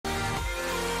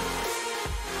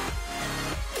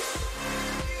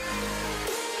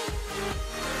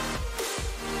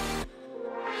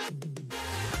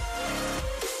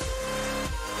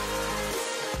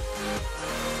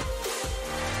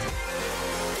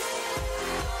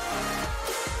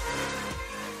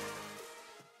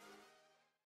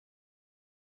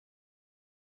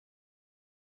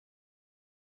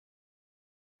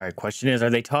All right, question is,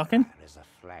 are they talking? Is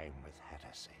aflame with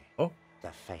heresy. Oh. The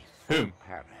faithful Whom?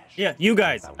 perish. Yeah, you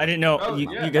guys. I didn't know. Oh,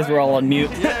 you yeah, guys were all on mute.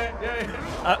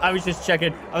 Yeah. I was just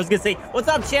checking. I was gonna say, what's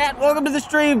up, chat? Welcome to the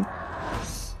stream.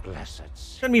 Blessed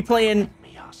Gonna be playing.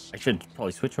 Mios. I should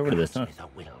probably switch over to this, huh? With a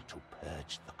will to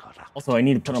purge the corrupt. Also, I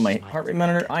need to put on my heart rate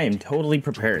monitor. I am totally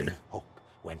prepared. Hope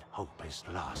when hope is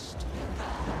lost.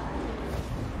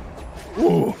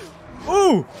 Ooh.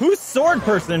 Ooh, who's sword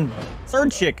person?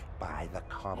 Sword chick. By the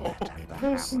combat and the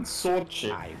Person hammer. sword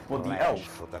chick. I What, the pledge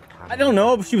elf? to the I don't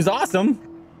know, but she was awesome.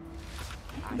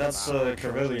 That's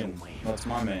Trevelyan. That's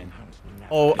my main.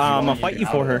 Oh, I'll want, fight you you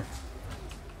can for have her.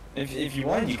 If you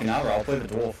want, you can have her. I'll play the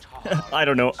dwarf. I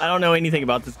don't know. I don't know anything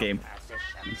about this game.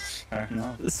 Fair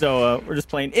enough. So we're just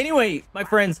playing. Anyway, my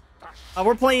friends,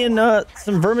 we're playing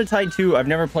some Vermintide 2. I've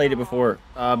never played it before,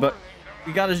 but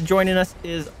we got us joining us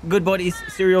is good buddies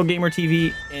Serial Gamer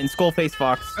TV and Skullface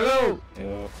Fox. Hello.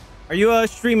 Yeah. Are you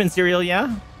streaming Serial?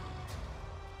 Yeah.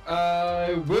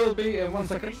 Will be in 1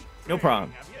 second. No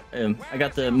problem. I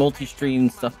got the multi-stream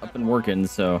stuff up and working.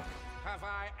 So, Have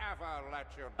I ever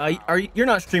let you you're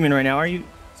not streaming right now, are you,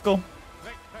 Skull?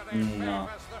 No.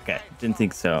 Okay, didn't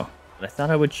think so, but I thought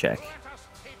I would check.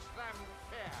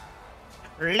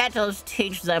 Let us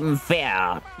teach them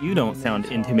fair. You don't sound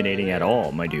intimidating at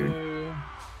all, my dude.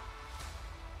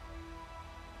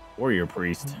 Warrior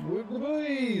priest. With the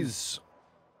boys.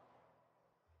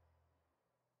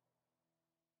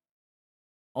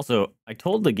 Also, I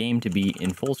told the game to be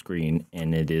in full screen,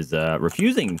 and it is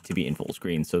refusing to be in full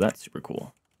screen, so that's super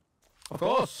cool. Of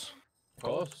course. Of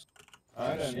course.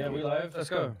 Alright then, yeah, we live. Let's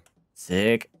go.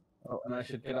 Sick. Oh, and I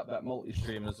should get up that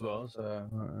multi-stream as well, so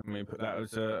let me put that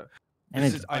as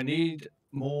And I need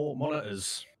more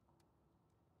monitors.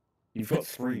 You've got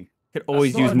 3. could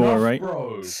always That's use not more, enough, right?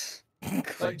 Bro.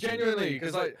 Like, genuinely,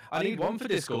 because I need one for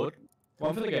Discord,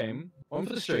 one for the game, one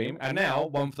for the stream, and now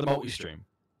one for the multi-stream.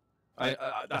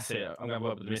 That's it. I'm going to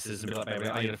work with the missus and be like, baby,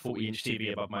 I need a 40-inch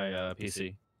TV above my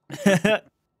PC.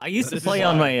 I used to This is play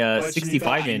on why- my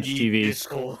 65-inch TV.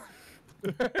 Discord.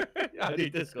 I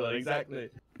need Discord, exactly.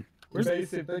 Where's-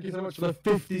 Vaesive, thank you so much for the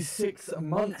 56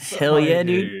 months. Hell yeah,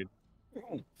 dude.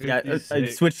 Yeah, I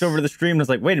 56. switched over to the stream and was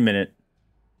like, wait a minute.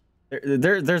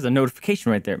 There's a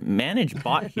notification right there. Manage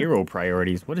bot hero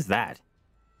priorities. What is that?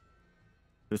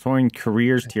 Restoring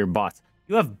careers to your bots.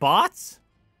 You have bots?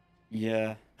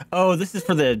 Yeah. Oh, this is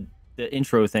for the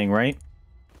intro thing, right?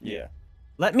 Yeah.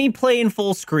 Let me play in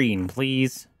full screen,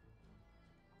 please.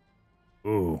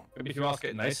 Ooh. Maybe if you ask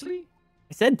it nicely?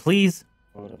 I said please.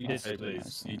 You did say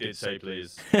please. You did say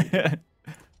please.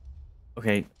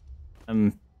 Okay.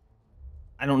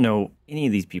 I don't know any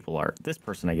of these people are. This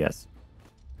person, I guess.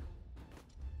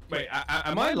 Wait,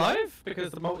 am I live?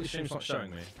 Because the multi-stream's not showing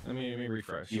me. Let me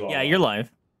refresh. You are. Yeah, you're live.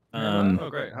 Oh,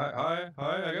 great. Hi,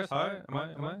 I guess. Hi.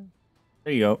 Am I?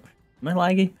 There you go. Am I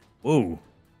laggy? Whoa.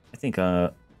 I think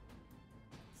I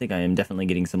am definitely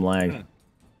getting some lag.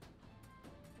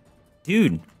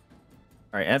 Dude.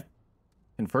 All right, F.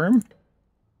 Confirm?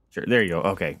 Sure, there you go.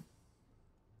 Okay.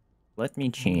 Let me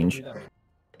change.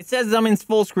 It says I'm in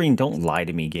full screen. Don't lie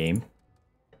to me, game.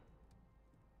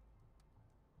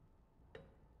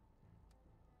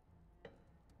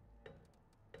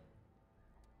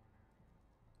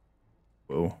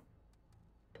 Whoa.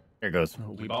 There it goes.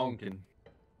 We bonking.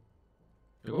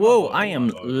 Whoa, I am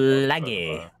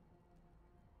laggy.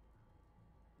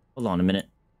 Hold on a minute.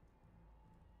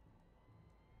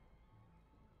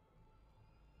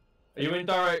 Are you in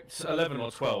direct 11 or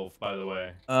 12, by the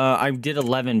way? I did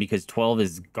 11 because 12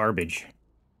 is garbage.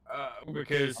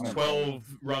 Because 12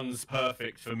 runs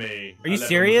perfect for me. Are you 11 was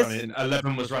serious?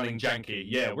 11 was running janky.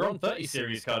 Yeah, we're on 30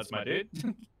 series cards, my dude.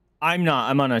 I'm not.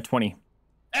 I'm on a 20.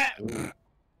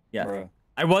 Yeah. Bro.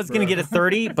 I was gonna get a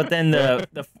 30, but then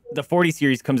the 40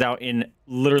 series comes out in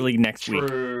literally next week.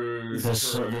 True. They're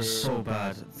so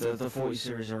bad. The 40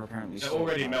 series are apparently They're so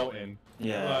already bad. melting.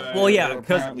 Yeah. Well, yeah, They're 'cause-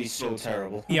 apparently so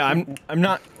terrible. Yeah, I'm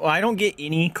not. Well, I don't get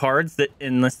any cards that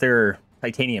unless they're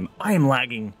titanium. I am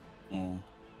lagging Yeah.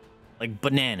 like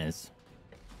bananas.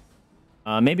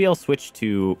 Maybe I'll switch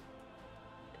to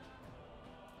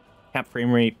cap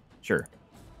frame rate. Sure.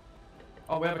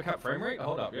 Oh, we have a cap frame rate?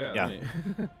 Hold up, yeah. Yeah.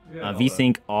 Yeah, hold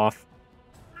VSync off.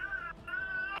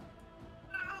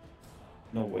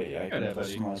 No way, I can there,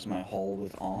 buddy. customize my hull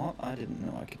with art. I didn't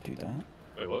know I could do that. up.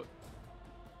 Wait, what?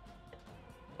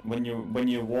 When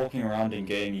you're walking around in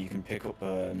game, you can pick up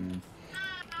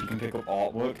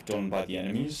artwork done by the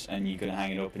enemies, and you can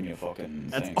hang it up in your fucking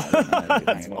That's thing. I didn't know you could hang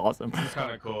that's it up. awesome. That's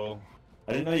kind of cool.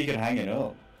 I didn't know you could hang it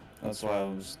up. That's why I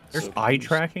was. There's so eye confused.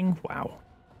 tracking. Wow.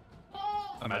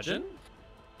 Imagine.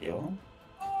 Yeah.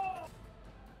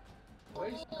 All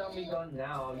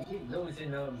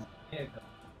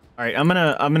right, I'm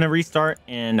gonna restart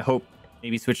and hope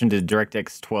maybe switching to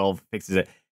DirectX 12 fixes it.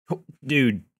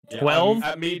 Dude, 12?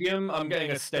 At medium, I'm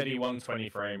getting a steady 120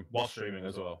 frame while streaming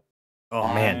as well. Oh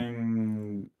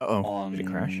man. Uh-oh. On, Did it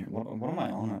crash? What am I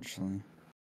on actually?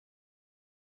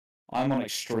 I'm on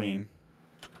extreme.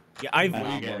 Yeah,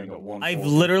 I've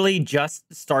literally just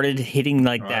started hitting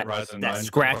like Alright, that Ryzen that 9,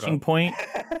 scratching fuck up. point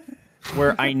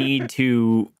where I need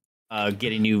to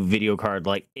get a new video card.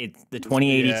 Like it's the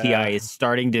 2080 Yeah. Ti is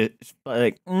starting to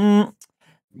like.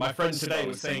 My friend today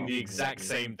was saying the exact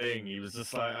same thing. He was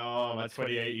just like, "Oh, my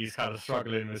 2080 is kind of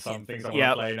struggling with some things I want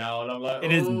to play now," and I'm like,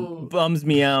 It is "Ooh." bums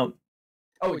me out.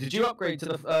 Oh, did you upgrade to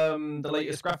the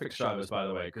latest graphics drivers, by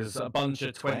the way? Because a bunch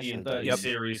of 20 and 30 Yep.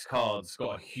 series cards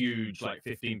got a huge, like,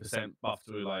 15% buff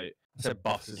to, like, I said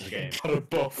buffs is the game. got a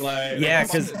buff. Like, Yeah,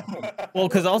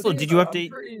 because also, did you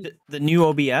update the new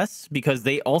OBS? Because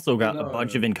they also got a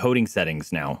bunch of encoding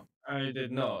settings now. I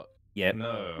did not. Yep.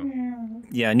 No.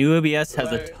 Yeah, new OBS has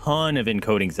a Like- ton of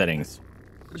encoding settings.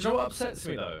 Do you know what upsets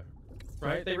me though?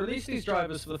 Right, they released these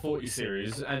drivers for the 40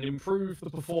 series and improved the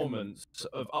performance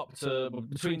of up to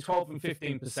between 12 and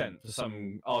 15% for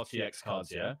some RTX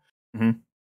cards. Yeah. Mhm.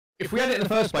 If we had it in the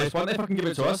first place, why don't they fucking give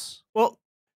it to us? Well,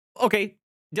 okay,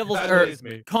 devil's That or annoys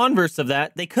me. converse of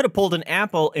that, they could have pulled an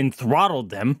Apple and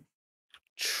throttled them.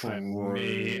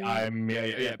 I'm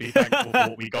be thankful for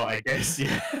what we got, I guess. Yeah.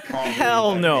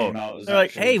 Hell no. They're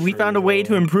like, hey, we found a way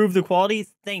to improve the quality.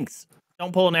 Thanks.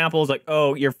 Don't pull an Apple. It's like,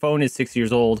 oh, your phone is 6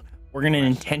 years old. We're gonna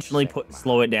intentionally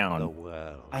slow it The down.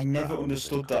 world I never round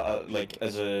understood that, like,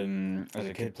 as a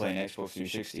kid playing Xbox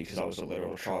 360, because I was a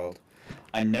literal child.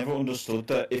 I never understood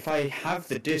that if I have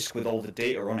the disc with all the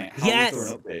data on it, how Yes! is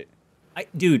there an update?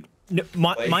 Dude,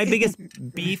 my biggest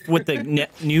beef with the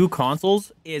new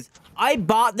consoles is I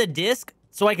bought the disc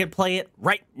so I could play it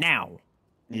right now.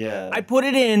 Yeah. I put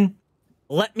it in,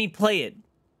 let me play it.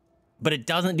 But it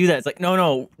doesn't do that. It's like,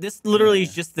 no, this literally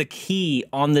is just the key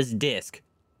on this disc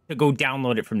to go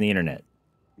download it from the internet.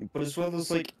 But as well as,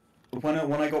 like, when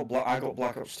I got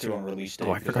Black Ops 2 on release day,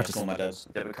 Oh, I because forgot I to stole my dad's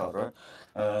debit card,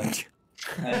 right?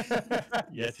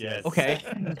 Yes. Okay.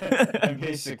 And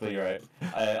basically, right,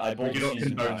 I bought We the don't season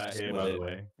condone pass that here, with by it. the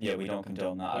way. Yeah, we don't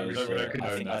condone that. No, we don't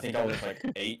condone I think I was like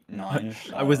 8,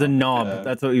 9-ish. I was a knob.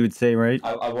 That's what you would say, right?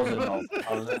 I was a knob.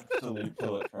 I was an absolute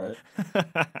pillock, right?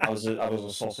 I was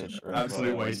a sausage. Right?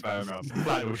 Absolute waste man,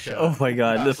 flannel shirt. Oh my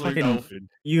god, the Absolute fucking dolphin.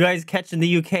 you guys catching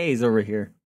the UKs over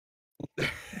here.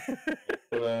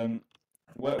 But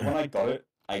when I got it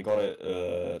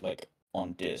like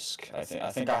on disc. I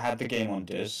think I had the game on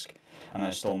disc, and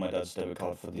I stole my dad's debit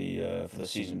card for the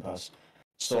season pass.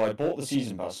 So I bought the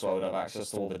season pass so I would have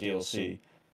access to all the DLC.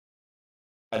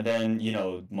 And then, you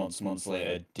know, months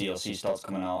later, DLC starts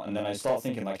coming out, and then I start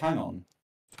thinking, like, hang on,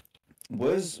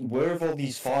 where have all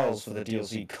these files for the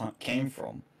DLC came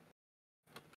from?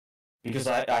 Because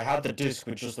I had the disc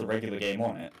with just the regular game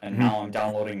on it, and now I'm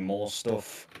downloading more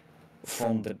stuff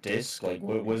from the disc. Like,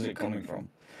 where's it coming from?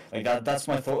 Like, that's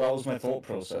my thought. That was my thought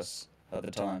process at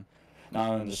the time.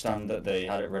 Now I understand that they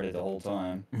had it ready the whole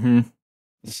time.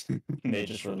 They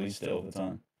just released it over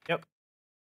time. Yep.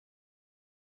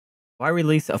 Why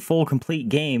release a full complete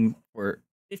game for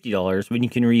 $50 when you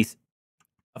can release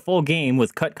a full game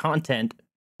with cut content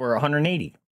for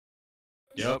 $180?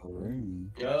 Yep.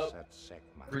 Yep.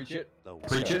 Preach it. Preach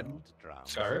Preach it. it.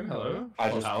 Skyrim, hello.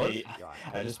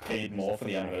 I just paid more for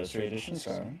the anniversary edition.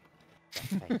 Sorry.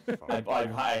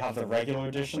 I have the regular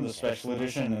edition, the special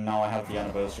edition, and now I have the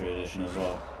anniversary edition as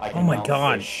well. I can Oh my now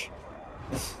god. fish.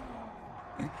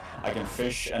 I can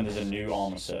fish, and there's a new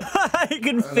armor set. I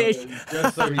can fish.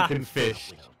 Just so he can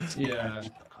fish. Yeah.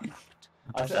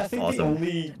 I think Awesome.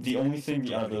 the only thing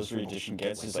the anniversary edition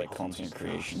gets is like content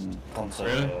creation,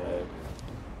 Really?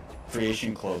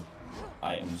 creation club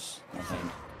items. I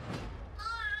think.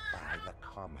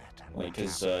 Like,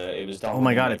 cause it was down. Oh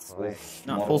my god, it's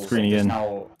not full screen again.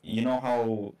 Now, you know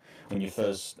how when you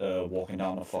first walking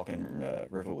down a fucking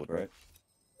Riverwood, right?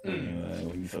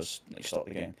 When you first start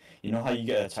the game, you know how you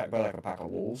get attacked by like a pack of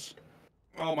wolves?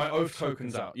 Oh, my oath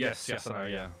token's out. Yes, I know,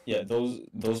 yeah. Yeah,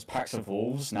 those packs of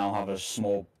wolves now have a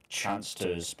small chance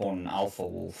to spawn an alpha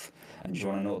wolf. And do you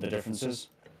want to know what the difference is?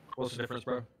 What's the difference,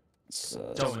 bro? It's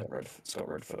Tell me. it's got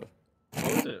red fur.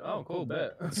 What is it? Oh, cool,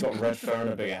 bet. It's got red fur and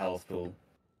a bigger health pool.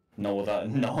 No,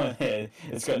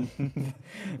 it's got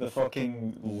the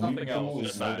fucking Nothing loot else, pool is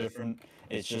just no that. different.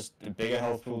 It's just a bigger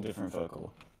health pool, different fur color.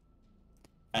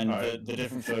 And Right. the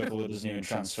different fur color doesn't even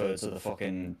transfer to the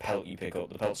fucking pelt you pick up.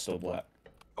 The pelt's still black.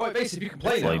 Oh, wait, basically, you can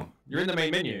play It's now. like- You're in the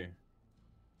main menu.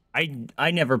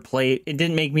 I never played. It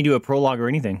didn't make me do a prologue or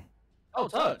anything. Oh,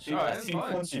 touch. I Alright, think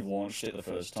fine. once you've launched it the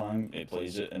first time, it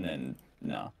plays it, and then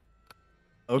no.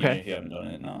 Even Okay. if you haven't done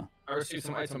it, no. I received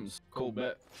some items. Cool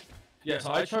bit. Yeah,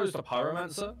 so I chose the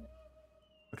Pyromancer.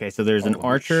 Okay, so there's an Oh,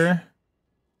 archer.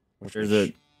 Which- There's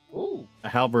which- Ooh. a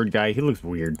halberd guy. He looks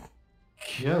weird.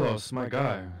 Kielos, my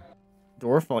guy.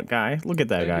 Dwarf guy. Look at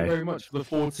that Thank you guy. very much for the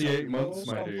 48 months,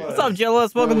 my dude. What's up,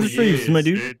 Jealous? Welcome to the streams, my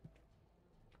dude.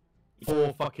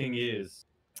 4 fucking years.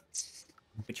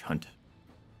 Witch hunt.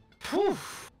 Whew.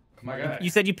 My guy. You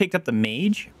said you picked up the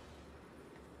mage?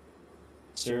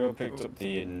 Serial picked up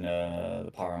the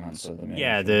Pyromancer. The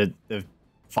Yeah, mage. the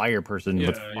fire person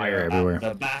with Yeah, fire yeah. everywhere.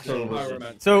 The battle was.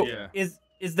 Pyromancer, So yeah.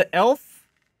 is the elf?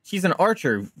 She's an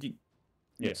archer.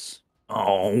 Yes.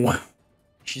 Oh.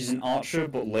 She's an archer,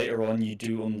 but later on you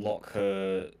do unlock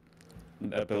her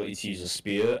ability to use a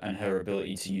spear and her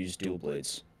ability to use dual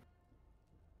blades.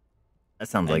 That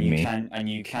sounds And like you me. and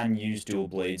you can use dual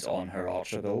blades on her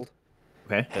archer build.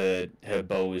 Okay. Her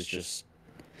bow is just.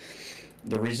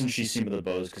 The reason she's seen with the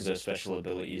bow is because her special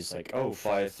ability is like, oh,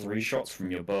 fire 3 shots from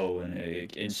your bow and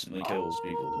it instantly kills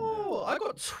people. Oh, I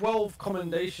got 12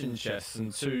 commendation chests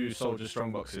and 2 soldier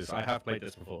strongboxes. I have played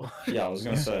this before. Yeah, I was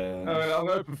gonna say. I'm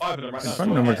gonna open 5 of them right now.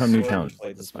 Front number come new I challenge.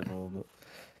 played this That's fine. before, but-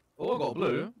 Oh, I got a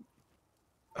blue.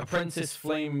 Apprentice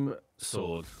flame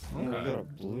sword. Oh, we got a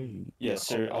blue. Yeah,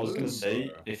 so I was gonna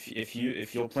say, if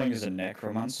you're playing as a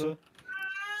necromancer,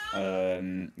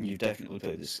 you've definitely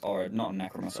played this, or not a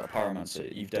necromancer, a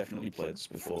pyromancer. You've definitely played this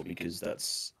before because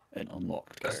that's an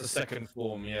unlocked. That's the character. second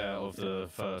form, yeah, of the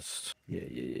first.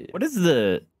 Yeah. What is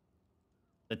the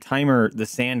timer, the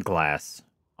sand glass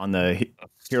on the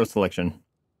hero selection?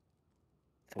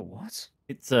 For what?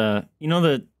 It's you know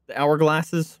the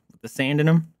hourglasses with the sand in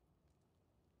them?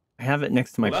 I have it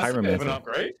next to my Well, that's a bit of an pyromancer.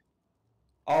 upgrade.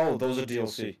 Oh, those are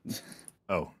DLC.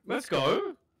 Oh. Let's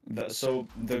go. So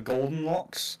the golden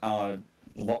locks are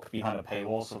locked behind a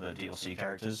paywall, so they're DLC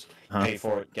characters. Huh. Pay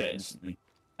for it, get it instantly.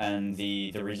 And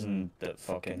the reason that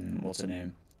fucking what's her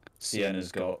name,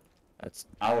 Sienna's got it's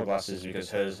hourglasses because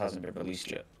hers hasn't been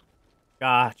released yet.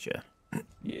 Gotcha.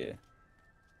 Yeah.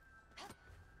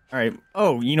 All right.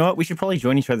 Oh, you know what? We should probably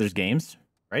join each other's games,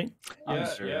 right? I'm Yeah,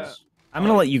 serious. I'm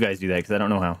gonna let you guys do that because I don't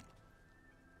know how.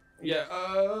 Yeah,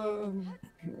 how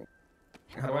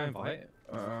do I invite?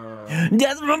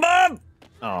 Death from above!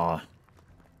 Aw.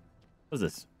 What's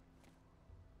this?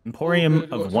 Emporium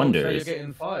You're of Wonders.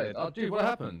 getting fired. Oh, dude, what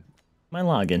happened? My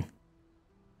login.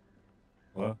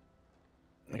 What?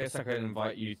 I guess I can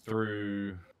invite you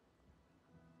through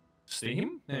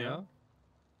Steam? Yeah.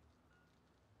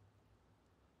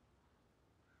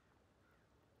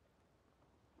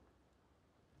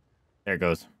 There it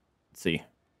goes. Let's see. It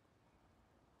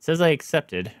says I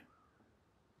accepted.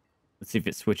 Let's see if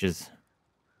it switches.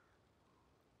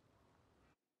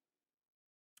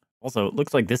 Also, it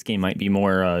looks like this game might be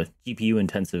more GPU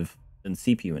intensive than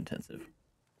CPU intensive.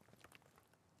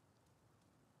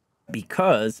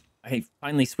 Because I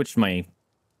finally switched my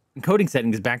encoding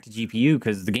settings back to GPU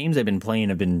because the games I've been playing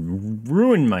have been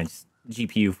ruining my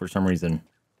GPU for some reason.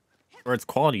 Or its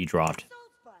quality dropped.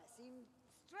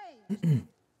 Strange.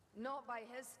 Not by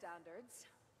his standards,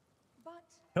 but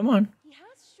Come on. he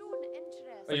has shown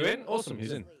interest. Are you in? Awesome,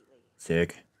 he's in. lately.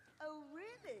 Sick. Oh,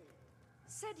 really?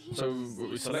 Said he So, had we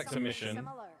seen select a something mission.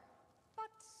 Similar, but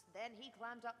then he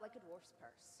clammed up like a dwarf's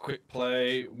purse. Quick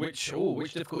play. Which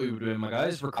difficulty are we doing, my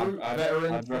guys? Recruit,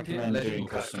 veteran, I'd recommend legend, doing or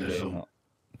custom cataclysm? game.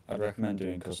 I'd recommend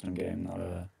doing custom game, not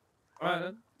a Alright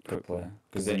then. quick play,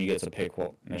 because then you get to pick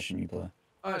what mission you play.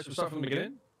 Alright, so we start from the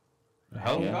beginning?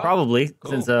 Hell Yeah. Probably,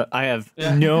 Cool. since I have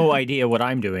Yeah. no idea what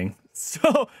I'm doing.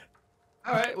 So,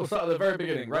 Alright, we'll start at the very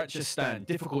beginning. Righteous Stand.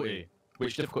 Difficulty.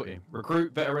 Which difficulty?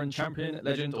 Recruit, veteran, champion,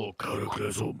 legend, or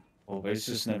cataclysm? Well,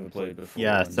 Basis never played before.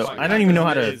 Yeah, and so Fine, I don't even know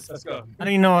how to. cataclysm it is. Let's go. I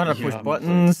don't even know how to You push haven't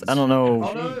buttons. played I don't know.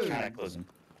 Oh, no. Cataclysm.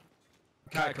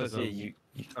 Cataclysm. Yeah, you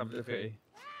Difficulty.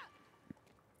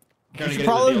 You should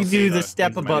probably do the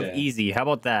step above Yeah. easy. How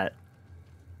about that?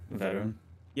 veteran.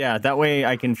 Yeah, that way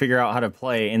I can figure out how to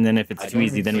play, and then if it's I too don't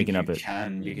easy, even then we think can up you it.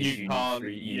 Can because You you can't, need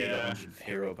you need a yeah. bunch of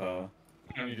hero power.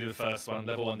 You can only do the first one,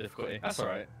 level 1 difficulty. That's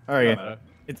alright. All right, Doesn't matter.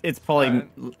 it's probably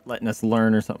Alright. letting us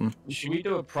learn or something. Should we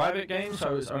do a private game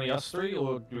so it's only us 3,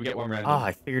 or do we get one random? Ah,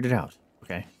 I figured it out.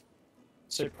 Okay.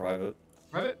 Say private.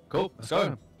 Private? Cool, let's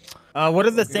go. What are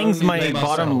the We can things only my blame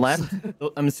bottom ourselves. left?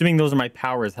 I'm assuming those are my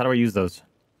powers. How do I use those?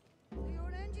 You're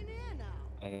an engineer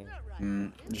now. Is that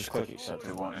right? Just click accept it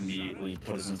and immediately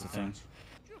put us into things.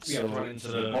 Yeah, So run into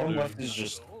the the- bottom left is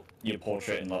just your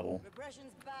portrait and level,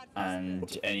 Regression's bad for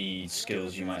and any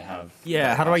skills you might have.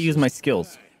 Yeah, how do I use my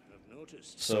skills?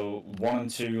 So 1 and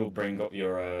 2 will bring up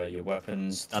your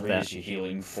weapons. Not 3 that. is your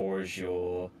healing. 4 is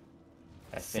your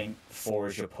I think 4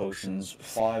 is your potions,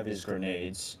 5 is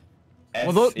grenades.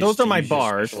 Well, F is those to are my use your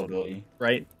bars, special ability.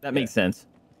 right? That makes sense.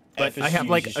 But F is I to have use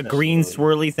like your a special green ability.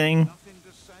 swirly thing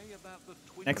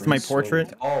next to my Green swirly.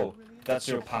 portrait. Oh, that's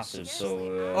your passive.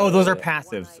 So. Oh, those are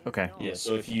passives. Okay. Yeah.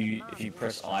 So if you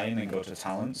press I and then go to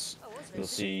talents, you'll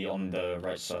see on the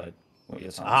right side what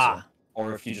your talents Ah. are.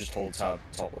 Or if you just hold tab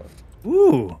top left.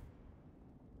 Ooh.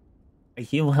 I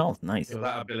heal health. Nice. So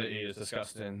that ability is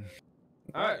disgusting.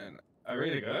 Alright, are we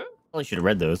ready to go? Probably should have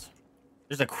read those.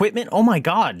 There's equipment. Oh my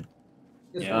god.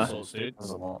 It's Yeah. all sorts, dude. That's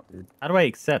a lot, dude. How do I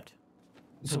accept?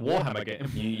 It's a Warhammer game.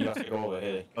 You have to go over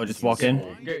here. Oh, just walk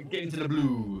in? Get into the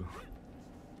blue.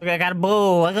 Look, I got a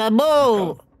bow. I got a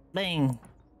bow. Bang.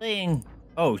 Bang.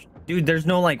 Oh, dude, there's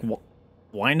no like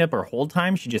wind up or hold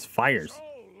time. She just fires.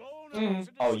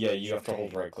 Oh yeah, you have to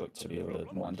hold right click to be able to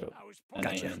wind up. And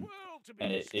Gotcha.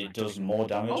 and it does more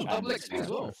damage. Oh, and double it's XP as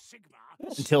well.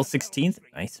 Yes. Until 16th.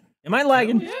 Nice. Am I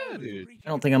lagging? Yeah, dude. I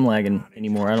don't think I'm lagging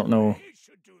anymore. I don't know.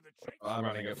 I'm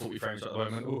running at 40 frames at the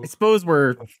moment. Ooh. I suppose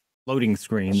we're loading It's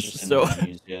screens. just in So the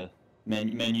menus, yeah.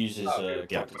 Menus is yeah,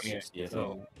 capped at yeah. 60, I think.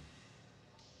 So.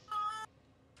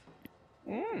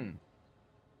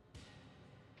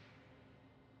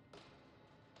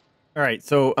 all right.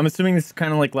 So I'm assuming this is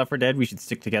kind of like Left 4 Dead. We should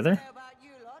stick together.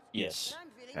 Yes.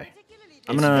 Okay. It's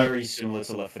I'm gonna- very similar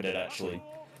to Left 4 Dead actually.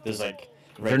 There's like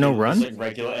there no run? There's like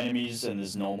regular enemies and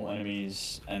there's normal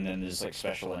enemies and then there's like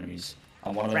special enemies.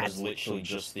 And one of them Rats. is literally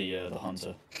just the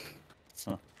hunter.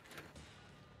 So,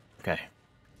 Okay.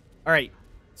 All right.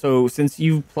 So since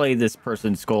you play this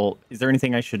person, Skull, is there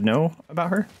anything I should know about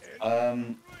her?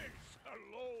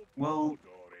 well,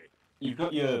 you've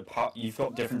got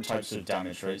different types of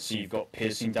damage, right? So you've got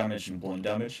piercing damage and blunt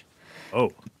damage.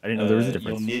 Oh, I didn't know there was a You'll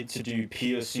difference. need to do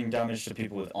piercing damage to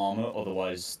people with armor,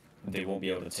 otherwise they won't be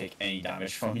able to take any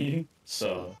damage from you.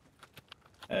 So,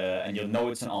 and you'll know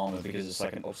it's an armor because it's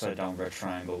like an upside down red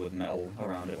triangle with metal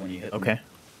around it when you hit them. Okay.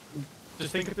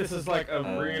 Just think of this as like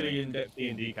a really in-depth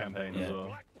D&D campaign yeah. as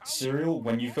well. Serial,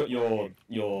 when you've got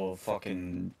your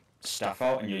fucking staff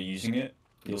out and you're using it,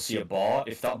 you'll see a bar.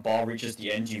 If that bar reaches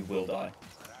the end, you will die.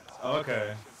 Oh,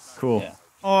 okay. Cool. Yeah.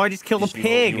 Oh, I just killed a Because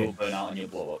you will pig. burn out and you'll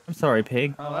blow up. I'm sorry,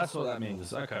 pig. Oh, that's what that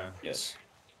means. Okay. Yes.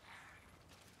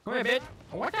 Come here, bitch.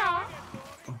 What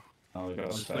the? Oh, we got a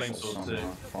I'm playing special Sword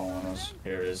somehow following us.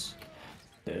 Here it is.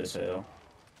 There's Hale.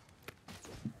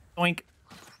 Doink.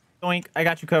 Doink. I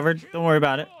got you covered. Don't worry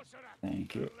about it.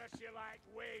 Thank you.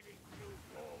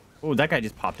 Oh, that guy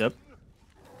just popped up.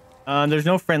 There's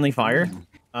no friendly fire.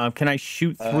 Can I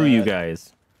shoot through you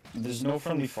guys? There's no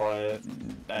friendly fire,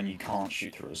 and you can't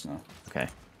shoot through us now. Okay.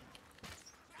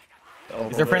 Although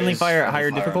Is there friendly fire at higher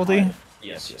and difficulty? higher.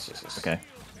 Yes. Okay.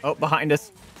 Oh, behind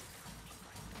us.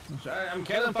 I'm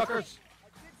killing fuckers.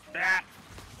 Ah.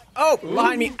 Oh,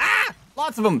 behind me. Ah!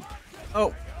 Lots of them.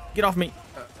 Oh, get off me.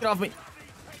 Get off me.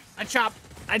 I chop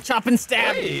and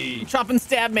stab. Hey. Chop and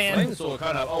stab, man. Flamesword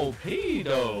kind of OP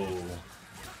though.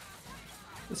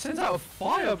 It sends out a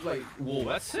fire like wall.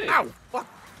 That's sick. Ow! Fuck.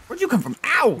 Where'd you come from?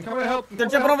 Ow! Come and help. They're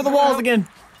jumping over the walls again.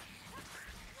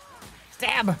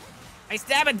 Stab. I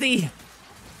stab at thee.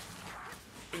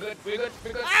 We're good.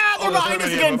 Ah, they're behind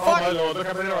us again. Oh my Fuck. lord, look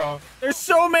how many there are. There's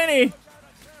so many.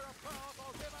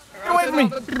 Get away from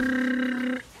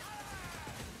me.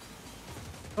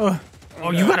 Oh,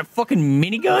 you got a fucking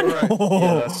minigun? Alright.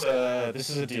 Oh, This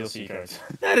is a DLC card.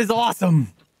 that is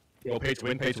awesome. Yo, pay to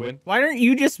win. Why aren't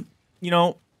you just,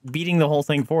 beating the whole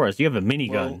thing for us? You have a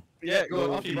minigun. Well, yeah,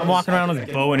 go on. I'm walking around with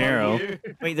a bow and arrow.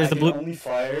 Wait, there's the blue.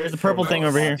 There's the purple thing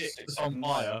over here. It's on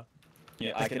fire.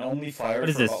 Yeah, I can only fire What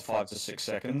it is for this? about 5 to 6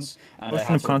 seconds, and Potion I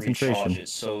have of to concentration. recharge it.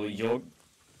 So your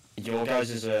guys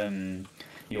is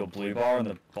your blue bar in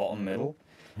the bottom middle.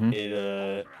 Mhm.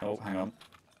 It oh, hang on.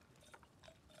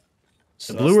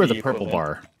 So Blue or that's the purple equivalent.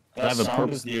 bar? I That have a sound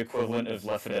purple. is the equivalent of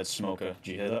Left 4 Dead Smoker.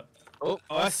 Do you hear that? Oh,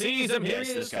 I see him. Yeah, Here it's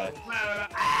he this is. guy.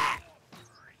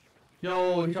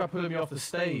 Yo, he tried pulling me off the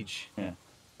stage. Yeah.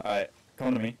 All right,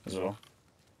 come to me as well.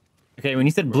 Okay, when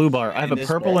you said blue bar, I have In a this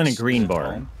purple and a box, green there's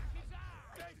bar. tome.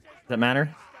 Does that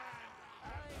matter?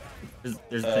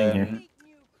 There's a thing here.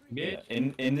 Yeah,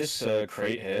 in this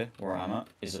crate here where I'm at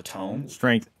is a tome.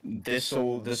 Strength.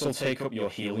 This'll take up your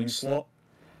healing slot,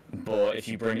 but if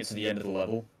you bring it to the end of the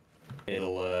level,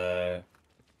 it'll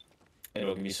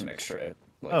give you some extra.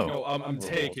 Like, Oh. No, I'm rewards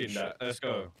taking and that. shit. Let's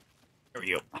go. There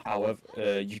we go.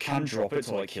 However, you can drop it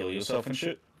to like heal yourself and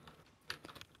shit.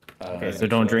 Okay, so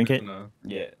don't drink it No.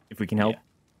 Yeah. if we can help.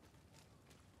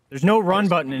 There's no run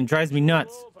button and it drives me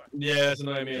nuts. Yeah, that's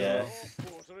annoying me Yeah. as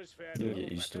well. You'll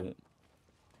get used to it.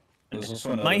 There's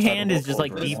also another My type hand of is just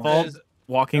like called Gristle. default.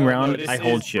 Walking around, No, I this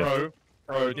hold is, shift. Bro,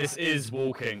 Bro, this is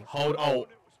walking. Hold. Oh.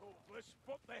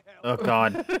 Oh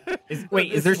God.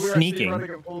 Wait, is there We're actually sneaking? running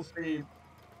at full speed.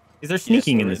 Is there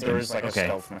sneaking Yes, in this there game? is like a Okay,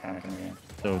 stealth mechanic in the game.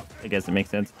 so I guess it makes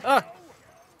sense. Ah!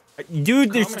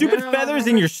 Dude, there's Calm stupid down, feathers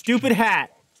in your stupid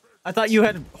hat. I thought you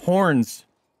had horns.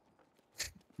 I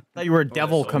thought you were a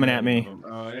devil coming at me.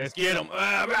 Let's get him.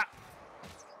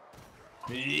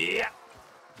 Yeah.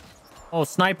 Oh,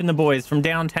 sniping the boys from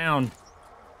downtown.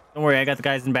 Don't worry, I got the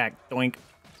guys in back. Doink.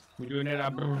 We're doing it.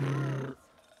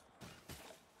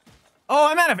 Oh,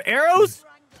 I'm out of arrows?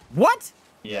 What?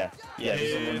 Yeah,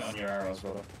 there's a limit on your arrows,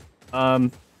 brother.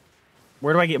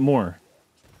 Where do I get more?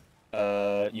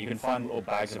 You can find little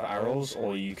bags of arrows,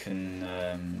 or you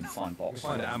can find boxes.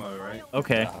 Find ammo, right?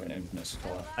 Okay. That have an infinite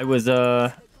supply. I was,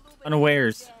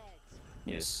 unawares.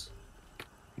 Yes.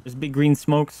 There's big green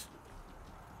smokes.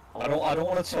 I don't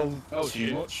want to tell Oh, too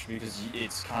shit. much because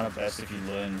it's kind of best if you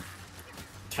learn.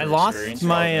 I through lost experience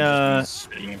my, rather than just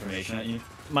be spitting information at you.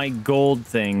 My gold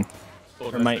thing.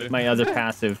 Or my other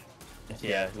passive.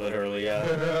 Yeah, literally.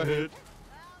 Yeah.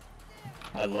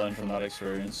 I learned from that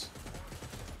experience.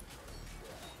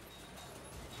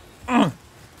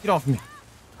 Get off me.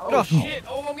 Oh off me. shit!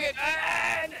 Oh, I'm getting.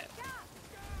 I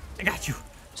got you.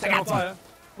 Stay on fire.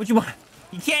 What you want?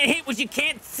 You can't hit what you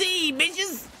can't see,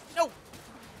 bitches. No.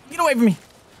 Get away from me.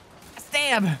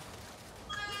 Stab.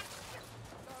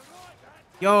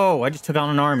 Yo, I just took on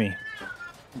an army.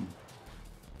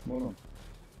 Well,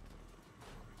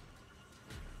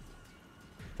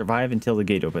 Survive until the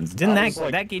gate opens. Didn't That that was,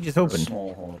 like, that gate just a open?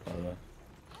 small horde, by the way,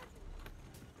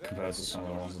 compared to some of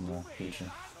the ones in the feature.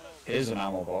 Here's an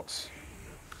ammo box.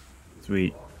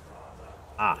 Sweet.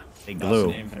 Ah, they That's glue.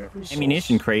 an infinite resource.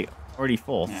 Ammunition crate already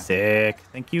full. Yeah. Sick.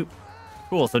 Thank you.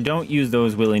 Cool. So don't use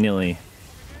those willy-nilly.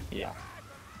 Yeah.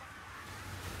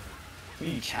 Well,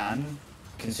 you can,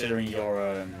 considering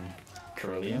you're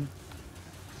Carillion.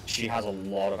 She has a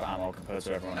lot of ammo compared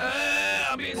to everyone else.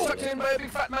 I'm being sucked in by a big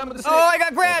fat man with a stick. Oh, I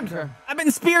got grabbed. I've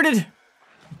been spirited.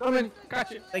 Come in,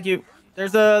 catch it. Thank you.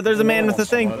 There's a man with a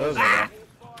thing. One of those, I think.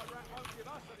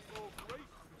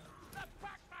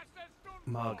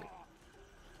 Mug.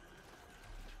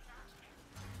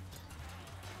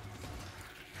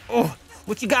 Oh,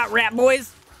 what you got, rat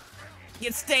boys?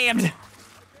 Get stabbed.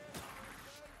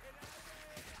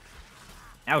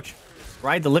 Ouch.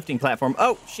 Ride the lifting platform.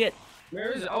 Oh, shit.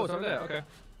 Where is it? Oh, it's over there. Okay.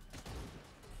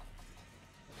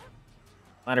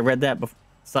 Glad I read that before.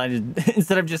 Decided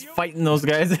instead of just fighting those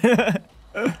guys.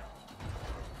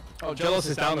 Oh, Jealous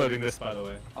is downloading this, by the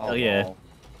way. Oh, Hell yeah. wow.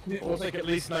 It will take at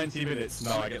least 90 minutes.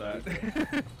 No, I get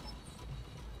that.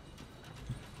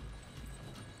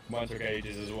 Mine took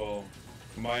ages as well.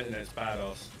 My internet's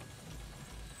badass.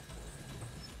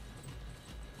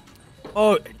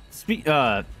 Oh,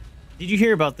 did you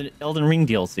hear about the Elden Ring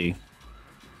DLC?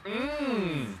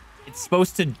 It's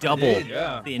supposed to double did,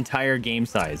 yeah. the entire game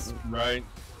size. Right.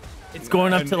 It's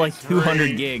going up And to like it's 200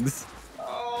 free. gigs.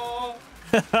 Oh.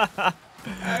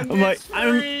 I'm like,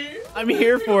 I'm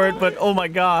here for it, but oh my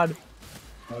god.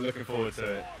 I'm looking forward to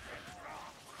it.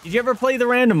 Did you ever play the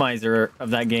randomizer of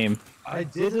that game? I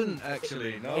didn't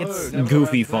actually. No. It's never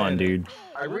goofy got to play fun, it. dude.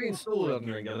 I reinstalled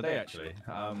Elden Ring the other day actually.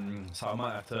 So I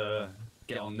might have to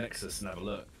get on Nexus and have a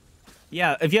look.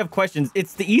 Yeah, if you have questions,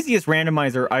 it's the easiest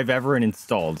randomizer I've ever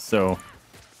installed. So,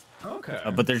 Okay.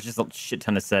 but there's just a shit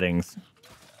ton of settings.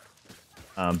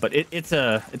 But it's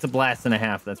a blast and a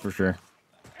half, that's for sure.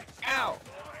 Ow!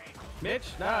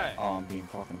 Mitch, die. Oh, I'm being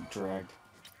fucking dragged.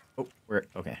 Oh,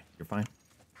 okay, you're fine.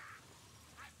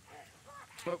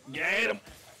 Get him.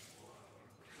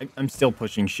 I'm still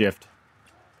pushing shift.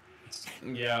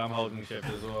 Yeah, I'm holding shift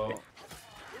as well.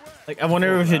 Like, I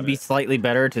wonder if it'd be slightly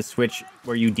better to switch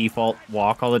where you default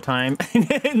walk all the time,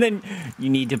 and then you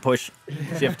need to push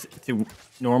shift to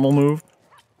normal move.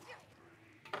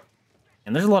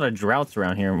 And there's a lot of droughts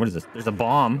around here. What is this? There's a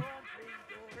bomb.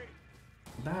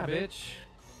 Nah, bitch.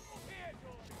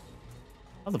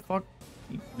 How the fuck?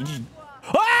 You just...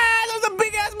 Ah! There's a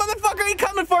big ass motherfucker! He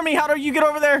coming for me! How do you get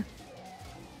over there?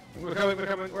 We're coming.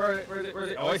 Where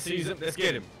is it? Oh, I see him. Let's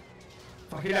get him.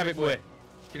 Fucking have it, boy.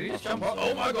 Can he just jump up?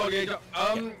 Oh my god, yeah,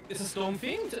 it's a storm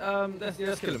fiend. Let's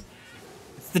kill him.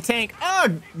 It's the tank. Ah!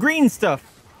 Green stuff.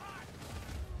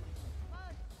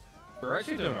 We're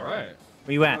actually doing alright.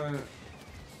 Where you at? Where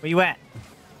you at?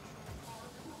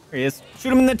 There he is.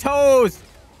 Shoot him in the toes!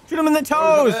 Shoot him in the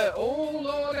toes!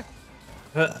 Oh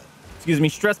lord. Excuse me,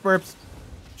 stress burps.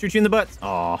 Shoot you in the butts.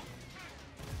 Aw.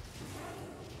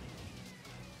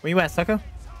 Where you at, sucker?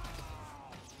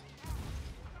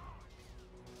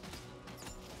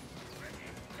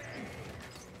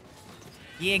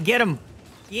 Yeah, get him!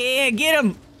 Yeah, get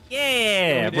him!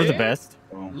 Yeah! Oh, we We're the did? best.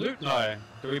 Oh. down. Loot die.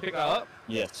 Do we pick that up?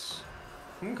 Yes.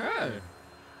 Okay.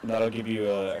 That'll give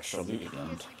you extra loot at the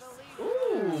end.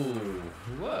 Ooh.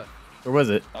 What? Or was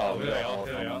it? Oh, Here we they got are. all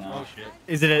Here they of are. them Oh now. shit.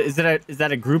 Is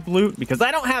that a group loot? Because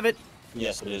I don't have it.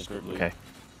 Yes, it is group loot. Okay.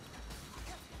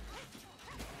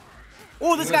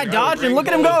 Oh, this Look guy at dodged and green look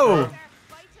at him balls, go. bro.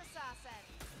 Fight assassin.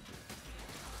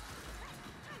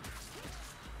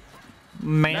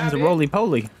 Man's a Navi. roly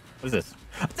poly. What is this?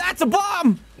 That's a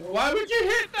bomb. Why would you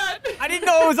hit that? I didn't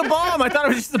know it was a bomb. I thought it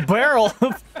was just a barrel.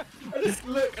 I just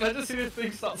look and I just see this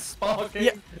thing start sparking.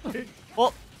 Yeah.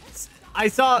 Well, I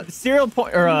saw Skull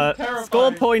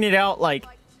Terrifying. pointed out like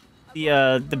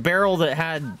the barrel that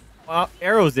had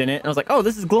arrows in it, and I was like, oh,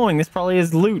 this is glowing. This probably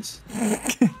is loot.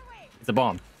 It's a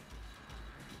bomb.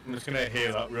 I'm just gonna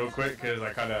heal up real quick because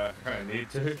I kind of need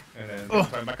to, and then Oh,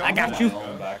 turn back I on. got you.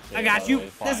 Going back to I it, got by you. the way,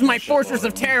 This is fighting my shit fortress of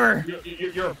load them. terror.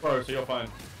 You're a pro, so you're fine.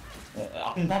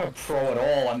 I'm not a pro at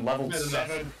all. I'm level Better than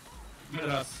 7. us. Better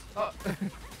than us. Oh,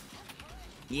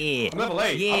 Yeah. I'm level 8.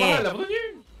 I'm a Yeah. higher level than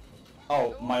you.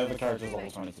 Oh, my other character's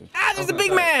level 22. Ah, there's a I was big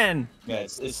gonna say. man. Yeah,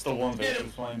 it's the one Get that him.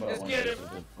 was playing, but I Let's wanted get to him.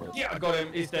 do it first. Yeah, I got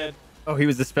him. He's dead. Oh, he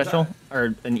was a special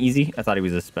or an easy? I thought he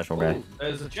was a special guy. Ooh,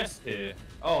 there's a chest here.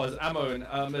 Oh, there's ammo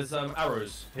and there's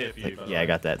arrows here for you. by the Yeah, I way.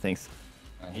 got that. Thanks.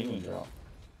 Healing drop.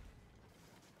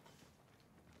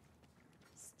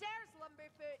 Stairs,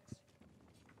 Lumberfoot.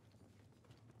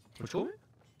 Which one?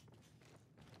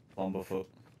 Bumblefoot.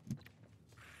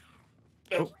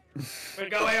 Go,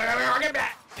 get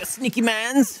back. You sneaky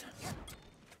mans.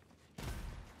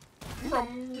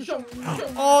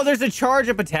 Oh, there's a charge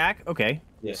up attack. Okay.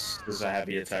 Yes, there's a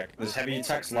heavy attack. There's heavy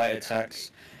attacks, light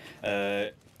attacks.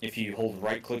 If you hold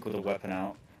right click with a weapon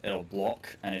out, it'll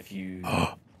block, and if you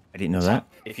I didn't know that.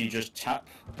 if you just tap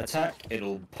attack,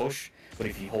 it'll push. But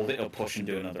if you hold it, it'll push and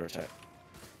do another attack.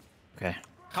 Okay.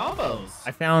 Combos.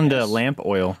 I found Yes. lamp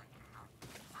oil.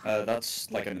 That's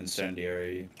like an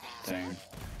incendiary thing.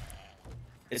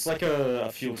 It's like a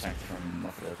fuel tank from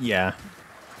Buffalo. Yeah.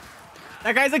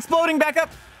 That guy's exploding. Back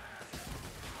up.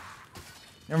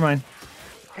 Never mind.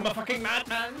 I'm a fucking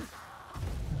madman.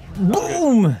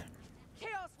 Boom.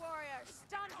 Chaos Warrior,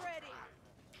 stand ready.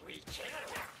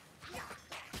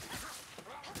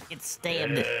 Get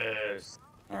stabbed. Yes.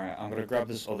 Alright, I'm gonna grab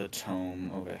this other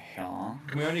tome over here.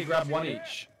 Can we only grab one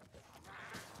each?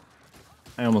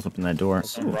 I almost opened that door.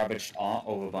 Some ravaged art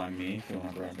over by me if you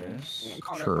wanna grab this.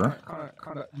 Sure.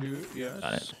 Kind of do, yes.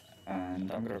 Got it.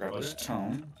 And I'm gonna grab this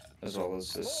tome, as well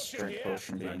as this strength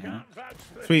potion being here.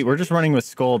 Sweet. We're just running with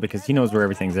Skull because he knows where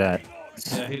everything's at.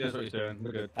 Yeah, he knows what he's doing.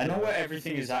 We're good. I know where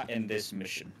everything is at in this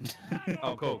mission.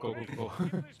 Oh, cool.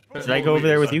 Should I go over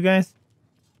there with you guys?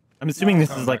 I'm assuming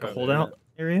this is like a holdout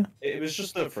area. It was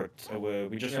just the fruit.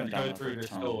 We just We had went to down go the through this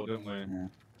tunnel. door, didn't we? Yeah.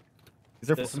 Is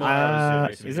there There's some more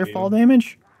arrows here, is there basically. fall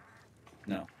damage?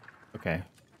 No, Okay.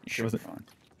 you should be fine.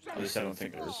 At least I don't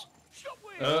think there is.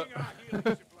 Uh,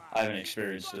 I haven't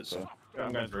experienced it, so.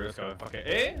 I'm going through. Let's go. Fuck it.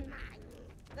 Eh?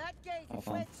 That gate Have is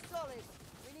fun. wedged solid.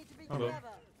 We need to be Hold on. clever.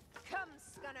 Come,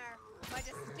 Scunner. My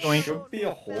Going. disdain Should be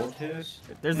a horde here.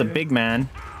 There's a big man.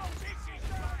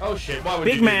 Oh shit! Why would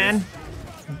you Big do man.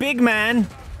 Big man.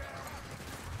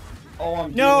 Oh,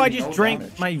 I'm No, I dealing just no drank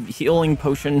damage. my healing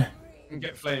potion. this? And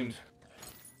get flamed.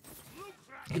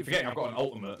 I keep forgetting I've got an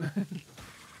ultimate.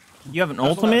 You have an That's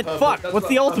what that ultimate? purple- Fuck, that's what's what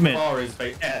the that ultimate? Bar is,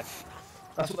 mate. F.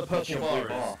 That's what the That's purple your blue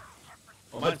bar is. bar.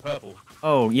 Well, mine's purple.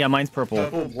 Oh, yeah, mine's purple.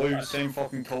 Purple, blue, same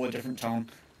fucking color, different tone.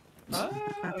 Ah,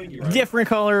 you're right. Different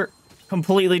color,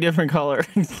 completely different color.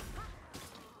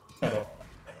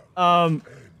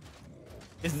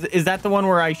 Is that the one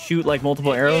where I shoot like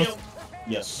multiple arrows?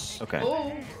 Yes. Okay.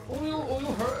 Oh, you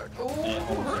hurt. Oh, you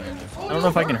hurt. I don't know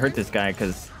if I can hurt this guy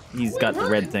because he's got the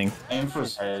red thing. Aim for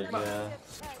his head, yeah.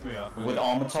 Yeah. With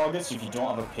armor targets, if you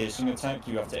don't have a piercing attack,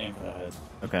 you have to aim for the head.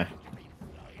 Okay.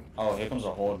 Oh, here comes a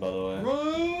horde, by the way.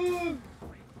 Run!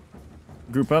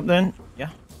 Group up then? Yeah.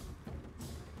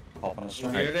 Hop on a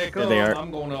string. Here they come. they are.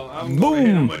 I'm gonna Boom!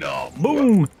 hit 'em with a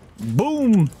Boom!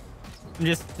 Boom! I'm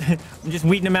just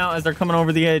weeding them out as they're coming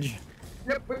over the edge.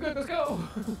 Yep, we're good. Let's go.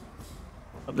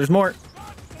 Oh, there's more.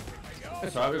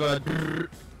 That's right. We're gonna.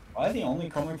 Why are they only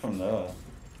coming from there?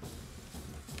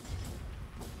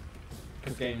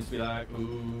 Cause games be like,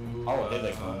 ooh. Oh, here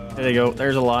they come. There they go.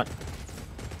 There's a lot.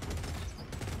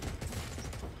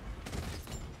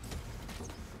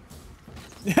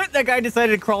 That guy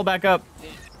decided to crawl back up.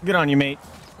 Good on you, mate.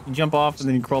 You jump off and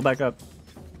then you crawl back up.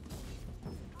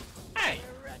 Hey.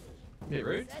 Bit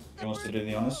rude. Who wants to do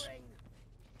the honors?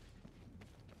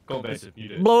 Go on, Vaesive. You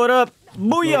do. Blow it up.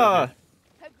 Booyah!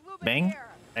 Pegluba Bang. here.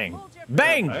 Bang. Hold your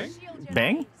Bang. breath, shield your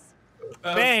Bang.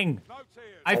 eyes. Bang!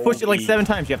 I pushed it like 7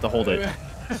 times. You have to hold it.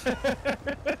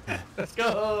 Let's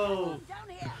go.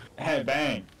 Hey,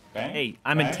 bang. Bang. Hey,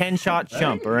 I'm a bang. 10-shot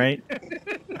chump, all right?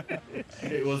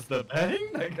 It was the bang.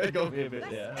 I got me a bit.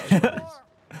 Yeah.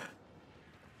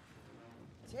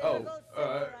 Oh,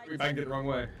 we banged it the wrong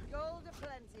way.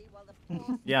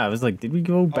 Yeah, I was like, did we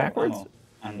go backwards? ammo.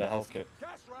 And a health kit.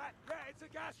 Gas rat! Yeah, it's a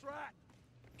gas rat!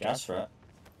 Gas rat.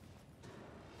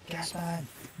 Gas man.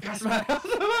 Gas man.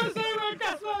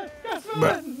 Gas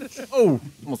man. Oh,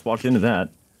 almost walked into that.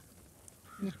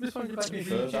 This one To be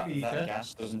fair, that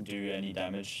gas doesn't do any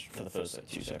damage for the first like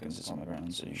 2 seconds it's on the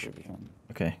ground, so you should be fine.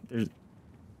 Okay, there's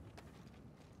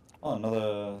Oh,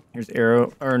 another here's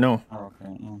arrow, or no, arrow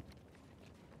current. No.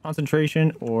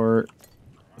 concentration, or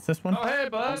what's this one? Oh, hey,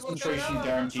 bud. Concentration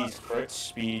guarantees crits,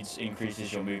 speeds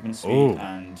increases your movement speed, Oh.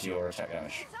 and your attack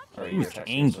damage. Or your Who's attack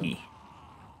speed, so- angry?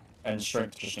 And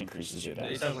strength just increases your He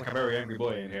damage. sounds like a very angry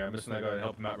boy in here. I'm just gonna go and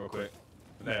help him out real quick.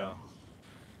 There.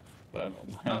 But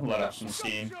let out some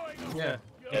steam. Yeah.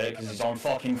 Yeah, because he's on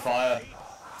fucking fire.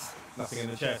 Nothing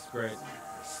in the chest. Great.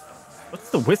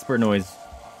 What's the whisper noise?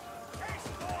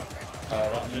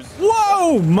 That just,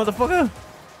 Whoa, motherfucker!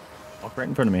 Walk right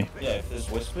in front of me. yeah, if there's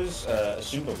whispers,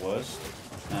 assume the worst.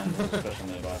 And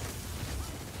especially nearby.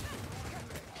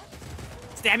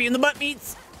 Stab you in the butt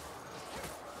meats!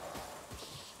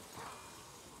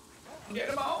 Get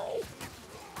them all.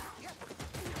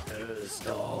 Let's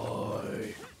die.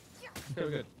 Okay, we're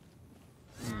good.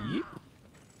 Yep.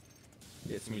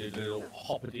 Gets me a little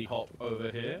hoppity hop over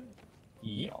here.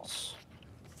 Yes.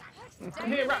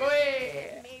 Come here, rat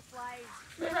boy.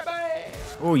 Rat boy.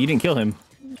 Oh, you didn't kill him.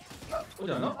 Oh,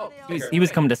 no, no. Oh, He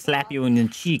was coming to slap you in the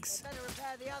cheeks. Better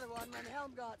repair the other one when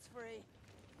Helmgart's free.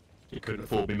 You couldn't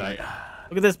afford me, mate.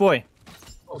 Look at this boy.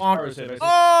 Oh, Bonk. Sparrow's here, basically.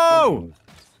 Oh!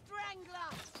 Strangler!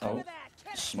 Oh, Over there,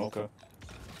 catch smoker.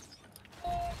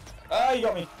 Ah, you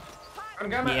got me. I'm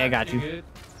going, Yeah, I got you. Good.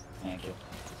 Thank you.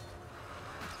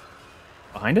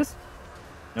 Behind us?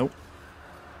 Nope.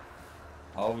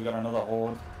 Oh, we got another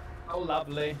horde. Oh,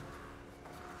 lovely.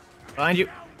 Behind you.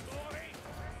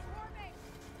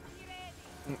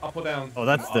 Up or down? Oh,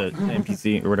 that's the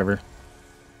NPC or whatever.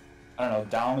 I don't know,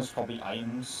 down is probably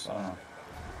items. I don't know.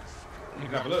 You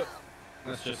can have a look.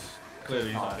 That's just clearly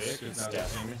he's Oh, not here it's because now dead. they're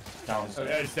seeing me. Down is Oh, yeah,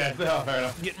 it's dead. Oh, fair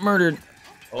enough. Get murdered.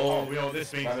 Oh, we all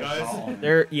this means, That is not guys. on.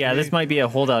 There, yeah, this might be a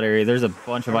holdout area. There's a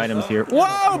bunch of items here.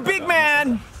 Whoa, big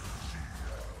man!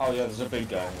 Oh yeah, there's a big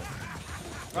guy here.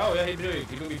 Oh, yeah, he's big.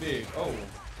 He's gonna be big. Oh.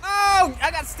 Oh,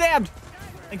 I got stabbed.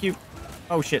 Thank you.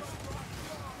 Oh shit.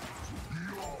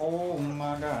 Oh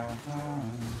my god.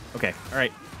 Okay, all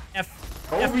right. F.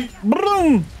 Kobe.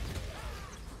 Boom.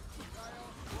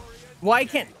 Why I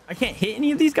can't hit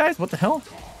any of these guys? What the hell?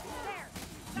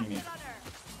 You mean?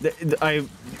 I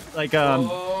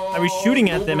was shooting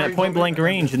at them at point blank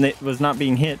range and it was not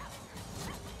being hit.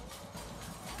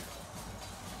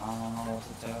 What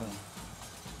to tell you?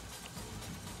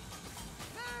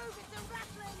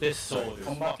 This sword is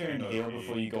Come back here and fucking heal OP.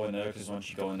 before you go in there, because once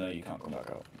you go in there, you can't come back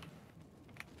out.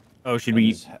 Oh, should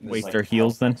we waste our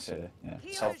heals then? Yeah,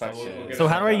 self back here. So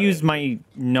how do I use my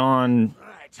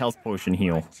non-health potion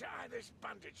heal?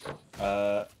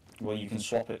 Well, you can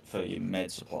swap it for your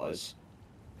med supplies.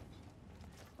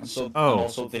 And so, Oh. and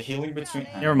also the healing between.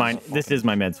 Never mind. This is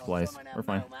my med supplies. We're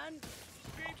fine.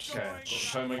 Okay,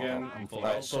 home again. I'm full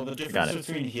Right, health. so the Got difference it.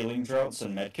 between healing droughts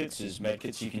and medkits is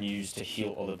medkits you can use to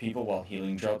heal other people, while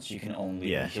healing droughts you can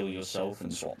only Yeah. heal yourself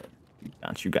and swap them.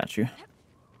 Got you.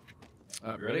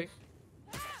 You ready?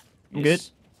 I'm good.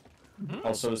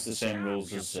 Also, it's the same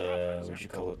rules as what do you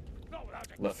call it?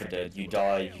 Left 4 Dead. You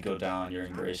die, you go down, you're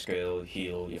in grayscale,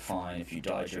 heal, you're fine. If you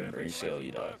die during grayscale,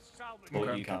 you die. But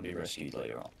Okay. you can be rescued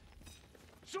later on.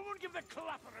 Someone give the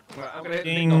clapper a Right, I'm gonna hit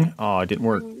the big knob. Ding. Oh, it didn't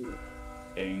work.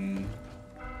 Ding.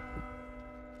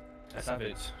 Let's have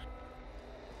it.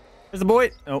 There's a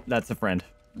boy. Oh, that's a friend.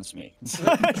 That's me.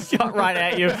 Shot right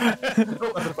at you.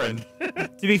 Oh, that's a friend.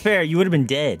 To be fair, you would have been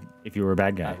dead if you were a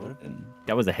bad I guy. would have been.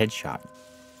 That was a headshot.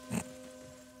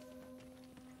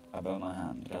 How about my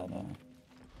hand? God, no.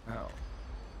 Oh. Where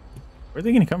are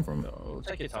they gonna come from? No,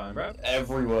 take your time, bro.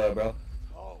 Everywhere, bro.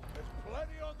 Oh, there's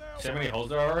plenty on there. See how many holes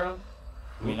there are around?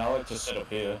 I mean, I like to sit up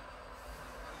here.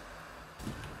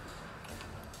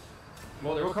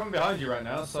 Well, they're all coming behind you right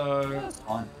now, so... That's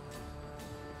fine.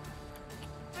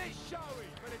 It's showy,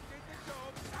 but it did the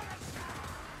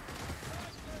job.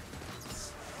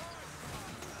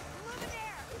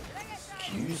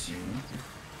 Excuse you.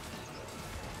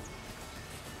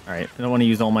 All right, I don't want to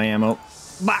use all my ammo.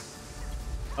 Bah!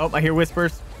 Oh, I hear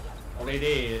whispers. Oh, they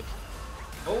did.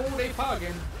 Oh, they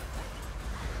pogging.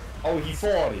 Oh, he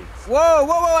fought it. Whoa!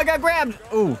 I got grabbed.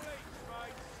 Ooh.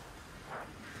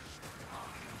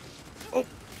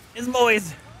 His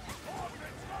boys.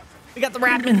 We got the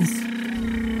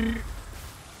Ratmans.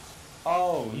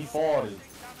 Oh, he farted.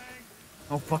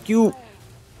 Oh, fuck you.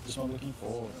 Just not looking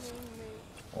forward.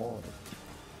 Forward.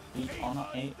 Eat on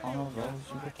a rose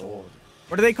with a door.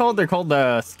 What are they called? They're called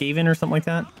Skaven or something like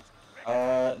that.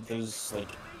 There's like,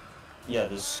 yeah,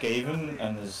 there's Skaven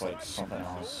and there's like something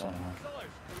else. I don't know.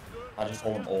 I just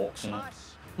call them orcs in it.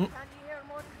 Can you hear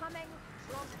more coming?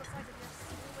 Drawn to the side of your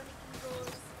swollen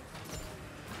egos.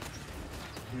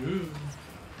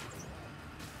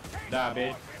 Nah,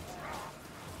 bitch.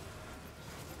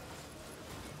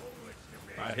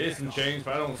 I hear some change,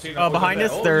 but I don't see no. Behind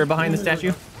us. They're behind the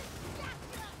statue.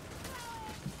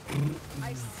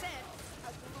 I sense a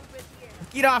group is here.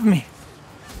 Get off me.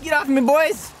 Get off me,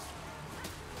 boys.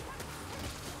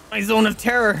 My zone of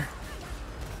terror.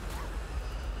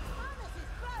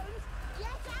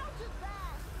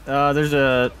 There's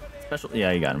a special.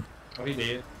 Yeah, you got him. Oh, he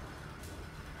did.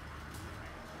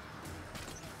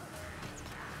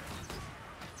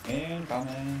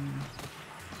 Incoming.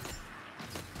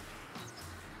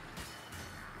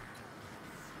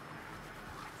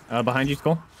 Behind you,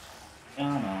 Skull. I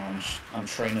don't know. I'm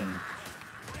training.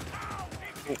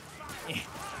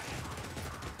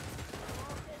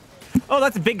 Oh,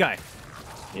 that's a big guy.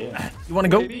 Yeah. You want to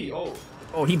go? Maybe. Oh,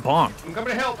 Oh, he bombed. I'm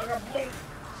coming to help. I got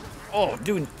Oh,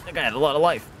 dude, that guy had a lot of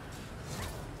life.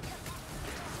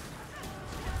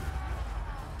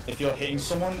 If you're hitting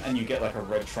someone and you get like a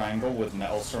red triangle with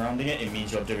metal surrounding it, it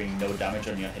means you're doing no damage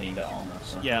and you're hitting the armor.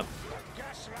 So. Yeah.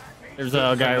 There's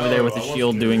a guy over there with a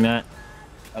shield doing that.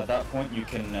 At that point, you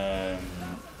can,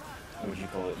 what would you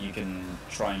call it? You can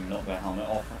try and knock their helmet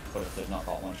off, but if they've not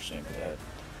got one, just aim for the head.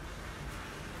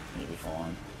 You'll be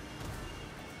fine.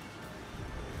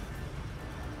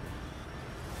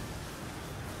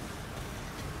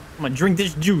 I'm gonna drink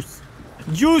this juice.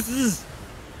 Juices!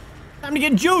 Time to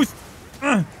get juiced!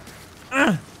 I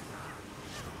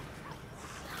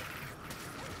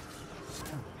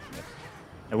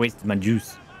wasted my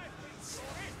juice.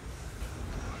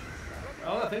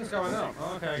 Oh, that thing's going up.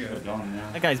 Oh, okay, Good good. going,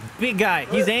 yeah. That guy's big guy.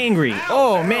 He's angry.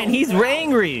 Oh, man, he's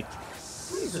angry.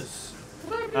 Jesus.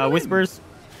 Whispers.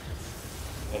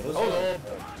 Yeah, those Hold guys-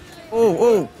 on. Oh,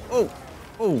 oh, oh,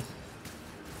 oh.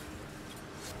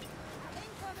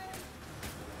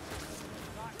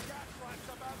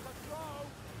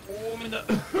 Oh, I'm in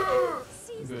the.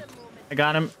 Seize the Good. moment. I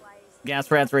got him.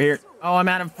 Gas rats right here. Oh, I'm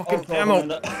out of fucking Oh, ammo.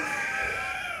 God,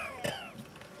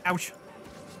 Ouch.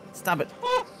 Stop it.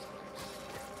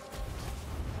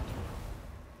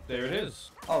 There it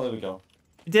is. oh, there we go.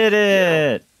 You did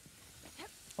it.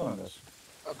 Hold on, guys.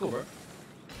 That's cool, bro.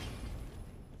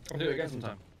 I'll do it again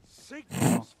sometime.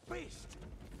 Sigmar's beast.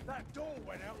 That door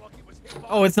went out like it was hit by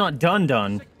Oh, it's not done.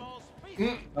 Sigmar's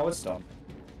beast. No, it's done.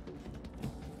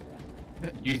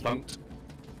 You bunked.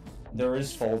 There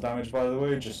is fall damage, by the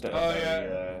way, just at Oh, a,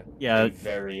 very, Yeah. a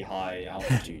very high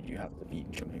altitude you have to be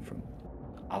jumping from.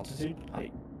 Altitude?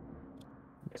 Height.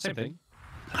 Same thing.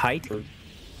 Height.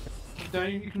 No,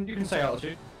 you can say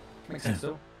altitude. Makes sense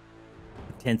still.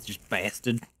 Tense just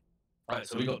bastard. Right,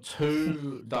 so we got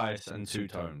 2 dice and 2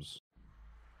 tomes.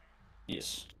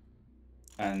 Yes.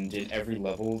 And in every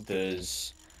level,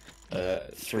 there's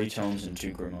 3 tomes and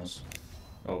 2 grimoires.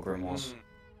 Oh, grimoires.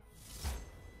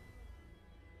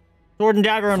 Sword and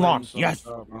dagger unlocked. Flames, Yes.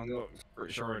 I'm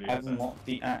pretty sure already. I've unlocked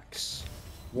the axe.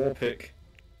 War pick.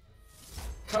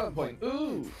 Talent point.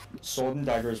 Ooh. Sword and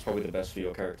dagger is probably the best for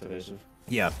your character, Vaesive.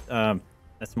 Yeah.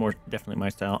 That's more definitely my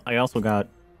style. I also got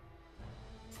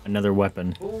another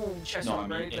weapon. Ooh, chest No,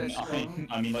 upgrade. That's strong.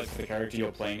 I mean, like, the character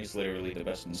you're playing is literally the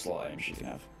best in slot items you can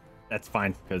have. That's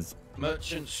fine because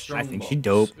Merchant strong. think she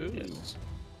dope. Ooh. Yes.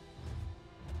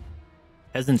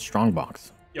 peasant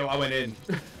strongbox. Yo, I went in.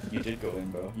 You did go in,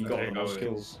 bro. You got Okay, one of those go in.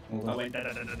 skills. Well I done. went da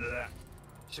da da da da da.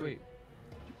 Sweet.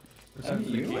 I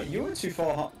mean, you were too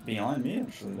far behind me,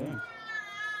 actually, there.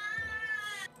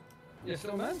 Yeah,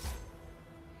 still man.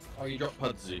 Oh, you dropped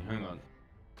Pudsey. Hang on.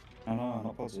 Oh no,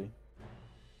 not Podsy.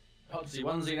 Pudsey,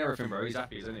 onesie and everything, bro. He's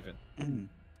happy as anything.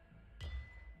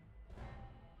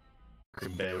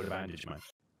 Can bear with a bandage, man.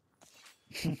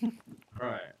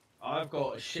 Right. I've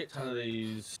got a shit ton of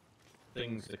these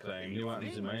things to claim. New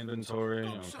items in my inventory.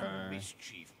 Okay.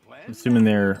 I'm assuming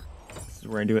they're. This is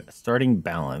where I do it. Starting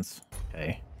balance.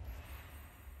 Okay.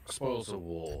 Spoils of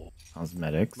war.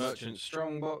 Cosmetics. Merchant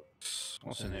strongbox.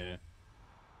 What's in here?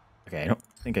 Okay, I don't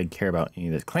think I'd care about any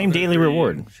of this. Claim Okay, daily green.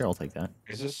 reward. Sure, I'll take that.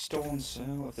 Is this still on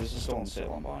sale? If this is still on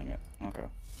sale, I'm buying it. Okay.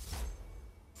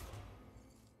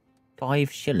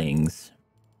 5 shillings.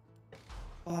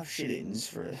 5 shillings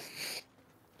for it.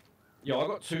 Yo, I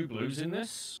got 2 blues in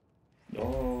this.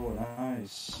 Oh,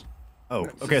 nice. Oh,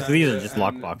 okay, so these are just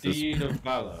lock And boxes. Deed of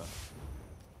Valor.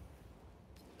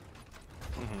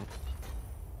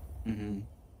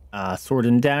 Sword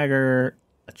and dagger,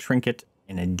 a trinket,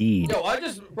 and a deed. Yo,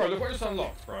 bro, look what I just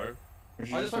unlocked, bro.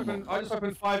 I just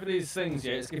opened 5 of these things,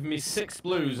 yeah, it's giving me 6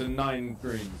 blues and 9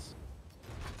 greens.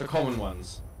 The common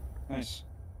ones. Nice.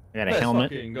 I got a Let's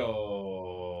helmet, fucking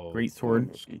go. great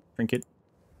sword, trinket.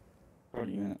 Proud of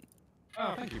you, innit?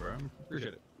 Oh, thank you, bro.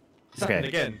 Appreciate it. It's Okay. happened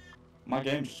again. My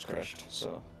game just crashed,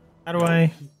 so. How do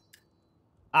I?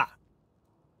 Ah,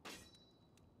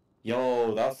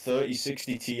 Yo, that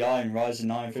 3060 Ti and Ryzen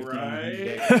 9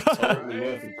 5900 Right. is totally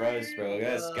worth the price, bro.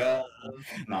 Let's go.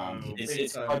 Nah,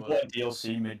 it's so I much. bought a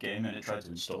DLC mid game and it tried to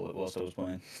install it whilst I was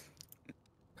playing.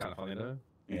 Kind of funny though.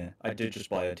 Yeah, I did just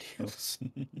buy a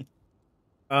DLC.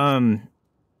 I'm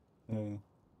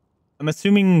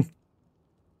assuming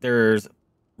there's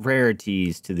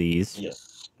rarities to these.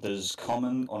 Yes. There's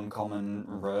common, uncommon,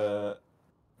 rare,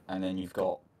 and then you've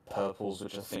got purples,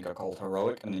 which I think are called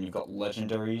heroic, and then you've got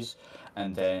legendaries,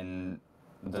 and then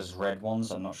there's red ones,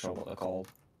 I'm not sure what they're called.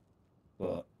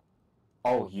 But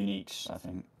uniques, I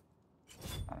think.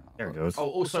 I don't know. There it goes. Oh,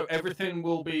 also everything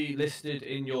will be listed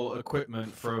in your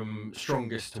equipment from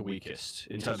strongest to weakest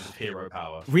in terms of hero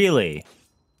power. Really?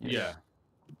 Yeah.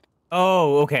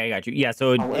 Oh, okay, I got you. Yeah,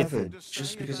 so it's However,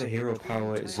 just because a hero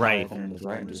power is Right. higher than another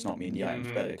item does not mean the item's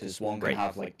better, because one can Right.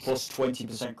 have like plus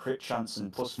 20% crit chance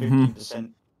and plus Mhm.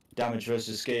 15% damage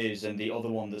versus scares, and the other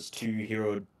one that's 2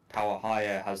 hero power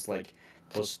higher has like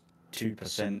plus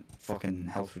 2% fucking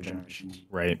health regeneration.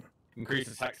 right. Increase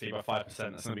attack speed by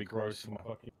 5%. That's gonna be gross for my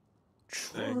fucking.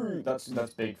 True. That's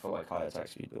big for like high attack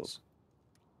speed builds.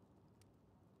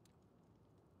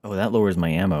 Oh, that lowers my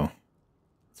ammo.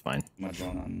 It's fine. I'm gonna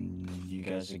join on you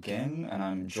guys again, and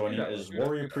I'm joining as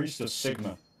Warrior Priest of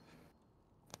Sigma.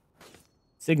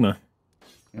 Sigma.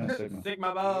 Yeah, Sigma.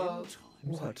 Sigma balls.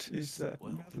 What is that?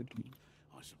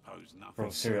 I suppose nothing. Bro,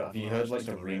 Sarah, have you heard like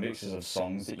the remixes of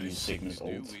songs that use Sigma's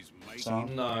ult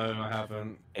sound? No, I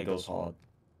haven't. It goes hard.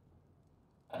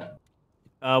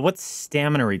 What's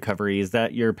stamina recovery? Is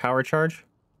that your power charge?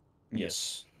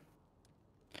 Yes.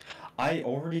 I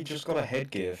already just got a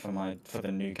headgear for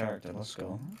the new character. Let's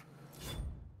go.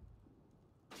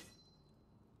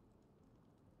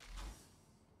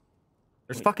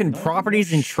 There's Wait, fucking no, I'm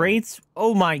properties not and sure. traits?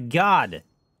 Oh my god.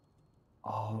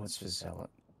 Oh, it's for Zealot.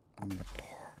 I'm gonna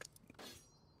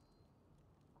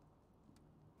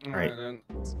Alright. Then.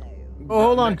 Oh,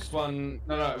 hold on. Next one.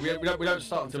 No, we don't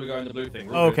start until we go in the blue thing.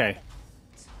 We're Oh, all good. okay,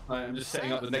 I'm just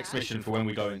setting up the next mission for when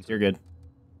we go into. you're good.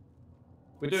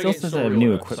 We're doing Still it in says I have story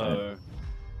new order, equipment.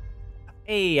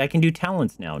 Hey, I can do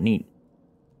talents now. Neat.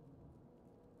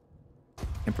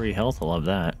 Temporary health, I love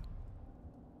that.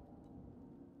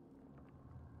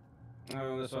 So.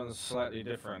 Oh, this one's slightly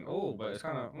different. Oh, but it's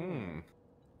kind of.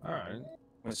 All right.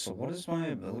 Wait, so what is my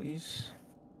abilities?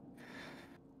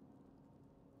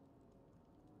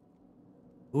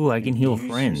 Ooh, I can heal Use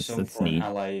friends. yourself That's or an neat.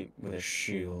 ally with a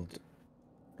shield,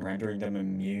 rendering them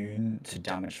immune to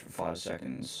damage for 5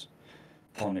 seconds.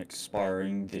 Upon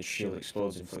expiring, the shield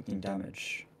explodes, inflicting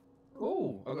damage.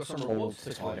 Oh, I got some Hold rewards to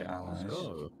to target claim. allies. Let's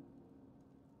go.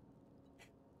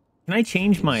 Can I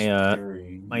change my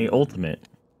Scary. my ultimate?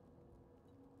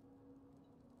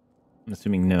 I'm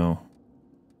assuming no.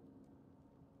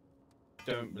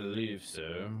 Don't believe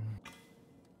so.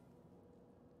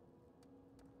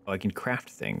 Oh, I can craft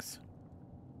things.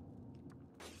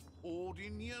 Hoard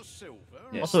in your silver.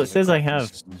 Yes, Also, it there's a says I crafting have-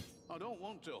 system. I don't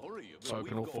want to hurry you, but So I we've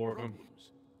can all got 4 of them. problems.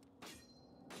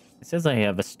 It says I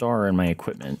have a star in my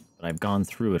equipment, but I've gone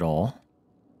through it all.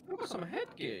 I've got some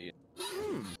headgear.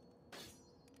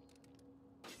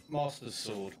 Master's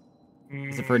sword.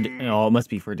 Is it for? Oh, it must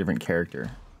be for a different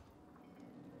character.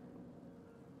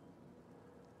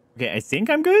 Okay, I think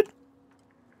I'm good.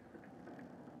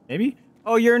 Maybe.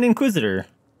 Oh, you're an Inquisitor.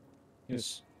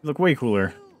 Yes. You look way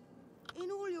cooler. In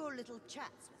all your little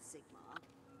chats with Sigma,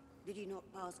 did you not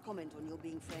pass comment on your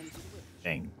being friends with Witch?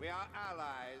 Dang. We are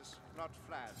allies, not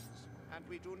friends, and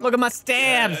we do not Look at my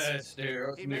stabs. Yes, dude.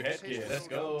 That's new headgear. Let's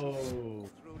go.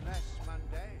 through less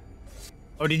mundane.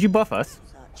 Oh, did you buff us?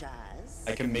 Such as...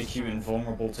 I can make you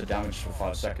invulnerable to damage for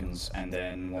 5 seconds, and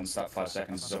then once that 5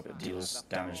 seconds is up, it deals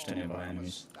damage to nearby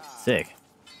enemies. Sick.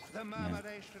 The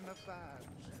murmuration of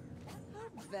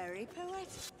birds. Very poetic.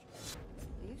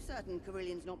 You've certain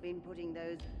Carillions not been putting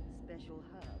those special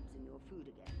herbs in your food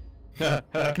again.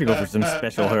 I'm gonna go for some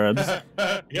special herbs.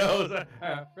 Yo,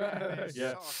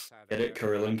 yeah. Get it,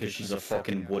 Carillon, because she's a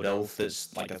fucking wood elf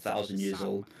that's like 1,000 years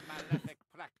old. Malefic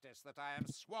practice that I am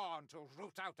sworn to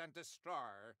root out and destroy.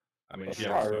 I mean, if you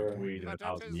haven't smoked weed in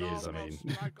 1,000 years, I mean,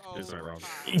 there's something wrong.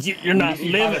 You're not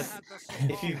living.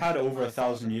 If you had over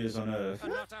 1,000 years on Earth,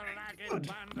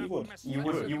 you would. You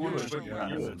would do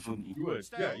random things, wouldn't you? You would.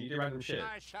 Yeah, you do random shit.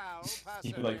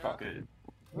 You'd be like, fuck it.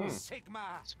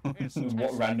 Sigma.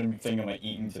 What random thing am I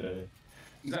eating today?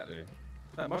 Exactly.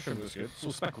 That mushroom looks good. It's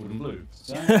all speckled and blue.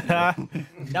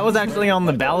 That was actually on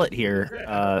the ballot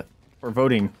here for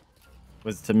voting,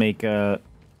 was to make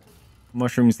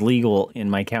mushrooms legal in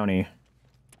my county.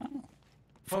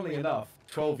 Funnily enough,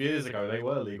 12 years ago they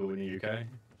were legal in the UK.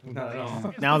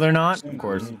 No. Now they're not, of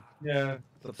course. Yeah.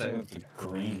 That's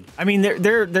Green. I mean,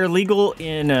 they're legal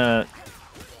in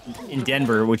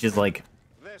Denver, which is like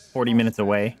 40 minutes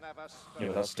away. Yeah,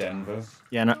 but that's Denver.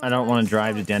 Yeah, and I don't want to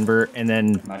drive to Denver, and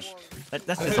then Imagine.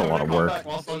 that's just a lot of work.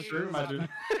 Imagine.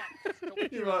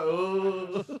 You're like,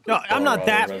 oh. No, I'm not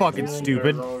that fucking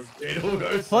stupid.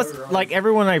 Plus, like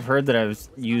everyone I've heard that has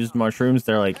used mushrooms,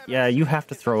 they're like, yeah, you have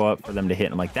to throw up for them to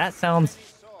hit. I'm like, that sounds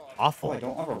awful. Oh, I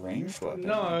don't have a ranged weapon.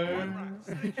 No.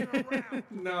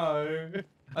 No.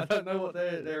 I don't know what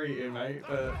they're eating, mate.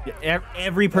 But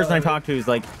Every person I talk to is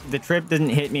like, the trip didn't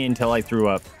hit me until I threw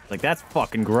up. Like, that's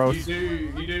fucking gross.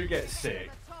 you do get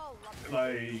sick.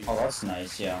 Like, Oh, that's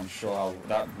nice. Yeah, I'm sure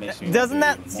that makes me. Doesn't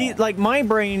want to that do see more. like my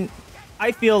brain?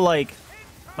 I feel like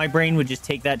my brain would just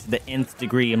take that to the nth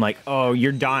degree. I'm like, oh,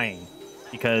 you're dying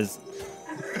because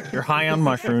you're high on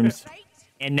mushrooms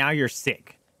and now you're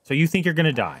sick. So you think you're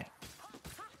gonna die,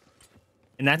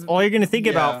 and that's all you're gonna think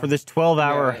about for this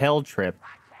 12-hour hell trip.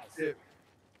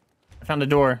 I found a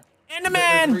door. And a There's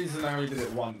man. a reason I only did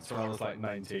it once when I was like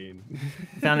 19.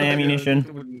 Found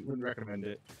ammunition. Wouldn't recommend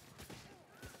it.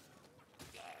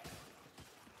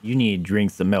 You need to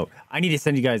drink some milk. I need to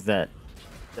send you guys that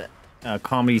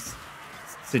comedy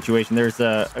situation. There's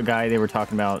a guy, they were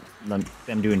talking about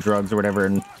them doing drugs or whatever,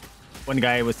 and one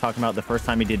guy was talking about the first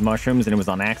time he did mushrooms, and it was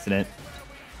on accident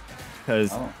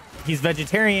because he's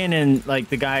vegetarian, and like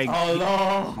the guy,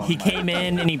 he came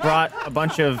in and he brought a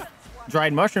bunch of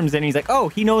dried mushrooms, and he's like, oh,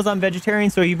 he knows I'm vegetarian,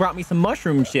 so he brought me some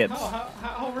mushroom chips.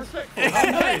 How respectful. How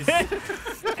nice.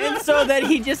 And so then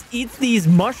he just eats these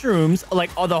mushrooms, like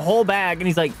the whole bag, and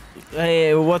he's like,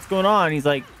 hey, what's going on? He's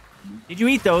like, did you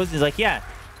eat those? He's like, yeah.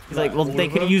 He's like, well, they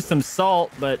could have used some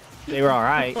salt, but they were all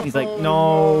right. He's like,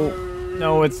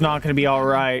 no, it's not going to be all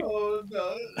right. Oh,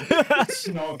 no. It's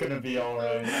not gonna be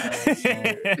alright.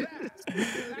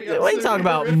 When you talk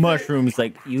about mushrooms,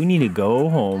 like, you need to go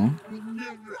home.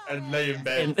 And lay in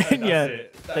bed. And, That's yeah,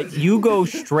 it. like, you go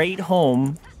straight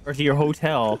home or to your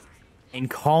hotel and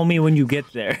call me when you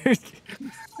get there.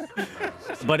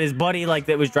 But his buddy, like,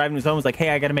 that was driving us home was like, hey,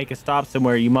 I got to make a stop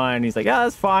somewhere. You mind? He's like, yeah,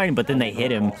 that's fine. But then they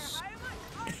hit him.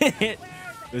 It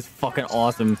was fucking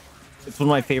awesome. It's one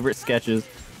of my favorite sketches.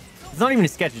 It's not even a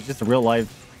sketch. It's just a real life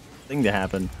thing to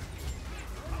happen.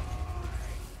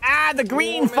 Ah, the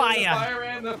green fire!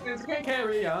 And the flames can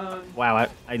carry on. Wow,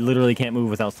 I literally can't move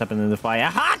without stepping in the fire.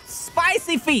 Hot,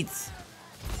 spicy feet!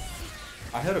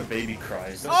 I heard a baby cry.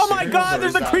 Is that Oh my serious, god, or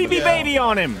there's is a that creepy the- baby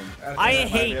on him! I that might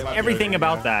hate be everything okay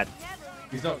about now. that.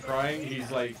 He's not crying, he's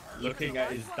like looking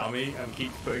at his dummy and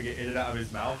keeps putting it in and out of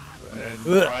his mouth and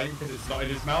Ugh. crying because it's not in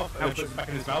his mouth and he puts it back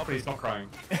in his mouth and he's not crying.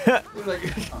 It's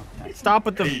like, Stop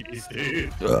with the please,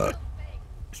 dude.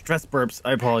 stress burps.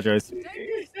 I apologize.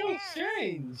 It's so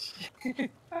strange.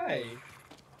 Hey.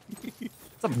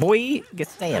 What's up, boy? Get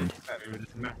stabbed. With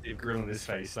this massive grill on his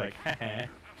face, like, haha.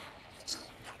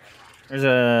 There's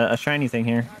a shiny thing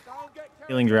here.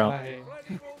 Healing drought. Hi.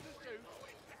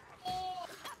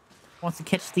 Wants to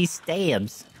catch these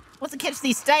stabs. Wants to catch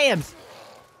these stabs.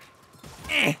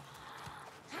 Eh.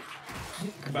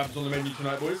 Kebabs on the menu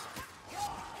tonight, boys.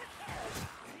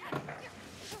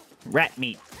 Rat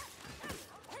meat.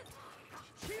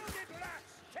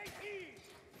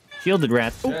 Shielded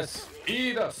rats. Ooh. Yes,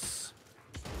 eat us.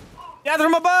 Gather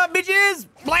them above, bitches!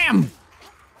 Blam!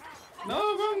 No,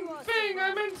 wrong thing.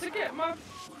 I meant to get my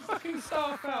fucking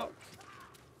staff out.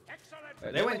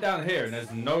 They went down here and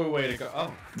there's no way to go.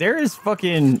 Oh. There is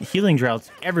fucking healing droughts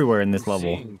everywhere in this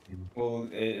level. Well,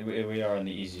 we are in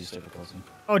the easiest difficulty.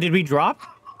 Oh, did we drop?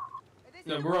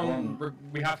 No,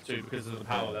 we have to because of the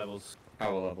power levels.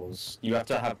 Power levels. You have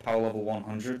to have power level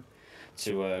 100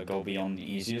 to go beyond the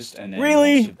easiest, and then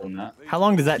Really? once you've done that, How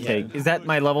long does that Yeah. take? Is that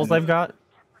my levels I've got?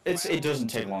 it doesn't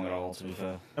take long at all, to be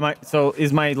fair. So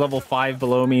is my level 5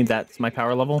 below me? That's my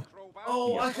power level?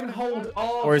 Oh, I can hold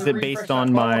R. Or is to it refresh based that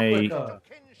on bar my quicker.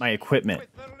 equipment?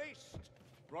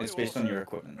 It's based on your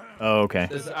equipment. Oh, okay.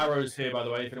 There's arrows here, by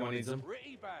the way, if anyone needs them.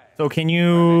 So can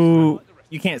you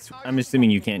can't, I'm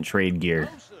assuming you can't trade gear.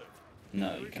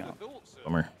 No, you can't.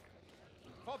 Bummer.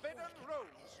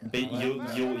 But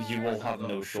you will have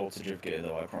no shortage of gear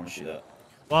though, I promise you that.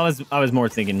 Well, I was more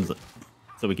thinking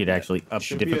so we could actually up the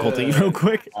Should be difficulty a real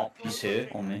quick. art piece here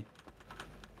on me.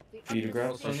 For you to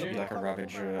grab, there should be like a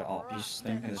Ravage art piece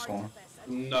thing in this corner.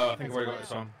 No, I think I've already got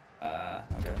this on.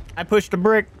 Okay. I pushed a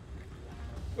brick.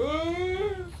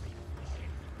 I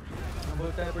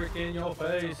put that brick in your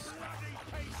face.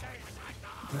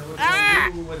 Now what do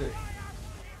I do with it?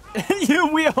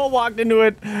 We all walked into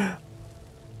it.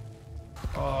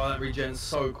 Oh, that regens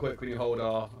so quick when you hold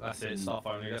R. That's it, staff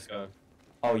only, let's go.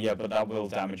 Oh yeah, but that will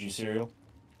damage you, Serial.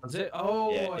 That's it?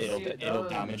 Oh, Yeah, I see it it'll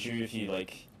does. damage you if you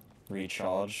like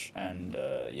recharge, and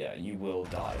yeah, you will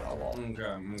die a lot.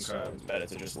 Okay, So okay. it's better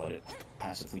to just let it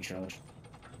passively charge.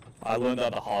 I learned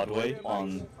that the hard way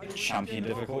on champion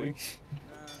difficulty.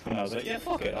 And I was like, yeah,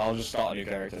 fuck it, I'll just start a new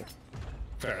character.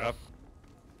 Fair enough.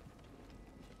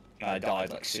 I died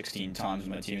like 16 times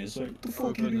with my team. It's like, the fuck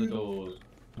Open the you? doors.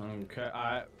 Okay,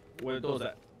 where the doors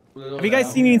at? Where the doors Have you guys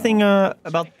at? seen anything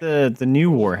about the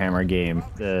new Warhammer game?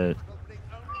 The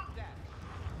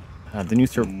new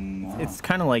it's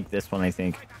kind of like this one, I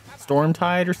think.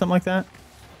 Stormtide or something like that.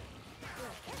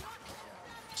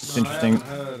 It's No, I interesting.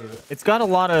 haven't heard of it. It's got a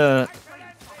lot of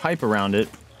hype around it.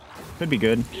 Could be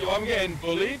good. Yo, I'm getting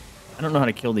bullied. I don't know how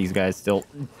to kill these guys still.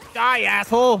 Die,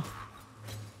 asshole!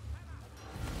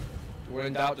 We're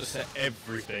in doubt to set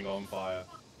everything on fire.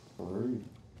 Rude.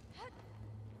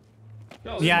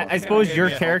 Yo, Yeah, this I fucking suppose game your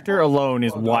gave me a character hot- alone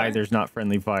is hot why die. there's not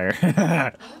friendly fire.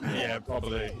 Yeah,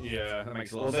 probably. Yeah, that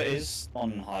makes a lot Well, of there sense. is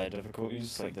on higher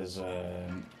difficulties, like there's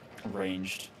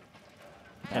ranged.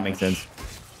 That makes damage,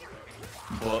 sense.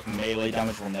 But melee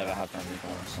damage will never have friendly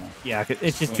fire, so. Yeah, 'cause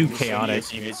it's just too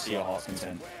chaotic. You need to see your heart's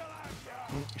content.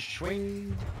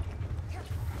 Swing.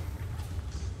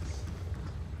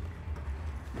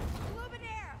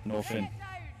 Nothing.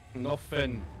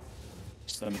 Nothing.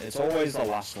 It's always the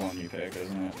last one you pick,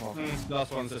 isn't it?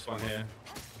 Last one's this one here.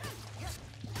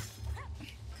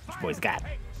 This boy's got.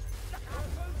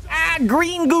 Ah,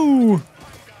 green goo!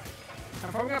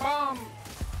 I'm throwing a bomb.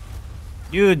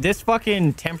 Dude, this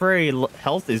fucking temporary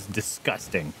health is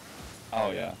disgusting.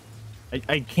 Oh yeah,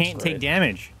 I can't It's take great.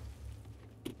 damage.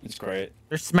 it's great.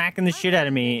 They're smacking the shit out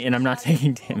of me, and I'm not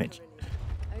taking damage.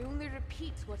 I only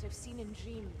repeat what I've seen in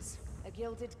dreams. A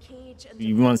gilded cage and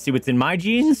You want to see what's in my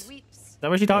jeans? Is that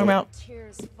what you're talking about?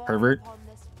 Pervert.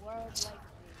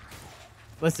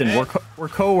 Listen, we're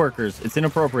co-workers. It's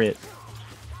inappropriate.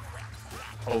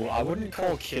 Oh, I wouldn't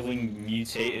call killing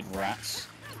mutated rats.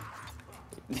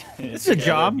 It's a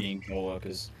job. Being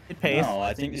co-workers. It pays. No,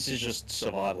 I think this is just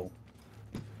survival.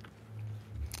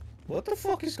 What the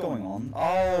fuck is going on?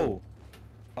 Oh!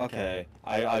 Okay,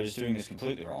 I was doing this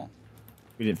completely wrong.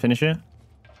 We didn't finish it?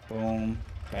 Boom,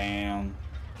 bam.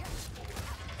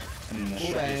 And then the shot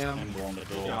is Bam. symbol on the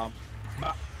door.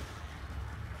 Yeah.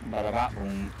 Bada bap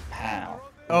boom, pow.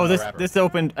 Oh, Rapper. this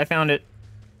opened. I found it.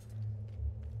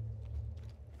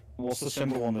 What's the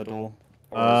symbol on the door?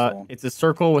 Or is it It's a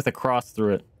circle with a cross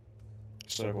through it.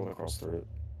 circle across through it.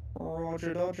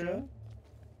 Roger, Dodger.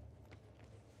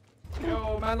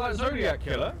 Yo, man, like Zodiac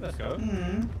Killer. Let's go.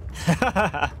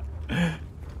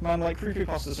 Man, like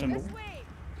creepypasta symbol.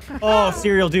 Oh,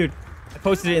 cereal, dude. I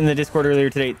posted it in the Discord earlier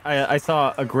today. I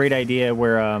saw a great idea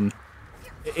where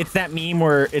it's that meme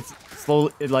where it's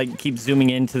slowly it like keeps zooming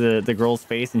into the girl's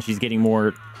face and she's getting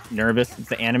more nervous. It's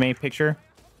the anime picture.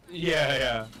 Yeah,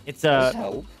 yeah. It's Does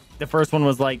help. the first one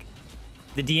was like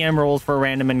the DM rolls for a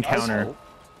random Does encounter, help.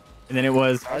 and then it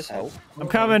was Does help. I'm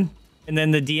coming, and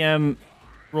then the DM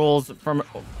rolls for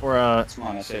a That's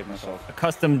mine, I saved myself.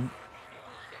 custom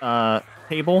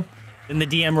table. Then the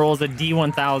DM rolls a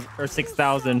D1000 or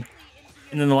 6000,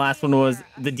 and then the last one was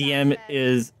the DM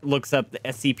looks up the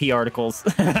SCP articles.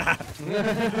 I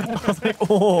was like,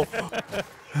 oh,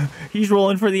 he's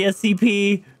rolling for the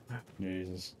SCP.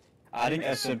 Jesus. Adding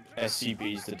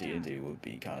SCBs to D&D would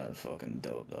be kind of fucking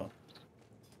dope, though.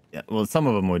 Yeah, well, some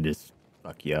of them would just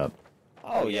fuck you up.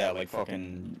 Oh, yeah, like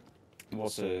fucking...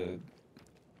 What's a...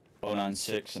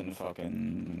 096 and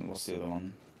fucking... What's the other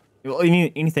one? Well,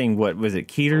 anything? What was it,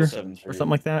 Keter 073. or something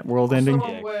like that? World What's the ending.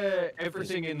 one Yeah. where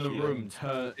everything in the room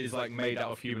is like made out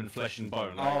of human flesh and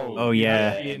bone? Like, Oh,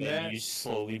 yeah. in And there. then you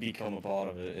slowly become a part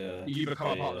of it, yeah. You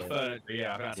become a part of the furniture.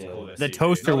 Yeah, that's Yeah. cool. The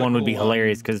toaster one would be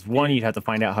hilarious because one, you'd have to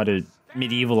find out how to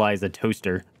medievalize a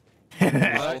toaster. I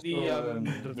like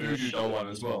the voodoo doll one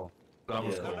as well. That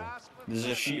was Yeah. cool. There's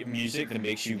a sheet of music that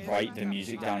makes you write the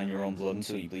music down in your own blood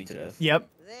until you bleed to death. Yep,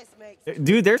 This makes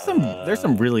dude. There's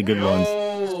some really good ones.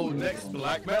 Yo, next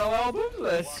black metal album.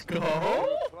 Let's go.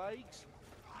 Plagues,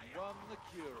 one the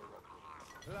cure.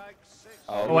 Plague 6.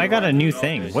 Oh, I got a new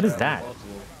thing. What is that?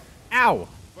 Ow,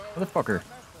 motherfucker.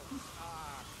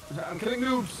 I'm killing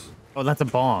noobs. Oh, that's a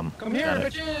bomb. Come here, Got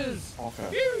it. bitches.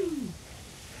 Okay.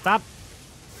 Stop.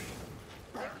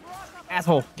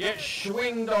 Asshole. Get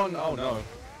swinged on. Oh no.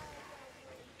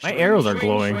 My Swing, arrows are swing,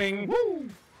 glowing. Swing. Woo.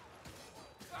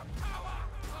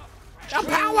 The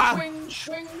power. Swing,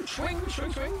 swing, swing,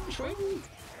 swing, swing, swing.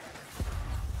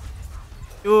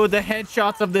 Dude, the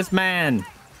headshots of this man.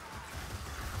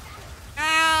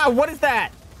 Ah, what is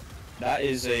that? That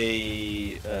is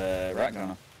a rat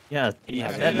gunner. Yeah, He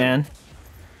has that it. man.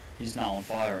 He's now on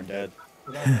fire and dead.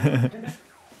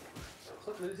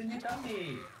 Stop losing your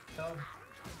dummy. So,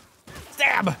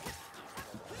 Stab.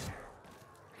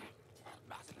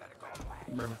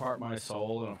 Rip apart my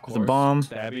soul, and of There's course, a bomb.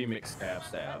 stabby, mix, stab,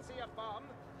 stab. See a bomb?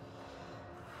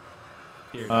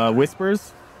 Here.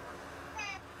 Whispers.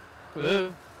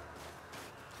 Ugh.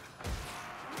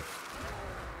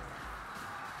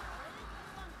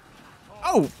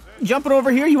 Oh, jumping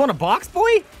over here. You want a box, boy?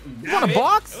 You want a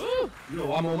box?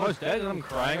 No, I'm almost dead and I'm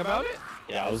crying about it.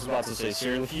 Yeah, I was about to say,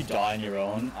 Cyril, if you die on your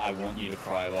own, I want you to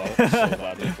cry about it so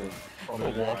badly for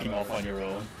walking off on your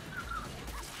own.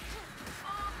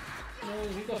 No,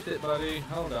 you got it, buddy.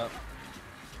 Hold up.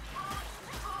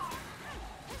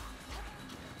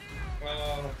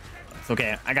 It's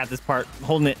okay. I got this part. I'm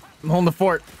holding it. I'm holding the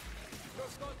fort.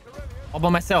 All by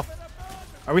myself.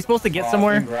 Are we supposed to get Oh, I've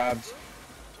somewhere? been grabbed.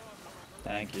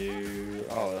 Thank you.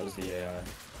 Oh, that was the AI.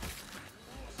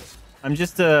 I'm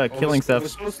just killing stuff. We're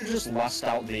supposed to just last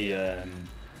out the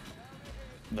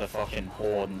fucking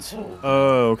horde until.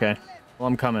 Oh, okay. Well,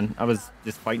 I'm coming. I was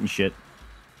just fighting shit.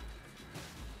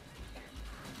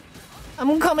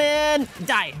 I'm coming.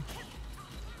 Die.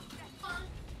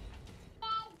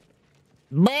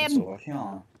 Bam. So,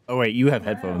 yeah. Oh wait, you have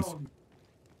headphones.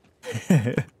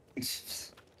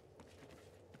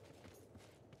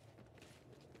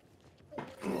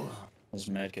 Those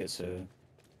medkits are.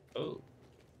 Oh.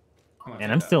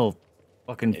 And I'm still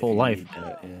fucking full life.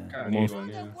 Kinda need Almost. one,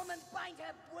 yeah. Woman bind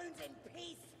her wounds in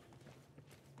peace.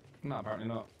 No, apparently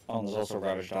not. Oh, and there's also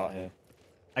ravaged out here.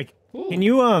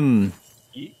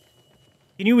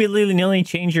 Can you willy-nilly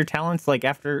change your talents like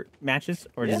after matches,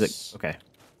 or does Yes. it? Okay.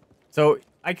 So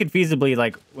I could feasibly,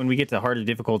 like, when we get to harder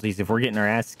difficulties, if we're getting our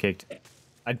ass kicked,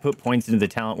 I'd put points into the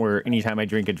talent where anytime I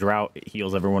drink a drought, it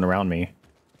heals everyone around me.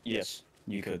 Yes,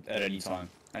 you could at any time,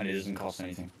 and it doesn't cost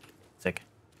anything. Sick.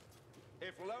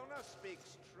 If Lona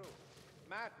speaks truth,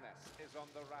 madness is on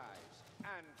the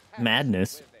rise. And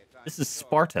Madness. with it, I'm This is sure.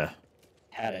 Sparta.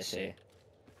 How'd I say?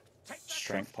 Take that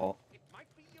Strength one. pot. It might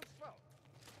be useful.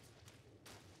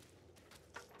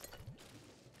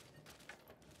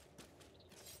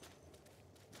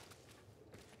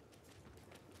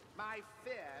 My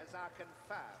fears are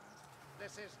confirmed.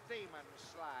 This is demon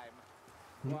slime.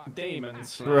 Demon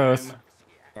slime. Gross.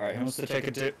 Alright, who wants to take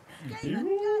a dip? Yeah,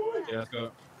 let's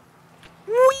go.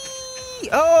 Whee!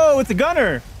 Oh, it's a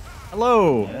gunner.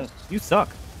 Hello. Yes. You suck.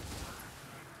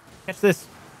 Catch this.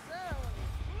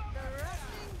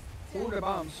 Ooh, the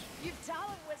bombs. You've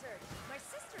talent, wizard. My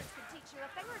sisters can teach you a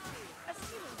thing or two.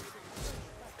 Assuming you didn't.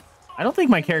 I don't think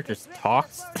my character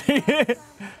talks.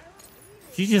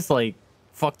 She's just like,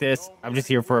 fuck this. I'm just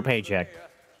here for a paycheck.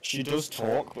 She does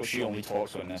talk, but she only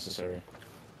talks when necessary.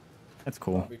 That's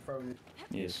cool.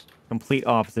 Yes. Complete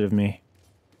opposite of me.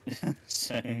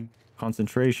 Same.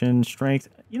 Concentration, strength.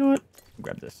 You know what?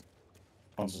 Grab this.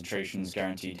 Concentration's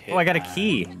guaranteed hit. Oh, I got a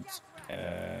key.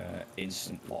 And,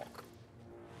 instant lock.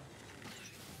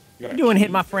 What you doing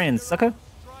hitting my friends, sucker?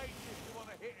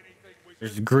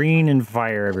 There's green and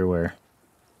fire everywhere.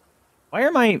 Why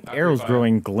are my arrows fire.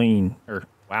 growing green? Or,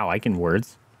 wow, I can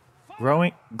words.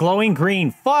 Glowing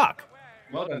green. Fuck!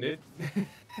 Well done, dude.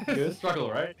 Good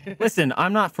struggle, right? Listen,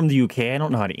 I'm not from the UK. I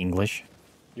don't know how to English.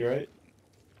 You right?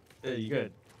 Yeah, you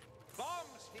good.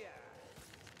 Bombs here.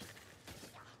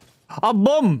 A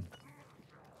boom!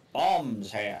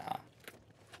 Bombs here.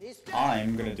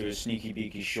 I'm gonna do a sneaky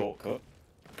beaky shortcut.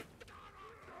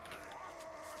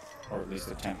 Or at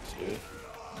least attempt to do it.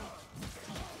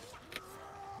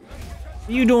 What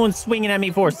are you doing swinging at me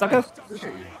for, sucker?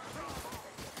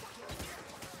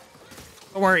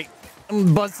 Don't worry.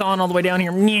 I'm buzzsawing all the way down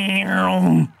here.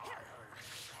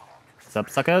 What's up,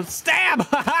 sucker? Stab!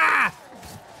 Ha-ha!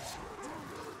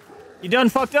 You done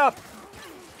fucked up.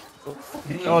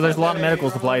 Oh, there's a lot of medical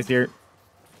supplies here.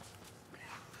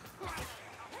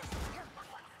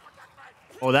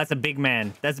 Oh, that's a big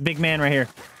man. That's a big man right here.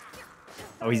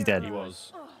 Oh, he's dead. He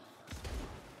was.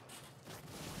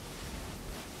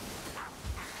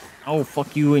 Oh,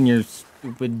 fuck you and your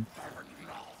stupid...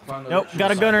 Found the Nope, ritual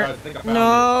got a site. gunner. I think I found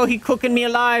No, he cooking me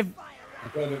alive. it. I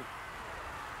got it.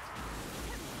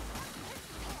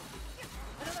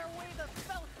 Another wave of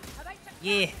filth. Have I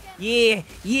Yeah, yeah,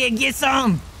 yeah, get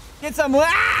some! Get some!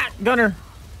 Ah! Gunner!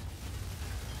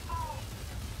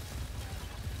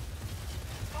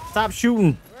 Stop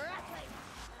shooting!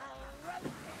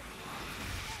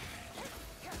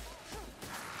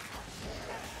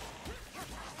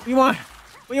 What do you want?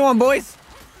 What do you want, boys?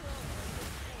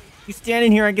 You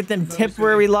standing here, I get them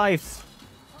temporary lives.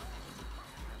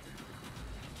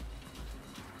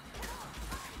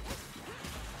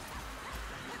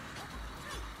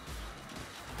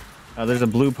 Oh, there's a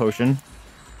blue potion.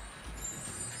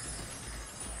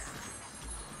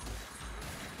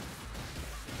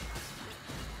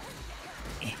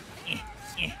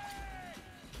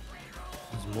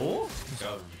 There's more?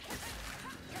 Go.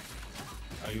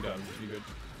 Oh, you done? You good?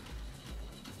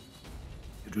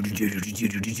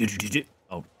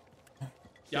 Oh.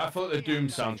 Yeah, I thought the Doom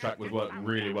soundtrack would work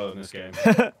really well in this game.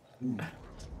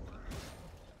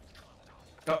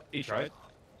 Oh, he tried.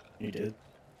 He did.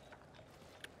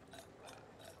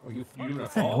 Oh, you doing a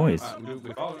that fall? noise?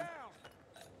 We followed.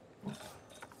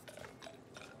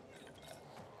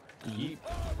 Yeet.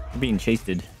 I'm being chased.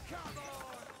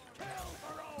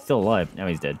 Still alive. Now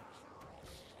he's dead.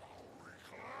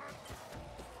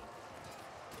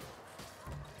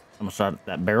 Almost shot at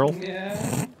that barrel.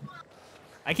 Yeah.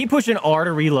 I keep pushing R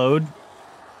to reload.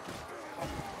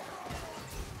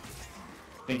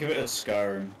 Think of it as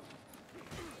Skyrim.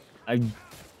 I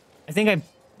think I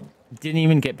didn't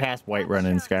even get past Whiterun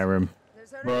in Skyrim.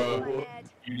 There's a Bro, riddle ahead.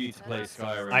 you need to play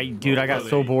Skyrim. Dude, I got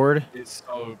so Really. bored. It's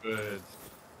so good.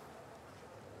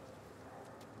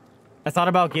 I thought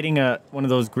about getting one of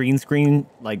those green screen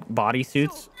like bodysuits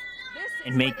This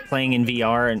and is make where they playing in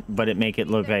VR, but it make it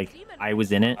look like I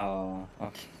was in it, Oh,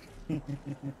 okay.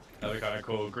 That'd be kind of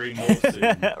cool. Green morph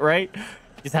suit. right?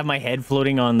 Just have my head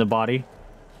floating on the body.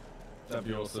 That'd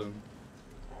be awesome.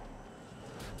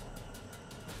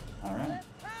 Alright.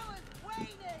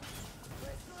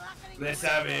 Let's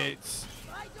have it.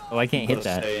 Oh, I can't hit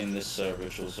that. Stay in this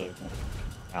ritual circle.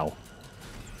 Ow.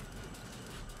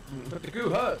 But the goo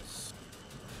hurts.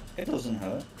 It doesn't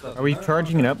hurt. Are we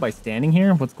charging it up by standing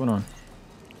here? What's going on?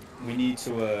 We need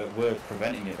to, we're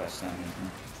preventing it by standing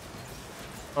here.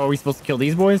 Oh, are we supposed to kill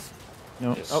these boys?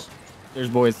 No. Yes. Oh, there's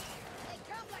boys.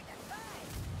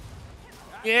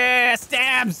 Yeah,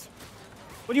 stabs!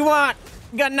 What do you want?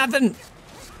 You got nothing.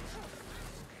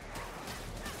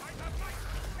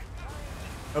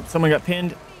 Oh, someone got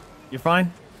pinned. You're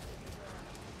fine?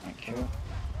 Thank you.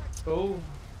 Oh.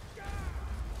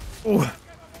 Ooh.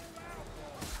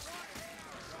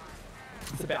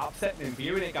 It's a bit upsetting for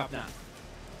you, isn't it, Governor?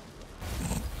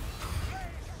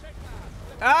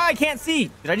 Ah, I can't see.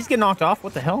 Did I just get knocked off?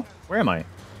 What the hell? Where am I?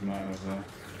 You might have,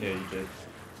 yeah, you did.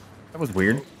 That was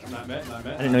weird. Nightmare. I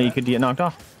didn't know you could get knocked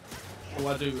off. Oh,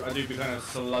 I do be kind of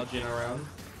sludging around.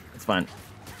 It's fine.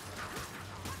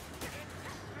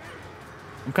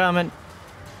 I'm coming.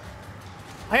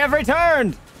 I have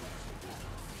returned!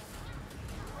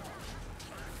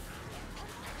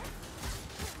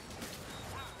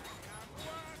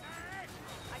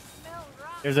 I smell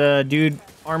rotten. There's a dude,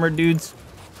 armored dudes.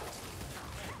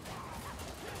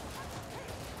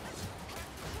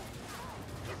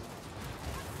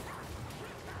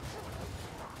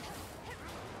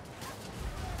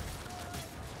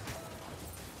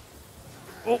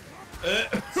 Oh,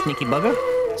 sneaky bugger.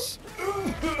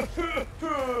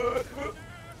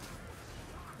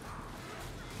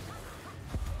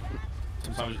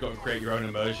 Sometimes you've got to create your own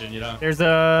immersion, you know? There's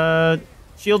a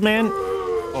shield man.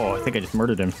 Oh, I think I just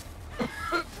murdered him.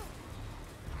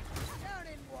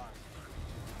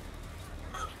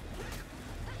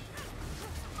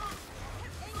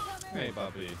 Hey,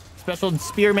 Bobby. Special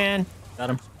spearman. Got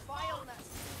him.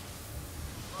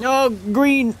 Vileness. No,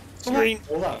 green. Green.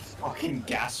 All that fucking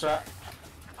gas rat.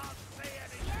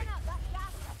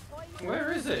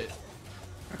 Where is it?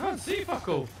 I can't see fuck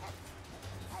all.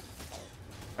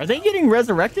 Are they getting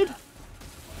resurrected?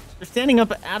 They're standing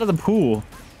up out of the pool.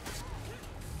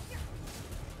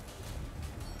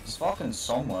 He's fucking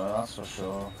somewhere, that's for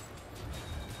sure.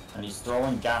 And he's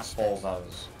throwing gas balls at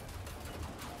us.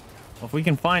 Well, if we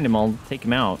can find him, I'll take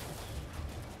him out.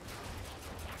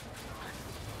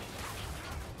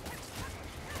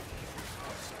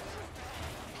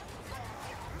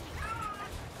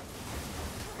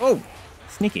 Oh,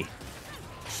 sneaky.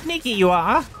 Sneaky you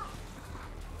are.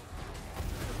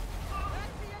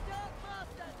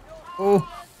 Oh.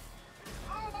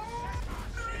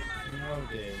 Oh,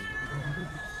 dear.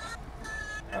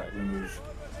 Alright, we move.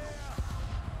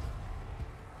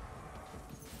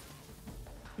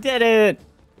 Did it.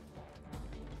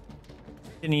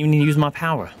 Didn't even use my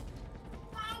power.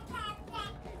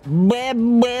 Bleb,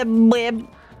 bleb, bleb.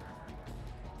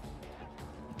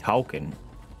 talking.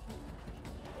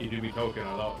 You do be talking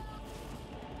a lot.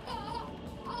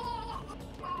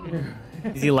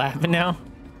 Is he laughing now?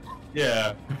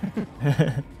 Yeah.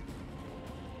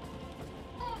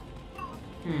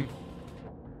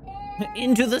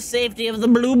 Into the safety of the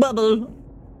blue bubble.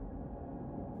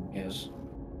 Yes.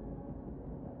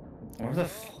 Where the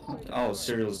fuck? Oh,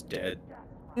 Cereal's dead.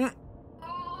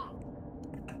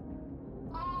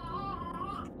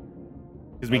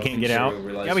 Because we can't get out.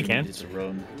 Yeah, we can. To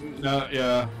run. No,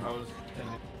 yeah, I was.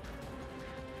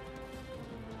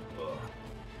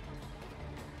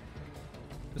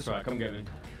 That's right, come get me.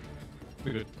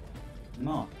 We're good.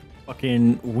 No.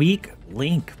 Fucking weak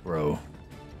link, bro.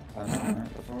 I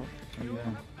don't know.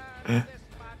 Yeah.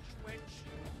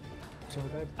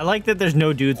 I like that there's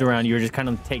no dudes around. You're just kind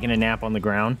of taking a nap on the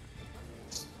ground.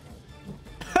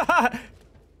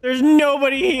 There's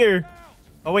nobody here.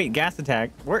 Oh wait, gas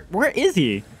attack. Where is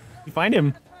he? You find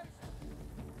him?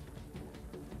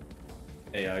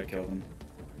 AI killed him.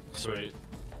 Sweet.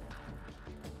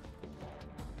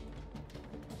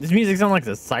 This music sounds like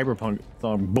the cyberpunk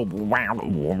song.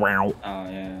 Oh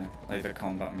yeah, like the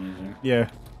combat music. Yeah.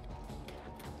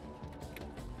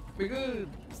 We're good.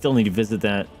 Still need to visit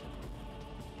that.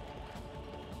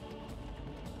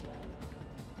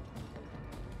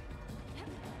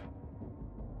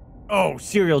 Oh,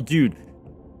 Serial dude.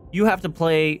 You have to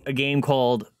play a game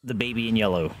called The Baby in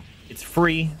Yellow. It's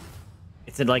free.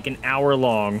 It's like an hour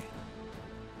long.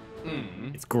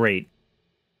 It's great.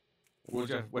 What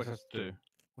do you have to do?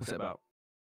 What's it about?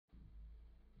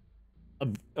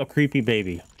 A creepy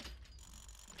baby.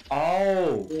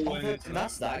 Oh,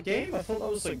 that's that game. I thought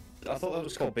that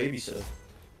was called Babysitter.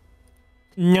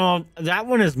 No, that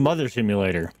one is Mother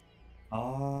Simulator.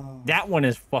 Oh. That one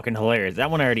is fucking hilarious. That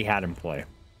one I already had him play.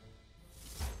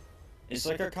 It's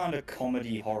like a kind of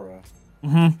comedy horror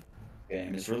Mm-hmm.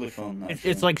 game. It's really fun.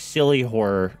 It's like silly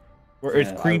horror, where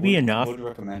it's creepy enough. I would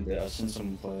recommend it. I've seen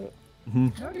someone play it.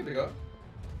 Mm-hmm. I'll give it a go.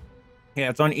 Yeah,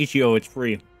 it's on Itch.io. It's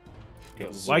free.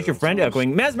 Why is your friend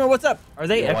echoing? Mesmer, what's up? Are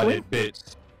they echoing?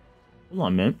 Hold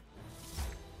on, man.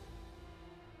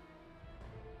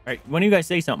 All right, when do you guys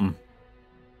say something?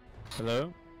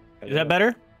 Hello? Is that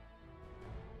better?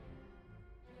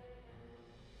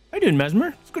 How you doing,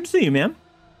 Mesmer? It's good to see you, man.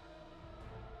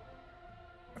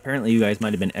 Apparently, you guys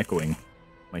might have been echoing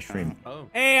my stream. Oh.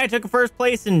 Hey, I took a first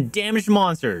place in Damaged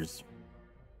Monsters.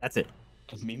 That's it.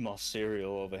 Me, my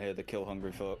Cereal over here, the kill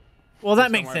hungry fuck. Well, that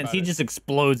Just makes don't worry sense. about He it. just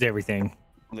explodes everything.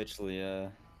 Literally, yeah.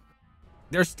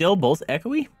 They're still both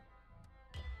echoey?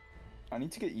 I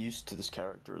need to get used to this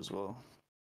character as well.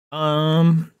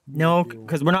 No,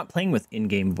 because we're not playing with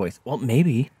in-game voice. Well,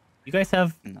 maybe. You guys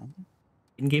have No.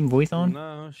 in-game voice on?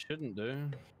 No, shouldn't do.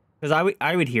 Because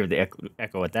I would hear the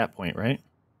echo at that point, right?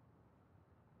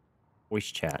 Voice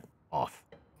chat off.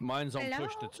 Mine's on Hello?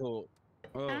 push to talk.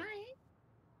 Oh, Hi.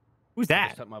 Who's I that?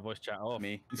 just set my voice chat off.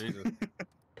 Me. Jesus.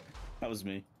 That was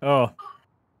me. Oh.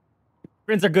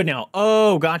 Friends are good now.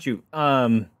 Oh, got you.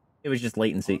 It was just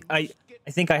latency. I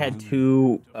think I had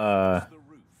two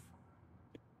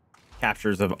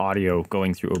captures of audio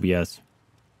going through OBS.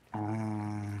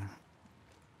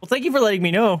 Well, thank you for letting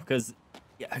me know, because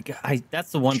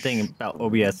that's the one thing about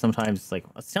OBS. Sometimes it's like,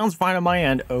 it sounds fine on my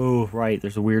end. Oh, right.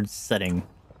 There's a weird setting.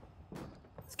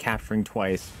 It's capturing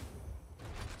twice.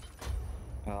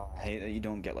 I hate that you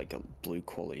don't get like a blue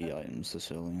quality items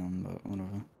this early on, but whatever.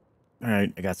 All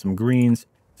right, I got some greens.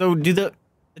 So do the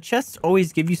chests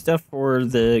always give you stuff for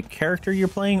the character you're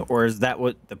playing, or is that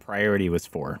what the priority was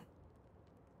for?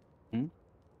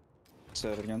 Say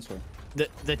that again, sorry.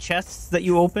 The chests that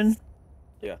you open,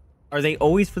 Yeah. are they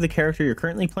always for the character you're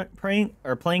currently playing,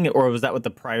 or was that what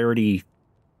the priority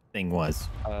thing was?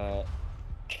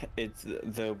 It's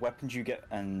the weapons you get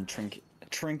and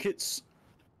trinkets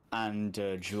and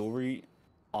jewelry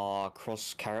are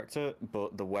cross character,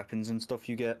 but the weapons and stuff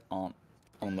you get aren't,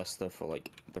 unless they're for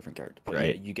like different characters. But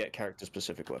Right. yeah, you get character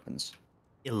specific weapons.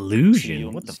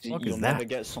 Illusion? What the fuck You'll is never that?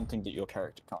 get something that your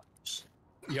character can't use.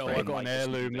 Yo, Right, I got like, an there's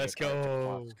something heirloom. that Let's your character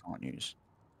go. can't use.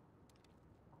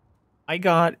 I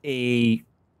got a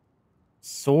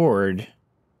sword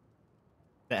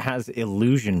that has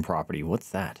illusion property. What's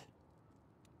that?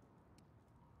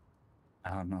 I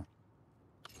don't know.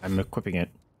 I'm equipping it.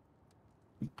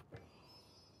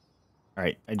 All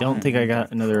right, I don't think I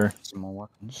got another. Some more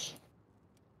weapons.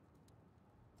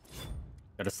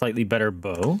 Got a slightly better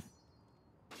bow.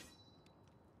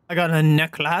 I got a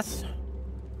necklace.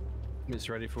 It's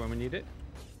ready for when we need it.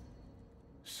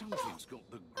 Something's got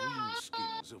the green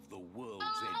skins of the World's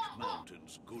Edge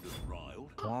Mountains good and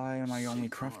riled. Why am I only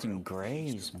crafting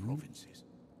greys, man? Provinces.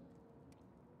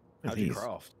 How do you These.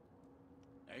 craft?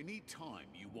 Any time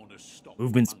you want to stop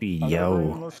Movement speed,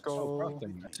 yo. Let's Oh, go.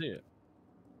 crafting. I see it.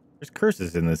 There's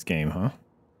curses in this game, huh?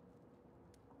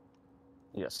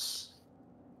 Yes.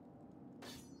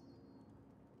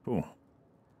 Cool.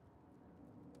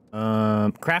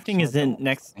 Crafting isn't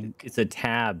next. It's a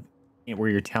tab where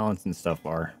your talents and stuff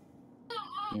are.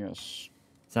 Yes.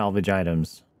 Salvage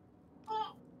items.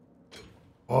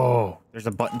 Oh, there's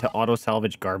a button to auto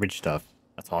salvage garbage stuff.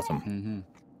 That's awesome. Mm-hmm.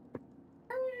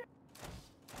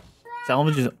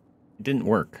 Salvage it didn't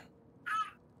work.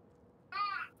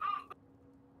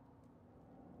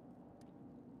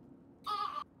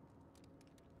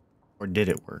 Or did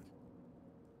it work?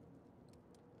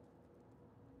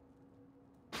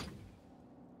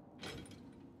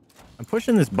 I'm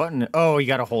pushing this button. Oh, you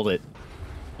gotta hold it.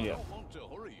 I Yeah. don't want to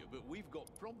hurry you, but we've got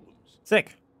problems.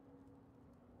 Sick.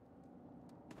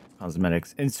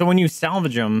 Cosmetics. And so when you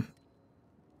salvage them,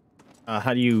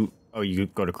 how do you... Oh, you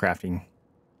go to crafting.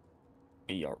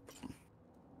 Yarp.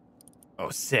 Oh,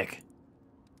 sick.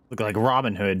 Look like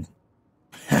Robin Hood.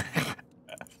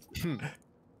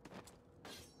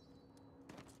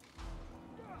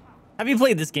 Have you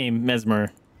played this game,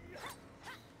 Mesmer?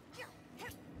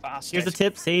 Here's a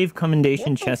tip. Save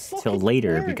commendation chests till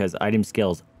later because item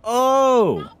skills.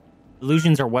 Oh!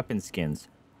 Illusions are weapon skins.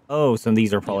 Oh, so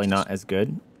these are probably not as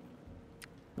good.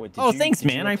 Wait, Oh, thanks,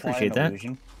 did you man. I apply appreciate an that.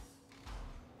 illusion?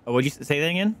 Oh, would you say that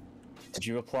again? Did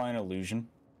you apply an illusion?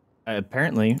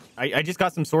 Apparently. I just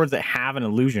got some swords that have an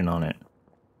illusion on it.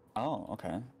 Oh,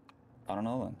 okay. I don't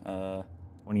know then.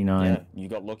 29. Yeah, you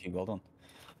got lucky. Well done.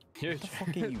 Huge. What the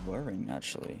fuck are you wearing,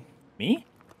 actually? Me?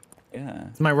 Yeah.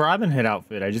 It's my Robin Hood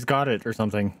outfit. I just got it or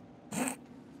something.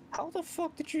 How the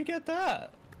fuck did you get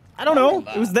that? I don't know.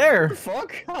 It was there. The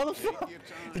fuck? How the fuck?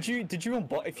 Did you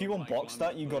unbox? If you unboxed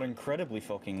that, you got incredibly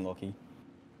fucking lucky.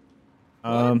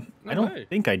 I No don't way.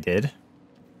 think I did.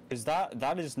 Is that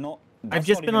is not? I've that's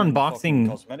just not been even in the fucking unboxing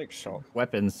cosmetic shop.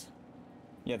 weapons.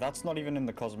 Yeah, that's not even in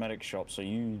the cosmetic shop. So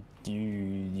you Do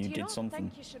you did not something.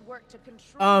 think you should work to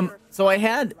control your So I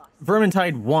had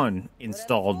Vermintide 1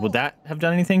 installed. Would that have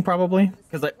done anything probably?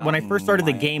 Because when I first started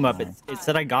the game up, it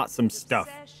said I got some stuff.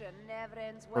 obsession never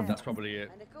ends well. That's probably it.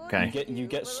 And according Okay. to You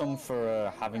get we're some all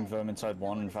for having Vermintide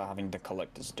 1 and for having the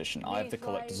collector's edition. I have the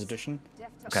collector's edition.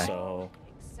 Okay. So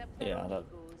except the yeah, that logos.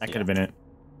 That could have been it.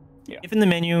 Yeah. If in the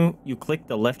menu you click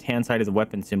the left-hand side of the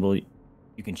weapon symbol,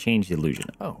 you can change the illusion.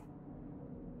 Oh.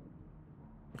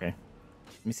 Okay.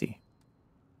 Let me see.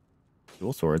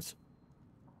 Dual swords.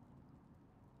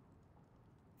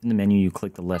 In the menu, you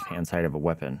click the left-hand side of a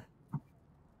weapon.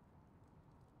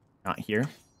 Not here.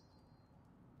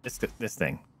 This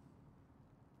thing.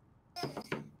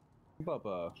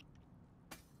 Bubba.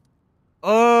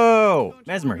 Oh,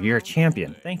 Mesmer, you're a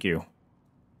champion. Thank you.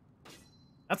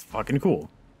 That's fucking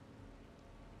cool.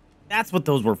 That's what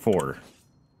those were for.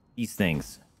 These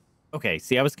things. Okay,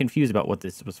 see, I was confused about what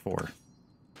this was for.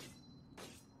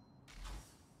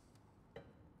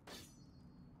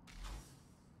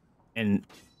 And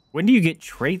when do you get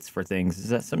traits for things? Is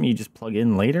that something you just plug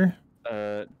in later?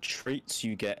 Traits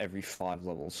you get every 5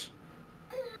 levels.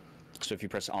 So if you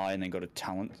press I and then go to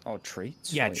talent or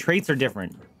traits. Yeah, like- traits are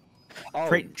different. Oh,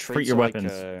 trait traits your are like,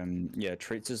 weapons. yeah,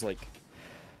 traits is like.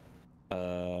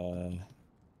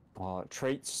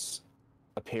 Traits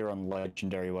appear on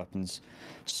legendary weapons.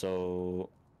 So.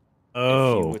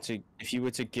 Oh, If you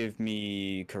were to give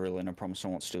me Carillion, I promise I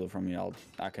won't steal it from you.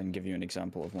 I can give you an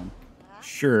example of one.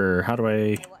 sure. How do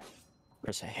I...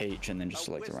 Press H and then just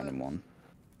select a random one.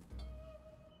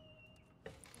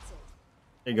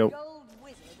 There you go. Gold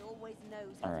wizard always knows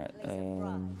how All to right. place a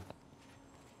prize.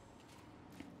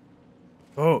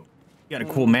 Oh, you got a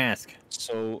cool mask.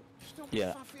 So,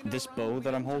 yeah, this bow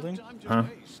that I'm holding, Huh?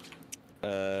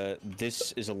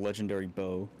 this is a legendary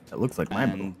bow, That looks like my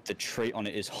bow. and the trait on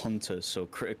it is Hunter. So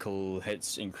critical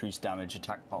hits increase damage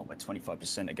attack power by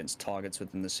 25% against targets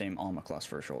within the same armor class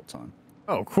for a short time.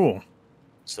 Oh, cool.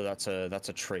 So that's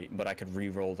a trait, but I could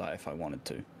re-roll that if I wanted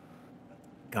to.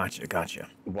 Gotcha.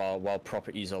 While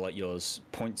properties are like yours,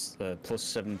 points plus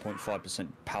 7.5%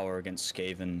 power against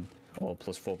Skaven, or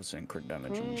plus 4% crit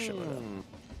damage and shit like that.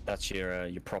 That's your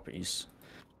properties.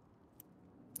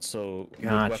 So with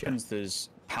Gotcha. weapons, there's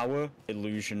power,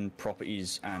 illusion,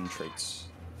 properties, and traits.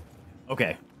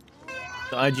 Okay.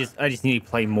 So I just need to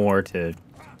play more to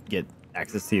get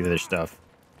access to the other stuff.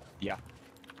 Yeah.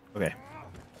 Okay.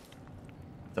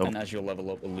 So And as you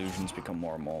level up, illusions become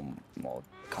more and more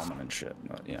common and shit.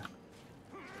 But yeah.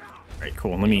 alright,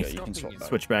 cool. Let me Yeah, you can swap back.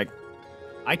 switch back.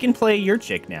 I can play your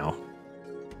chick now.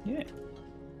 Yeah.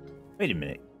 Wait a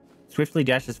minute. Swiftly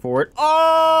dashes forward.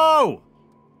 Oh!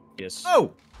 Yes.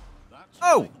 Oh!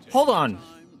 Oh! Hold on.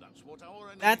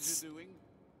 That's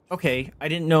okay. I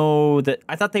didn't know that.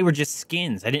 I thought they were just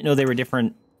skins. I didn't know they were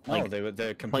different. No, Like,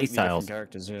 they're completely styles.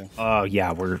 different characters. Yeah. oh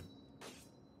yeah,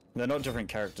 They're not different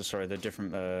characters. Sorry, they're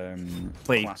different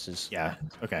Play- classes. yeah.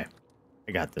 Okay,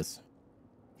 I got this.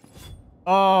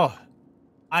 Oh,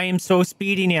 I am so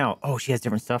speedy now. Oh, she has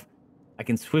different stuff. I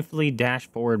can swiftly dash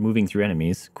forward, moving through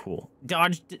enemies. Cool.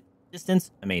 Dodge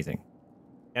distance. Amazing.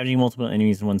 Damaging multiple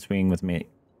enemies in one swing with me.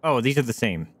 Oh, these are the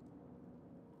same.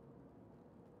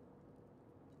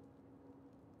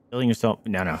 Building yourself.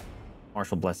 No.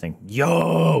 Martial blessing.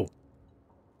 Yo.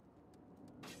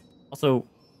 Also,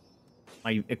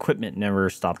 my equipment never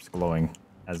stops glowing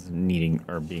as needing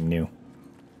or being new.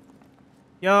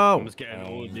 Yo. I'm just getting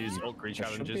all of these Valkyrie There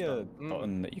should challenges be a done.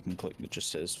 button that you can click that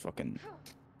just says fucking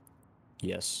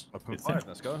yes. Open It's five,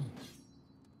 let's go.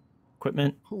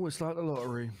 Equipment. Oh, it's like the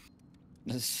lottery.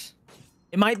 This,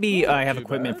 It might be I have too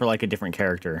equipment bad. for like a different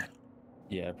character.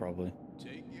 yeah, probably.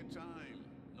 Take your time.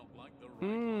 Not like the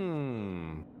right.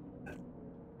 Hmm.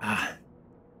 Ah.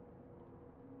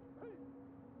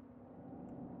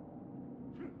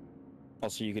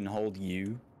 Also, you can hold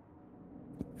U,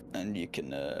 and you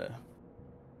can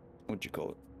what do you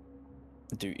call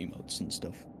it? Do emotes and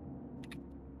stuff.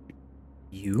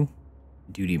 You?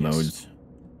 Duty Yes. modes.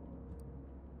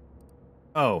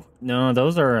 Oh, no,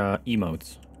 those are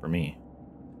emotes for me.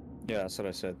 Yeah, that's what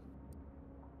I said.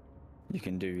 You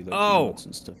can do like Oh. emotes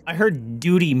and stuff. I heard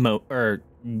duty mode or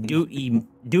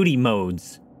duty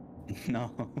modes.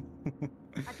 No.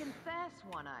 I confess,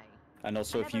 one eye. And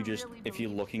also, if you're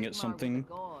looking at something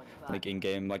like in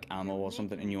game, like ammo or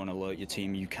something, and you want to alert your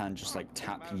team, you can just like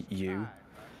tap U,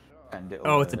 and it'll,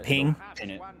 Oh, it's a it'll ping? Pin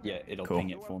it. Yeah, it'll Cool.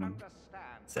 ping it for them.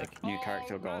 Sick. New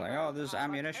character will go like, oh, there's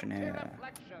ammunition here.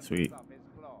 Sweet.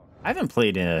 I haven't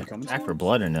played Back for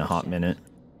Blood in a hot minute.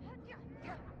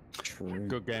 True.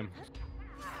 Good game.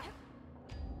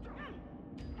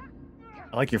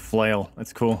 I like your flail.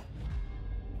 That's cool.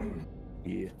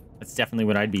 Yeah. That's definitely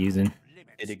what I'd be using.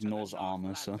 It ignores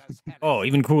armor, so. Oh,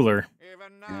 even cooler.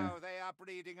 Even now they are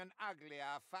breeding an uglier,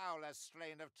 fouler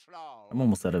strain of troll. I'm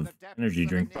almost out in of the depths energy of a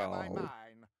drink. nearby Oh. mine.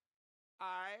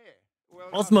 I will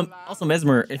Also, not allow also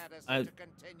Mesmer, if heresy to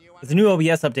continue there's a new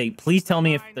OBS update, please tell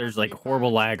me if there's like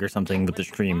horrible lag or something with the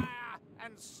stream,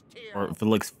 and steel. or if it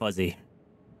looks fuzzy.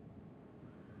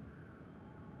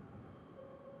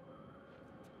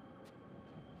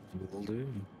 Will do.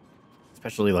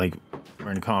 Especially like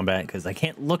we're in combat, because I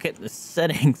can't look at the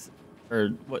settings or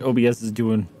what OBS is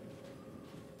doing.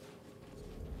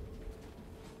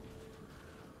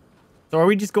 So are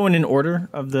we just going in order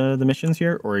of the missions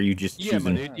here, or are you just Yeah,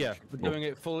 choosing? man, yeah. We're doing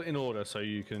it full in order so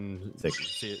you can Sick.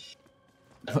 see it.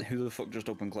 Who the fuck just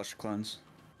opened Clash of Clans?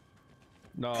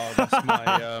 No, that's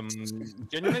my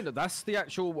genuinely that's the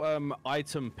actual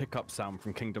item pickup sound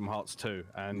from Kingdom Hearts 2,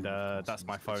 and that's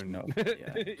my phone. No, yeah.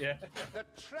 yeah. The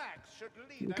tracks should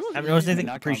lead us I haven't noticed anything.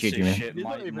 I can't Appreciate say you, man. shit. You're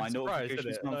not My, even my surprised, notification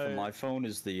is it? sound from Like- my phone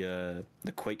is the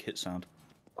Quake hit sound.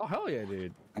 Oh hell yeah,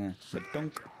 dude! The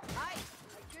dunk. Aye,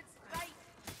 a good spite.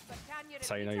 But can you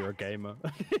So you know repeat you're a it? gamer.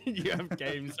 You have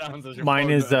game sounds as your Mine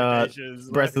phone is notifications,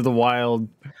 Breath like- of the Wild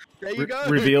There you go.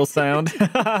 reveal sound. See,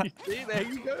 there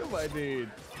you go, my dude.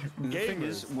 The thing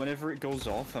is, whenever it goes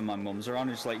off and my mum's around,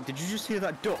 it's like, did you just hear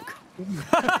that duck? And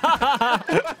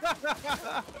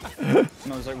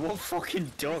I was like, what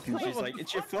fucking duck? And she's like,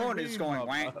 it's your phone, it's going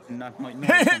whack. And I'm like, no,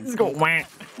 Let's go whack.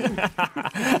 I'm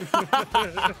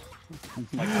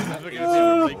never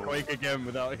gonna see Quake again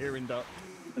without hearing that.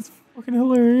 That's fucking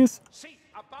hilarious. See,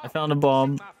 I found a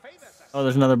bomb. Oh,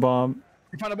 there's another bomb.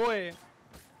 We found a boy.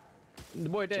 The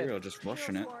boy dead. You're just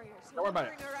rushing it. Warriors, Don't worry about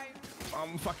it. wandering around.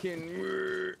 I'm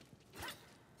fucking.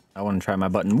 I want to try my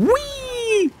button.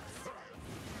 Whee!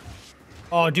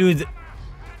 Oh, dude.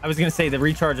 I was gonna say the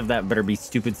recharge of that better be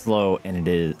stupid slow, and it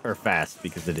is, or fast,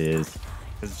 because it is.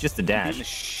 Because it's just a Beat the dash.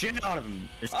 shit out of him.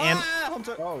 There's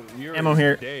Hunter! Oh, you're ammo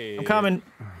here. dead. I'm coming.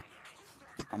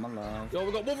 I'm alive. Yo,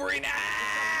 we got Wolverine.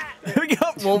 Ah! we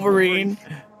got Wolverine.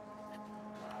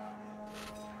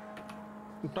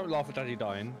 Don't laugh at Daddy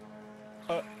dying.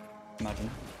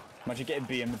 Imagine getting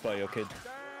BM'd by your kid.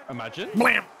 Imagine.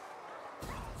 Blam.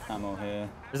 Ammo here.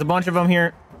 There's a bunch of them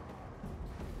here.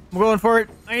 I'm going for it.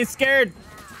 I ain't scared.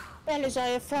 Fellas, I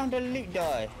have found a loot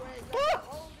die.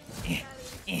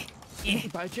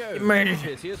 By Joe. Get murdered.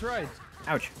 Yes, he is right.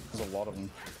 Ouch. There's a lot of them.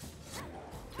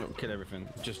 Don't kill everything.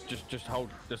 Just hold.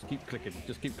 Just keep clicking.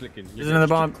 Just keep clicking. There's another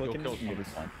bomb. Clicking, Kill, you'll be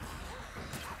fine.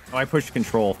 Oh, I pushed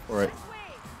control for it.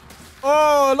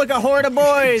 Oh, look, a horde of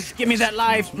boys. Give me that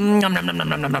life. Nom, nom, nom, nom,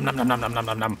 nom, nom, nom, nom, nom, nom, nom,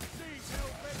 nom, nom.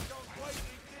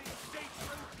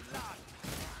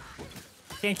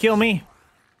 Can't kill me.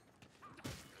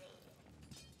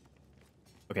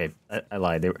 Okay, I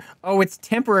lied. They were. Oh, it's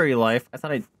temporary life. I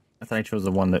thought I chose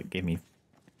the one that gave me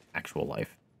actual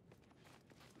life.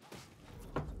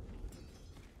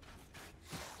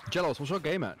 Jealous, what's your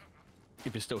game at?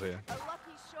 If you're still here. A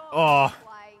lucky shot. Oh,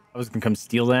 Fly. I was gonna come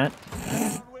steal that.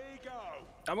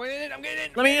 I'm getting in, I'm getting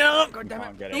in! Let me know. God damn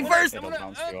Can't it. get Me it. first. It'll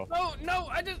bounce you off. No, no,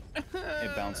 I just...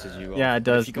 It bounces you off. Yeah, it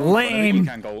does. If you go in front of it, Lame. you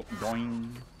can go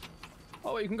doing,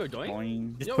 Oh, you can go doing?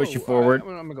 doing. Just push you forward. I'm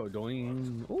gonna go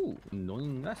doing. Ooh,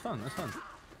 doing. That's fun, that's fun.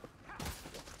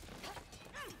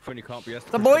 When you can't be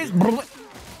The boys. Are we bringing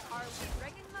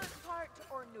that cart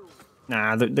or no?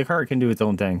 Nah, the cart can do its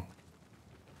own thing.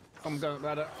 I'm going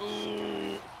about it.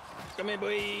 Ooh. Come here,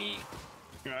 boy.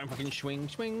 I'm fucking swing,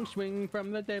 swing, swing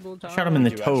from the tabletop. Shot him in the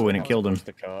You toe actually and it want to killed him. push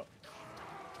the cart.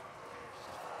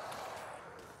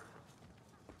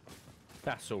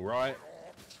 That's alright.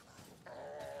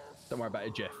 Don't worry about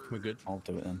it, Jeff. We're good. I'll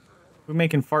do it then. We're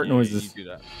making fart You noises. do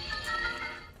that.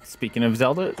 Speaking of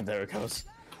Zelda, There it goes.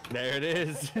 There it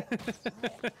is.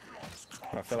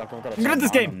 I feel like I've got to I'm good at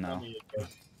this turn game. mine on now.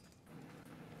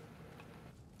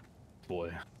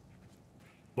 Boy.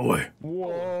 boy.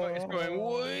 Whoa. It's going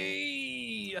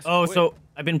way. That's Oh, quick. so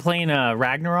I've been playing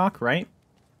Ragnarok, right?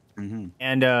 Mm-hmm.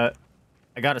 And I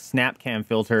got a snap cam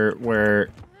filter where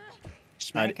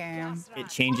Smack him. it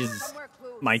changes Somewhere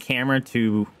close. my camera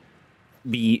to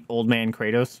be old man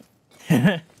Kratos.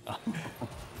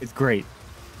 It's great.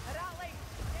 Rally.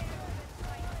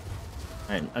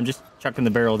 All right, I'm just chucking the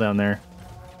barrel down there.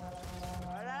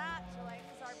 That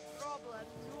is our problem.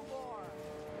 No more.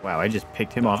 Wow, I just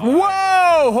picked him off.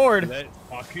 Whoa, horde! Let's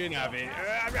fucking have it.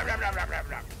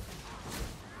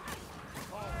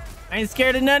 I ain't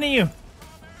scared of none of you.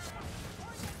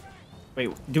 Wait,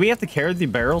 do we have to carry the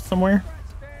barrel somewhere?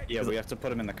 Yeah, we have to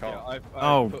put him in the car.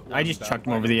 Oh, I just chucked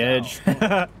him over the edge.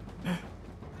 All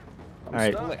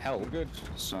right, Well, it held good.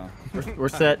 So. we're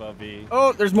set. Bubby.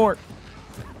 Oh, there's more.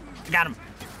 I got him.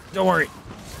 Don't worry.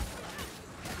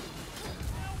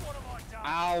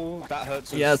 Ow, that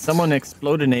hurts. Yeah, someone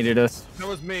explodinated us. That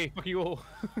was me. Fuck you all.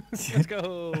 Let's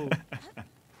go.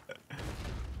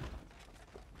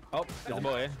 Oh, there's a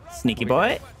boy. Sneaky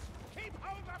boy.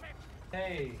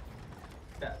 Hey.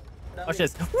 Watch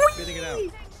this. Spitting it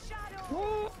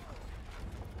out.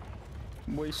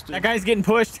 Wasted. That guy's getting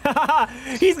pushed.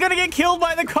 He's gonna get killed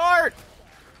by the cart.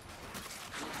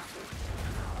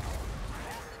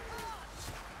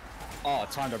 Oh,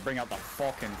 time to bring out the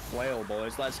fucking flail,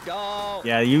 boys. Let's go.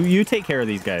 Yeah, you take care of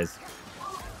these guys,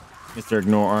 Mr.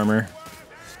 Ignore Armor.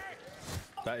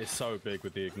 That is so big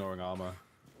with the ignoring armor.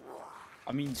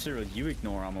 I mean, Cyril, you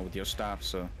ignore ammo with your staff,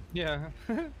 so. Yeah.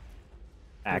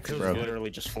 Axe, It's bro. literally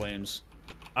just flames.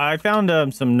 I found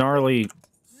some gnarly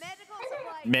Medical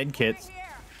supplies. med kits. Right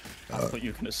here. I thought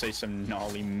you were gonna say some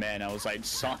gnarly men. I was like,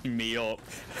 sign me up.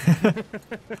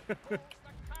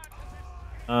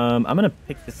 I'm gonna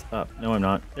pick this up. No, I'm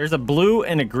not. There's a blue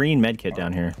and a green med kit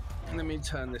down here. Let me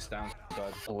turn this down.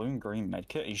 Balloon green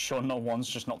medkit. Are you sure no one's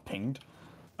just not pinged?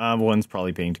 One's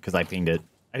probably pinged because I pinged it.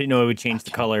 I didn't know it would change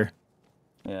the color.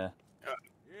 Yeah.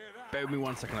 Bear with me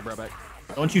 1 second, I'll be right back.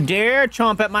 Don't you dare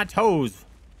chomp at my toes.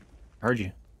 Heard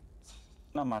you.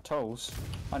 Not my toes.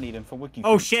 I need him for wiki.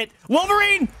 Oh shit!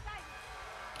 Wolverine!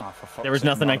 Oh, for fuck's There was sake,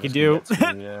 nothing none I of could us do. can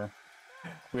get to you, yeah.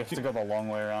 We have to go the long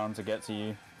way around to get to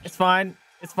you. It's fine.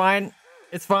 It's fine.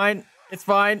 It's fine. It's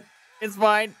fine. It's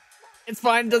fine. It's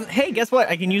fine. Doesn't. Hey, guess what?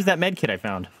 I can use that med kit I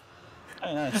found.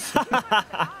 Hey, nice.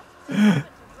 I'm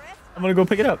gonna go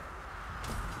pick it up.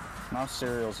 Now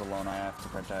Cyril's alone. I have to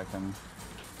protect him.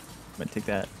 I'm gonna take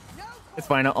that. It's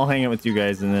fine. I'll hang out with you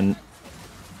guys and then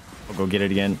I'll go get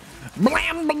it again.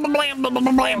 Blam! Blam! Blam! Blam!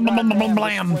 Blam! Blam! Blam!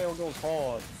 Blam! This flail goes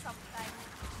hard.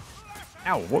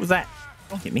 Ow! What was that?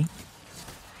 Don't hit me.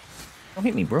 Don't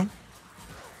hit me, bro.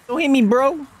 Don't hit me,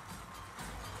 bro.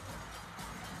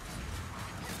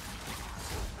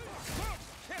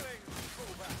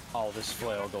 Oh, this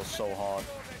flail goes so hard.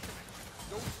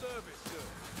 No service, sir.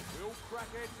 We all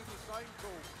crackheads in the same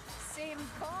cause. Same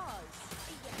cause.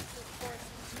 Yes, of course.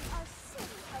 A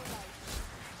city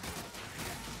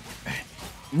alike.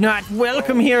 Not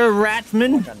welcome here,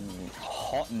 Ratman. Like a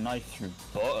hot knife through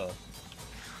butter.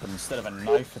 But instead of a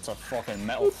knife, it's a fucking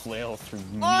metal flail through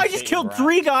Oh, I just mutated killed rats.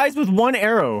 3 guys with 1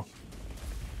 arrow.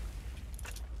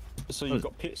 So you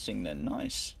got piercing then,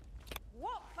 nice.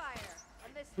 What fire?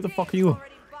 And this Who the day fuck are is you?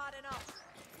 already bad enough.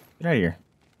 Get out of here.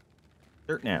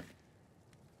 Dirt nap.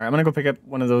 Alright, I'm gonna go pick up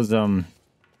one of those, med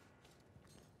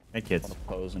kits. What a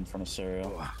pose in front of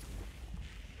Cereal.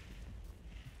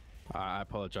 I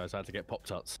apologize, I had to get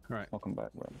Pop-Tarts. Right. Welcome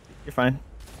back, bro. You're fine.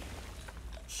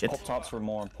 Shit. Pop-Tarts were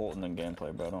more important than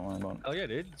gameplay, bro. Don't worry about it. Oh yeah,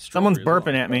 dude. Someone's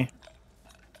Strawberry as burping at me.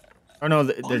 Oh no,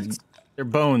 they're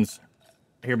bones.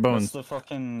 I hear bones. That's the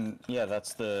fucking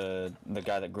that's the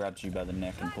guy that grabs you by the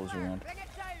neck and pulls you around. Bring it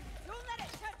down. Don't let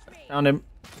it touch me. Found him.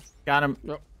 Got him.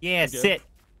 Yep. Yeah, Good. sit.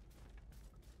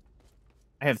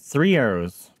 I have 3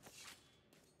 arrows.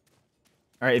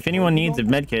 All right, if anyone needs a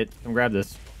med kit, come grab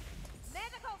this.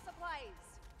 Medical supplies.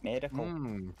 Medical.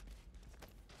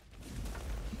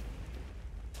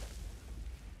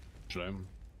 Slim.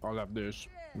 I'll have this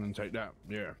and then take that.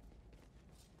 Yeah.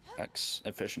 X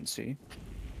efficiency.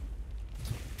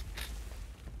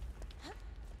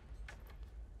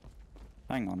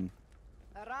 Hang on.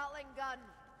 A rattling gun.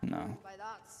 No. By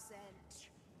that scent.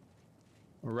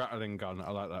 A rattling gun.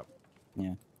 I like that.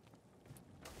 Yeah.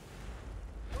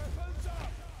 Weapons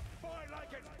up! Fight like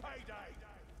it's payday!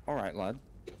 All right, lad.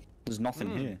 There's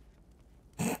nothing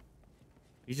here.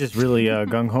 He's just really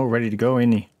gung ho, ready to go,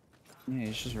 isn't he? Yeah,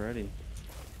 he's just ready.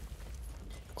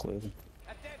 Clearly.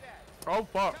 A dead end. Oh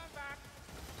fuck! Come back.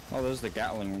 Oh, there's the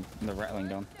rattling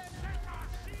gun.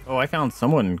 Oh, I found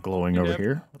someone glowing over Yep.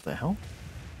 here. What the hell?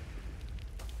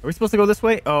 Are we supposed to go this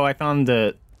way? Oh, I found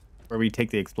the where we take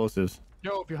the explosives.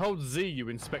 Yo, if you hold Z, you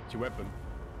inspect your weapon.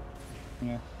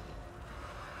 Yeah.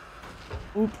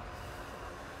 Oop.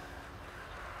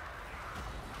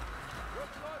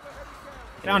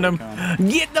 Found him.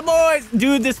 Get the boys!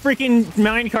 Dude, this freaking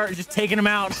minecart is just taking them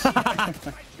out.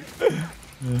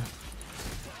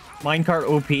 Minecart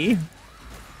OP.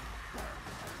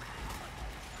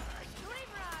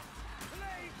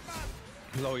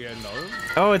 Oh yeah, no.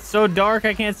 Oh, it's so dark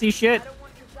I can't see shit. I don't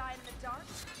want to die in the dark,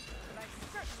 but I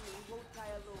certainly won't die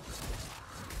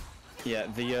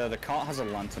alone. Yeah, the cart has a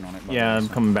lantern on it. by the Yeah, way, I'm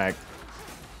so- coming back.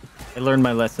 I learned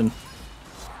my lesson.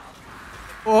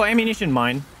 Oh, ammunition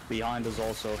mine. Behind us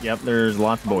also. Yep, there's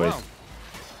lots of boys. wow.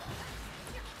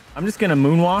 I'm just gonna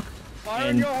moonwalk Fire in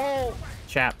and your hole!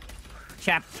 chap.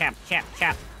 Chap, chap, chap,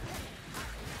 chap.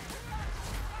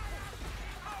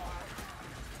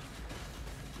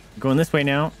 Going this way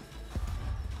now.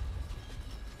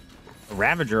 A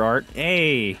Ravager art.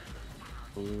 Hey.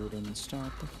 Wouldn't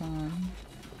start the fire.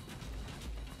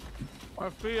 I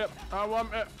see it. I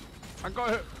want it. I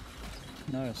got it.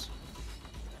 Nice.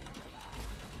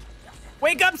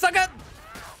 Wake up, sucker!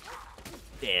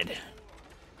 Dead.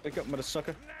 Wake up, mother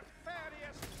sucker.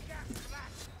 Nefarious gas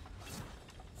blast.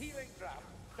 Healing drop.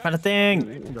 Found a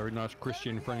thing. Very nice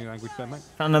Christian friendly language there, mate.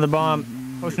 Found another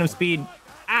bomb. Potion of speed.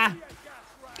 Ah!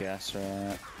 Gas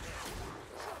rat.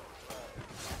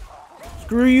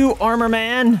 Screw you, armor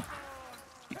man!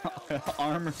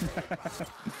 Armor.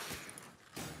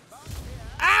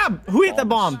 Ah! Who hit the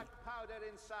bomb? Powder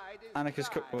inside is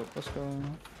Anarchist dry. cookbook. What's going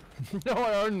on? No,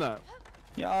 I own that.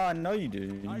 Yeah, I know you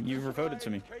do. You've referred it to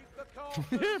me. Keep the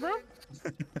cold. Yeah, bro.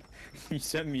 You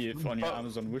sent me it on your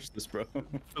Amazon wish list, bro.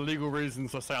 For legal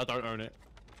reasons, I say I don't own it.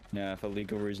 Yeah, for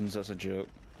legal reasons, that's a joke.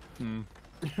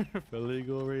 For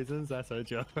legal reasons, that's a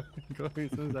joke. Legal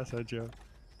reasons, that's a joke.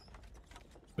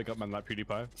 Pick up man like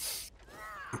PewDiePie.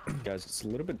 Guys, it's a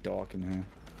little bit dark in here.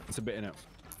 It's a bit in it.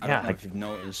 I Yeah, don't know I if you've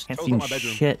noticed. can't That see was not my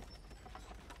bedroom. shit.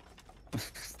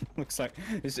 Looks like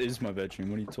this is my bedroom.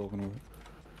 What are you talking about?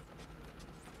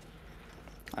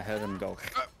 I heard him go.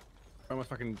 I almost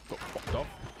fucking got popped off.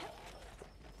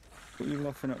 What are you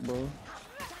laughing at, bro?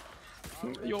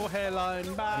 Your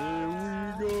hairline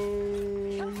back. Here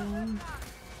we go.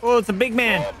 Oh, it's a big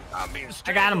man. I'm being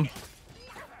I got him.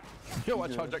 Yo, I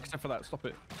charge extra for that. Stop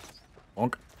it.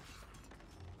 Bonk.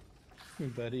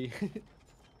 Buddy.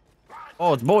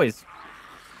 Oh, it's boys.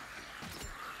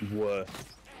 What?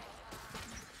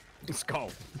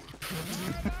 Skull.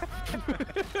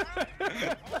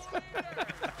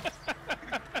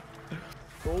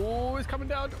 Oh, it's coming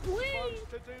down. Whee!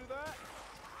 To do that.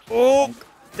 Oh,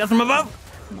 that's from above.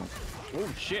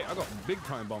 Oh shit, I got big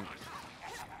time bonk.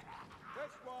 This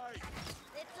way.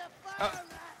 It's a fire rat.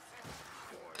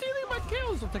 Stealing my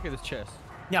kills. I'm taking his chest.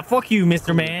 Yeah, fuck you,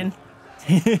 Mr. Man.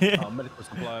 Medical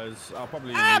supplies. I'll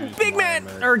probably use Big my man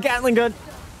med- or Gatling gun.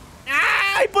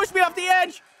 Ah, he pushed me off the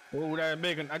edge. Oh, that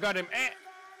big one. I got him.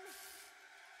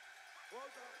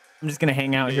 I'm just gonna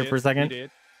hang out here for a He second.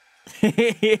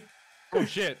 did. Oh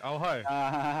shit. Oh hi.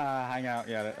 Hang out.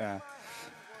 Yeah.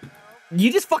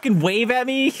 You just fucking wave at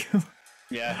me.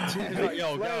 Yeah. He's like,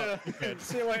 yo, go. Later.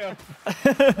 See you later.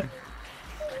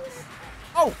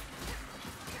 Oh,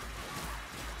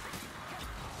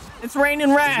 it's raining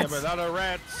Yeah, rats. but a lot of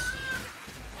rats.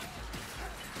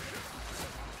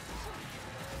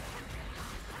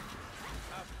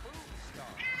 A food store.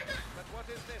 But what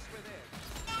is this within?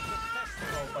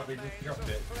 Oh, Bobby just dropped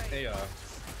it. Hey,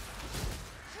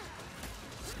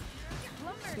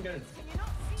 Plumbers, can you not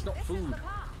see not this food. is the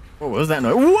path? What was that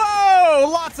noise? Whoa,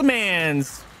 lots of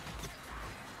mans.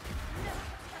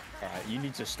 Alright, you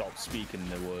need to stop speaking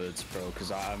the words, bro,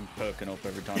 because I'm perking up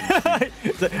every time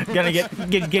you speak.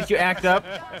 Gonna get you act up.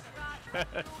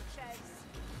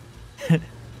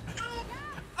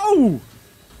 Oh!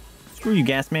 Screw you,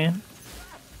 gas man.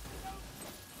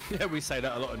 Yeah, we say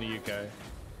that a lot in the UK.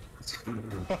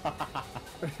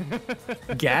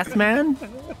 Gas man?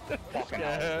 Fucking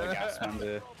hell, the gas man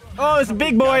there. Oh, it's a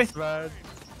big boy. Gas man.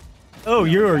 Oh,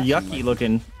 you're yucky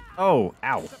looking. Oh,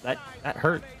 ow. That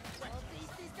hurt.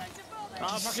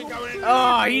 I'm fucking going in.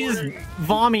 Oh, he just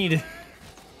vomited.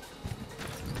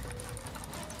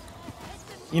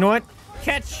 You know what?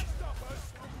 Catch.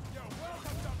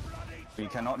 We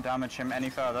cannot damage him any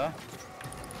further.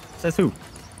 Says who?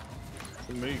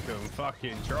 Me can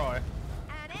fucking try. An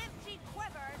empty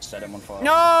quiver. Set him on fire.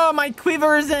 No, my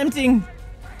quiver is emptying.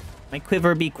 My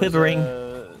quiver be quivering.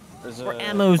 There's For a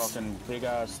ammos. fucking big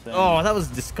ass thing. Oh, that was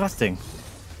disgusting.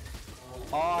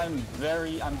 I'm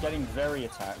getting very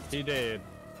attacked. He did.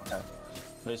 Okay.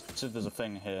 There's a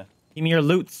thing here. Give me your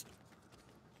loots.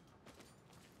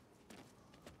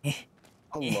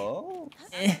 Hello?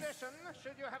 Listen,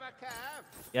 should you have a cab?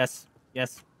 Yes,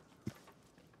 yes.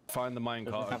 Find the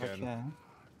minecart Have a again. chair.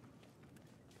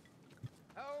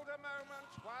 Hold a moment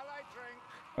while I drink.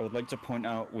 I would like to point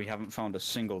out we haven't found a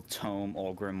single tome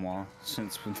or grimoire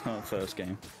since the first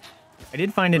game. I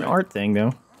did find an art thing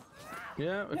though.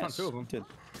 Yeah, we found two of them. Did.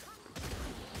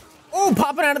 Oh,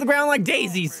 popping out of the ground like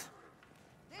daisies.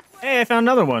 Hey, I found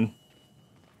another one.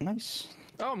 Nice.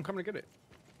 Oh, I'm coming to get it.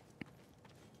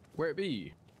 Where it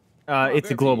be? It's a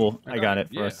there global. be. I got it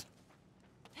for Yeah. us.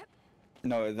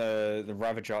 No, the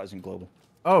Ravager isn't global.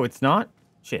 Oh, it's not?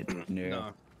 Shit. No. No.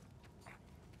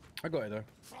 I got it though.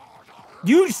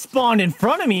 You spawned in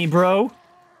front of me, bro.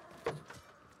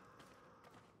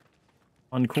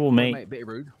 Uncool, mate. Mate, bit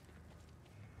rude.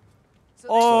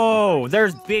 Oh,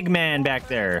 there's big man back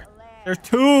there. There's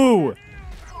two.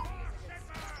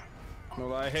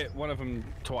 Well, I hit one of them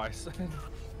twice.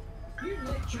 You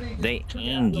literally They took it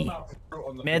out of my angy. mouth and threw it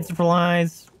on the Meds floor.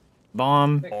 supplies.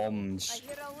 Bomb. Bombs. I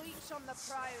hear a leech on the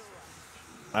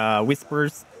prowl.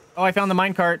 Whispers. Oh, I found the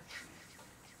minecart.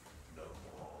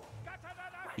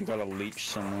 You got a leech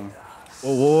somewhere.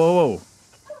 Whoa, whoa, whoa, whoa.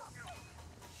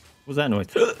 What was that noise?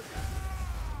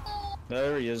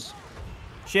 There he is.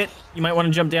 Shit, you might want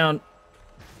to jump down.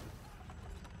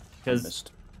 Because,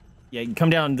 Missed. yeah, you come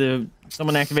down.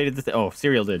 Someone activated the Oh,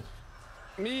 Serial did.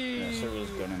 Me. Yeah, Cyril's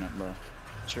gunning it, bro.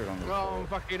 Sure on the Oh, I'm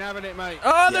fucking having it, mate.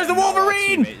 Oh, there's a no, our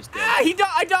Wolverine! teammate is dead.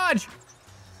 Ah, I dodge!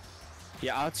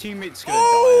 Yeah, our teammate's gonna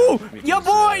Oh, die. ya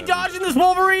boy, dodging this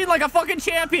Wolverine like a fucking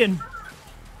champion.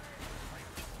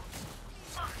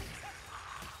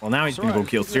 Well, now he's gonna go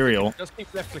kill Serial. Just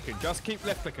keep left clicking. Just keep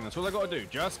left clicking. That's all I gotta do.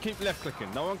 Just keep left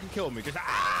clicking. No one can kill me. Just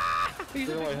ah! He's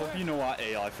a Cyril, I big hope boy. you know our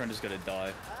AI friend is gonna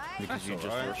die because That's you just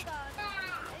alright. rushed.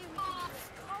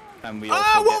 And we also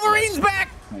Ah, get Wolverine's less back!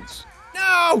 points.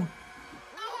 No!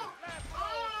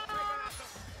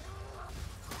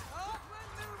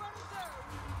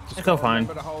 Just It's all gotta fine.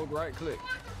 Remember to hold right click.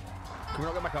 Can we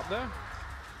not get back up there?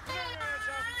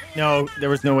 No, there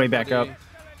was no way back up.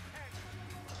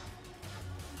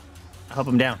 I'll help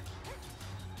him down.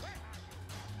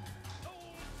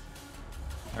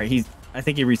 All right, I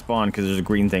think he respawned because there's a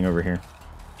green thing over here.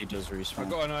 He does I respawn.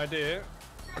 got an idea.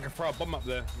 I can throw a bomb up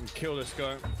there and kill this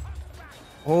guy.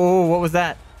 Oh, what was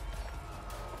that?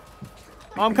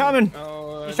 Oh, I'm coming.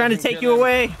 Oh, He's trying to doesn't take kill you him.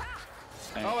 away.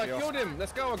 Oh, I killed him.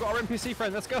 Let's go. I got our NPC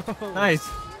friend. Let's go. Nice.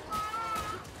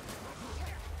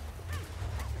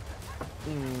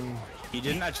 He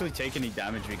didn't actually take any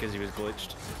damage because he was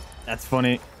glitched. That's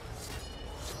funny.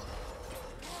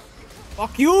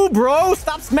 Fuck you, bro!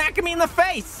 Stop smacking me in the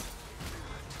face!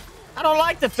 I don't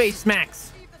like the face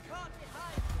smacks.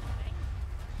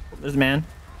 There's a man.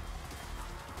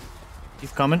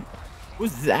 He's coming.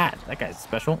 Who's that? That guy's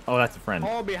special. Oh, that's a friend.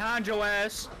 Oh, behind your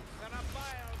ass!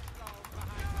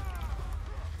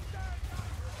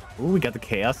 Ooh, we got the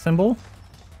chaos symbol.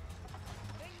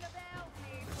 Ring the bell,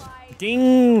 Mayfly.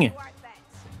 Ding! Worth it.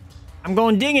 I'm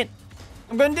going ding it.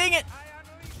 I'm going ding it.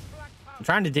 I unleash black powder. I'm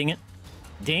trying to ding it.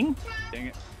 Ding? Dang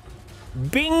it.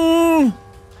 Bing! Hear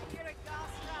a gas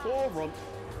now. Oh, run.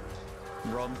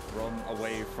 Run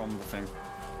away from the thing.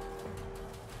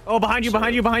 Oh, behind you,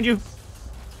 behind you, behind you.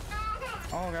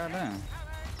 Oh, goddamn.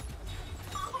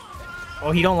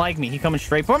 Oh, he don't like me. He coming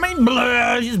straight for me.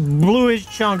 Blah, just blew his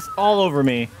chunks all over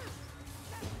me.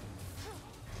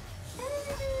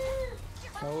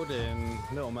 Hold in,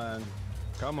 little man.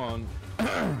 Come on.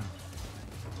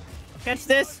 Catch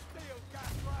this.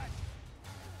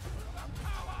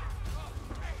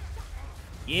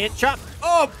 Get chopped.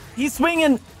 Oh, he's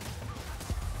swinging.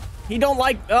 He don't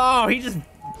like. Oh, he just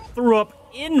threw up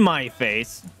in my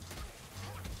face.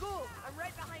 Go! I'm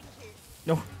right behind you.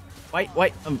 No.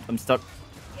 Wait. I'm stuck.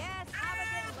 Yes, have a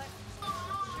good look. I'm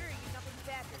sure you've nothing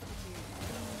better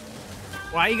to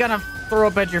do. Why you gotta throw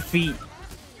up at your feet?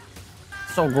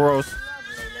 So gross.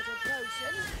 Lovely little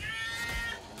potion.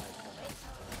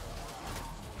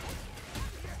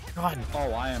 God.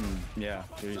 Oh, I am. Yeah.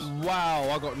 Jeez. Wow,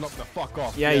 I got knocked the fuck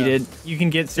off. Yeah, you did. You can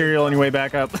get cereal on your way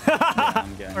back up.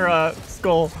 I'm getting Or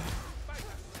skull.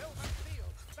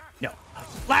 No.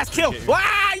 Last kill.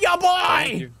 Ah, yo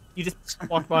boy! You just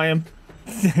walked by him.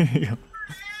 There you go.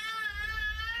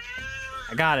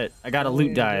 I got it. I got a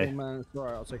loot die. Man, it's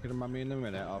alright, I'll take it to mummy in a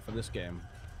minute after this game.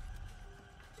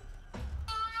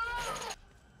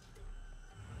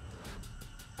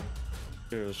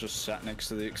 It was just sat next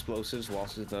to the explosives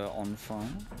whilst they're on fire.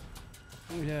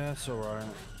 Yeah, it's alright.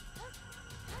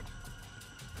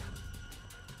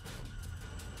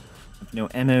 No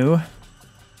ammo.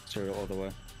 Serial all the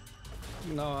way.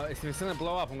 No, if it's gonna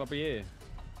blow up, I'm gonna be here.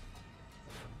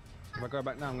 If I go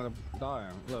back now, I'm gonna die.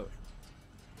 Look.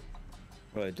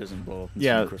 Well, it doesn't blow up.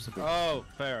 Yeah. Oh,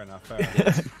 fair enough. Fair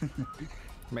enough.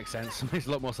 Makes sense. Makes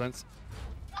a lot more sense.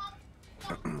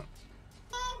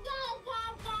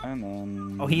 And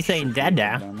then. Oh, he's saying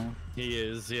dada. He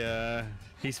is, yeah.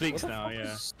 He speaks now,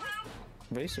 yeah.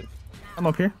 Vaesive. I'm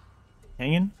up here.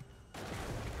 Hanging.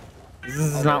 This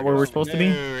is not where we're supposed to be.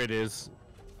 There it is.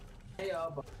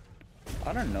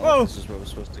 I don't know Whoa. if this is where we're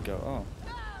supposed to go. Oh.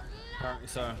 Apparently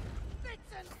so.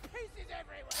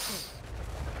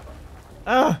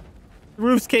 Ah! The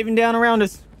roof's caving down around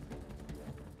us.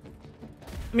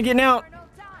 Let me get out. Infernal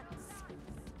dance.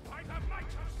 By the might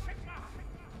of Sigma!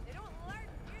 They don't learn,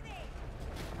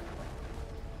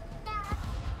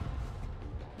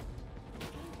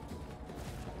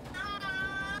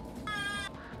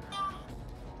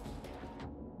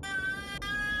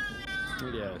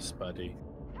 do they? Yes, buddy.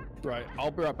 Right, I'll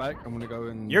be right back. I'm gonna go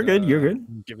and. You're good, you're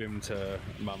good. Give him to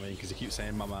mummy because he keeps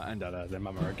saying mama and dada, then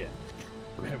mama again.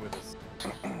 Bear with us.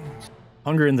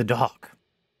 Hunger in the dog.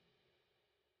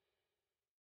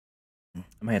 I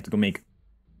might have to go make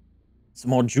some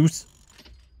more juice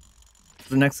for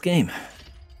the next game.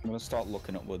 I'm gonna start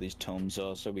looking at where these tomes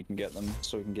are so we can get them,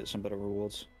 so we can get some better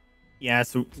rewards. Yeah,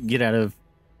 so get out of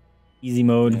easy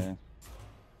mode. Yeah.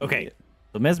 Okay,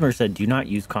 so Mesmer said do not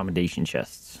use commendation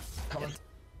chests.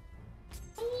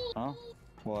 Huh?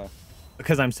 Why?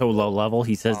 Because I'm so low level,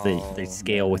 he says they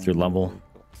scale with your level.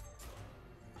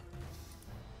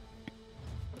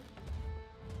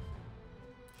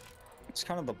 It's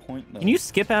kind of the point, though. Can you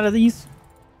skip out of these?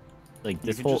 Like You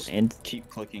this can whole just end? keep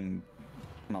clicking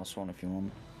mouse one if you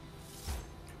want.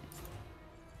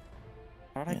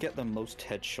 How did I get the most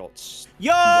headshots?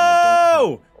 Yo! when I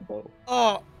don't have a bow?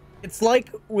 Oh, it's like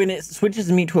when it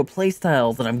switches me to a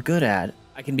playstyle that I'm good at,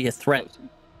 I can be a threat.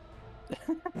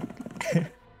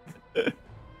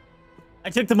 I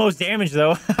took the most damage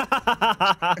though.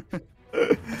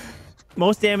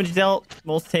 Most damage dealt,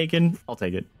 most taken. I'll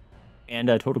take it. And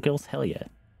total kills, hell yeah.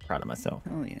 Proud of myself.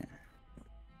 Oh yeah.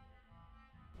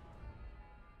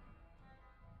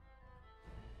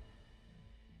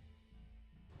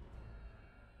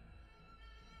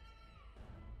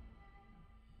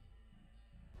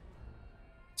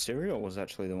 Serial was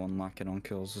actually the one lacking on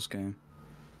kills this game.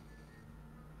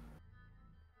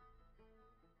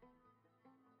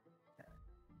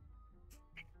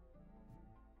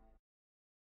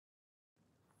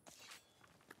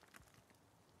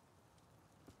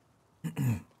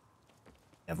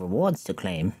 Have rewards to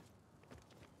claim.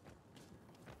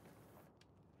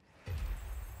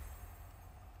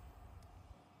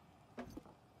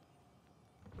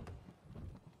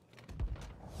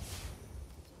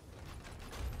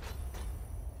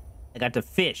 I got the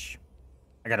fish.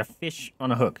 I got a fish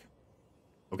on a hook.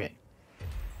 Okay.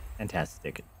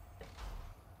 Fantastic.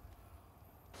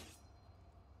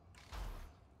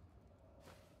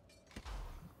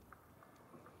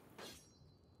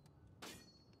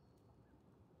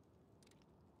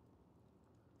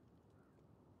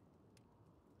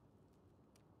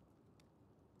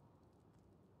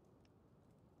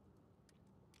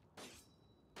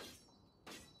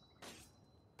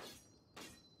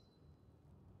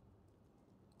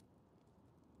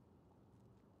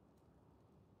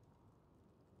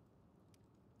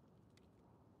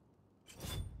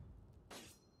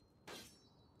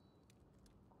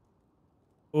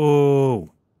 Oh.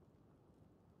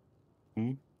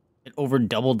 Hmm? It over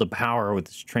doubled the power with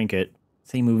this trinket.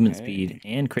 Same movement Okay. speed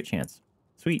and crit chance.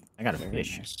 Sweet. I got a Very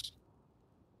fish. nice.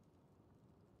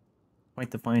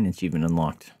 Quite the fine achievement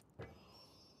unlocked.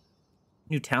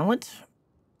 New talent.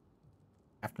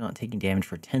 After not taking damage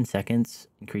for 10 seconds,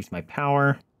 increase my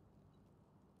power.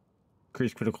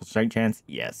 Increase critical strike chance?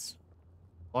 Yes.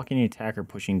 Blocking the attacker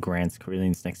pushing grants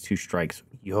Corellian's next 2 strikes.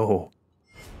 Yo.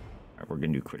 Alright, we're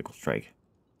gonna do critical strike.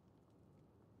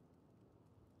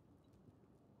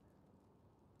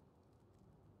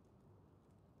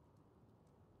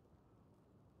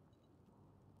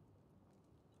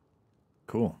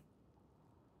 Cool.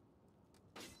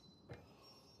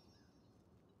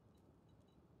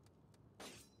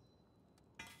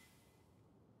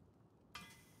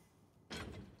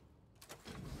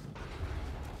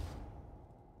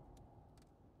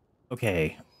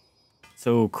 Okay.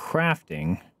 So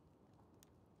crafting.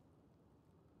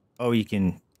 Oh, you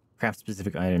can craft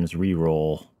specific items,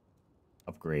 reroll,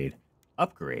 upgrade.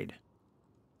 Upgrade.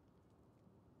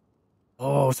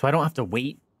 Oh, so I don't have to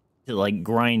wait to like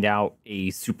grind out a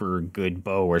super good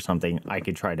bow or something. I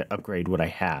could try to upgrade what I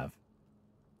have.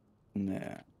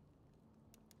 Nah.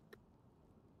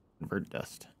 Convert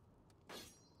dust.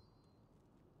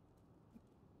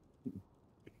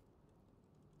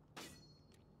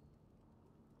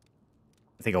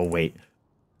 I think I'll wait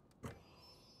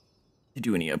to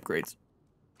do any upgrades.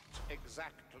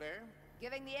 Exactly.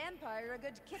 Giving the Empire a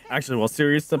good kick. Actually, while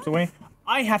Sirius steps away,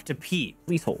 I have to pee.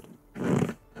 Please hold.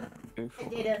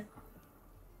 Data.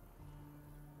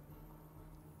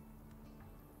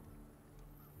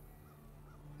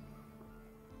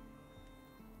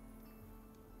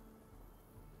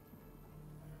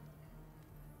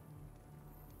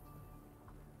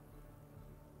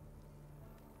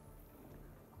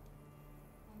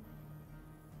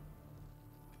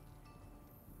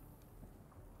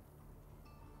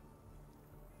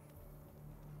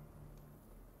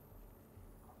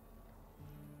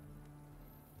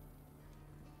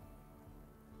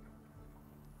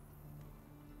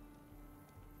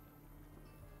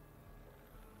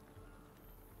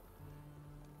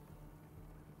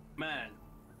 Man.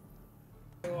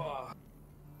 Oh.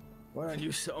 Why don't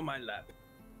you sit on my lap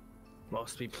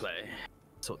whilst we play?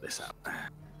 Sort this out.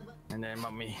 And then,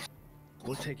 mummy,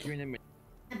 we'll take you in a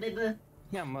minute.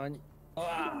 Yeah, man.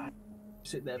 Ah.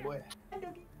 Sit there, boy.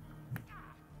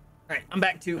 Alright, I'm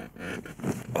back too.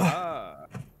 Ah.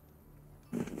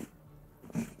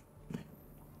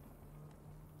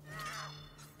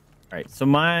 Alright, so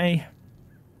my...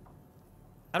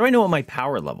 How do I know what my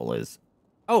power level is?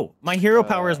 Oh, my hero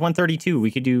power is 132. We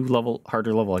could do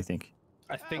harder level, I think.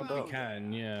 I think we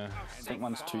can, yeah. I think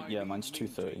mine's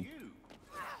 230.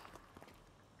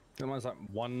 The one's like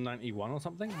 191 or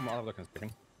something? I'll have a look in a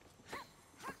second.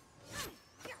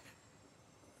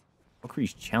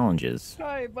 Increase challenges.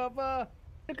 Hi, Baba!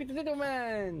 Look at the little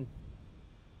man!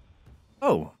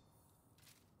 Oh.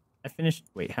 I finished...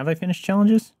 Wait, have I finished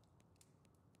challenges?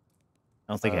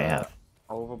 I don't think I have.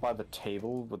 Over by the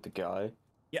table with the guy.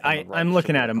 Yeah, on the right I'm should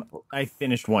looking be at like him. a book. I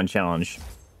finished one challenge.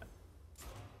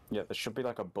 Yeah, there should be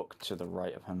like a book to the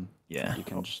right of him. Yeah. You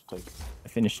can just like... I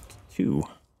finished 2.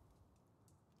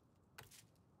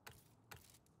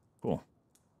 Cool.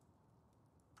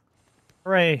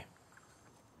 Hooray.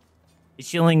 The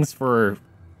shillings for,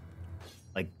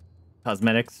 like,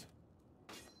 cosmetics.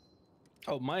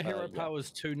 Oh, my hero yeah. power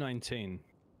is 219.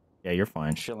 Yeah, you're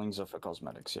fine. Shillings are for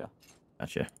cosmetics, yeah.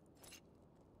 Gotcha.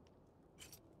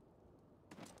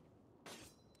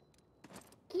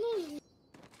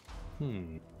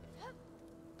 Hmm.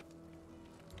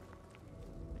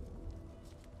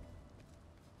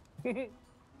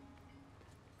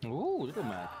 Ooh, little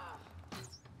man.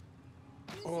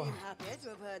 You seem happy to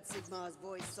have heard Sigmar's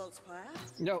voice,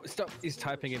 Saltzpyre. No, stop. He's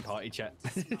typing in party chat.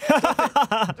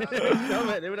 Stop it,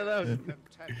 leave it alone.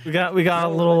 We got a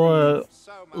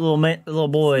little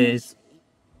boys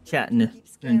chatting Keep in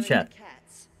scaring chat. the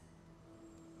cats.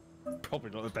 Probably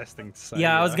not the best thing to say.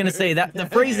 Yeah, I was gonna say that the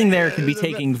phrasing there could be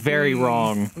taken very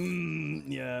wrong.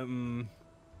 Yeah.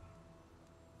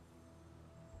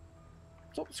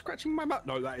 Stop scratching my mouth.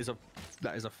 No, that is a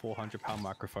 £400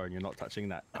 microphone. You're not touching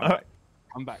that.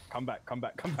 Come back. Come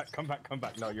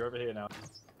back. No, you're over here now.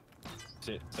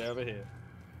 Sit. Stay over here.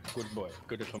 Good boy.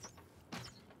 Good little.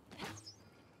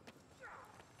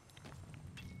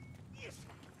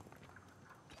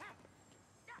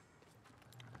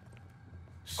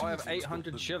 I have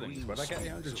 800 shillings. Where'd I get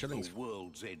 800 shillings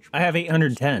from? I have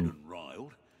 810.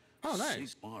 Oh,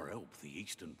 nice.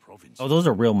 Oh, those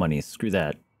are real monies. Screw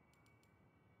that.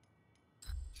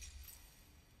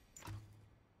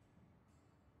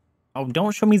 Oh,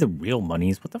 don't show me the real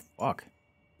monies. What the fuck?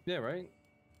 Yeah, right.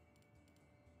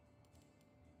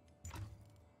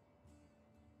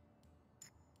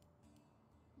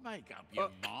 Make up your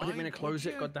I didn't mean to close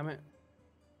it. God damn it.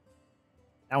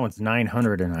 That one's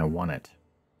 900 and I won it.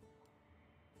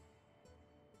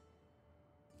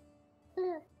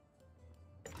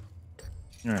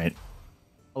 All right.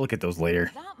 I'll look at those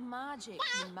later. That magic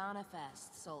you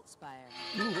manifest, Saltspire.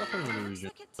 Ooh, weapon Looks illusion.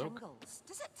 like it tingles.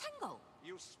 Does it tingle?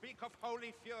 You speak of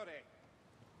holy fury,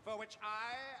 for which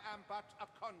I am but a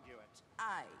conduit.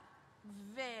 Aye.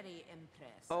 Very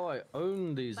impressed. Oh, I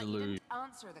own these But you illusions. didn't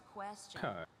answer the question.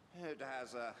 Okay. It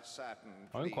has a certain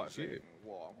I own quite a few. pleasing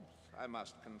warmth, I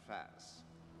must confess.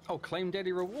 Oh, claim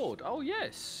daily reward. Oh,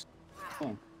 yes.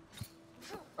 Oh.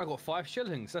 I got 5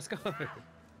 shillings. Let's go.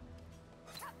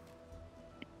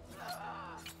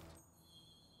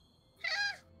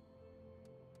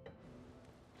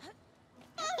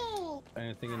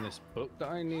 Anything in this book that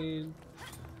I need?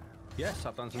 Yes,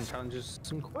 I've done some challenges,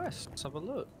 some quests. Let's have a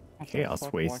look. Chaos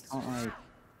Fuck, waste. Why can't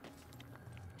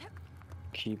I...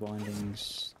 Key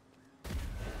bindings.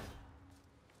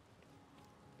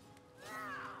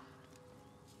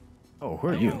 Oh, who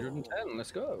are you? 110.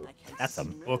 Let's go. That's a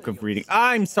book of reading.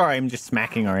 I'm sorry, I'm just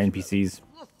smacking our NPCs.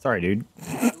 Sorry, dude.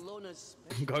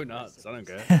 Go nuts. I don't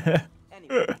care.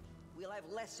 Anyway, we'll have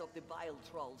less of the vile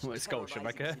trolls. What, Skull, should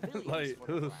I care? terrorizing Like, civilians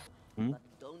for a while. Hmm? But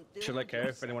don't do Should I it care if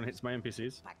yourself. anyone hits my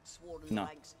NPCs? Packed sworn No.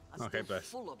 ranks are Okay, still bless.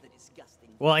 full of the disgusting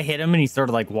Well, I hit him and he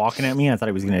started like walking at me. I thought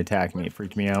he was gonna attack me. It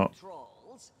freaked me out.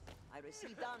 trolls. I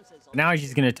received answers on Now he's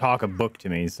just gonna talk a book to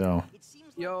me. So It seems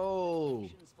like Yo.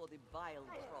 preparations for the vile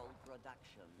troll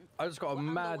production I just got a were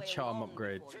mad underway charm long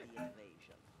upgrade. before the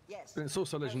invasion. Yes, And it's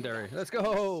also and legendary. that Let's secret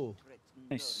go.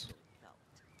 Nice. cult.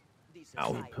 This Ow.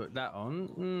 society Put that on.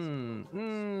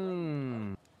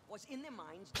 was in the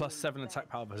mines Plus doing 7 bad attack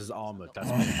power versus things armor. to That's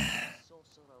the big.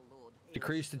 sorcerer lord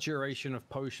Decrease the Hailstorm. duration of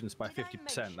potions by Did I 50%.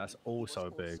 mention That's he was also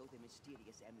big. the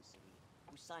mysterious emissary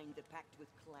who signed the pact with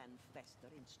Clan Fester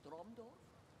in Stromdorf?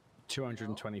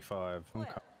 225. Well,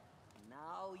 Okay.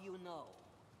 now you know.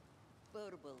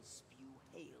 Burble spew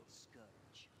hail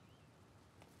scourge.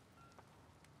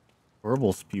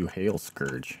 Verbal spew hail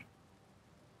scourge.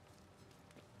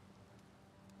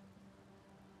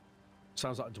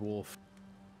 Sounds like a dwarf.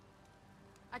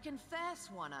 I confess,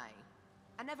 One Eye.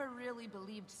 I never really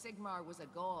believed Sigmar was a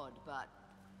god, but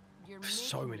you're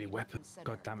So making many me weapons. reconsider.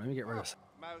 God damn it. Let me get rid of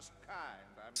Most kind,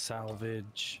 I'm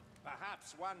salvage.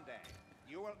 Perhaps one day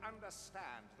you will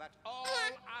understand that all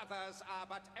others are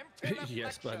but empty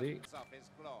Yes, buddy. reflections of his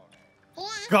glory.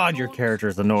 God, your character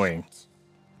is annoying.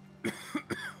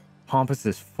 Pompous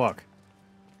as fuck.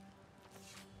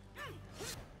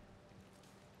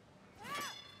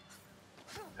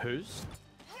 Whose?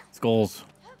 Skulls.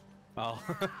 Oh.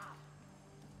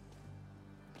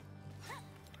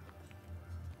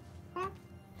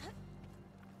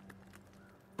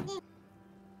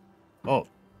 Oh,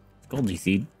 Skull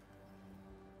DC'd.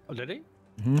 Oh, did he?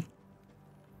 Mm-hmm.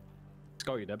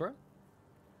 Skull you, Deborah?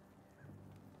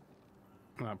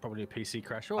 Probably a PC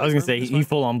crash. Oh, I was gonna say it's he fine.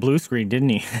 full on blue screen, didn't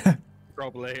he?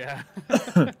 Probably, yeah.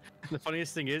 The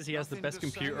funniest thing is he has the Nothing best to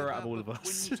say computer out of about all of the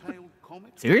us. twin-tailed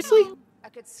comet? Seriously? I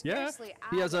could Yeah, scarcely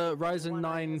he has a add Ryzen One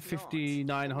Eye 9 has not. The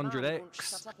man won't 5900X,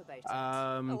 shut up about it.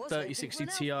 also, I think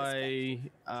 3060 we're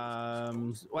now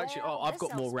Ti. Well, actually, Well, I've this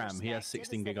got more elf's RAM. He has perspective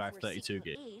 16 is that gig, I if have we're 32 seeking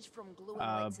gig. aid from glowing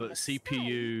lights in But the sky,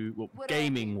 CPU, well, would I-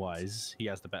 gaming wise, he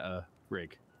has the better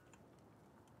rig.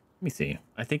 Let me see.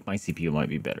 I think my CPU might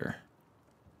be better.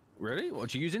 Really? What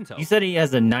do you use Intel? You said he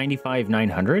has a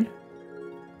 95-900?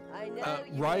 I know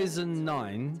you Ryzen ain't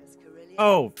 9. Princess Carillion.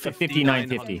 Oh,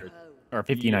 5950 5900. or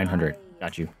 5900.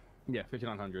 Got you. Yeah,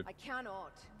 5900. I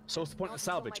cannot. So what's the point Not of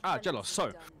until salvage? my Ah, training jealous. is So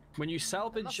done. when you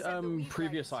salvage set the wee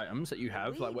previous right. items that you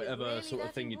have, like whatever sort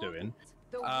of thing you're doing,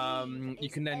 you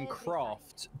can then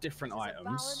craft different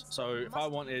items. So if I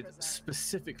wanted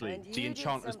specifically And the you did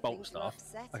Enchanter's Bolt something to stuff,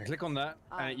 upset I can click on that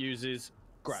and it uses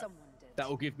scrap. Someone did. That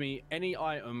will give me any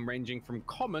item ranging from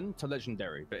common to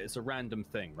legendary, but it's a random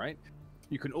thing, right?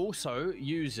 You can also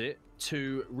use it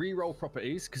to re-roll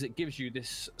properties because it gives you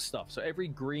this stuff. So every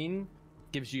green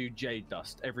gives you jade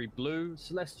dust, every blue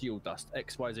celestial dust,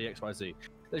 XYZ, XYZ.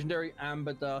 Legendary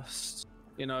amber dust,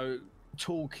 you know,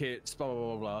 toolkits, blah,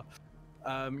 blah, blah,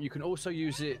 blah. You can also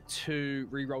use it to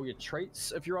re-roll your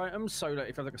traits of your items. So that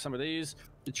if I look at some of these,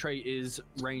 the trait is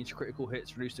range critical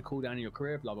hits, reduce the cooldown in your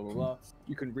career, blah, blah, blah, blah.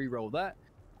 You can re-roll that.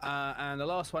 And the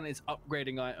last one is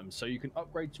upgrading items. So you can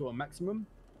upgrade to a maximum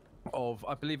of,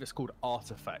 I believe it's called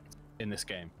artifact in this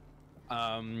game.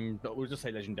 But we'll just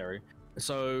say legendary.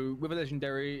 So with a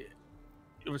legendary,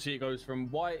 obviously it goes from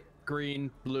white, green,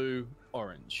 blue,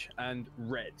 orange, and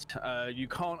red. You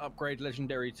can't upgrade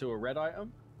legendary to a red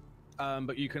item.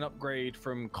 But you can upgrade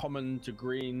from common to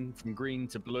green, from green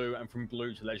to blue, and from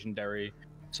blue to legendary.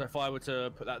 So if I were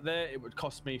to put that there, it would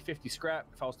cost me 50 scrap.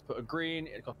 If I was to put a green,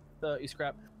 it'd cost 30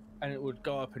 scrap, and it would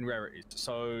go up in rarities.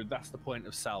 So that's the point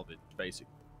of salvage,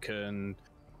 basically. You can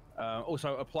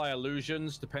Also, apply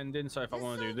illusions depending. So if I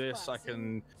want to do this, I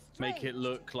can make it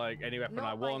look like any weapon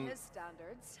I want,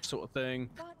 sort of thing.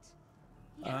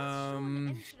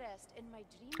 And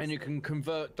you can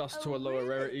convert dust to a lower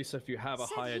rarity. So if you have a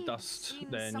higher dust,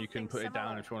 then you can put it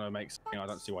down if you want to make something. I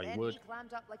don't see why you would.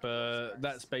 But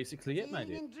that's basically it,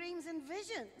 mate.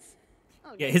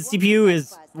 Yeah, his CPU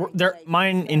is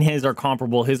mine and his are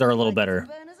comparable. His are a little better,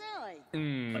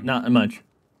 but not much.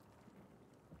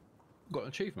 Got an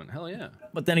achievement, hell yeah.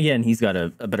 But then again, he's got a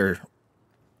better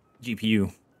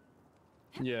GPU.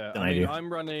 Yeah, than I mean, do.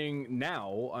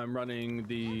 I'm running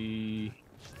the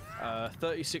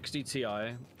 3060 Ti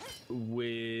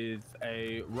with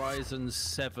a Ryzen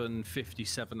 7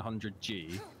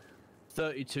 5700G,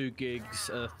 32 gigs,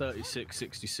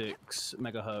 3666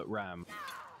 megahertz RAM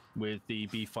with the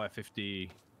B550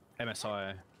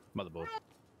 MSI motherboard.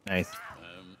 Nice.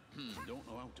 Don't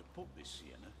know how to put this,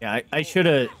 Sienna. Yeah, I should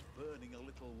have.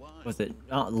 Was it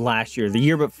not last year? The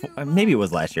year before? Maybe it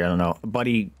was last year. I don't know. A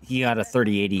buddy, he got a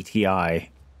 3080 Ti,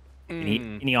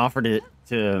 and he offered it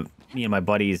to me and my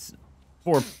buddies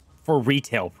for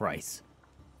retail price.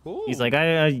 Ooh. He's like,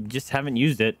 I just haven't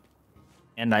used it,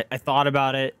 and I thought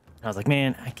about it. And I was like,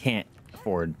 man, I can't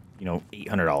afford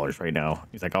 $800 right now.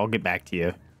 He's like, I'll get back to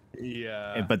you.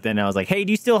 Yeah. But then I was like, hey,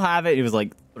 do you still have it? It was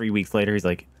like 3 weeks later. He's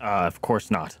like, of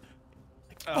course not.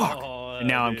 Oh, and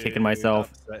now I'm kicking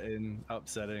myself.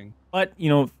 Upsetting. But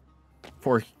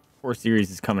 4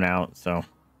 series is coming out, so.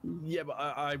 Yeah, but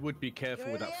I would be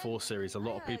careful with that 4 series. A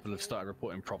lot of people have started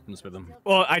reporting problems with them.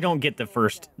 Well, I don't get the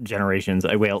first generations.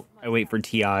 I wait for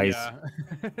TIs. Yeah.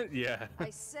 Yeah. I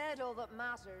said all that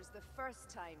matters the first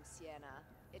time, Sienna.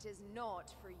 It is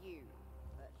not for you.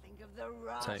 But think of the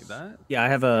rust. Take that. Yeah, I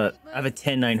have a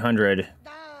 10900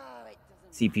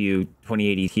 CPU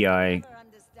 2080 Ti,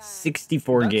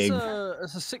 64 gig.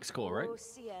 That's a 6-core, right? Oh,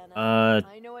 Sienna,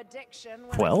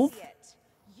 12?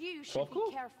 'You should 12 be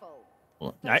core? careful.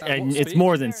 Well, What it's speed?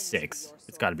 more than 6.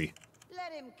 It's got to be.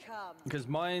 Let him come. Because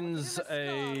mine's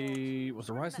a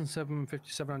Ryzen 7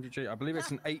 5700G. I believe it's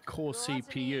an 8-core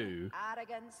CPU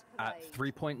at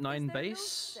 3.9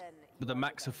 base with a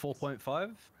max of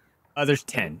 4.5. There's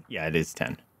 10. Yeah, it is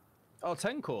 10. Oh,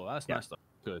 10 core. That's nice stuff.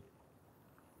 Good.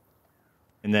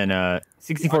 And then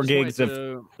 64 gigs of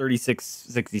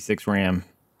 3666 RAM.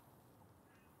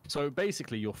 So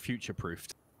basically, you're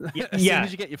future-proofed. Yeah. As soon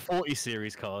as you get your 40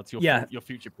 series cards, you're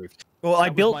future-proofed. Well,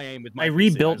 That was my aim with my I PC.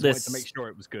 rebuilt I just this wanted to make sure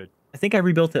it was good. I think I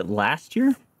rebuilt it last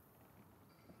year.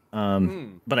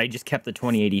 But I just kept the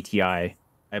 2080 Ti. I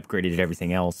upgraded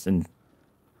everything else, and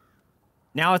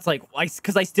now it's like,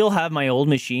 because I still have my old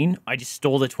machine, I just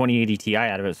stole the 2080 Ti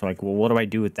out of it. So I'm like, well, what do I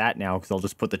do with that now? Because I'll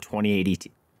just put the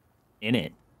 2080 in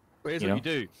it. Well, here's what you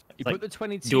do: you like put the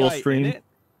 20 Ti dual stream. in it,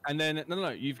 and then no,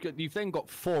 you've then got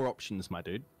 4 options, my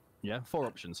dude. Yeah, 4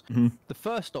 options. The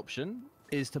first option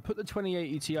is to put the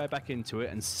 2080 Ti back into it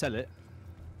and sell it.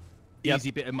 Easy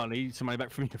bit of money, some money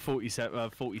back from your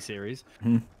 40 series.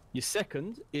 Your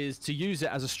second is to use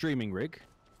it as a streaming rig,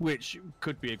 which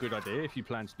could be a good idea if you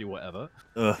plan to do whatever.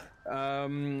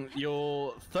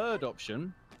 Your third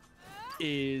option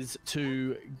is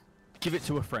to give it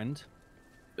to a friend.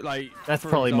 Like, That's for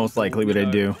probably example, most likely what I'd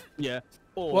do. Yeah.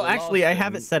 Or Well, the actually, last I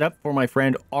have thing- it set up for my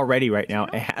friend already right now.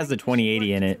 It has a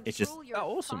 2080 in it. It's just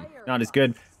awesome. not as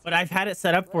good. But I've had it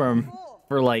set up for him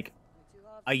for like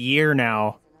a year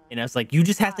now. And I was like, you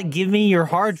just have to give me your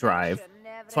hard drive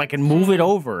so I can move it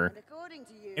over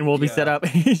and we'll be set up.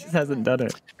 He just hasn't done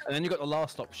it. And then you got the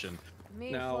last option.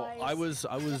 Now, I was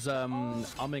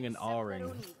umming and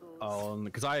ahhing on,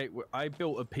 because I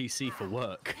built a PC for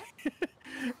work.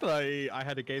 I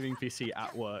had a gaming PC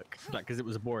at work, because it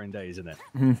was a boring day, isn't it?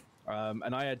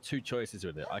 And I had 2 choices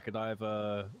with it. I could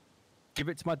either give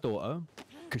it to my daughter,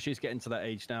 because she's getting to that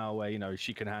age now where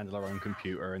she can handle her own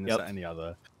computer and this, that, and the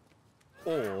other.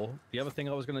 Or the other thing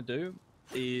I was going to do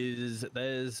is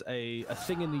there's a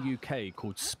thing in the UK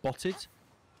called Spotted.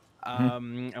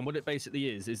 And what it basically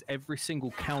is every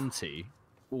single county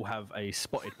will have a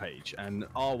Spotted page, and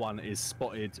our one is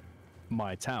Spotted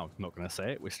my town. I'm not going to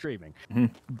say it, we're streaming.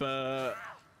 But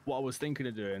what I was thinking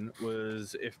of doing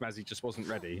was, if Mazzy just wasn't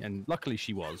ready, and luckily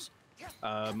she was,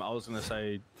 I was going to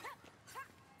say,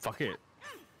 fuck it,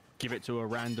 give it to a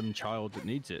random child that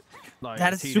needs it. Like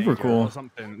That a is super teenager cool. or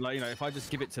something. Like, if I just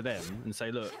give it to them and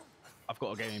say, look, I've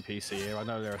got a gaming PC here. I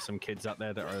know there are some kids out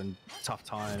there that are in tough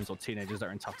times, or teenagers that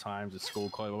are in tough times at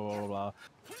school, blah, blah, blah, blah.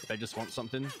 If they just want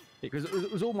something. Because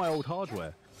it was all my old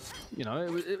hardware.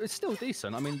 It was still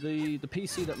decent. I mean, the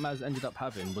PC that Maz ended up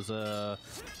having was a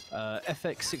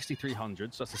FX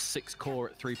 6300, so that's a 6-core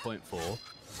at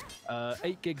 3.4,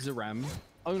 8 gigs of RAM,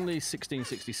 only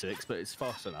 1666, but it's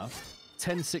fast enough.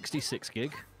 1066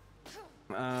 gig.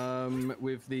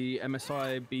 With the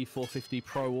MSI B450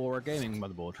 Pro Aura gaming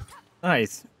motherboard.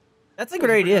 Nice. That's a good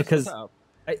idea because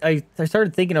I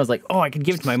started thinking, I was like, oh, I could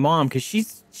give it to my mom because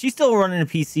she's still running a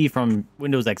PC from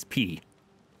Windows XP.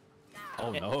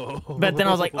 Oh no. But then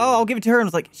I was like, oh, I'll give it to her, and I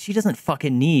was like, she doesn't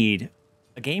fucking need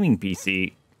a gaming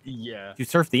PC. Yeah. To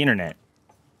surf the internet.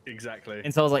 Exactly.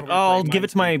 And so I was like, oh, I'll give it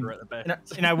to my,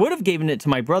 and I would have given it to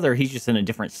my brother. He's just in a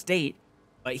different state,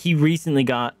 but he recently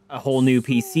got a whole new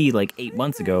PC like 8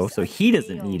 months ago, so he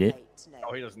doesn't need it.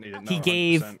 Oh, he doesn't need it. No, he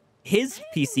gave 100%. his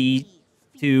PC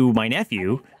to my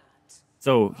nephew,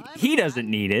 so he doesn't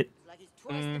need it.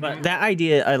 But that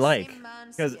idea I like,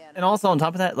 because, and also on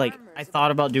top of that, like I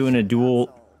thought about doing a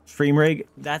dual stream rig.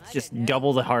 That's just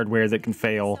double the hardware that can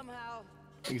fail.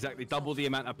 Exactly, double the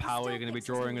amount of power you're going to be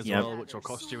drawing as well, which will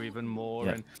cost you even more.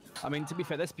 And I mean, to be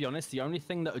fair, let's be honest, the only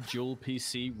thing that a dual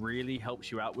PC really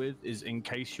helps you out with is in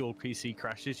case your PC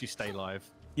crashes, you stay live.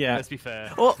 Yeah. Let's be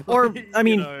fair. Well, or I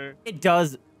mean, know. it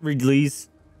does relieve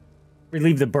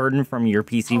the burden from your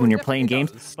PC when you're playing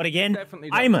games. But again,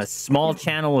 I'm a small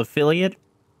channel affiliate.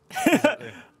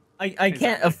 I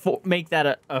can't make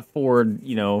that afford,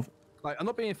 you know. Like, I'm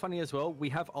not being funny as well. We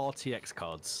have RTX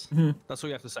cards. That's all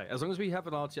you have to say. As long as we have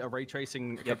a ray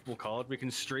tracing capable card, we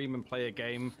can stream and play a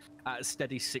game at a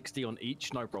steady 60 on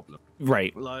each, no problem.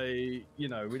 Right. Like, you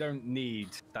know, we don't need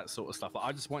that sort of stuff. Like,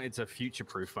 I just wanted to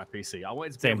future-proof my PC. I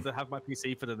wanted to be able to have my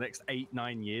PC for the next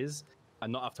 8-9 years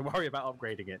and not have to worry about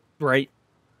upgrading it. Right.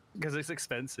 Because it's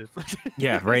expensive.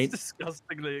 Yeah, right. It's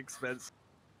disgustingly expensive.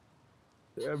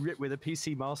 With a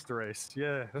PC Master Race,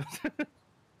 yeah.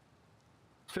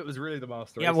 If it was really the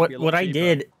Master Race, what I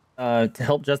did to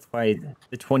help justify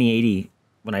the 2080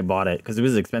 when I bought it, because it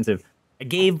was expensive, I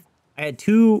had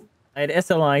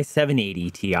SLI 780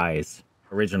 Ti's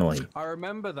originally. I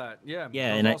remember that, yeah.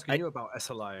 Yeah, I was asking you about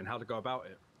SLI and how to go about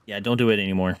it. Yeah, don't do it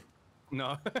anymore.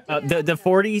 No. The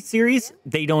 40 series,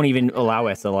 they don't even allow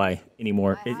SLI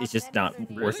anymore. It's just not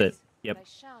worth it. Yep.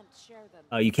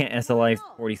 You can't SLI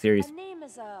 40 series.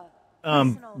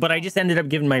 But I just ended up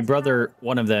giving my brother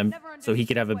one of them so he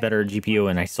could have a better GPU,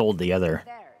 and I sold the other.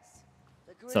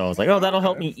 So I was like, oh, that'll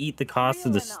help me eat the cost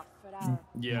of this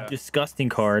disgusting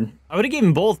card. I would have given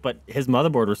him both, but his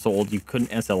motherboard was sold. You couldn't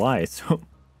SLI, so.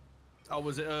 Oh,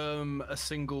 was it a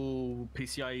single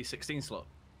PCIe 16 slot?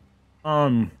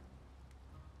 I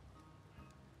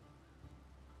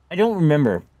don't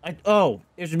remember. It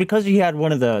was because he had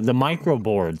one of the micro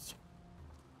boards.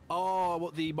 Oh,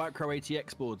 what, the micro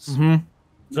ATX boards? Mm-hmm.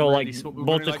 So really like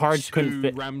both the cards couldn't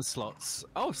fit. RAM slots.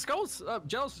 Oh, Skulls.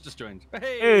 Jealous has just joined.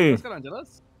 Hey. What's going on,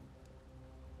 Jealous?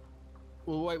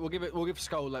 Well, wait. We'll give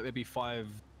Skull like maybe 5-6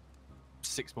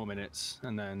 more minutes,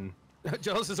 and then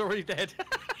Jealous is already dead.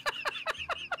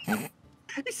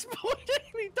 He spawned in.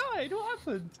 He died. What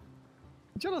happened?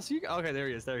 Jealous, okay? There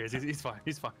he is. There he is. He's fine.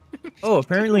 He's fine. Oh,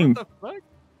 apparently. What the fuck?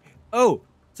 Oh,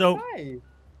 so Hi.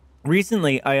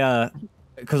 recently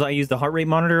because I use the heart rate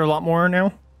monitor a lot more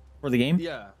now for the game.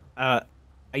 Yeah. I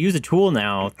use a tool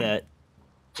now that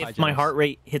if my heart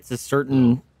rate hits a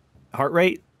certain heart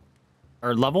rate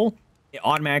or level, it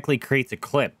automatically creates a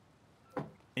clip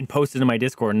and posts it in my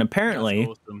Discord. And apparently,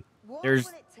 awesome.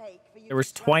 there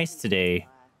was twice today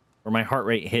where my heart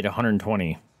rate hit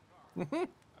 120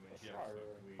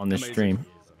 on this stream.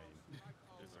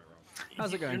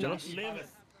 How's it going, Jealous?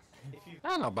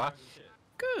 Not bad.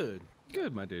 Good.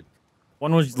 Good, my dude.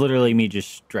 One was literally me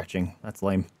just stretching. That's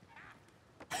lame.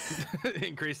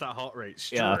 Increase that heart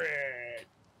rate. Yeah.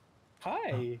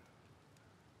 Hi.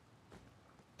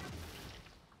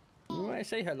 You want to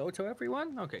say hello to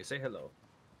everyone? Okay, say hello.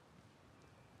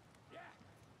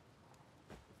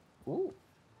 Ooh.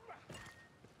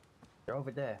 They're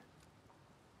over there.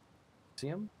 See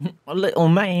him? My little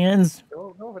mans.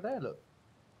 Go over there, look.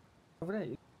 Over there.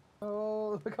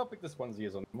 Oh, look how big this onesie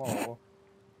is on him. Oh.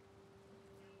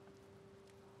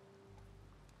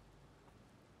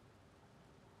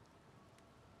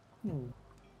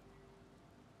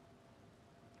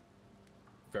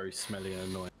 Very smelly and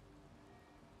annoying.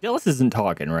 Jealous isn't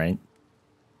talking, right?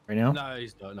 Right now? No,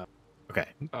 he's not. No. Okay.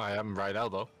 I am right now,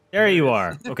 though. There you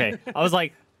are. Okay. I was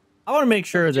like, I want to make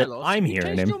sure that I'm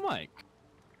hearing him. Your mic?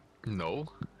 No.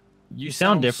 You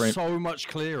sound different. So much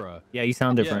clearer. Yeah, you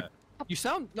sound different. Yeah. You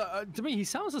sound to me. He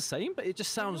sounds the same, but it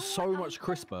just sounds so much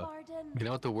crisper. You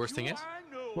know what the worst thing is?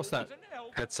 What's that?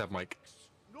 Headset mic.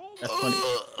 That's funny.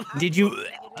 Did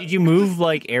you move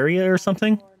like area or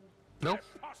something? No.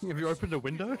 Have you opened a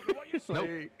window? Nope.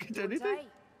 Anything?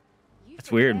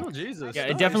 That's weird. Oh Jesus. Yeah,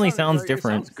 it definitely sounds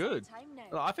different. It sounds good.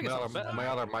 I think it's better. My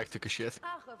other mic took a shit.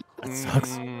 That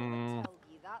sucks.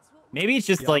 Maybe it's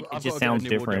just Yeah, like I've it just got to sounds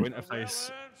get a new audio different.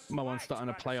 interface. My one's starting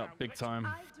to play up big time. I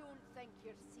don't think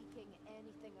you're seeking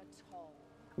anything at all.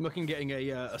 I'm looking at getting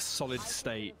a solid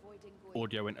state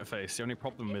audio interface. The only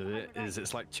problem with it is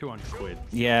it's like 200 quid.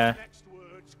 Yeah.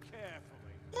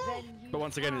 But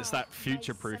once again, it's that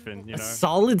future proofing, you A know.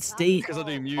 solid state 'Cause I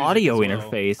do music audio as well.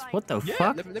 interface. What the Yeah,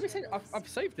 fuck? let me see. I've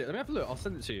saved it. Let me have a look. I'll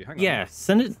send it to you. Hang on. Yeah,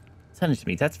 send it to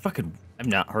me. That's fucking. I've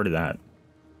not heard of that.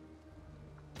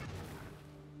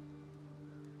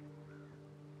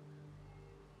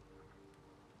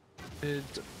 Mid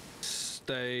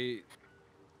state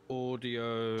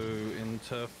audio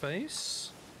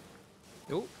interface.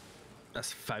 Oh,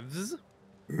 that's FAVs.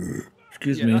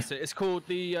 Excuse me. That's it. It's called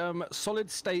the Solid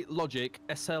State Logic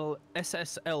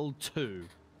SSL2.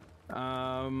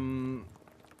 I'll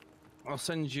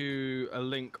send you a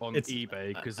link on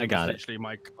eBay because I got it. literally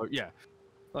my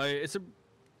like it's a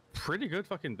pretty good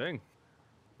fucking thing.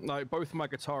 Like both my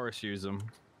guitarists use them.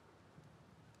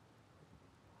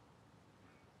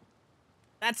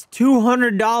 That's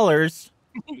 $200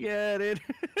 Yeah, dude.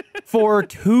 for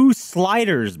 2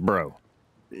 sliders, bro.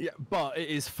 Yeah, but it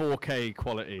is 4K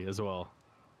quality as well.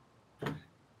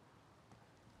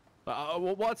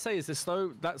 What I'd say is this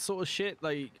though, that sort of shit,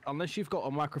 like unless you've got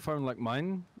a microphone like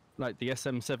mine, like the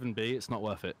SM7B, it's not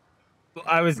worth it.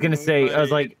 I was gonna say, I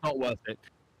was like, it's not worth it.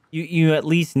 You at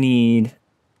least need.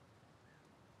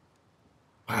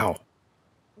 Wow.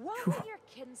 What would your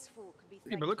kinsfolk be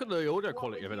Yeah, but look at the audio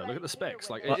quality of it. Look at the specs.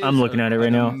 Like Well, it I'm is looking at it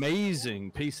right now.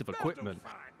 Amazing piece of equipment.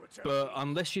 But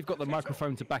unless you've got the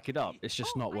microphone to back it up, it's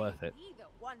just not worth it.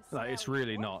 Like it's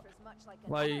really not.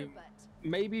 Like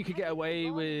maybe you could get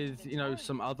away with, you know,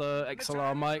 some other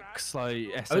XLR mics like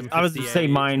SM58. I was to say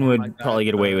mine would like probably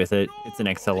get away with it. It's an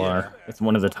XLR. It's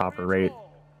one of the topper rate.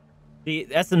 The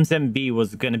SM7B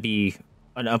was gonna be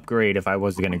an upgrade if I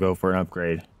was gonna go for an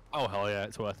upgrade. Oh hell yeah,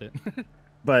 it's worth it.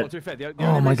 But well, to be fair, the oh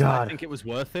only my reason god, I think it was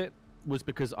worth it was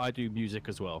because I do music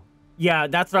as well. yeah,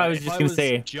 that's what I was If just gonna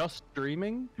say. Just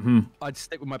streaming, I'd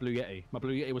stick with my Blue Yeti. My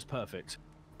Blue Yeti was perfect.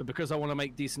 But because I want to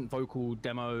make decent vocal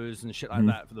demos and shit like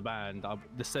that for the band,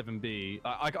 the 7B,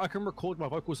 I can record my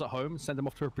vocals at home, send them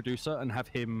off to a producer, and have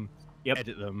him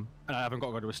edit them. And I haven't got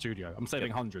to go to a studio. I'm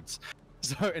saving hundreds.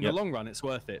 So in the long run, it's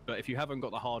worth it. But if you haven't got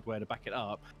the hardware to back it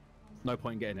up, no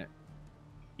point in getting it.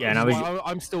 Yeah, and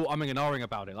I'm still umming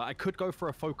about it. Like I could go for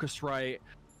a Focusrite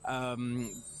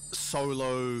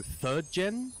Solo 3rd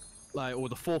gen, like, or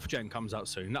the 4th gen comes out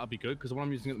soon. That'd be good because what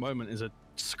I'm using at the moment is a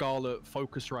Scarlett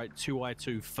Focusrite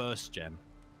 2i2 1st gen,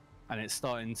 and it's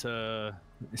starting to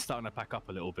pack up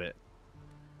a little bit.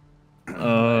 Every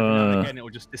now and again, it will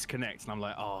just disconnect, and I'm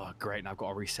like, oh great, now I've got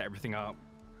to reset everything up.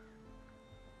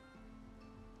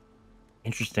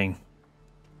 Interesting.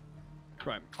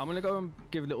 Right, I'm gonna go and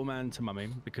give little man to mummy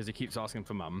because he keeps asking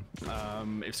for mum.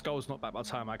 If Skull's not back by the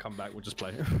time I come back, we'll just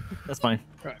play. That's fine.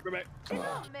 Right, Rebecca.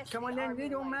 Come on then,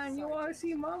 little man, you want to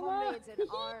see mama?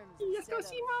 Let's go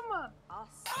see mama.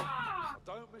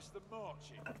 Don't miss the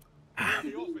marching.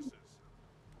 The officers.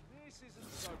 This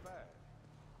isn't so bad.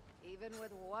 Even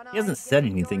with one He hasn't said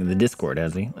anything in the Discord,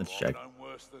 has he? Let's check. None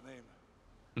worse than him.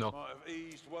 No. Might have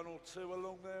eased one or two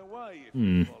along their way if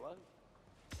you follow.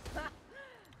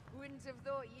 Wouldn't have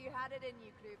thought you had it in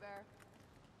you, Kruber.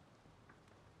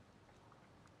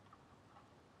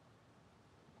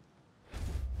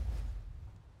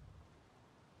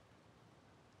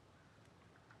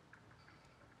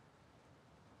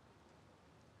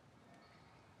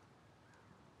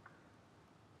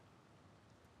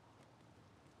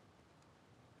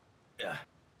 Yeah,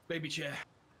 baby chair.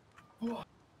 Whoa.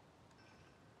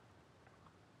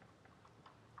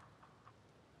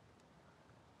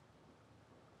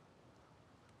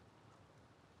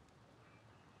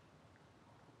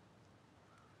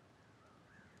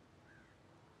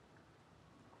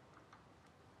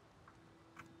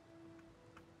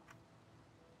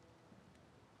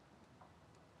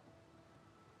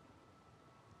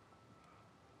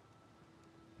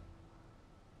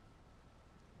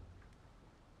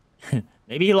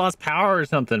 Maybe he lost power or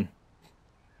something.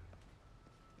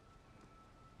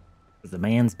 Cause the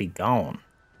man's be gone.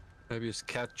 Maybe his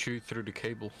cat chewed through the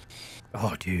cable.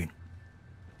 Oh, dude.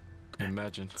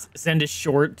 Imagine. Send a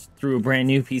short through a brand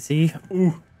new PC.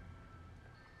 Ooh.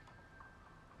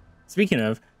 Speaking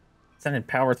of sending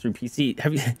power through PC,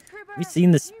 have you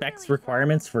seen the specs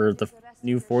requirements for the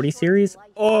new 40 series?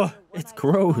 Oh, it's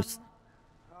gross.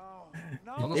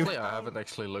 Honestly, I haven't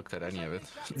actually looked at any of it.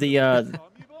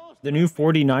 The new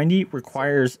 4090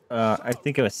 requires I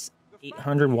think a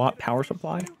 800 watt power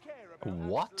supply.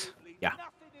 What? Yeah.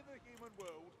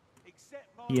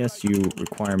 PSU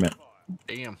requirement.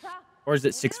 Damn. Or is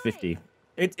it 650?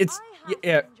 It's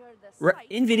yeah.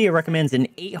 Nvidia recommends an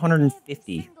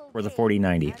 850 for the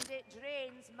 4090.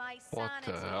 What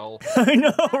the hell? I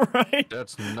know, right?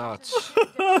 That's nuts.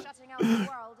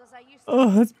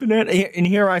 Oh, that's banana. And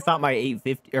here I thought my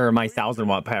 850 or my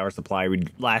 1000-watt power supply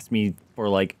would last me for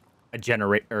like a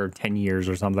generate or 10 years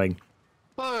or something.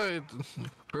 But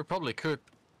we probably could.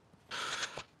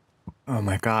 Oh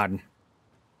my god.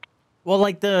 Well,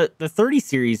 like the 30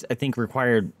 series, I think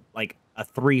required like a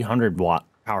 300-watt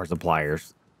power supply or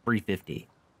 350.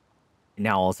 And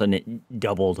now all of a sudden it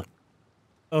doubled.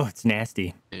 Oh, it's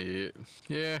nasty.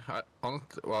 Yeah.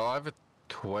 Well, I have a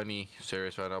 20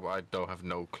 series right now, but I don't have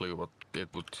no clue what it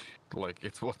would like.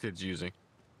 It's what it's using.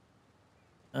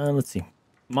 Let's see.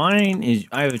 Mine is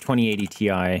I have a 2080 Ti.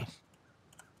 Yeah,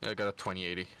 I got a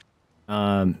 2080.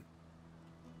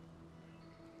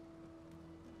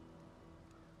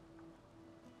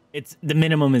 It's the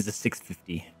minimum is a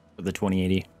 650 for the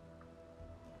 2080.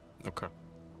 Okay.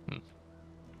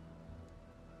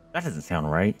 That doesn't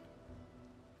sound right.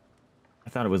 I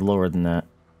thought it was lower than that.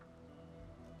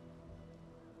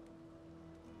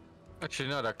 Actually,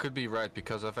 no, that could be right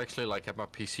because I've actually like had my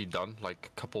PC done like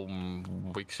a couple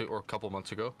weeks or a couple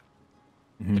months ago.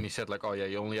 And he said like, oh yeah,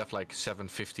 you only have like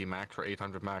 750 max or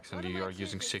 800 max, and you are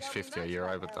using 650 a year.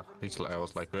 I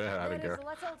was like, I don't care.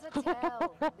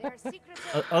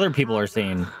 Other people are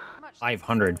saying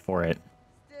 500 for it.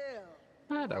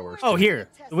 That works. Oh, too. here.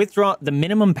 The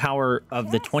minimum power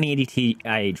of the 2080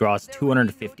 Ti draws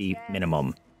 250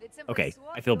 minimum. Okay,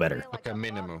 I feel better. Okay,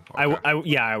 minimum. Okay.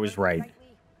 Yeah, I was right.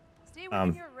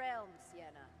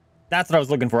 That's what I was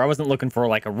looking for. I wasn't looking for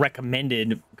like a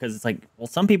recommended, because it's like, well,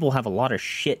 some people have a lot of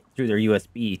shit through their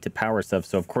USB to power stuff,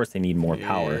 so of course they need more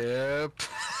power. Yep.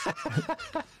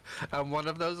 I'm one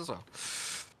of those as well.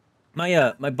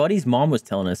 My buddy's mom was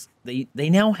telling us they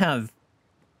now have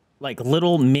like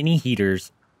little mini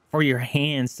heaters for your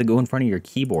hands to go in front of your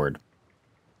keyboard.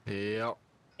 Yep.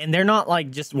 And they're not like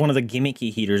just one of the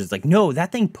gimmicky heaters. It's like, no,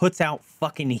 that thing puts out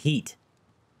fucking heat.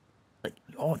 Like,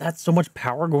 oh, that's so much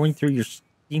power going through your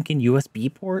stinking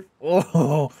USB port.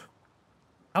 Oh,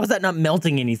 how is that not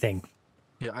melting anything?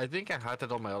 Yeah, I think I had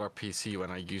that on my other PC when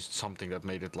I used something that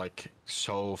made it like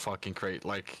so fucking great.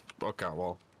 Like, okay,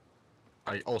 well,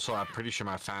 I'm pretty sure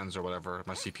my fans or whatever,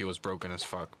 my CPU was broken as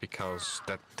fuck because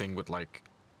that thing would like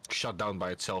shut down by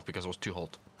itself because it was too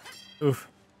hot. Oof.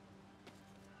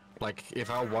 Like, if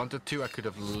I wanted to, I could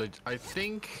have I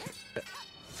think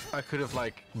I could have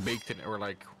like baked it or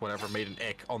like whatever, made an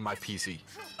egg on my PC.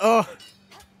 Oh.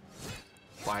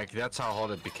 Like, that's how hot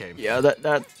it became. Yeah,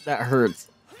 that hurts.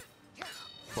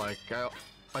 Like,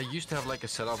 I used to have like a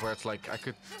setup where it's like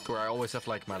where I always have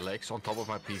like my legs on top of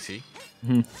my PC.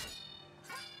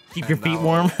 Keep your feet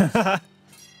warm.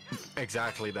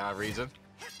 Exactly that reason.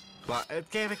 But it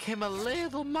became a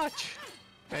little much,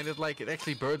 and it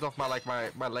actually burned off my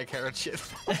leg hair and shit.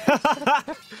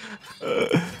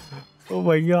 Oh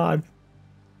my god.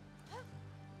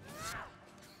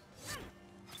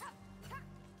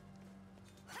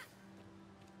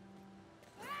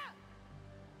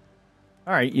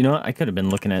 All right, you know what? I could have been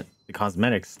looking at the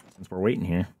cosmetics since we're waiting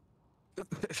here.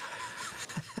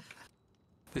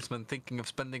 This man thinking of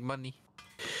spending money.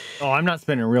 Oh, I'm not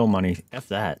spending real money. F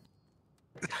that.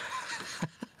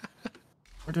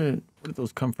 Where did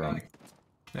those come from?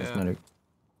 Yeah. Cosmetic.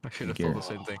 I should have thought the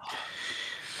same thing.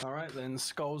 All right, then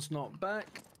Skull's not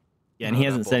back. Yeah, and he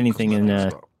hasn't said anything in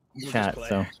chat,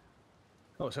 so.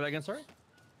 Oh, say that again, sorry?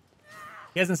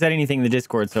 He hasn't said anything in the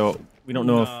Discord, so we don't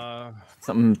know if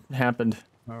something happened.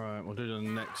 All right, we'll do the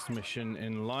next mission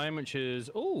in line, which is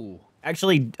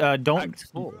actually don't.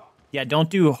 Yeah, don't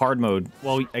do hard mode.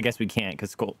 Well, I guess we can't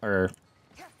because we're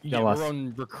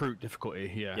on recruit difficulty.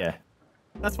 Yeah. Yeah,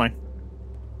 that's fine.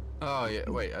 Oh yeah,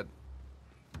 wait.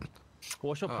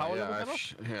 What's your power level?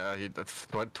 That's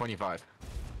 25.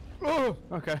 Oh,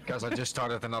 okay. Because I just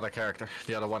started another character.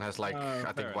 The other one has like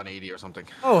I think 180 or something.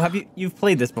 Oh, you've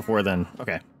played this before then?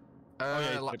 Okay.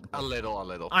 A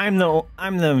little. I'm the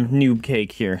noob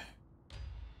cake here.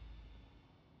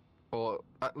 Well,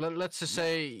 let's just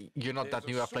say you're not that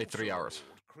new. I played 3 hours.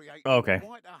 Oh, okay.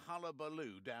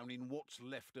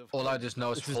 All I just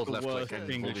know is hold left click and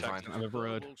we'll be fine. I've ever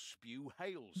heard.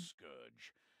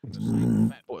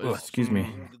 Oh, excuse me.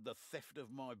 The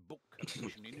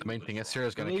main thing is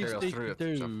Sarah's gonna carry us through it.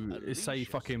 Is say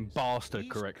fucking bastard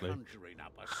correctly.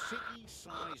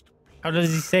 How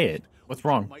does he say it? What's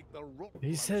wrong?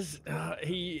 He says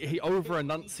he over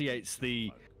enunciates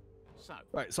the.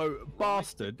 Right, so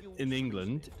bastard in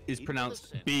England is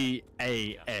pronounced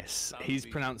B-A-S. He's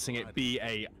pronouncing it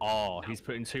B-A-R. He's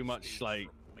putting too much like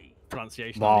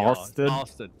pronunciation on the R. Bastard.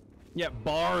 Bastard. Yeah,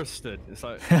 bastard. It's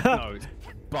like no, it's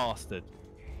bastard.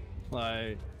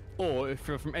 Like, or if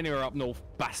you're from anywhere up north,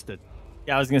 bastard.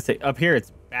 Yeah, I was gonna say up here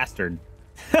it's bastard.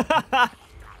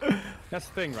 That's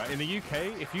the thing, right? In the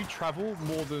UK, if you travel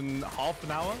more than half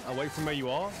an hour away from where you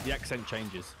are, the accent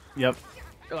changes. Yep.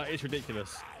 Like, it's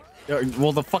ridiculous.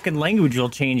 Well, the fucking language will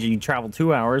change and you travel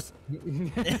 2 hours.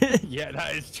 Yeah,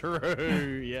 that is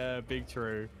true. Yeah, big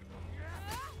true.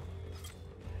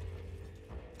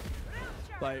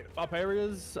 Like, up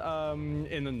areas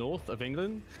in the north of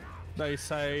England, they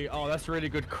say, oh, that's really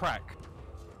good crack.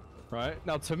 Right?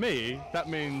 Now, to me, that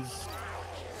means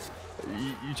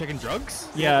you taking drugs?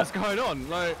 Yeah. What's going on?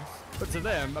 Like, but to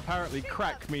them, apparently,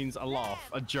 crack means a laugh,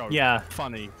 a joke, Yeah.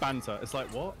 funny, banter. It's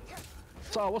like, what?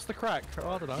 So, what's the crack? Oh,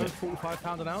 I don't know,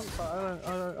 £45 an ounce?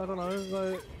 I don't know.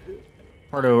 Like...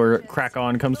 Part of where crack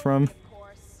on comes from.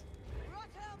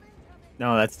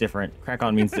 No, that's different. Crack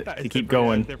on means to keep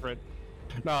going. Yeah, different.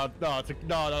 No, not in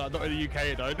the UK,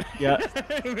 it don't. Yeah.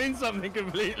 It means something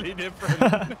completely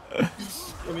different.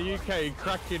 In the UK,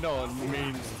 cracking on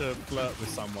means to flirt with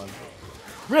someone.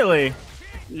 Really?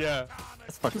 Yeah.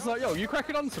 That's fucking... It's like, yo, you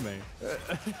cracking on to me?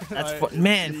 That's like,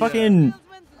 man, yeah. fucking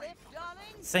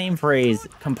same phrase,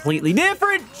 completely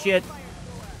different shit.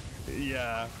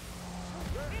 Yeah.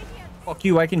 Fuck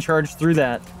you, I can charge through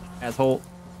that, asshole.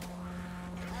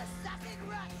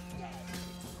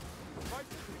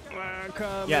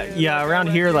 Yeah, around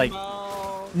here, like,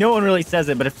 no one really says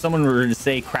it, but if someone were to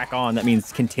say crack on, that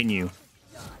means continue.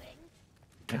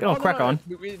 Like, oh, crack on.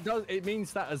 It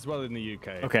means that as well in the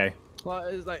UK. Okay. Well,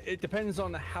 it's like, it depends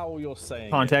on how you're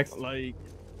saying Context. it. Like,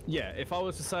 yeah, if I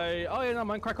was to say, oh yeah, no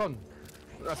man, crack on.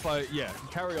 That's like, yeah,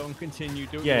 carry on, continue,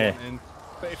 do what you want. And,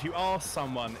 but if you ask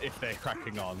someone if they're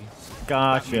cracking on,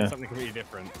 that means something completely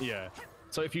different. Yeah.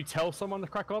 So if you tell someone to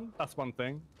crack on, that's one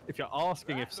thing. If you're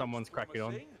asking if someone's cracking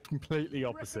on, completely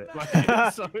opposite.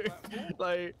 Like, so,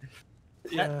 like,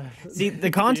 yeah. See, the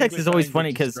context is always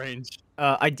funny because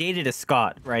I dated a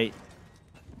Scot, right?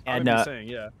 And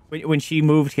when she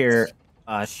moved here,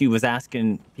 she was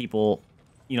asking people,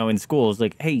 you know, in schools,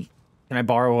 like, "Hey, can I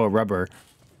borrow a rubber?"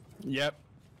 Yep.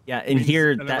 Yeah, and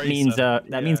here that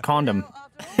means condom.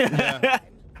 Yeah.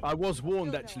 I was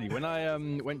warned actually when I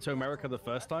went to America the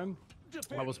first time.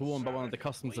 I was warned by one of the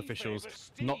customs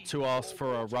officials not to ask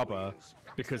for a rubber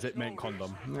because it meant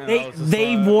condom.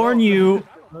 They warn you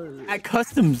at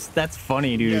customs. That's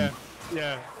funny, dude. Yeah.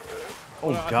 Yeah. Oh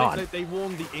well, God. I think they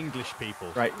warn the English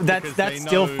people. Right. That's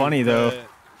still funny though.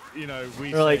 You know,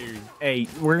 they're like, "Hey,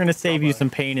 we're gonna save you some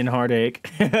pain and heartache."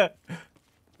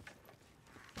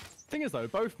 Thing is though,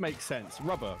 both make sense.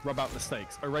 Rubber, rub out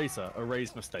mistakes. Eraser,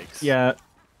 erase mistakes. Yeah.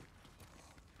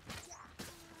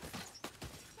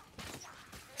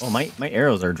 Oh, my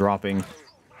arrows are dropping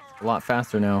a lot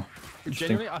faster now.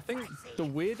 Genuinely, I think the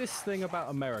weirdest thing about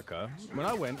America, when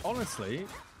I went, honestly,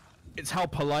 it's how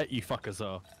polite you fuckers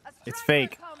are. It's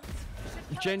fake.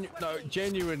 No,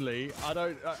 genuinely,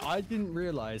 I didn't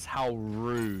realize how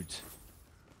rude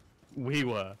we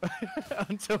were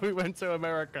until we went to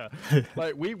America.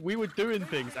 Like, we were doing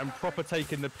things and proper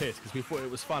taking the piss because we thought it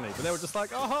was funny. But they were just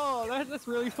like, oh, that's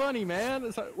really funny, man.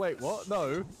 It's like, wait, what?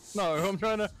 No, I'm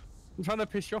trying to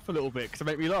piss you off a little bit because it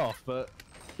make me laugh, but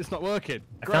it's not working.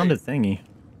 I found a thingy.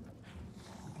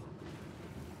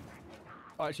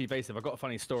 Oh, actually, Vaesive, I've got a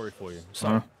funny story for you.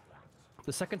 So,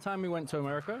 the second time we went to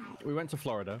America, we went to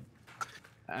Florida,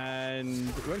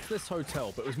 and we went to this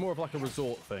hotel, but it was more of like a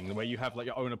resort thing, where you have like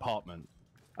your own apartment.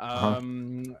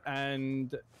 And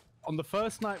on the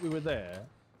first night we were there,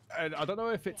 and I don't know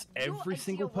if it's every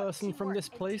single person from this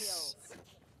place,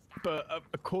 but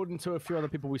according to a few other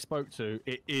people we spoke to,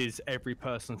 it is every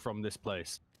person from this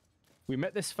place. We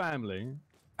met this family,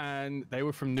 and they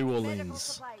were from New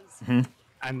Orleans,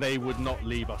 and they would not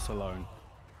leave us alone.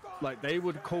 Like, they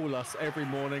would call us every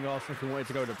morning, asking if we wanted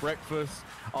to go to breakfast,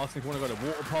 asking if we want to go to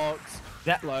water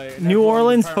parks. New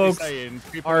Orleans folks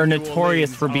are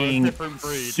notorious for being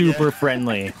super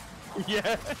friendly.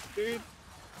 Yeah, dude.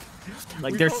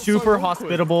 Like, they're super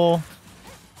hospitable.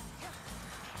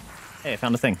 Hey, I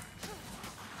found a thing.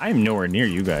 I am nowhere near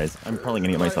you guys. I'm probably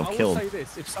gonna get myself killed. I will say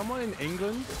this: if someone in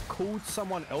England called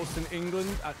someone else in England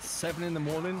at 7 in the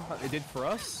morning, like they did for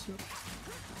us,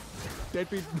 there'd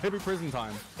be prison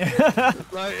time.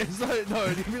 Like, it's like, no,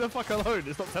 leave me the fuck alone.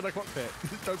 It's not 10 o'clock yet.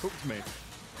 Don't talk to me.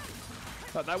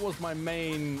 Like, that was my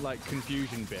main like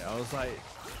confusion bit. I was like,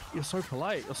 you're so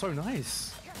polite. You're so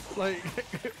nice. Like,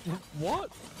 what?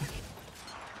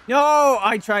 No,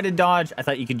 I tried to dodge. I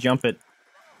thought you could jump it.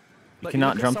 You like,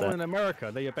 cannot you look jump at someone that. in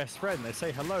America, they're your best friend. They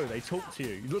say hello. They talk to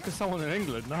you. You look at someone in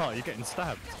England, no, you're getting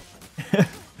stabbed.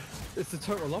 It's the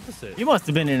total opposite. You must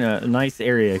have been in a nice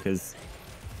area, because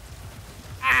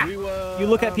We were, you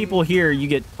look at people here, you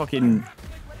get fucking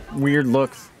weird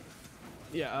looks.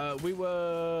 Yeah, we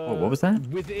were. Oh, what was that?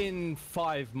 Within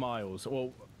 5 miles,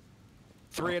 or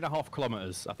 3.5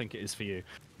 kilometers, I think it is for you.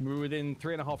 We were within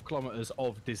 3.5 kilometers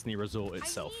of Disney Resort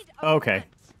itself. Okay.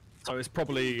 So it's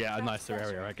probably a nicer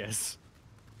area, I guess.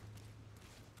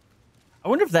 I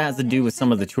wonder if that has to do with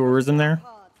some of the tourism there.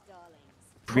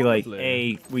 Be like, Probably.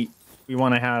 hey, we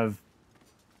want to have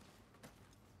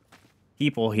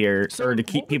people here, So or to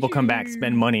keep what would people come back, you-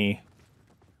 spend money.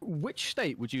 Which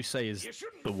state would you say is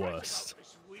the worst?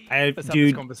 Let's have this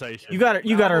dude, conversation. you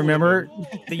gotta remember,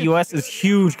 the U.S. is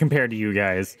huge compared to you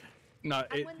guys. No,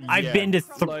 I've been to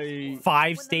like...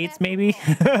 5 states, maybe.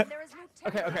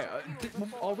 Okay.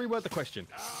 I'll reword the question.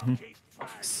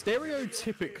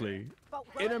 Stereotypically,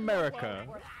 in America,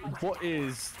 what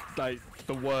is like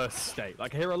the worst state?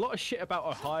 Like, I hear a lot of shit about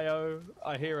Ohio.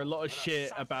 I hear a lot of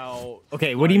shit about.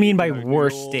 Okay, what do you mean by New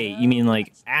worst York. state? You mean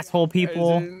like asshole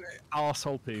people?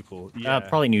 Asshole people. Yeah.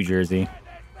 Probably New Jersey.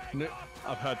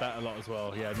 I've heard that a lot as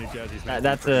well. Yeah, New Jersey's.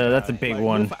 That's a big like,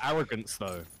 one. More for arrogance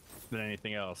though than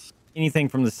anything else. Anything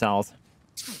from the South.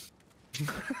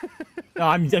 No,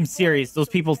 I'm serious. Those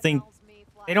people think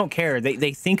they don't care.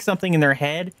 They think something in their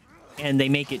head, and they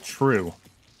make it true.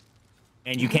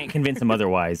 And you can't convince them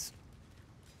otherwise.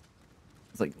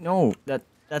 It's like, no,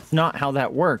 that's not how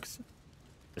that works.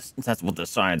 That's what the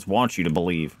science wants you to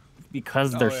believe.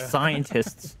 Because they're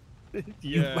scientists.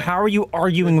 Yeah. How are you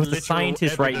arguing with the Literal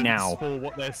scientists right evidence now? for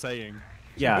what they're saying.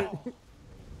 Yeah.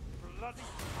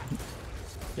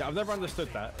 Yeah, I've never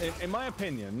understood that. In my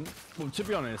opinion, well, to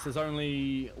be honest, there's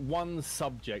only one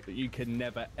subject that you can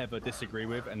never ever disagree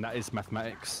with, and that is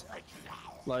mathematics.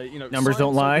 Like, you know, Numbers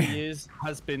don't science over lie. the years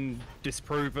has been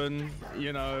disproven,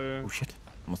 you know. Oh shit!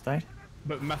 Almost died.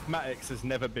 But mathematics has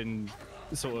never been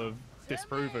sort of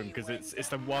disproven because it's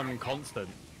the one constant.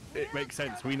 It makes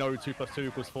sense. We know 2 +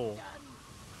 2 = 4.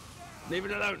 Leave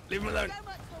it alone. Leave him alone.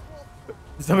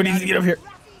 Somebody needs to get over here.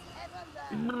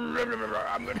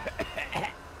 I'm good.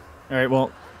 All right,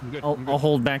 well, I'll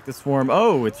hold back the swarm.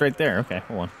 Oh, it's right there. Okay,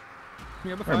 hold on.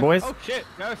 Yeah, All right, boys. Oh shit!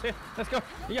 Go, let's go.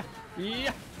 Yeah.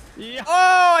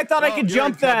 Oh, I thought I could you're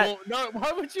jump in that. trouble. No,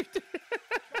 why would you do?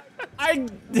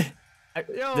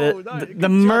 The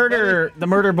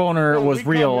murder boner was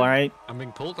real. All right. I'm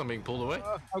being pulled away.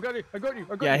 I got you.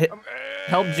 Yeah,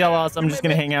 help Jealous. I'm just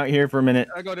gonna hang out here for a minute.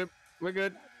 I got him. We're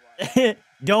good.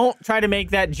 Don't try to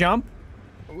make that jump.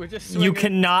 We're just You swinging.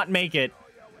 cannot make it.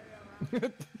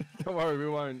 Don't worry, we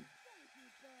won't.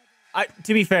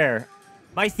 To be fair,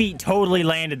 my feet totally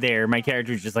landed there. My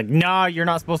character's just like, nah, you're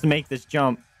not supposed to make this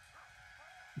jump.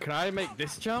 Can I make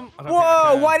this jump? I don't think I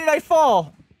Whoa, can. why did I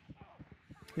fall?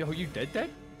 Yo, you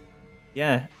dead?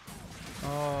 Yeah.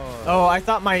 Oh. Oh, I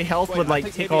thought my health Wait, would I like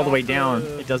think take maybe all the way after- down.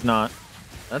 It does not.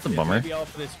 That's a bummer. Maybe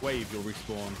after this wave, you'll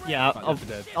respawn. Yeah, Like I'll Left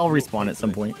 4 Dead. I'll respawn at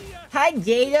some point. Hi,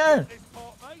 Jada.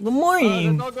 Good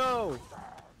morning. Go.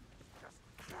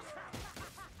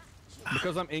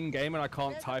 Because I'm in game and I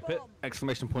can't type it! !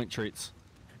 Treats.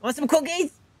 Want some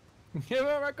cookies? Give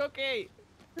her a cookie.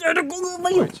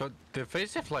 Wait, so did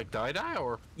Vaesive like die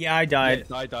or? Yeah, I died.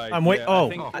 Yeah, I died. I'm wait. Yeah, oh,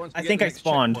 once I we get think the I next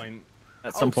spawned checkpoint-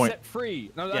 at some point. Set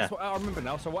free. No, that's Yeah. what I remember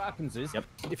now. So what happens is,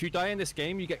 if you die in this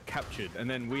game, you get captured, and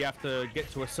then we have to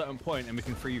get to a certain point, and we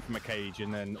can free you from a cage,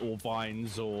 and then or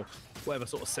vines or whatever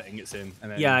sort of setting it's in.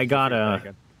 And then Yeah, I got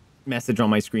a message on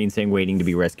my screen saying waiting to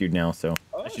be rescued now, so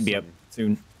I should be up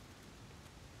soon.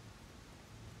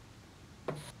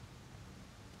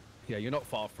 Yeah, you're not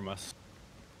far from us.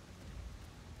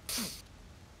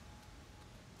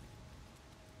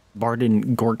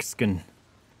 Barden Gorkskin.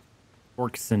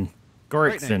 Gorkson.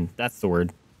 That's the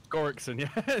word. Gorikson,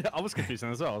 yeah. I was confused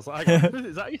as well. I was like,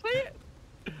 is that how you say it?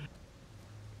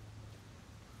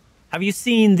 Have you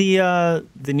seen the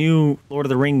new Lord of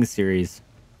the Rings series?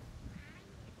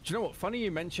 Do you know what? Funny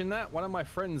you mentioned that. One of my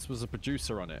friends was a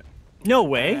producer on it. No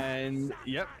way. And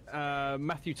yep,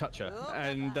 Matthew Toucher,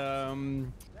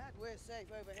 and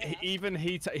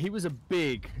he was a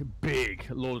big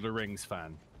Lord of the Rings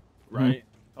fan, right?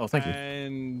 Oh, thank you.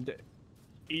 And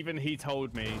even he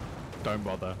told me, don't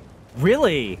bother.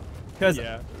 Really? Because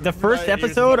the first Right, he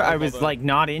was episode not I gonna was bother. like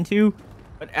not into,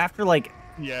 but after like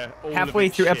all of halfway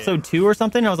it's through shit. episode 2 or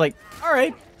something, I was like, all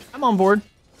right, I'm on board.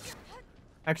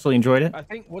 Actually enjoyed it. I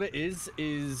think what it is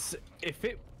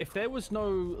if there was no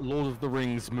Lord of the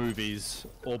Rings movies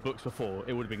or books before,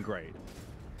 it would have been great.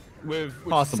 With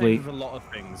Possibly. with a lot of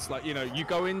things, like, you know, you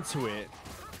go into it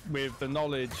with the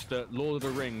knowledge that Lord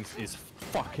of the Rings is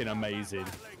fucking amazing,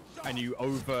 and you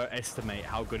overestimate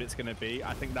how good it's going to be.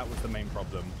 I think that was the main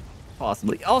problem.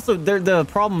 Possibly. Also, the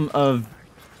problem of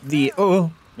the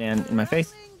man in my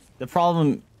face. The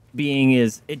problem being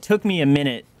is it took me a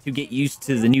minute to get used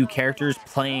to the new characters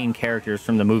playing characters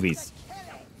from the movies.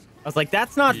 I was like,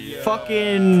 that's not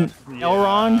fucking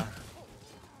Elrond.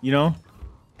 You know?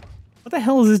 What the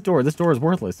hell is this door? This door is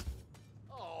worthless.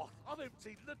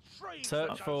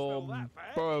 Search for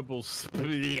verbal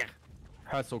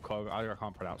Herselkov. I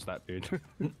can't pronounce that, dude.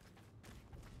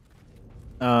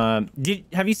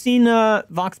 Have you seen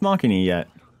Vox Machina yet?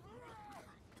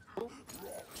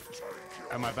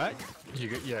 Am I back?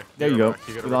 Yeah. There you go.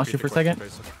 You We lost you for a second.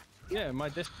 Yeah, my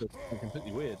disc was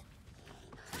completely weird.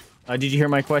 Did you hear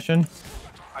my question?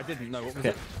 I didn't know. What was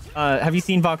it? Have you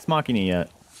seen Vox Machina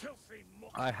yet?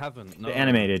 I haven't. No. The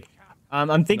animated.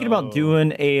 I'm thinking about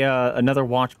doing another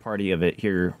watch party of it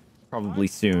here probably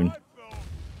soon.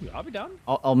 I'll be down.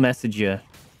 I'll message you.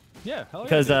 Yeah, hell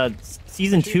because yeah,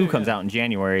 season 2 comes out in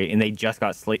January, and they just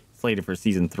got slated for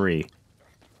season 3.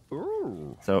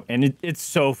 Ooh. So, and it's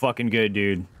so fucking good,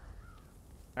 dude.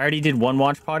 I already did one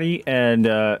watch party, and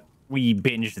we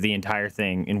binged the entire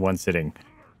thing in one sitting.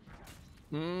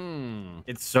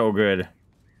 It's so good.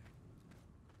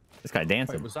 This guy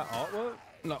dancing. Wait, was that artwork?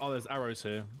 No, oh, there's arrows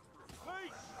here.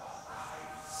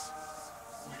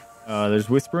 There's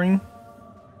whispering.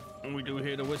 And we do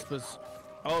hear the whispers.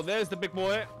 Oh, there's the big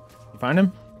boy. You find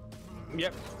him?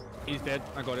 Yep, he's dead.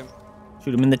 I got him.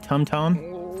 Shoot him in the tum-tum.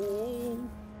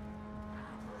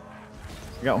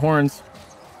 I got horns.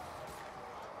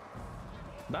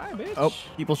 Bye, bitch. Oh,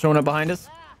 people showing up behind us.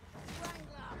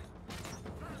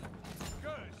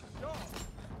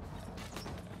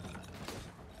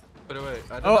 By the way,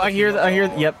 I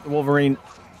hear. Yep, Wolverine.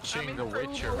 The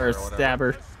Witcher Or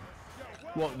Stabber.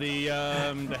 What, the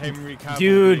Henry Cavill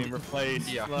Dude, being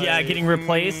replaced? Yeah, getting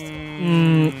replaced.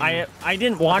 I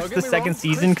didn't watch the second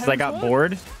season because I got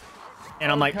bored, and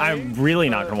I'm like, I'm really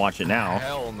not gonna watch it now.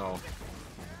 Hell no.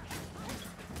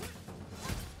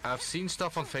 I've seen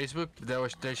stuff on Facebook.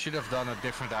 They should have done a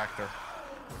different actor.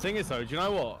 Thing is though, do you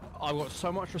know what? I've got so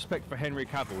much respect for Henry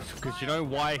Cavill because you know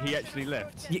why he actually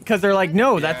left? Because they're like,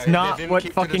 no, that's not what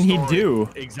fucking he'd do.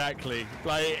 Exactly.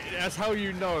 Like, that's how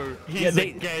you know he's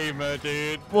a gamer,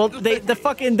 dude. Well,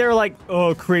 they're like,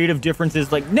 oh, creative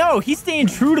differences. Like, no, he's staying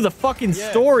true to the fucking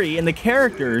story and the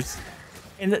characters.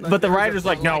 And but the writer's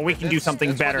like, no, we can do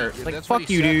something better. Like, fuck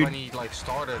you, dude. When he like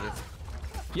started it.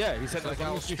 Yeah, he said like,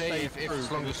 I'll stay if as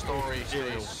long as the story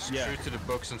stays true to the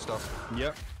books and stuff.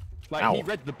 Yep. Like, he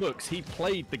read the books, he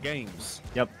played the games.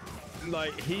 Yep.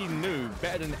 Like, he knew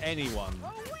better than anyone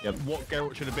what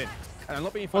Geralt should have been. And I'm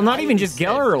not being funny. Well, not even just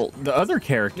Geralt, the other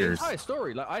characters. The entire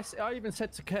story. Like, I even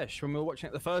said to Kesh when we were watching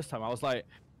it the first time, I was like,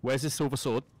 where's his silver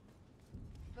sword?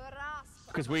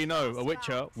 Because we know, a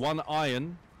Witcher, one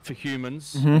iron for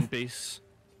humans and beasts,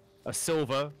 a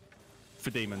silver for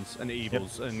demons and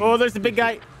evils. And oh, there's the big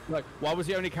guy. Like, why was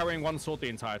he only carrying one sword the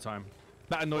entire time?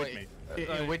 That annoyed me. In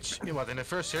the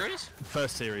first series?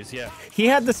 First series, yeah. He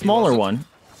had the smaller one.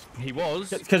 He was.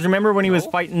 Because remember when he was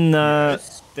fighting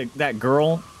that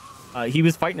girl? He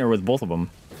was fighting her with both of them.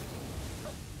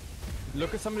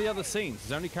 Look at some of the other scenes.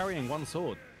 He's only carrying one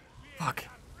sword. Fuck.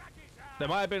 There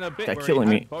might have been a bit where killing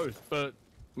he me. had both, but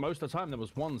most of the time there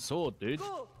was one sword, dude.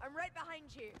 Cool. I'm right behind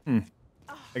you.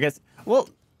 I guess. Well,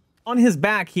 on his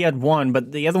back he had one,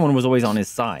 but the other one was always on his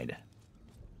side.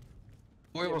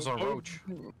 Or it was on Roach.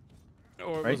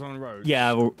 Or it was on Roach.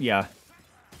 Yeah, well, yeah.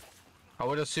 I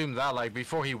would assume that, like,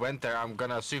 before he went there, I'm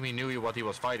gonna assume he knew what he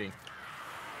was fighting.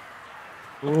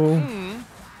 Oh.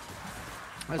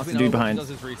 As we the know, dude behind. He does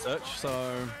his research,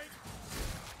 so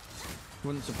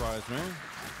wouldn't surprise me.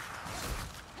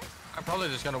 I'm probably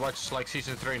just gonna watch like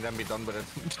season 3 and then be done with it.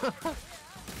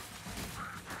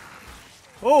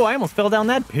 Oh, I almost fell down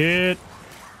that pit.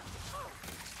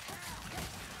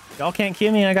 Y'all can't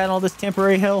kill me. I got all this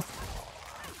temporary health.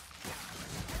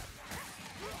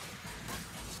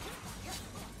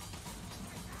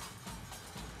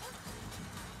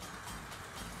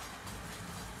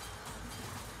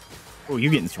 Oh,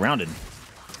 you're getting surrounded.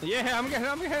 Yeah, I'm getting.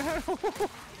 I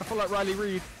feel like Riley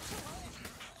Reid.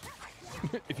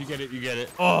 If you get it, you get it.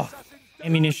 Oh,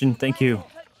 ammunition. Thank you.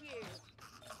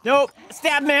 Nope.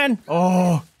 Stab man.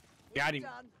 Oh. Got him.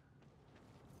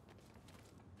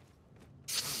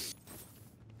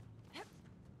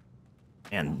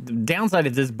 And the downside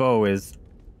of this bow is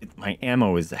my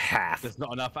ammo is half. There's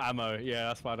not enough ammo. Yeah,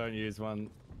 that's why I don't use one.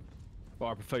 But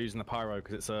I prefer using the pyro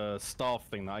because it's a staff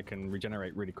thing that I can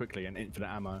regenerate really quickly and infinite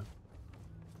ammo.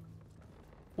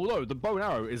 Although the bow and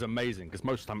arrow is amazing because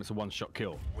most of the time it's a one-shot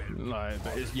kill. Like,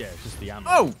 but it's just the ammo.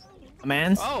 Oh, a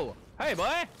man's. Oh, hey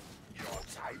boy.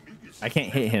 I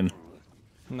can't hit him.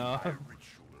 No.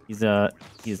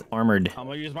 He's armored. I'm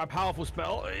gonna use my powerful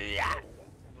spell. Yeah.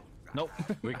 Nope.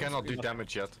 We cannot do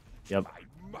damage yet. Yep.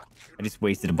 I just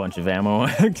wasted a bunch of ammo.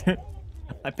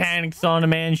 I panicked, saw a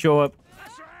man show up.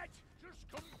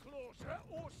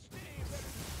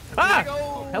 Ah!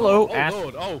 Hello, Oh, ass.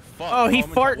 Lord. Oh, fuck. Oh, he I'm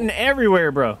in farting trouble.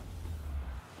 everywhere, bro.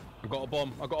 I got a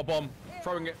bomb. I got a bomb.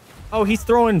 Throwing it. Oh, he's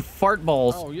throwing fart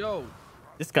balls. Oh, yo.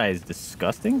 This guy is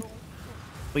disgusting.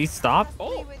 Please stop.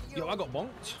 Oh, yo, I got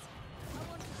bonked.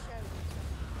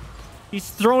 He's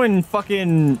throwing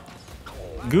fucking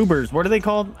goobers. What are they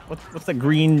called? What's the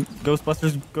green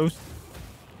Ghostbusters ghost?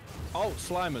 Oh,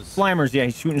 Slimers. Slimers. Yeah,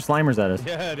 he's shooting Slimers at us.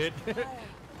 Yeah, dude.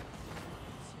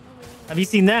 Have you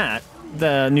seen that?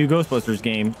 The new Ghostbusters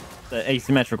game, the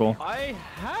asymmetrical. I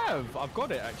have. I've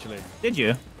got it, actually. Did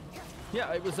you?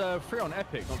 Yeah, it was free on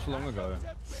Epic not too long ago.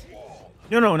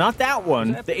 No, not that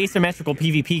one. The asymmetrical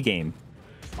PvP game.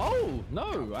 Oh,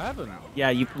 no, I haven't.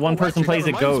 Yeah, one person plays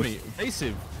a ghost.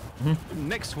 Vaesive.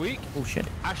 Next week, Oh, shit.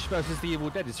 Ash vs. the Evil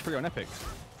Dead is free on Epic.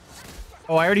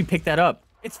 Oh, I already picked that up.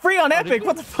 It's free on did Epic. you?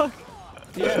 What the fuck?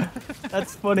 Yeah.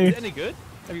 That's Is funny. it any good?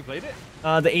 Have you played it?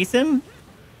 The asym?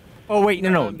 Oh, wait,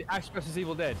 no. The Ash vs.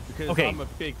 Evil Dead, because Okay. I'm a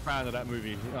big fan of that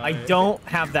movie. I don't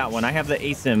have that one. I have the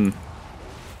asym.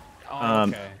 Oh,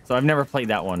 okay. So I've never played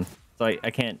that one. So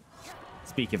I can't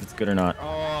speak if it's good or not. Oh,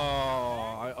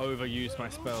 I overused my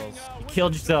spells. You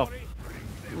killed yourself.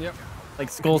 Yep. Like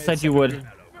Skull said you would.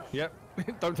 Yep.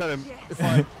 Don't tell him. It's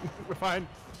fine. We're fine.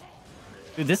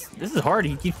 Dude, this is hard.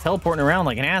 He keeps teleporting around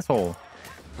like an asshole.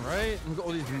 Right? We've got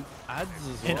all these ads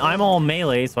as well. And I'm all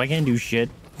melee, so I can't do shit.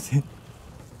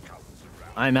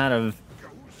 I'm out of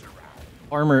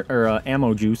armor or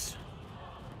ammo juice.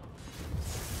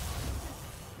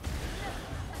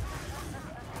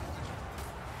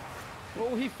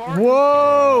 Oh, he farted.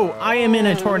 Whoa! I am in a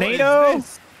What is tornado.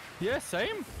 this? Yeah,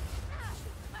 same.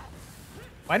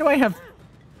 Why do I have?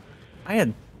 I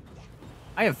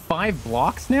have 5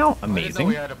 blocks now. I didn't know Amazing.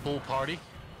 we had a pool party.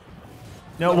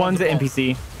 No, one's an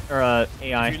NPC or If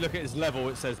AI. you look at his level,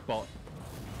 it says bot.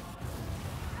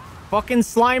 Fucking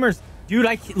Slimers, dude!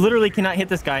 I literally cannot hit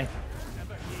this guy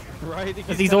Right?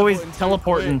 because he's always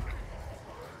teleporting.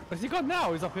 Where's he gone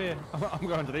now? He's up here. I'm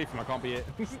going underneath him. I can't be it.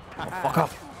 Fuck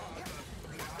off.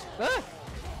 Ah!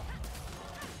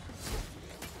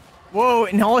 Whoa!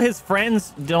 And all his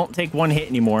friends don't take 1 hit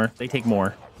anymore. They take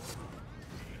more.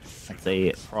 That's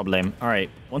a problem. All right.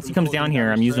 Once he comes down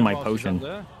here, I'm using my potion.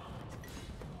 Get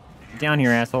down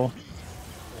here, asshole.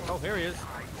 Oh, here he is.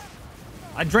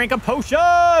 I drank a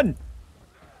potion!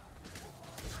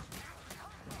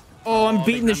 Oh, I'm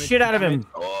beating the shit out of him.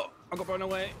 Oh, I got blown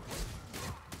away.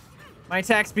 My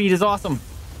attack speed is awesome.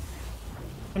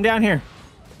 Come down here.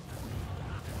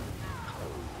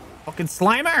 Fucking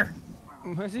Slimer!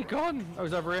 Where's he gone? Oh,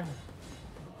 he's over here.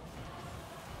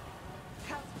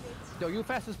 Yo, you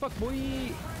fast as fuck, boy.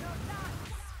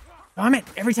 Damn it.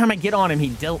 Every time I get on him,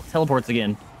 he teleports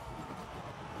again.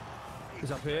 He's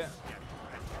up here.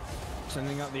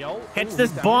 Sending out the ult. Catch Ooh,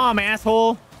 this he's down bomb,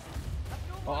 asshole. here.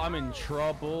 Oh, I'm in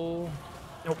trouble.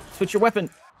 Nope. Switch your weapon.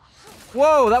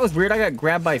 Whoa, that was weird. I got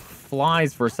grabbed by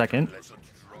flies for a second.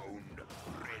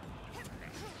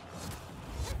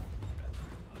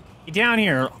 Get down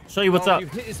here. I'll show you what's up.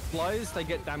 If you hit his flies, they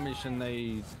get damaged and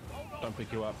they don't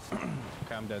pick you up.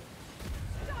 Okay, I'm dead.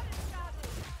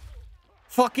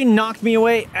 Fucking knocked me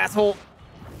away, asshole.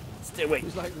 Stay away.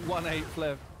 There's like 1/8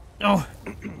 left. No.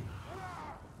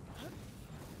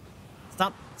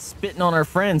 Stop spitting on our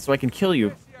friends so I can kill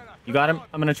you. You got him?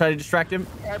 I'm gonna try to distract him.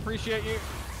 I appreciate you.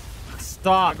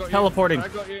 Stop teleporting. I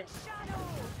got you.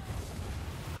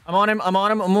 I'm on him. I'm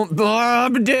on him. Oh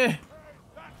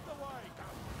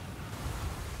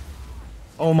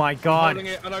my I'm god. holding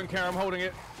it. I don't care. I'm holding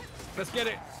it. Let's get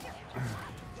it.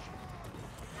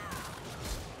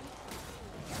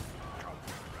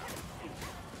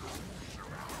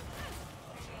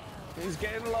 He's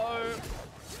getting low.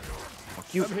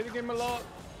 Fuck you. I'm hitting him a lot.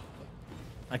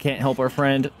 I can't help our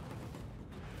friend.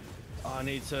 I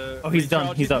need to. Oh, he's done.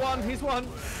 recharge. He's up. Won. He's won.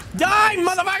 Die,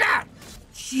 motherfucker!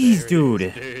 Jeez,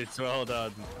 dude. Dude, well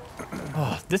done.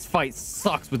 Oh, this fight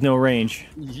sucks with no range.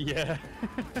 Yeah.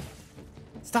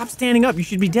 Stop standing up. You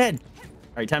should be dead. All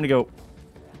right, time to go. All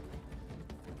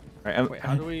right. Wait,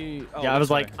 how do we? Oh, Yeah, I was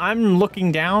this like, way. I'm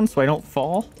looking down so I don't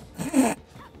fall.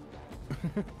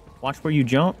 Watch where you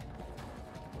jump.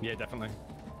 Yeah, definitely.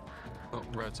 Oh,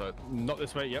 right side. Not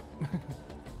this way. Yep.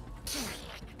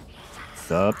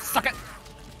 Sup? Suck it.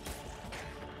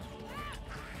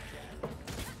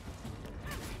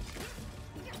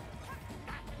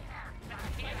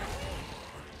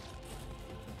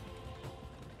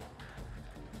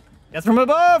 That's from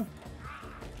above.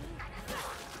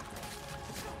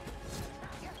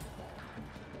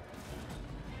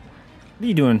 What are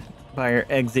you doing by our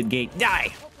exit gate?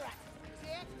 Die!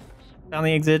 Down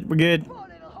the exit. We're good.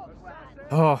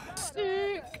 Oh.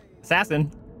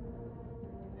 Assassin.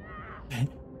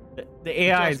 The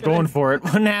AI is going for it.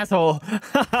 What an asshole.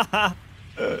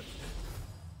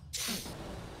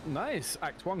 Nice.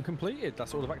 Act 1 completed.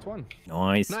 That's all of Act 1.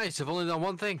 Nice. Nice. I've only done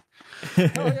one thing.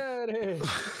 Oh, yeah, it is.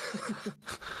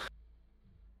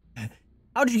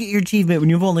 How did you get your achievement when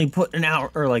you've only put an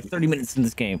hour or like 30 minutes in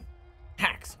this game?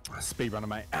 Hacks. Speedrunner,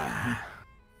 mate.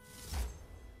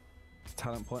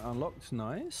 Talent point unlocked.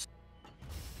 Nice.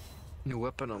 New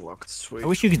weapon unlocked. Sweet. I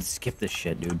wish you could skip this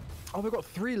shit, dude. Oh, we've got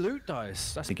 3 loot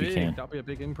dice. That's think you big. can. That'll be a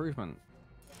big improvement.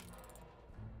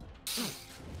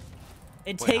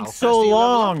 It Wait, how takes fast so do you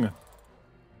level up? long.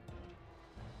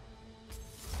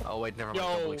 Oh wait, never mind.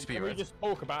 Yo, Double XP, can we right? just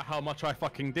talk about how much I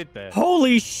fucking did there?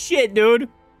 Holy shit, dude.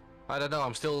 I don't know.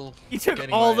 I'm still. You took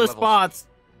getting all my the levels. spots.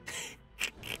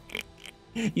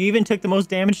 You even took the most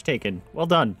damage taken. Well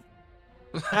done.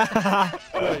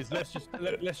 Guys,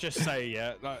 let's just say,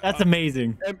 yeah. Like, That's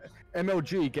amazing.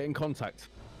 MLG, get in contact.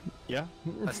 Yeah.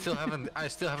 I still haven't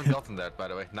gotten that, by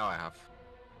the way. Now I have.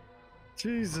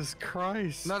 Jesus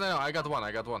Christ. No, I got one.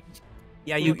 I got one.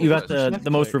 Yeah, you got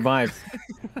the most revived.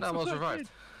 No, I'm also revived.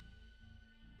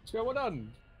 Let's go, well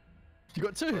done. You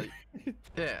got 2.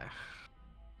 Yeah.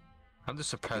 I'm just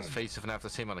surprised Vaesive and have the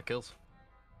same amount of kills.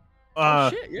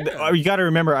 Shit, yeah. You got to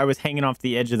remember, I was hanging off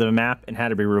the edge of the map and had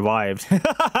to be revived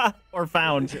or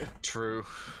found. True.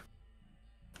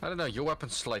 I don't know. Your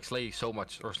weapons like slay so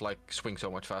much, or like swing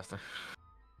so much faster.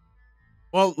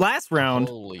 Well, last round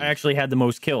I actually had the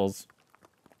most kills.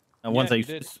 And once I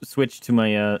switched to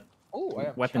my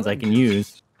weapons I can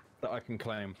use, that I can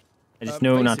claim. I just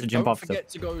know not to jump off stuff. Don't forget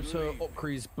to go to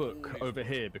Okri's book over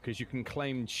here because you can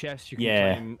claim chests, you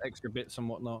can claim extra bits and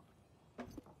whatnot.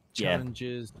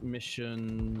 Challenges,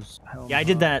 missions. Yeah, I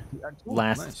did that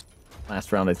last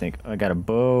round, I think. I got a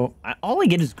bow. All I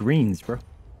get is greens, bro.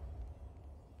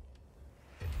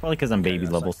 Probably because I'm baby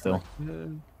level still.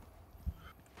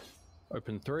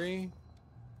 Open 3.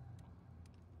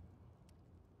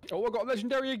 Oh, I got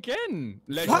legendary again.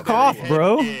 Fuck off,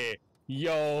 bro.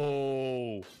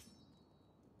 Yo.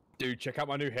 Dude, check out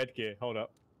my new headgear. Hold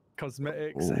up.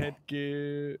 Cosmetics,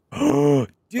 headgear.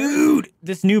 Dude,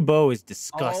 this new bow is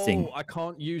disgusting. Oh, I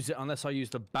can't use it unless I use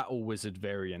the battle wizard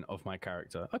variant of my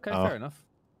character. Okay, fair enough.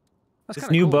 That's this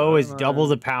kinda new cool, bow though. is double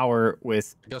the power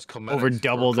with over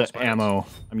double the ammo.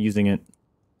 I'm using it.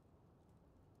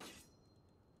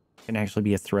 Can actually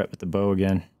be a threat with the bow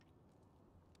again.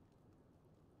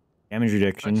 Damage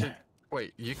reduction. Actually,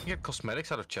 wait, you can get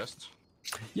cosmetics out of chests?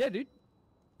 Yeah, dude.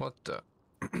 What the?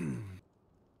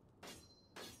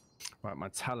 Right, my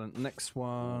talent. Next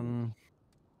one.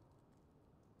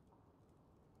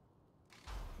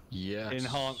 Yes.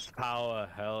 Enhanced power.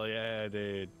 Hell yeah,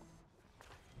 dude.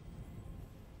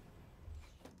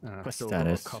 Quest Still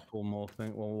status. got a couple more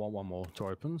things. Well, one more to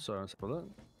open, so let's have a look.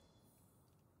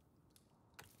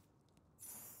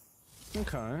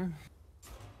 Okay.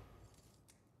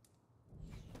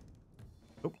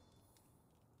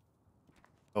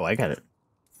 Oh, I got it.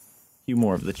 A few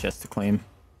more of the chest to claim.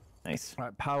 Nice.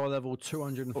 Right, power level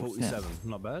 247.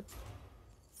 Not bad.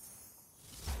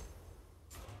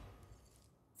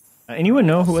 Anyone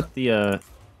know what the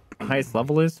highest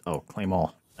level is? Oh, claim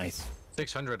all. Nice.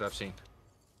 600 I've seen.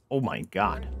 Oh my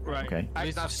god. Right. Okay. At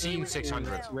least I've seen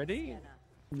 600. Ready?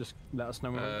 Just let us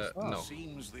know when it's no.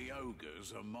 Seems the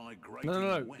ogres are migrating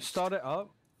No. west. Start it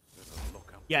up.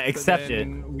 Yeah, but accept it.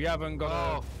 then we haven't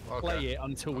got to okay. play it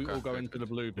until we all go into the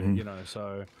blue bit, you know,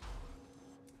 so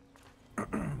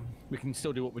we can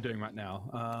still do what we're doing right now.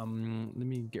 Let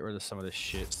me get rid of some of this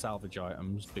shit, salvage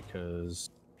items, because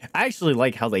I actually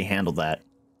like how they handle that.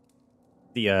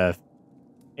 The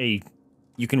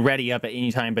you can ready up at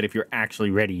any time, but if you're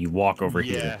actually ready, you walk over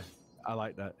here. Yeah, I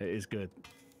like that. It is good.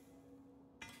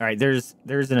 All right, there's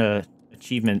an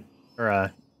achievement or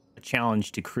a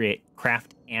challenge to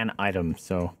craft an item,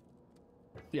 so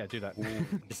Yeah, do that.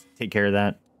 just take care of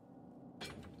that.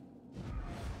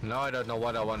 No, I don't know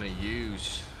what I want to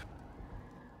use.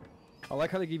 I like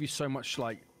how they give you so much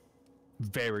like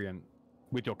variant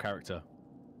with your character,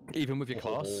 even with your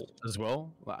class as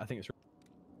well. Like, I think it's.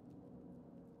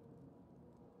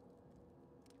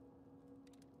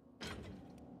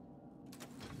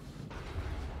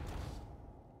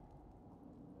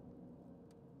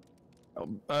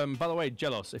 By the way,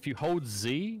 Jealous, if you hold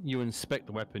Z, you inspect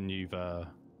the weapon you've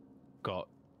got.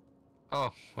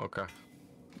 Oh, okay.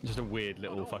 Just a weird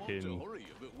little fucking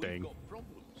thing.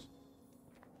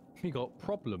 You got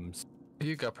problems.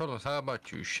 You got problems. How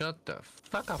about you shut the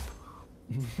fuck up?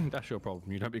 That's your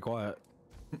problem. You don't be quiet.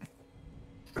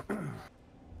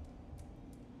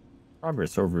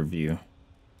 Progress overview.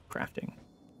 Crafting.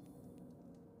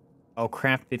 Oh,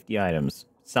 craft 50 items.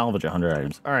 Salvage 100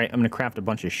 items. All right, I'm gonna craft a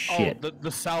bunch of shit. Oh,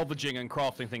 the salvaging and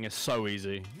crafting thing is so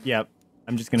easy. Yep.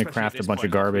 I'm just gonna Especially craft at a this bunch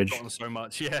of point, after we've garbage. gotten so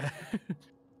much, yeah.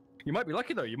 You might be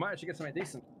lucky though. You might actually get something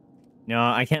decent. No,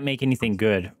 I can't make anything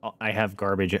good. I have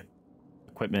garbage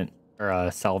equipment or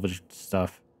salvage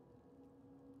stuff.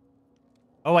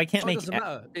 Oh, I can't make. Doesn't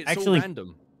matter. It's actually, all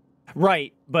random.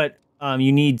 Right, but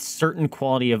you need certain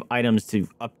quality of items to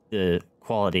up the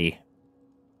quality.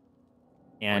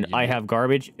 And I have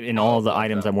garbage, and all the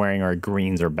items I'm wearing are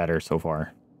greens or better so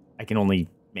far. I can only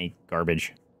make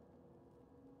garbage.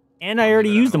 And I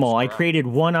already used them all. I created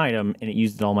one item, and it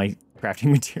used all my crafting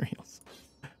materials.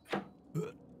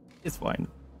 It's fine.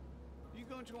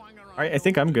 Alright, I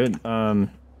think I'm good. Bear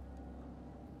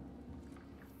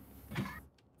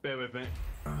with me.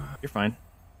 You're fine.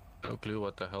 No clue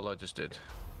what the hell I just did.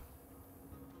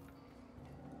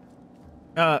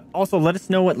 Also, let us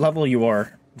know what level you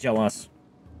are, Jealous.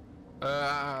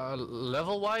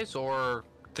 Level wise or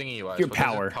thingy wise? Your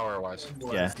power. Power wise.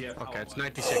 Yeah. Okay, it's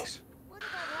 96.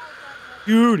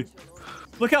 Dude,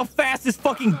 look how fast this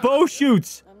fucking bow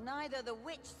shoots. Neither the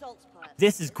witch salts part.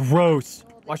 This is gross.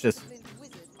 Watch this.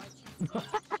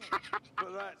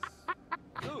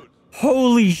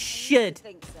 Holy shit.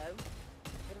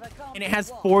 And it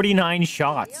has 49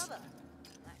 shots.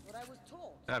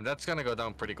 Damn, that's gonna go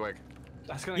down pretty quick.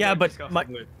 That's gonna Yeah,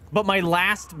 but my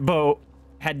last bow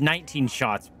had 19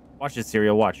 shots. Watch this,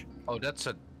 Serial. Watch. Oh, that's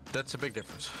a big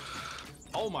difference.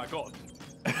 Oh my god.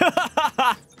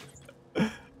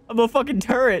 I'm a fucking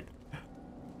turret.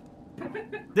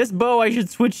 This bow, I should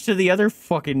switch to the other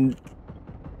fucking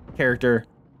character.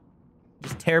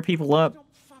 Just tear people up.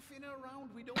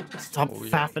 Stop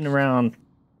faffing around.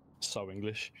 So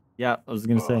English. Yeah, I was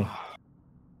gonna say.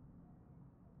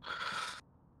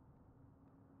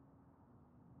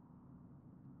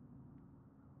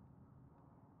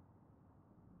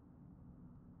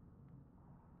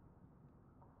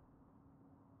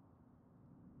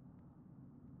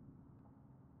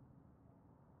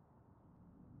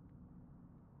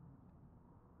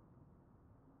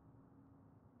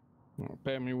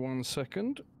 Bear me 1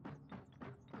 second.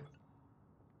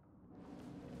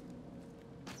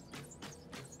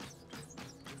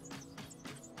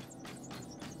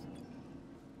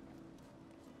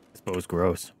 This bow's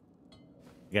gross.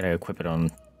 You gotta equip it on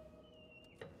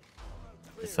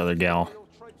this other gal.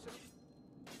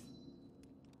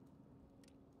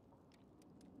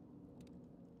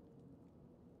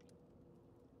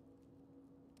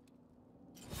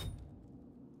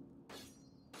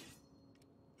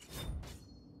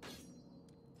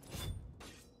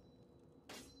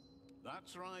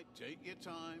 That's right, take your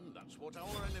time. That's what our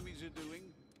enemies are doing.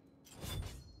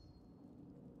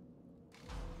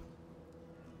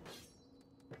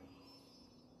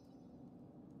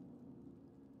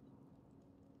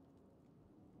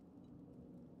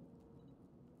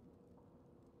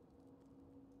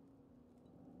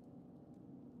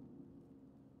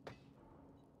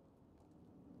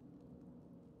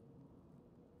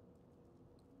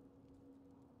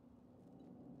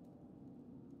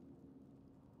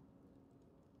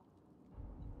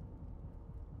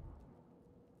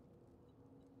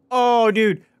 Oh,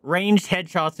 dude. Ranged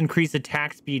headshots increase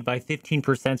attack speed by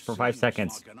 15% for 5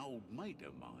 seconds.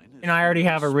 And I already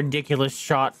have a ridiculous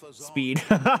shot speed.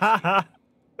 Oh,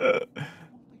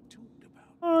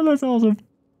 that's awesome.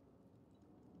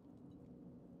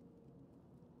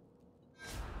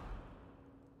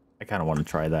 I kind of want to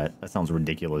try that. That sounds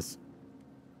ridiculous.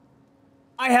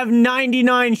 I have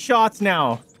 99 shots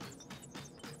now.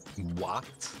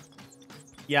 What?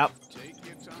 Yep.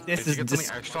 This Did is you get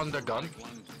something extra on the gun?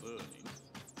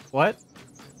 What?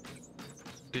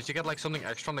 Did you get like something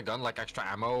extra on the gun, like extra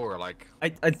ammo or like? I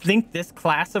think this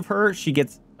class of her, she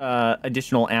gets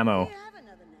additional ammo.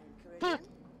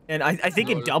 And I think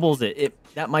it doubles it.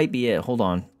 That might be it. Hold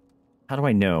on. How do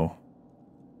I know?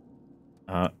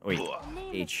 Wait.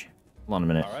 H. Hold on a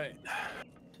minute. All right.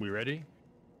 We ready?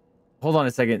 Hold on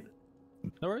a second.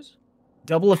 No worries.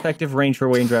 Double effective range for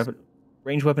range weapon.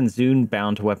 Range weapon zoom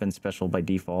bound to weapon special by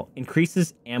default.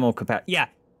 Increases ammo capacity. Yeah.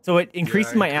 So it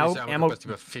increases my ammo capacity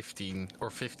by 15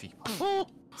 or 50.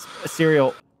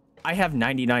 Serial. I have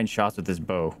 99 shots with this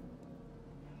bow.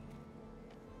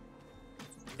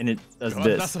 And it does God,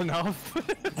 this. That's enough.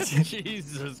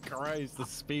 Jesus Christ, the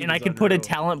speed. And I can put a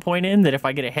talent point in that if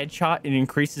I get a headshot, it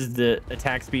increases the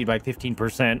attack speed by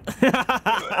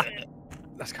 15%.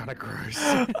 That's kind of gross.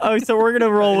 Oh, so we're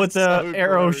gonna roll with the so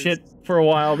arrow gross. shit for a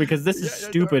while because this is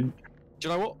stupid. Do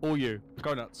you know what? All you.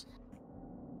 Go nuts.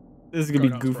 This is gonna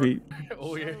be goofy.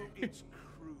 Oh yeah.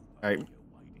 All right,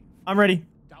 I'm ready.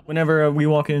 Whenever we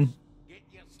walk in.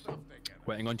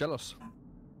 Waiting on Jealous.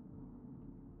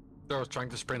 I was trying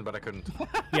to sprint, but I couldn't.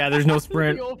 Yeah, there's no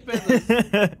sprint. Your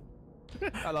feathers.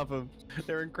 I love them.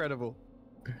 They're incredible.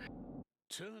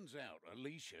 Turns out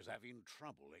Alicia's having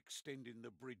trouble extending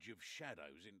the Bridge of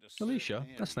Shadows into Alicia?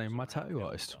 certain That's the name of my areas around tattoo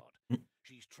artist. Elgard.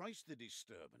 She's traced the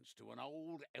disturbance to an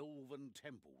old elven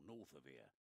temple north of here.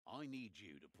 I need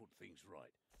you to put things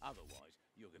right. Otherwise,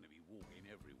 you're going to be walking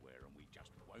everywhere and we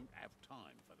just won't have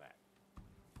time for that.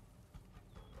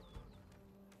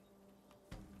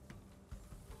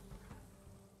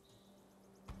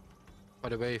 By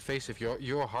the way, Vaesive,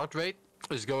 your heart rate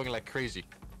is going like crazy.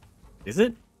 Is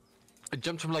it? It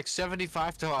jumped from like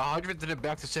 75 to 100 and then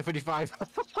back to 75.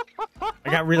 I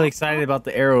got really excited about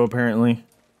the arrow, apparently.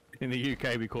 In the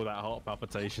UK, we call that heart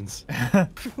palpitations.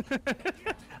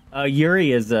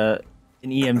 Yuri is an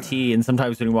EMT, and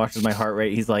sometimes when he watches my heart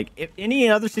rate, he's like, "If any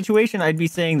other situation, I'd be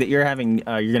saying that you're having,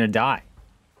 you're gonna die,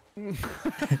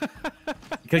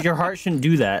 because your heart shouldn't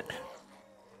do that."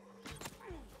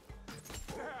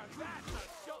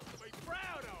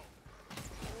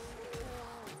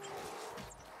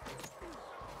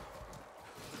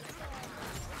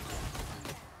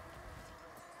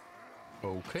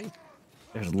 Okay.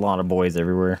 There's a lot of boys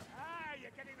everywhere.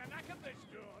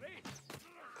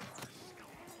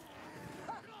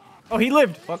 Oh, he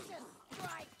lived. Fuck.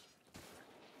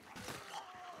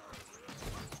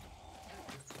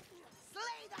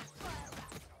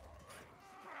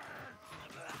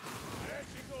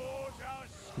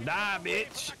 Nah,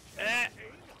 bitch.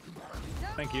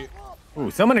 Thank you.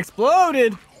 Ooh, someone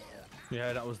exploded.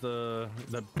 Yeah, that was the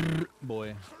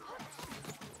boy.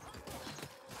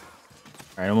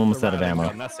 All right, I'm almost out of ammo.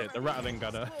 Gun, that's it. The rattling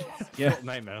gunner. Yeah.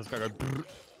 Nightmare. I was gonna go.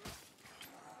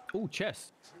 Ooh,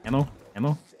 chest. Ammo.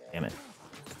 Damn it.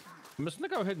 I'm just gonna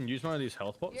go ahead and use one of these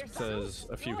health pots. There's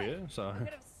a few here, so. I could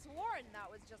have sworn that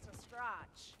was just a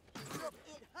scratch. Look,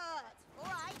 it hurts,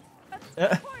 alright?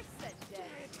 Of course it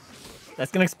did.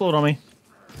 That's gonna explode on me.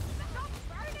 Stop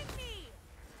burning me!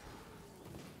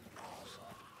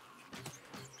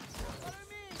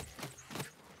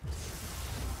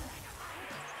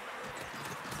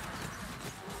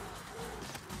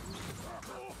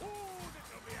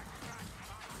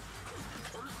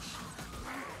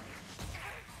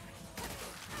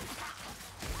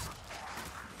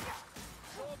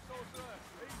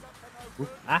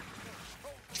 Ah.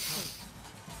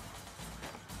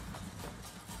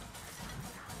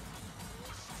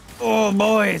 Oh,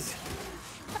 boys.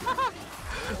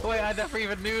 Wait, I never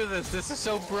even knew this. This is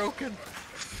so broken.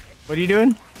 What are you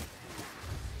doing?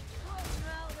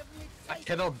 I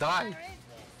cannot die.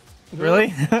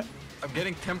 Really? I'm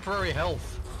getting temporary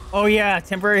health. Oh yeah,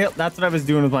 temporary. That's what I was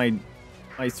doing with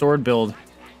my sword build.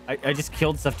 I just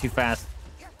killed stuff too fast,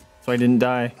 so I didn't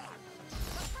die.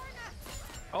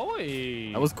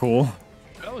 Oi! That was cool.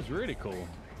 That was really cool.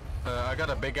 I got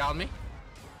a big on me.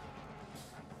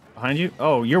 Behind you?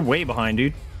 Oh, you're way behind,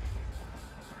 dude.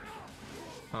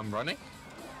 I'm running.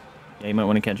 Yeah, you might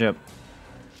want to catch up.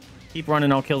 Keep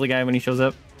running. I'll kill the guy when he shows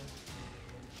up.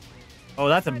 Oh,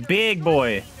 that's a big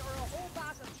boy.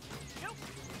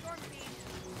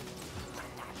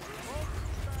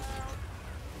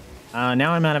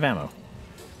 Now I'm out of ammo.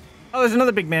 Oh, there's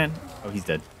another big man. Oh, he's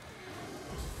dead.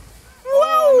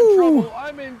 Oh, I'm in trouble.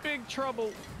 I'm in big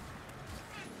trouble.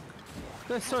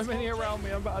 There's so many around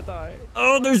me. I'm about to die.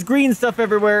 Oh, there's green stuff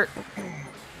everywhere.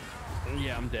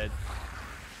 Yeah, I'm dead.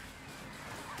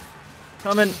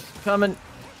 Coming.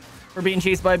 We're being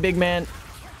chased by a big man.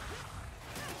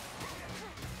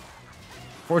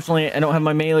 Fortunately, I don't have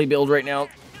my melee build right now.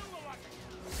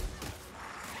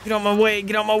 Get out my way.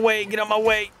 Get out my way. Get out my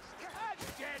way.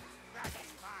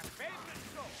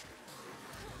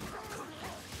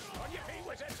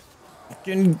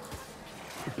 Get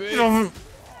off him.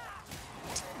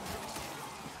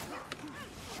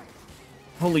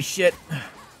 Holy shit.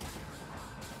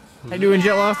 How you doing,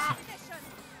 Jellos?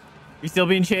 You still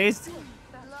being chased?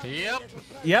 Yep.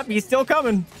 Yep, he's still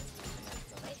coming.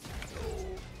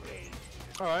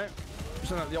 Alright.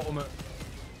 Isn't that the ultimate?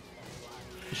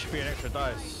 It should be an extra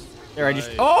dice. There, I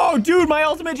just... Oh, dude, my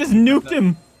ultimate just nuked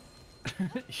him.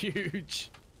 Huge.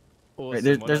 Awesome.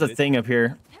 Right, there's a thing up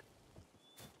here.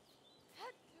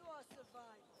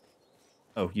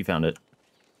 Oh, you found it.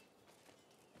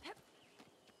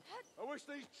 I wish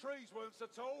these trees weren't so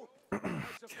tall.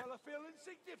 Makes a fella feel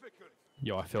insignificant.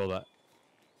 Yo, I feel that.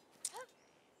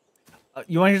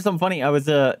 You want to hear something funny? I was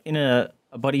in a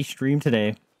buddy's stream today.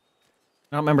 I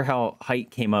don't remember how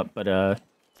height came up, but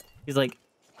he's like,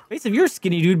 Vaesive, you're a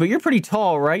skinny dude, but you're pretty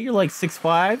tall, right? You're like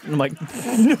 6'5". And I'm like,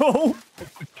 no.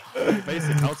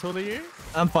 Vaesive, how tall are you?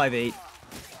 I'm 5'8".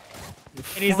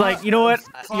 And he's like, you know what?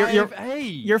 You're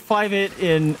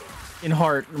 5'8" in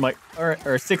heart. I'm like, all right,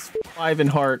 or 6'5" in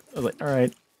heart. I was like, all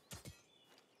right.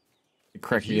 It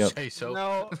cracked me up. Say so.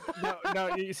 No.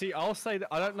 You see, I'll say that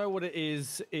I don't know what it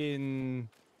is in.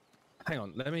 Hang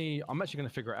on, I'm actually gonna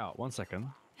figure it out. 1 second.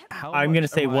 I'm gonna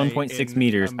say 1.6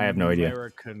 meters. I have no idea.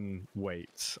 American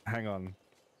weight. Hang on.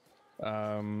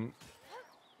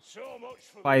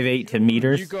 5'8" to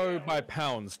meters. You go by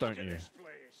pounds, don't you?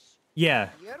 Yeah.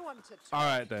 All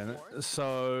right then.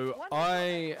 So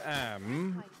I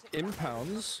am in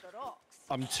pounds.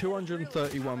 I'm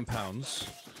 231 pounds.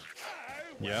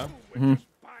 Yeah. Mm-hmm.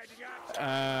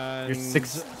 And You're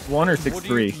 6'1" or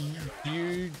 6'3". Do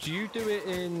you do it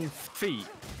in feet?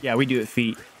 Yeah, we do it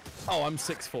feet. Oh, I'm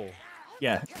 6'4".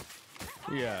 Yeah.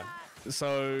 Yeah.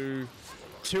 So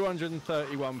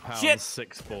 231 pounds, Shit.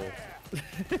 6'4".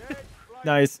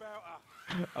 Nice.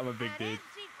 I'm a big dude.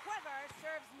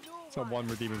 So one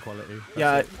redeeming quality.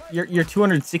 Yeah, you're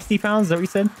 260 pounds. Is that what you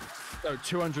said? No,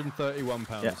 231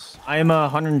 pounds. Yeah. I am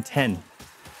 110.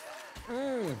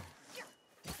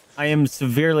 I am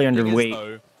severely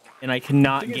underweight, and I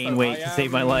cannot gain weight to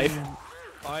save my life.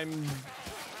 I'm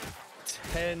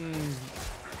 10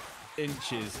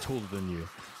 inches taller than you.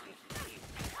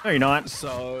 No, you're not.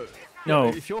 So no.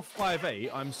 If you're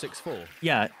 5'8", I'm 6'4".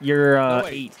 Yeah, you're No,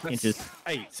 wait, 8 inches.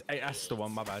 8. That's the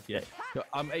one. My bad. Yeah,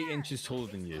 I'm 8 inches taller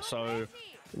than you. So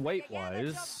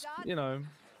weight-wise, you know.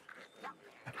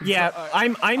 Yeah, so,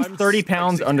 I'm 30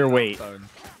 pounds underweight,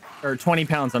 or 20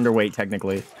 pounds underweight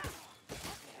technically.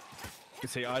 You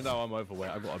see, I know I'm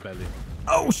overweight. I've got a belly.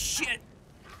 Oh shit!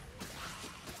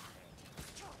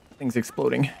 Thing's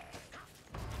exploding.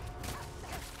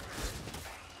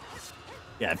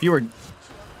 Yeah, if you were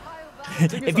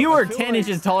if you were 10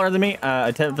 inches taller than me, I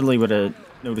definitely would have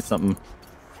noticed something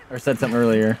or said something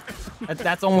earlier.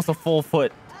 That's almost a full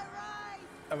foot.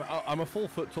 I'm a full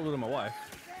foot taller than my wife.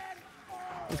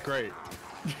 That's great.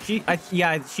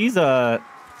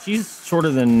 She's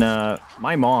shorter than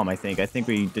my mom. I think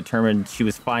we determined she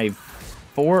was 5'4"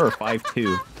 or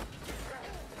 5'2".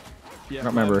 Yeah, I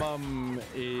don't remember. My mum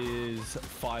is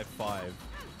 5'5",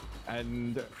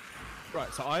 and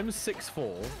right. So I'm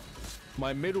 6'4".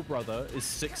 My middle brother is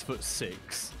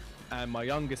 6'6", and my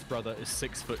youngest brother is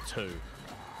 6'2".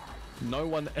 No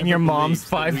one ever and your mom's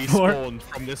believes that 5'4". we spawned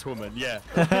from this woman. Yeah.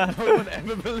 No one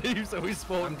ever believes that we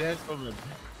spawned from this woman.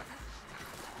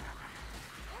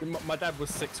 My dad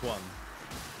was 6'1".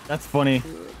 That's funny.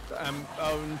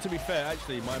 To be fair,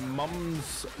 actually, my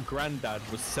mum's granddad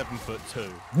was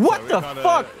 7'2". What the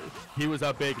fuck? He was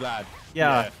a big lad.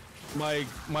 Yeah. My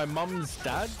mum's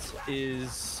dad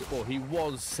is, well, he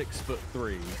was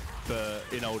 6'3", but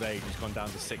in old age he's gone down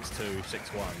to 6'2",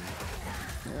 6'1".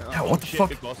 Yeah, what the fuck?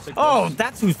 Big boss.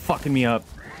 That's who's fucking me up.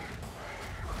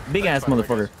 Big ass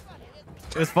motherfucker.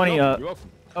 It was funny.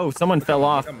 Oh, someone fell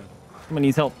off. Someone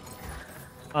needs help.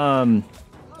 I'm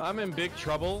in big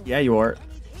trouble. Yeah, you are.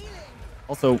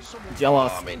 Also,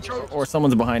 jealous. Or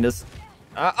someone's behind us.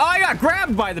 Oh, I got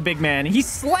grabbed by the big man. He's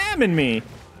slamming me.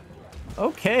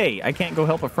 Okay, I can't go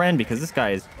help a friend because this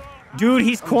guy is... Dude,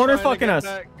 he's corner fucking us.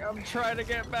 I'm trying to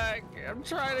get back. I'm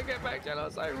trying to get back,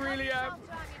 jealous. I really am.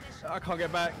 I can't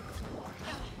get back.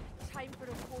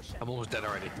 I'm almost dead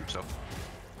already, so...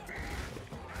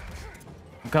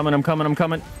 I'm coming. I'm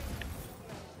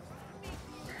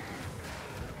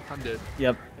dead.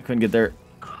 Yep, I couldn't get there.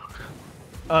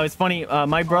 Oh, it's funny.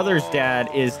 My brother's dad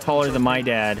is taller than my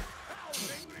dad,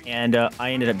 and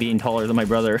I ended up being taller than my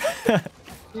brother.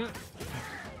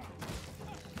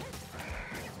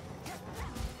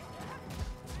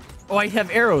 Oh, I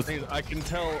have arrows. I can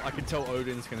tell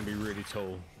Odin's gonna be really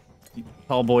tall.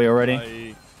 Tall boy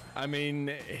already. I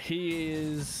mean,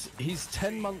 he's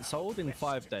 10 months old in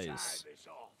 5 days,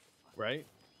 right?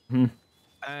 Hmm.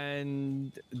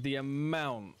 And the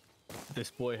amount this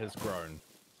boy has grown,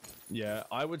 yeah,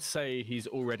 I would say he's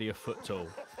already a foot tall.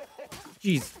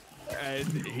 Jeez. And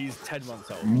he's 10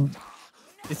 months old.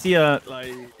 Is he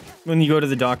like when you go to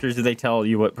the doctors, do they tell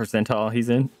you what percentile he's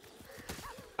in?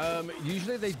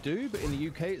 Usually they do, but in the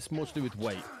UK it's more to do with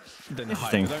weight than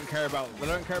height. Interesting. They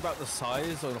don't care about the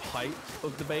size or height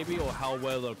of the baby or how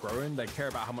well they're growing. They care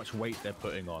about how much weight they're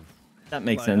putting on. That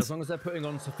makes sense. As long as they're putting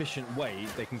on sufficient weight,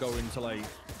 they can go into like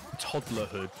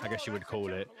toddlerhood, I guess you would call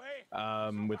it,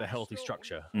 with a healthy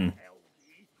structure.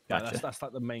 Gotcha. That's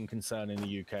like the main concern in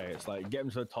the UK. It's like get them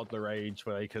to the toddler age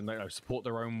where they can support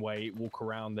their own weight, walk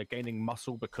around. They're gaining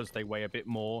muscle because they weigh a bit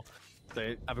more.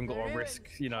 They haven't got a risk,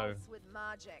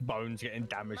 bones getting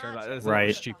damaged. Like, there's a Right. lot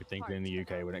of stupid thinking in the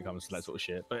UK when it comes to that sort of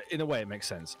shit. But in a way, it makes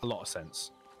sense. A lot of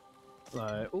sense.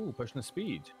 Like, oh, potion of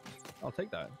speed. I'll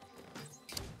take that.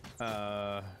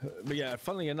 But yeah,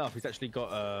 funnily enough, he's actually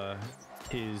got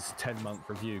his 10-month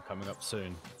review coming up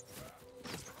soon.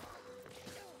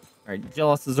 All right,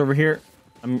 Jealous is over here.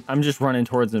 I'm just running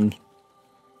towards him.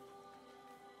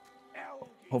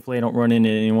 Hopefully, I don't run into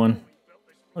anyone.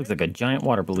 Looks like a giant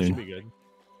water balloon. Should be good.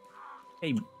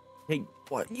 Hey,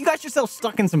 what? You got yourself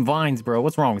stuck in some vines, bro.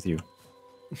 What's wrong with you?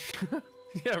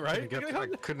 Yeah, right. I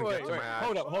couldn't get to my axe.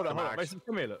 Hold up. Basic,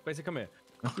 come here, look. Basic, come here.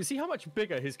 You see how much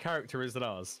bigger his character is than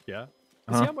ours? Yeah.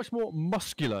 You see how much more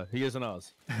muscular he is than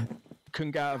ours?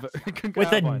 Couldn't get out of it.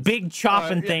 With a big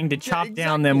chopping thing to chop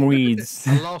down them weeds.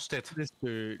 I lost it. This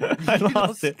dude. I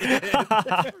lost it.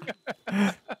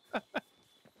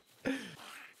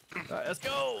 Right, let's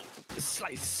go.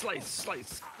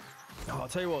 Slice. Oh, I'll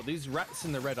tell you what, these rats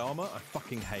in the red armor, I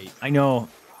fucking hate. I know.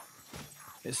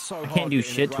 It's so I hard. can't do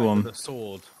getting shit it to right them. with a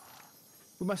sword.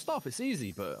 With my staff, it's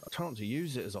easy, but I try not to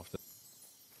use it as often.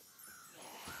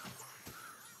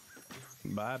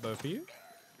 Bye, both of you.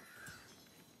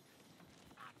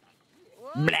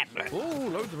 Blah, blah. Oh,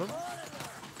 loads of them.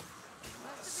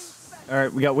 All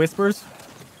right, we got whispers.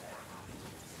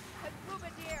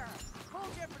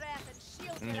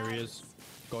 And there he is.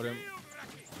 Got him.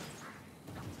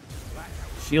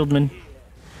 Shieldman.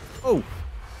 Oh.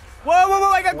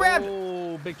 Whoa, I got grabbed.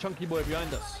 Oh, big chunky boy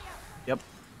behind us. Yep.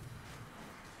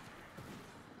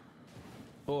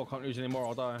 Oh, I can't use any more,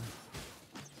 I'll die.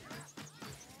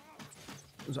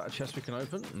 Is that a chest we can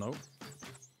open? Nope.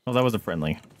 Oh, that was a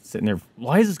friendly. Sitting there.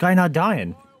 Why is this guy not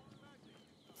dying?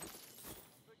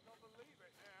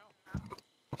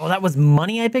 Oh, that was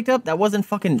money I picked up? That wasn't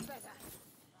fucking...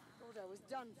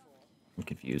 I'm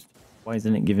confused. Why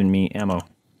isn't it giving me ammo?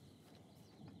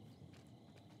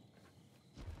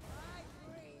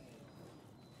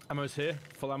 Ammo's here.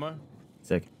 Full ammo.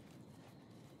 Sick.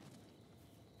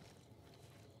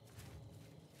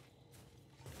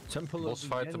 Temple Boss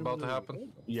fight about to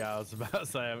happen. Yeah, I was about to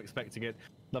say I'm expecting it.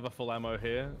 Another full ammo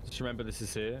here. Just remember this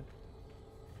is here.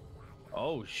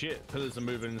 Oh shit, pillars are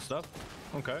moving and stuff.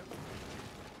 Okay.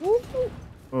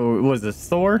 Oh, was this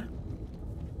Thor?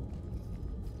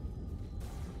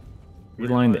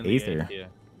 Reline the Aether. here.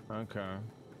 Okay. Alright,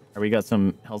 we got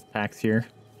some health packs here.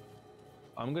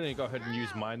 I'm gonna go ahead and use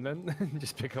mine then.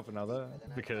 Just pick up another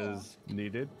because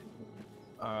needed.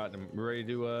 Alright, then we're ready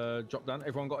to drop down.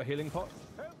 Everyone got a healing pot?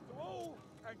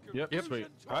 Yep, sweet.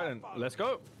 Alright then, let's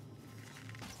go.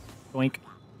 Doink.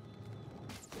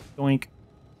 Doink.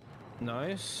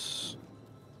 Nice.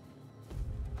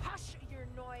 Hush your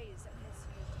noise,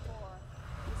 misused whore.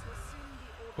 This will soon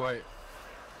be over. Wait.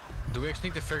 Do we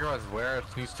actually need to figure out where it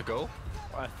needs to go?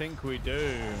 I think we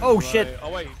do. Oh, shit.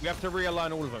 Oh wait, we have to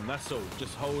realign all of them, that's all.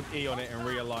 Just hold E on it and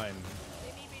realign.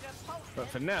 But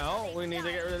for now, we need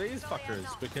to get rid of these fuckers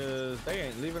because they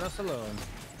ain't leaving us alone.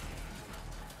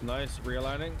 Nice,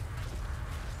 realigning.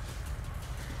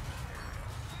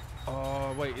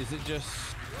 Oh wait, is it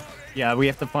just... Yeah, we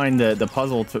have to find the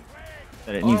puzzle to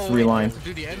that it needs to realign. We have to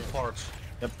do the end parts.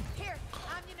 Yep.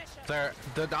 There,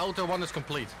 the outer one is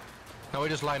complete. Now we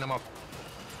just line them up.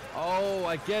 Oh,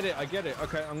 I get it.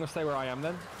 Okay, I'm gonna stay where I am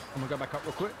then. I'm gonna go back up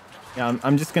real quick. Yeah,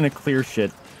 I'm just gonna clear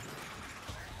shit.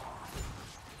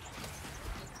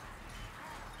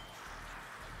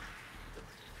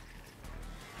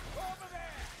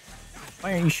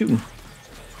 Why aren't you shooting?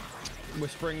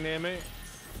 Whispering near me.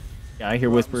 Yeah, I hear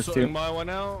whispers too. Sorting my one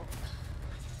out.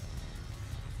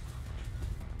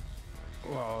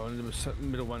 Oh, the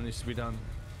middle one needs to be done.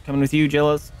 Coming with you,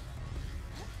 Jealous.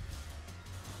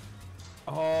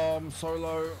 Oh, I'm so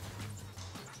low.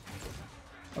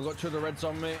 I got two of the reds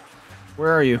on me.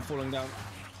 Where are you? Falling down.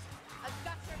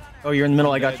 Oh, you're in the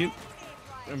middle. I got you.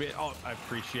 Oh, I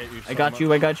appreciate you. So I got much.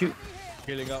 you. I got you.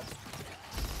 Healing up.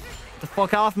 Get the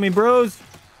fuck off me, bros.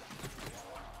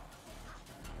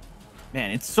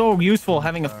 Man, it's so useful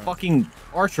having a fucking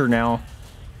archer now.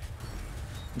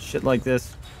 And shit like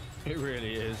this. It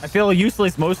really is. I feel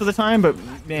useless most of the time, but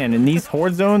man, in these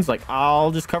horde zones, like,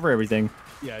 I'll just cover everything.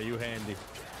 Yeah, you handy.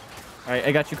 Alright,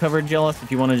 I got you covered, Jealous, if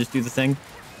you want to just do the thing.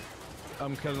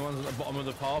 I'm killing the ones at the bottom of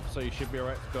the path, so you should be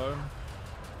alright to go.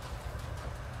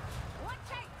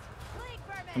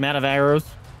 I'm out of arrows.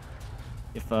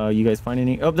 If you guys find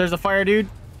any. Oh, there's a fire dude.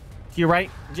 To your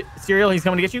right. Serial, he's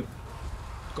coming to get you.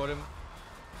 Got him.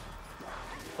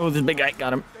 Oh, this big guy.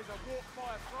 Got him.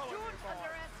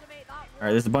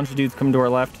 Alright, there's a bunch of dudes coming to our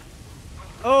left.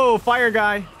 Oh, fire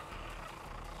guy.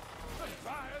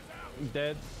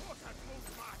 Dead.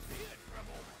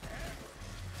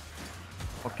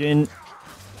 Fucking.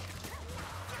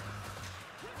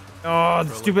 Oh,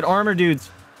 the stupid armor dudes.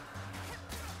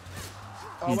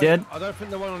 He's dead. I don't think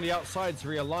the one on the outside's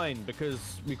realigned because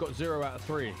we got 0 out of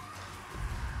 3.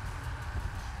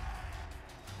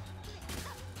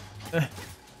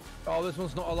 Oh, this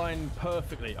one's not aligned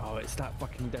perfectly. Oh, it's that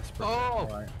fucking desperate. Oh!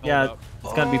 Right, Yeah,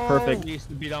 it's gotta be perfect. It needs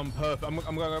to be done perfect.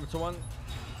 I'm going over to one.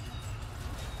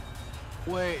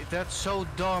 Wait, that's so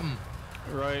dumb.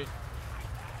 Right.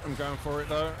 I'm going for it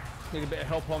though. Need a bit of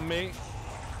help on me.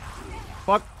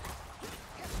 Fuck.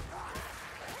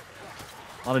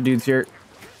 A lot of dudes here.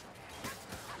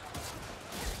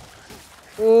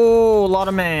 Oh, a lot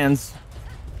of mans.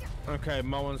 Okay,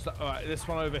 my one's alright. This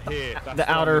one over here. That's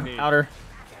The outer.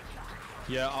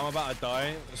 Yeah, I'm about to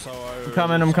die. So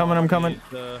I'm coming.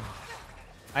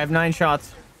 I have 9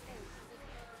 shots.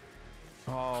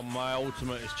 Oh, my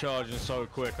ultimate is charging so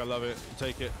quick. I love it.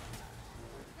 Take it.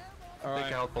 All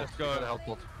right, let's go.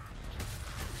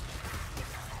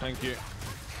 Thank you.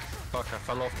 Fuck, I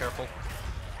fell off. Careful.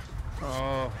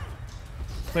 Oh.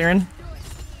 Clearing.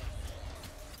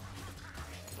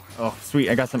 Oh, sweet.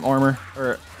 I got some armor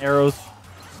or arrows.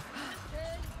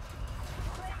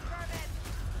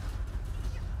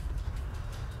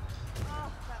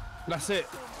 That's it.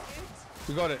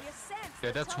 We got it.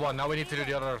 Yeah, that's one. Now we need to do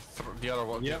the other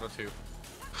one. Yep. The other 2.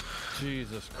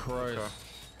 Jesus Christ. Okay.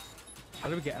 How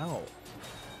do we get out?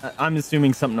 I'm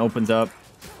assuming something opens up.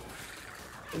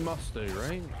 It must do,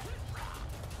 right?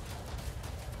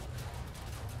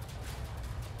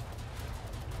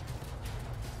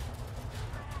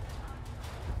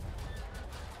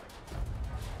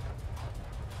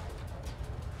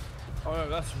 Oh no,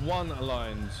 that's one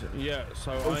aligned. Yeah,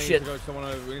 so I need to go to one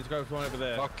over. We need to go to one over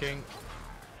there. Fucking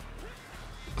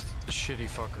shitty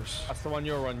fuckers. That's the one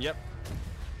you're on. Yep.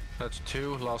 That's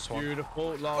 2. Last one.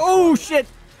 Beautiful. Last Oh one. shit!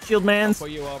 Shield mans. Where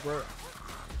you are, bro?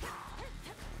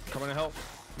 Coming to help.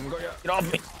 Got you. Get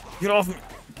off me! Get off me!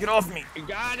 Get off me! You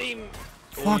got him.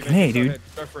 Fucking hey, dude. Ahead.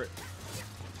 Go for it.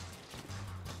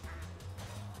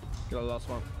 Get the last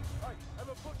one.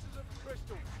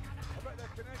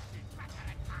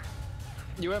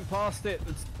 You went past it.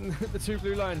 The 2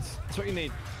 blue lines. That's what you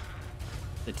need.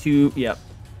 The 2, yep.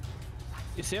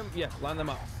 You see them? Yeah, line them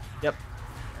up. Yep.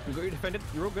 You got you defended.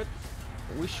 You're all good.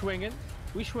 We swinging.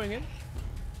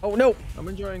 Oh no! I'm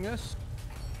enjoying this.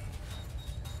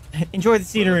 Enjoy the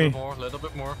scenery. A little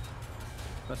bit more.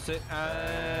 That's it.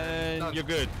 And you're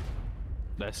good.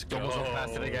 Let's go. Almost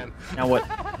past it again. Now what?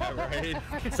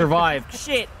 Survive.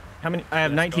 Shit! How many? I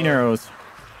have 19 arrows.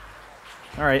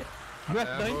 All right.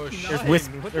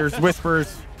 There's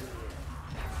whispers.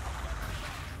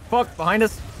 Fuck! Behind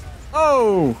us.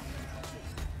 Oh!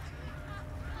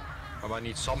 I might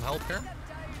need some help here.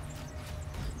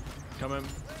 Come in.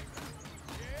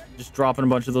 Just dropping a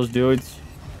bunch of those dudes.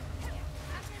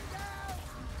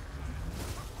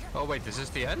 Oh wait, this is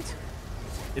the end?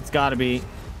 It's gotta be.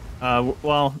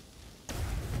 Well,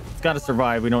 it's gotta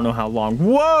survive. We don't know how long.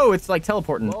 Whoa! It's like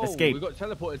teleporting. Whoa, Escape. We got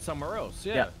teleported somewhere else.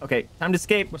 Yeah. Yeah. Okay. Time to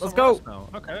escape. Let's go.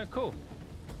 Okay. Cool.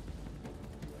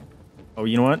 Oh,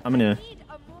 you know what? I'm gonna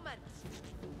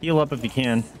heal up if you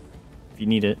can. If you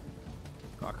need it.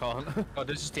 I can't. Oh,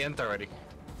 this is the end already.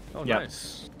 Oh, yep.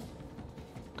 Nice.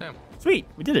 Damn. Sweet.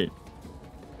 We did it.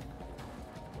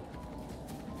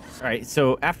 All right.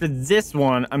 So after this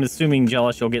one, I'm assuming,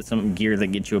 Jealous, you'll get some gear that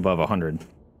gets you above 100.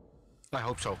 I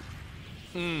hope so.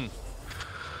 You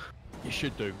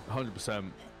should do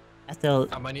 100%. That's all.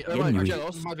 I might be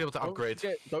able to upgrade.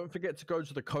 Don't forget to go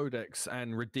to the codex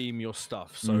and redeem your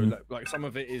stuff. So like some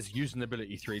of it is using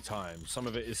ability 3 times. Some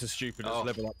of it is as stupid as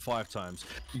level up 5 times.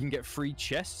 You can get free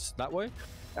chests that way,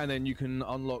 and then you can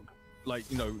unlock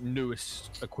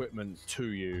newest equipment to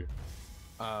you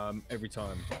every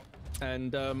time.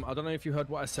 And I don't know if you heard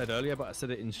what I said earlier, but I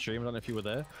said it in stream. I don't know if you were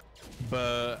there.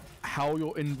 But how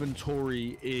your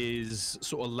inventory is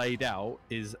sort of laid out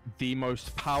is the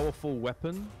most powerful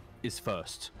weapon is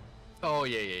first. Oh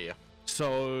yeah.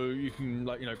 So you can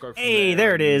go from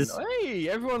there it is. Hey,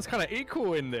 everyone's kind of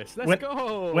equal in this. Let's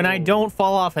go. When I don't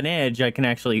fall off an edge, I can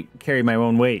actually carry my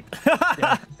own weight.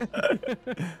 That's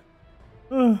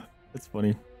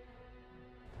funny.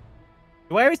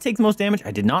 Do I always take the most damage?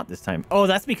 I did not this time. Oh,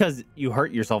 that's because you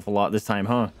hurt yourself a lot this time,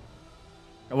 huh?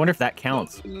 I wonder if that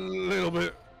counts. A little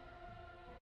bit.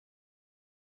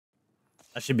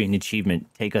 That should be an achievement.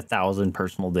 Take 1,000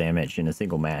 personal damage in a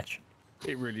single match.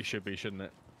 It really should be, shouldn't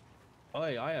it?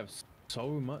 I have so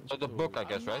much. So the book, I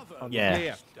guess, right?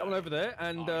 Yeah. Come on over there,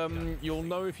 and you'll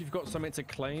know if you've got something to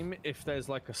claim if there's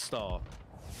like a star.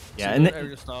 Yeah,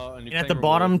 so and at the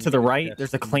bottom to the right,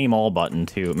 there's a claim all button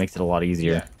too. It makes it a lot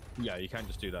easier. Yeah, you can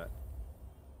just do that.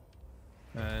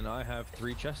 And I have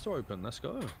 3 chests to open. Let's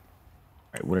go.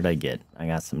 right, what did I get? I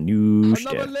got some new Another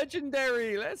shit.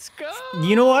 legendary. Let's go.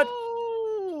 You know what?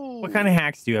 What kind of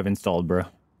hacks do you have installed, bro?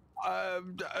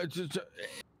 Just,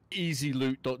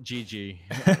 easyloot.gg.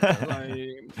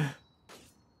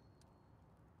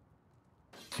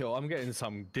 Yo, I'm getting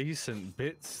some decent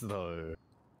bits though.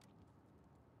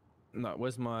 No,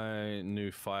 where's my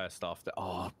new fire stuff?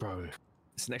 Oh, bro,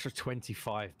 it's an extra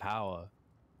 25 power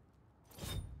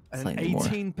and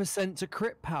 18% to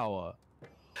crit power.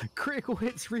 Critical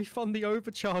hits refund the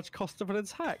overcharge cost of an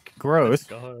attack. Gross. Let's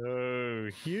go.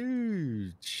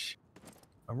 Huge.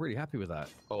 I'm really happy with that.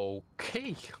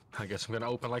 Okay. I guess I'm gonna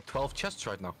open like 12 chests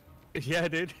right now. Yeah,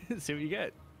 dude. See what you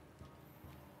get.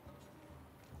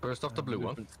 First off, the blue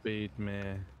one. Speed,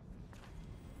 man.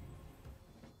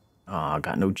 Oh,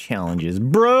 got no challenges,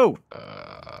 bro.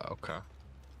 Okay.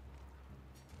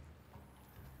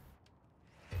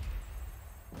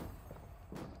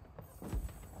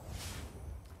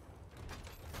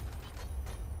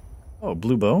 Oh,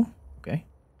 blue bow. Okay.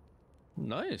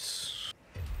 Nice.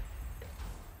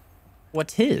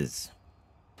 What's his?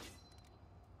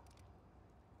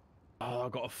 Oh, I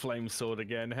got a flame sword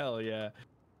again. Hell yeah.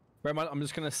 Bear in mind, I'm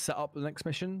just going to set up the next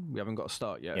mission. We haven't got to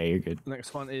start yet. Yeah, you're good. The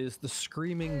next one is the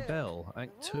Screaming Bell,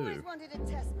 Act 2. Always wanted to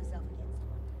test myself against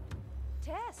one.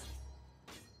 Test.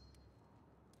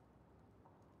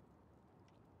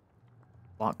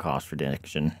 Block cost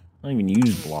reduction. I don't even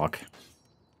use block.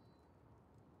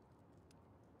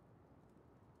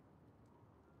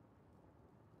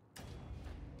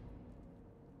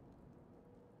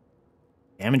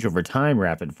 Damage over time,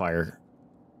 rapid fire.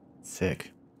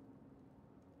 Sick.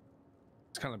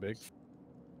 It's kind of big.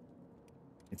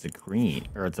 It's a green,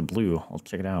 or it's a blue. I'll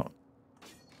check it out.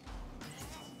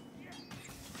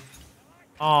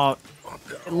 Oh,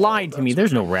 it lied to me.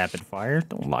 There's no rapid fire.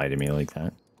 Don't lie to me like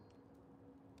that.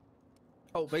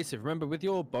 Oh, Vaesive, remember with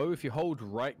your bow, if you hold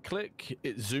right click,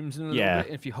 it zooms in a little Yeah. bit.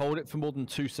 And if you hold it for more than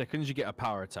 2 seconds, you get a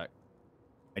power attack.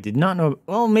 I did not know.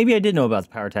 Well, maybe I did know about the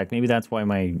power attack. Maybe that's why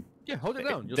my Yeah, hold it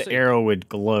down. You'll the see. arrow would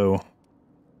glow.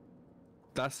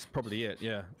 That's probably it,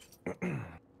 yeah.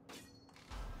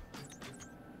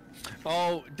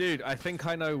 Oh, dude, I think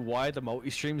I know why the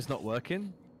multi-stream's not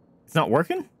working. It's not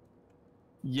working?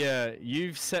 Yeah,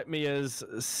 you've set me as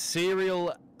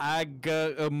serial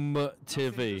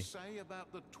TV.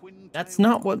 That's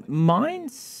not what mine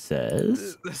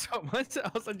says. That's what mine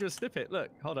said. I'll send you a snippet. Look,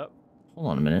 hold up. Hold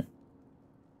on a minute.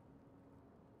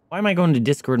 Why am I going to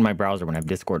Discord in my browser when I have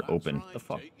Discord open? The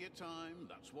fuck? Take your time.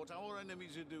 That's what our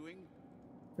enemies are doing.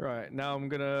 Right, now I'm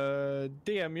gonna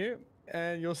DM you,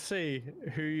 and you'll see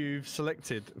who you've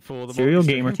selected for the Serial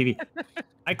multi-stream. Gamer TV.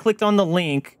 I clicked on the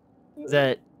link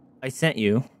that I sent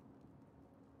you.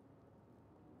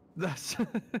 That's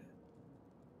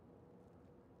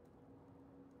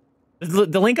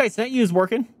The link I sent you is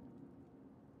working.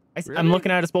 I'm Really?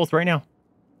 looking at us both right now.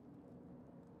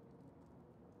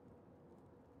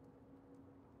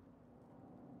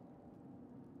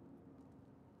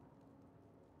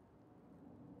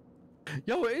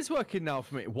 Yo, it is working now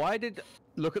for me. Why did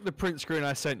look at the print screen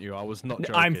I sent you? I was not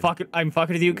joking. I'm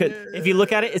fucking with you because if you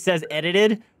look at it, it says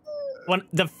edited.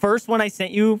 The first one I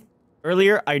sent you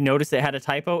earlier, I noticed it had a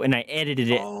typo and I edited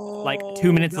it like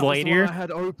 2 minutes that was the later. one I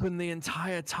had open the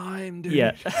entire time, dude.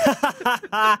 Yeah.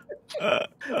 I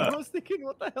was thinking,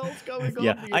 what the hell's going on?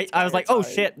 Yeah. the I was like, oh entire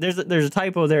time? shit, there's a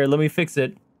typo there. Let me fix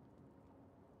it.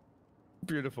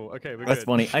 Beautiful. Okay, we're That's good.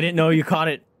 funny. I didn't know you caught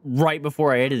it right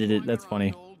before I edited it. That's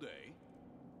funny.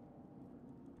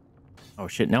 Oh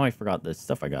shit, now I forgot the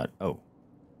stuff I got. Oh.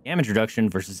 Damage reduction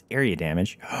versus area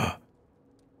damage.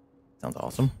 Sounds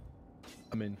awesome.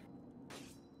 I'm in.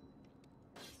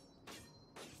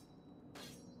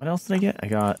 What else did I get? I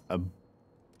got a...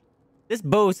 This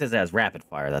bow says it has rapid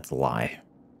fire. That's a lie.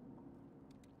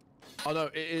 Oh no,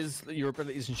 it is. Your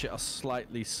abilities and shit are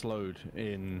slightly slowed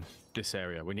in this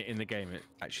area. When you're in the game, it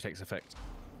actually takes effect.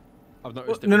 I've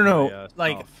noticed. No.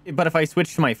 Like, but if I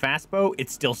switch to my fast bow,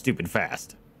 it's still stupid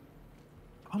fast.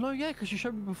 Oh no, yeah, because you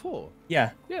showed me before.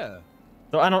 Yeah. Yeah.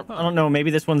 So I don't know.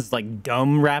 Maybe this one's like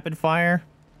dumb rapid fire,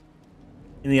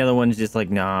 and the other one's just like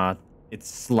nah.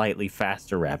 It's slightly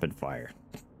faster rapid fire.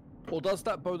 Or does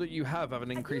that bow that you have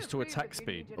an increase to attack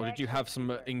speed, or did you have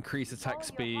some increased attack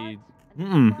speed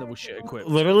level shit equipped?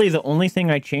 Literally, the only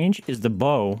thing I change is the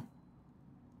bow.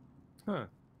 Huh.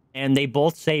 And they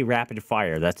both say rapid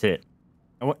fire. That's it.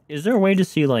 Is there a way to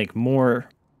see like more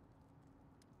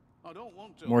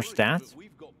stats?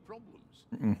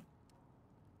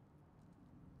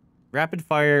 Rapid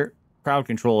fire, crowd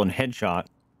control, and headshot.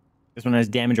 This one has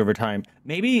damage over time.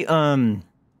 Maybe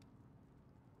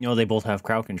they both have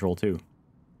crowd control too.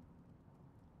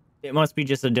 It must be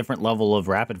just a different level of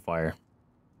rapid fire.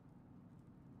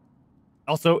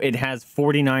 Also, it has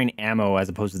 49 ammo as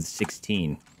opposed to the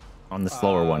 16 on the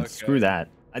slower one. Okay. Screw that.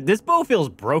 This bow feels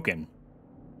broken.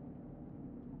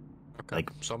 Okay.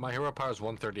 Like, so my hero power is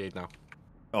 138 now.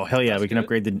 oh hell yeah, That's we can good.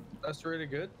 upgrade the That's really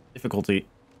good. difficulty.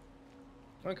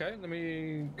 Okay,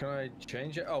 can I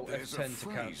change it? Oh, There's a F10 to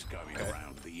phrase count. going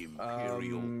around the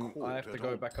Imperial Court I have to at go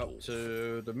Old back up Port.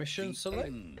 to the mission The select.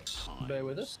 end Bear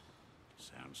with times.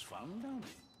 us. Sounds fun, don't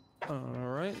it?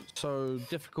 Alright, so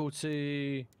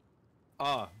difficulty...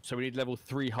 so we need level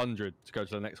 300 to go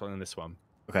to the next one and this one.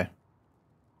 Okay.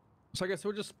 So I guess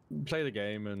we'll just play the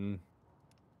game and...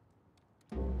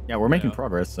 Yeah, we're making Yeah.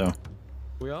 progress, so.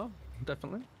 We are,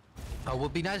 definitely. Oh,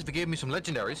 would be nice if you gave me some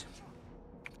legendaries.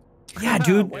 Yeah,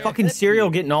 dude, Where fucking have Serial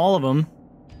you? getting all of them.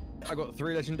 I got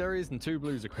 3 legendaries and 2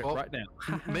 blues equipped Well, right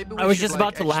now. Maybe I was just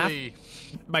about to laugh.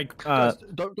 Like, Guys,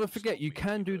 don't forget, you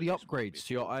can do the upgrades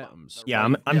to your items. yeah,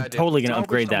 Like, I'm I did. totally gonna salvage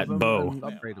upgrade some that of them bow. and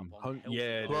Upgrade them.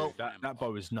 Yeah, dude, Well- that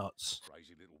bow is nuts.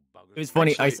 Crazy little buggers. It was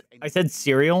funny. I said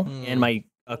cereal, and my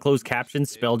closed caption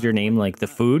spelled your name like the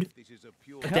food. This is a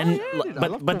pure But then, yeah, dude, I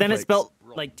love but then it cornflakes. spelled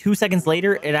like 2 seconds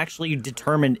later. It actually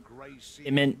determined grey seal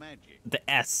it meant magic. the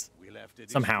S We'll have to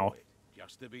somehow destroy it,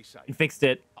 just to be safe. and fixed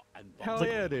it. And Hell by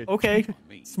yeah, dude. Okay, I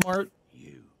mean smart.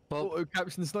 you. Auto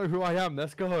captions know who I am.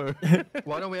 Let's go.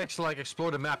 Why don't we actually like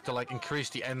explore the map to like increase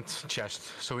the end chest,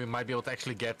 so we might be able to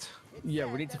actually get. Yeah,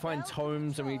 we need to find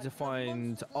tomes and we need to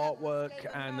find artwork,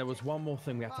 and there was one more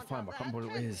thing we have to find, but I can't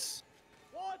remember what it is.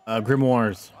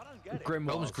 Grimoires.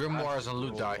 Grimoires. Grimoires and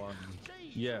loot die.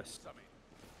 Yes.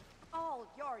 All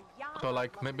your yarn. So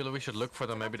like maybe we should look for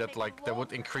them. Maybe that like that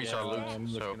would increase our loot. I'm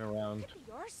So looking around. Could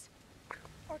be yours,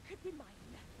 or could be mine.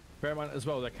 Bear in mind as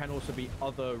well, there can also be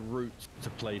other routes to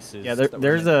places. Yeah, that we're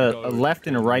there's meant to a go left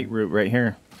and a to. right route right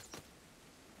here.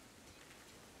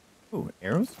 Oh,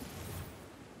 arrows?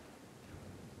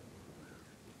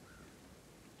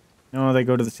 No, they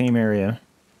go to the same area.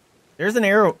 There's an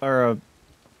arrow or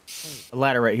a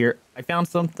ladder right here. I found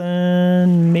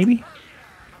something, maybe?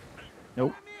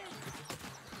 Nope.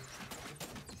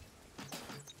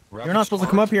 You're not supposed to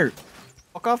come up here.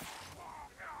 Fuck off.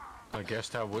 I guess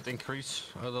that would increase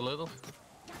a little.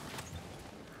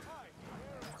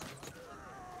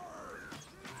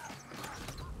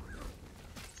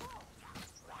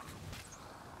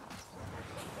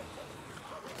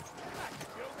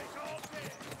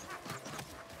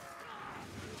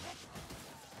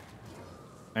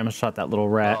 I almost shot that little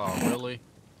rat. Oh really?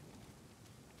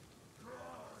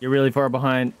 You're really far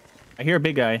behind. I hear a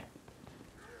big guy.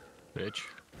 Bitch.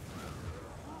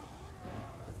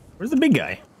 Where's the big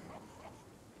guy?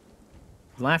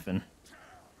 He's laughing.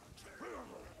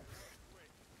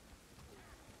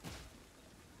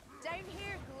 Down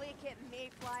here, Gleekit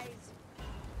mayflies.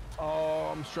 Oh,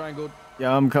 I'm strangled.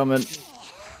 Yeah, I'm coming. Did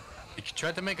you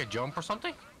try to make a jump or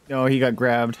something? No, he got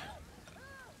grabbed.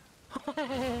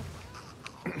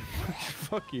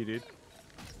 Fuck you, dude.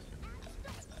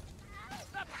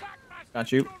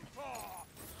 Got you.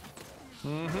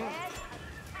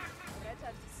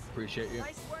 Appreciate you.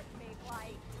 Nice work,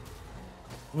 mayfly.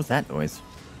 What was that noise?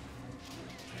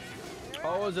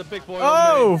 Oh, there's a big boy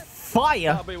Oh, on me. fire!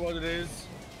 That'll be what it is.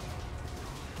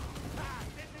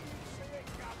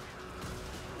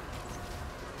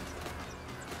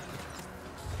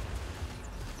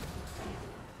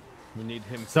 We need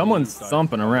him. to Someone's die.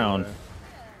 thumping around.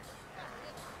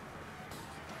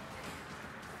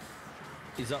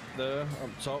 He's up there, up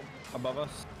top, above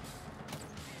us.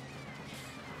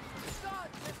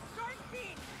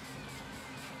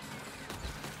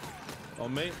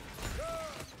 On me.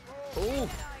 Oh,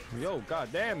 yo,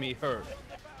 goddamn, he hurt.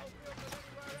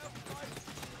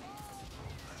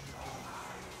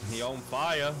 He on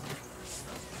fire.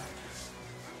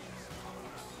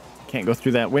 Can't go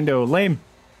through that window. Lame.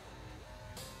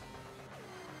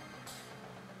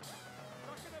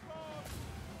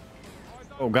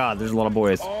 Oh god, there's a lot of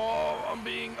boys. Oh, I'm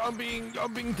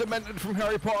being demented from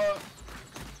Harry Potter.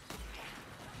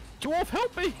 Dwarf,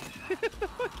 help me! What the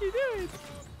fuck you doing?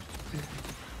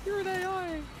 You're an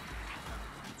AI.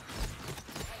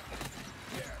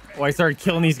 Oh, I started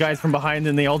killing these guys from behind,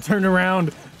 and they all turned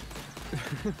around.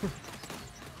 My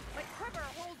quiver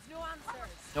holds no answers.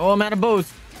 Oh, I'm out of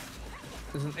bows.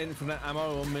 There's an infinite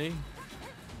ammo on me.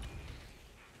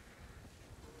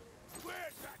 All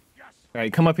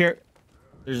right, come up here.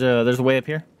 There's a way up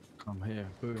here. Come here.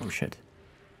 Boom. Oh shit.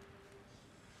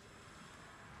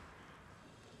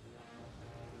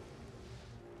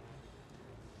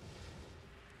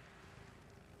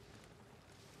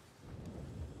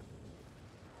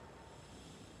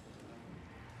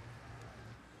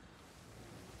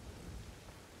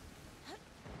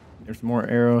 There's more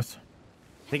arrows.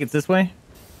 I think it's this way.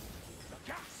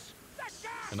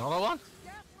 Another one?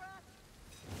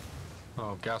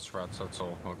 Oh, gas rats, that's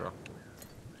all. Okay.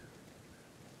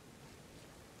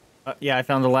 Yeah, I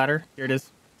found the ladder. Here it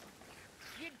is.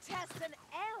 You test an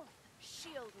elf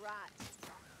shield rat.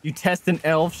 You test an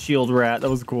elf shield rat. That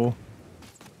was cool.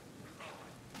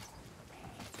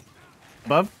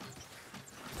 Above.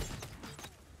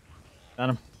 Got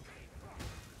him.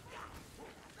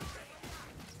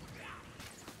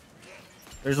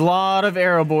 There's a lot of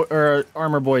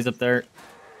armor boys up there.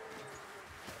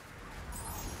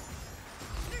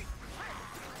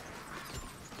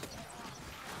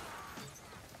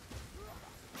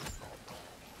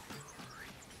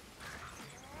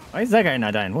 Why is that guy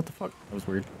not dying? What the fuck? That was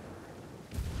weird.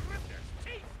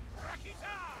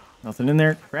 Nothing in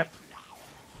there. Crap.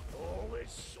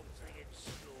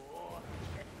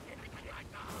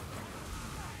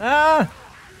 Ah!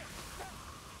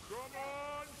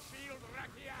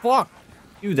 Fuck!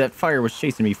 Dude, that fire was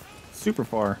chasing me super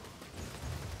far.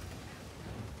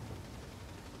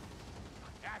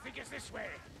 I think it's this way.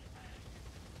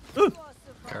 Ooh!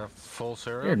 Careful,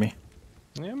 Sarah. Scared me.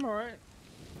 Yeah, I'm alright.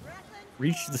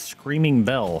 Reach the screaming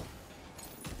bell.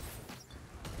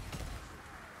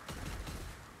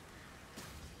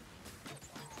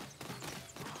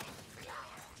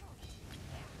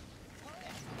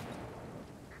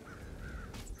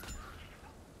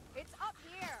 It's up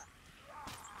here.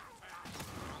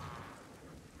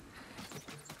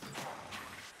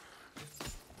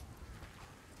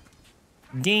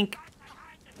 Dink.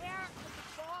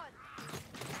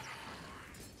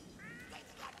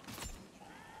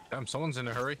 Damn, someone's in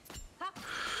a hurry.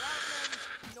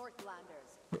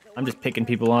 I'm just picking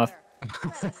people off.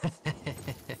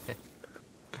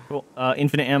 Cool.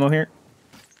 Infinite ammo here.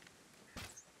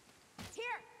 Here,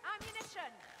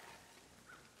 ammunition.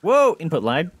 Whoa! Input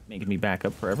lag, making me back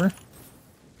up forever.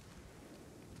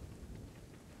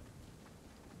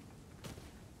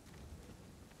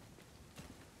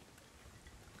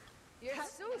 You're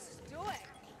so stoic.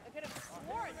 I could have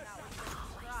sworn that was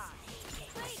a try.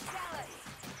 Please tell us.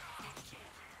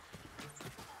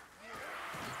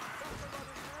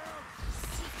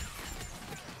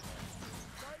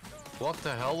 What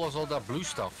the hell was all that blue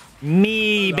stuff?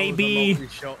 Me, That baby. was a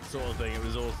multi-shot sort of thing. It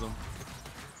was awesome.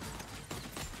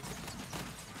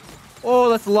 Oh,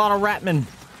 that's a lot of ratmen.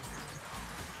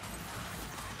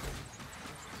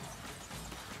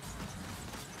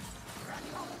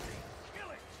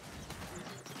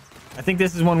 I think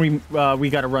this is when we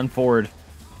got to run forward.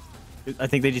 I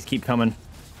think they just keep coming.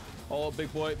 Oh,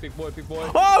 big boy, big boy, big boy.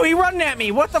 Oh, he running at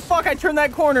me. What the fuck? I turned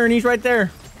that corner and he's right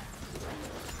there.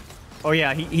 Oh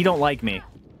yeah, he don't like me.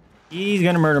 He's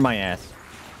gonna murder my ass.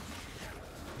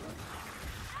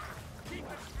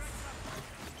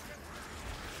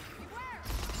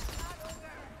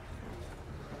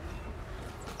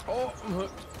 Oh, I'm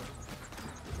hooked.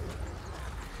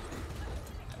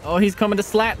 Oh, he's coming to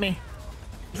slap me.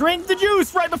 Drink the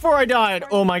juice right before I died.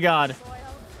 Oh my god.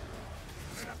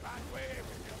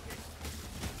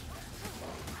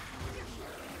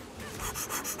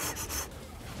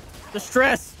 The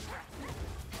stress.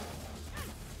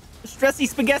 The stressy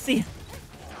spaghetti.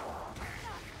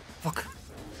 Fuck.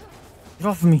 Get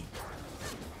off of me.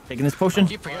 Taking this potion.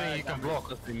 Keep forgetting you can block.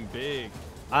 Something big.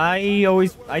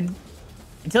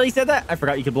 Until he said that, I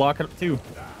forgot you could block it too.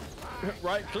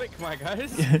 Right click, my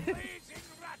guys.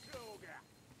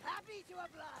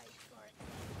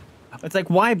 It's like,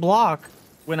 why block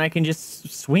when I can just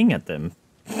swing at them?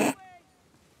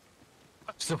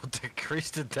 So decrease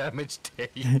the damage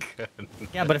taken.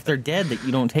 Yeah, but if they're dead, that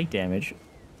you don't take damage.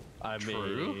 I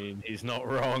mean, he's not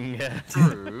wrong. Yeah.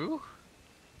 True.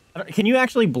 Can you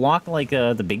actually block like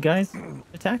the big guys'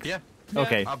 attacks? Yeah.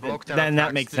 Okay. I blocked their Then that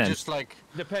attacks makes to sense. Just like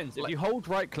Depends. If you hold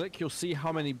right click, you'll see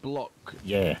how many block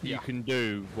Yeah. you can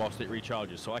do whilst it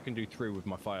recharges. So I can do 3 with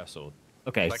my fire sword.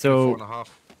 Okay, like so 4.5.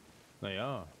 They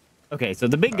are. okay, so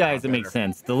the big guys, it makes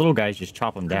sense. The little guys just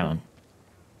chop them down.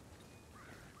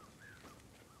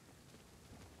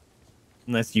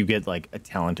 Unless you get like a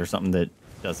talent or something that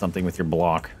does something with your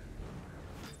block.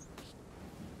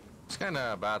 It's kind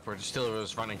of bad, but it still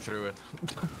was running through it.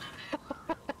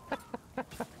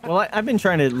 Well, I've been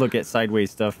trying to look at sideways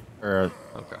stuff or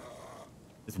Okay.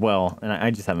 as well, and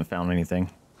I just haven't found anything.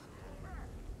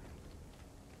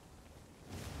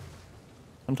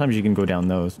 Sometimes you can go down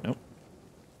those. Nope.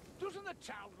 Doesn't the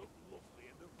town look lovely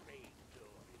in the rain,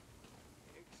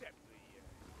 though? Except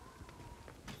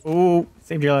the... Oh,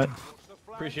 saved your life.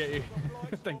 Appreciate you.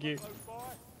 Thank you.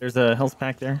 There's a health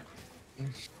pack there.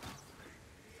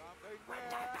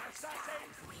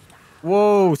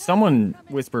 Whoa, someone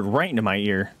whispered right into my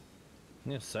ear.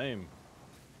 Yeah, same.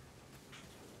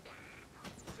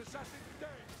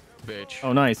 Bitch.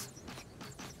 Oh, nice.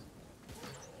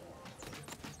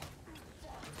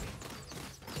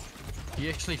 He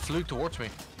actually flew towards me.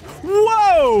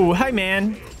 Whoa! Hi,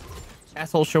 man.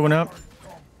 Asshole showing up.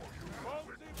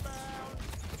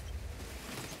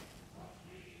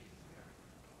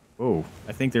 Oh,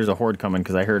 I think there's a horde coming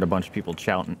because I heard a bunch of people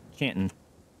chanting.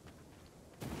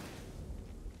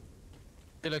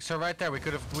 Hey, look, so right there, we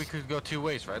could go two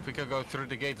ways, right? We could go through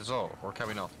the gate as well, or can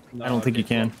we not? No, I don't think you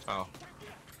can. Oh.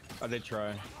 I did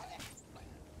try.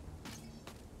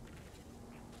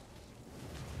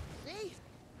 See?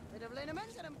 Bit of liniment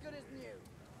and I'm good as new.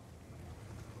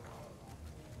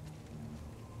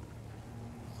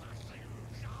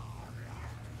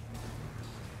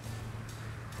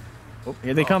 Oh,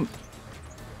 here they come.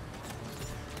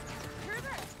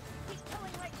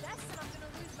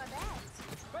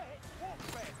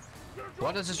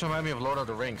 Why does this remind me of Lord of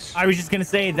the Rings? I was just gonna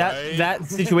say that that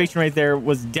situation right there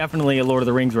was definitely a Lord of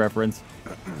the Rings reference.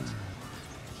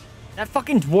 That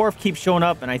fucking dwarf keeps showing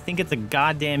up, and I think it's a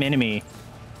goddamn enemy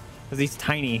because he's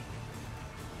tiny.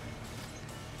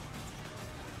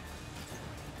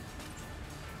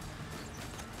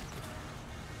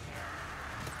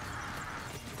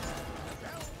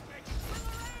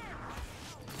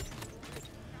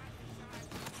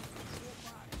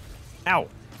 Ow,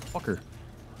 fucker.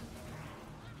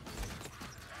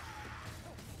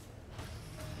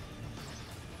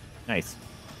 Nice.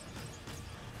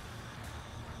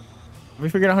 Have we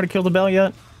figured out how to kill the bell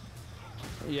yet?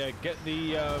 Yeah, get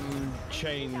the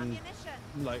chain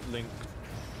like link.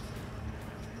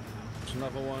 There's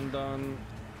another one done.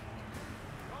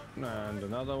 And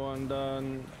another one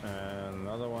done. And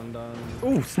another one done.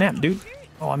 Ooh, snap, dude.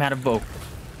 Oh, I'm out of bow.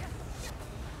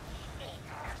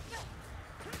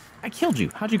 I killed you.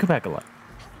 How'd you come back alive?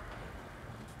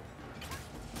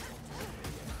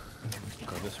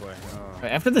 Go this way. Oh.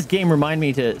 After this game, remind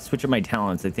me to switch up my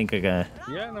talents. I think Yeah,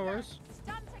 no worries.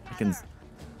 I can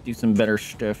do some better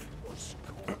stuff.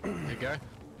 Hey, guy.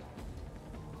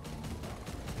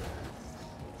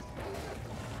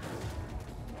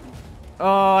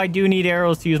 Oh, I do need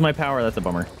arrows to use my power. That's a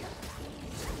bummer.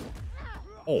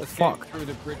 Oh, fuck. Through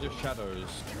the bridge of shadows.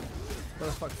 What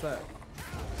the fuck's that?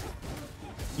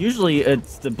 Usually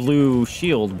it's the blue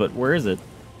shield, but where is it?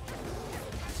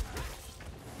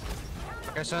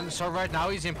 Okay, so right now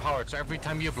he's empowered, so every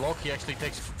time you block, he actually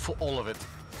takes all of it.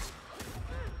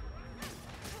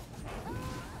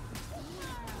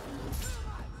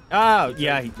 Oh,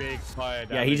 yeah. Big fire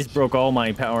Yeah, he just broke all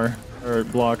my power or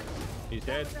block. He's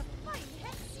dead.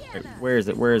 Wait, where is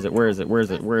it? Where is it? Where is it? Where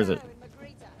is it? Where is it?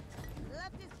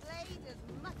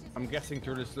 I'm guessing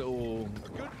through this little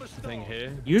thing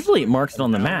here. Usually it marks it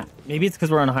on the map. Maybe it's because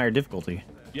we're on a higher difficulty.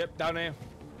 Yep, down here.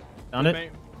 Found it?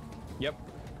 Mate. Yep.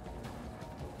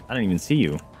 I don't even see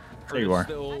you. There you are.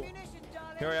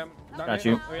 Here I am. Down Got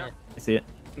here. you. Oh, yeah. I see it.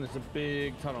 And there's a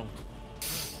big tunnel.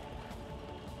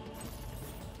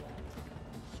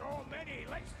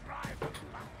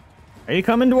 Are you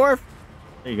coming, dwarf?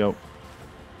 There you go.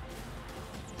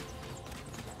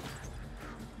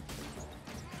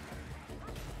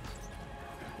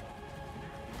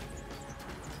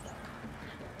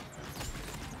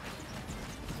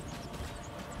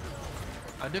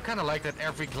 I do kind of like that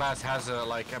every class has a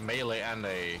like a melee and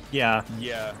a. Yeah.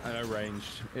 Yeah, and a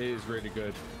ranged. It is really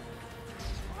good.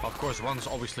 Of course, one's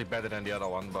obviously better than the other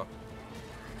one, but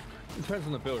it depends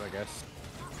on the build, I guess.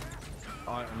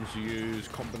 Items you use,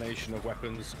 combination of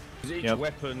weapons. 'Cause each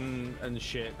weapon and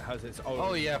shit has its own.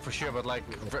 Oh yeah, for sure. But like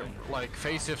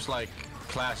Vaesive's like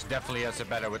class definitely has it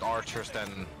better with archers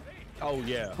than. Oh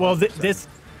yeah. Well, this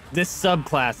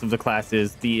subclass of the class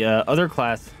is the other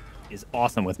class is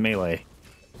awesome with melee.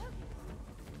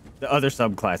 The other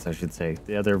subclass, I should say,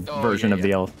 the other version of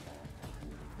the elf.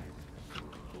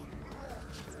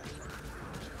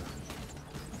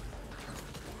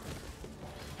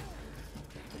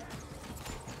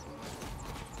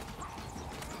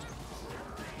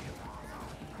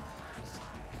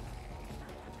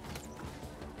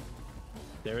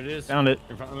 There it is. Found it.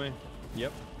 In front of me.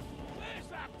 Yep.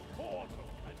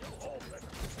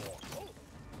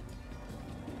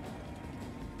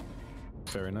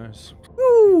 Very nice.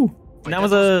 Woo! And that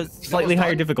was a slightly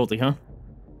higher difficulty, huh?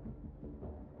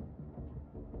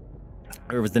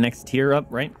 Or was the next tier up,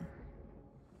 right?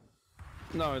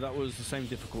 No, that was the same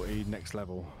difficulty next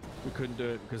level. We couldn't do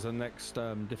it because the next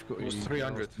difficulty was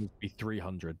 300. Would be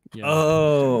 300. Yeah.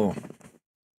 Oh.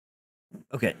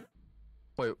 Okay.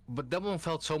 Wait, but that one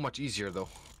felt so much easier though.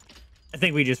 I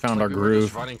think we just found Like our we were groove.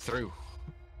 just running through.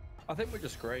 I think we're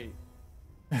just great.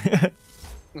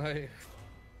 Like,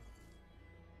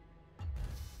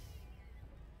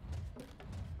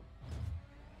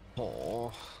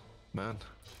 Oh, man.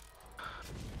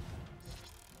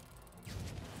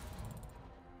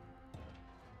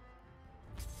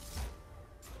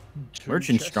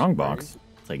 Merchant Strongbox.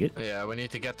 Take it. Yeah, we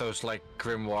need to get those like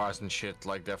grimoires and shit,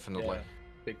 like definitely. Yeah,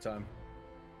 big time.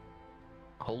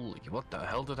 Holy, what the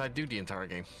hell did I do the entire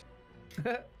game?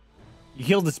 You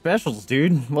killed the specials,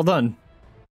 dude. Well done.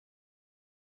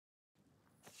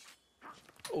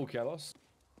 Oh, Kalos.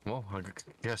 Well, I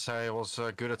guess I was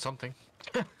good at something.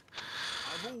 I've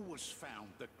always found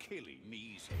the killing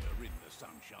easier in the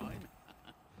sunshine.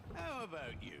 How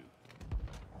about you?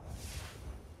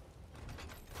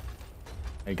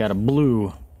 I got a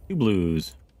blue. 2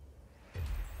 blues.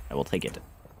 I will take it.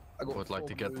 I would like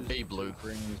to get a blue.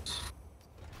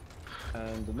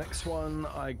 And the next one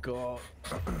I got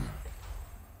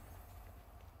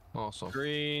awesome.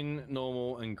 Green,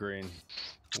 normal, and green.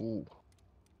 Ooh.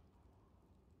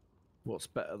 What's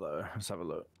better though? Let's have a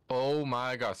look. Oh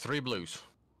my god, 3 blues.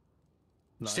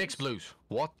 Nice. 6 blues.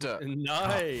 What the?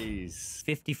 Nice.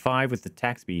 55 with the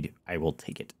attack speed. I will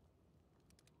take it.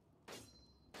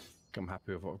 I'm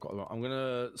happy with what I've got. I'm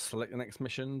gonna select the next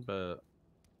mission, but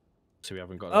so we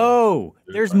haven't got. Oh,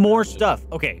 there's more stuff.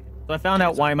 Okay, so I found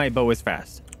out why my bow is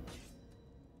fast.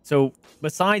 So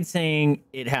besides saying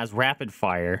it has rapid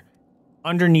fire,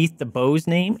 underneath the bow's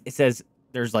name, it says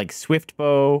there's like swift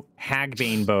bow,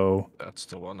 hagbane bow. That's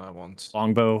the one I want.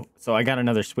 Longbow. So I got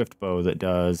another swift bow that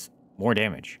does more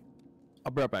damage.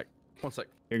 I'll be right back. 1 sec.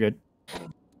 You're good.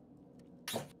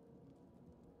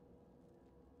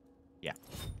 Yeah.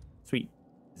 Sweet.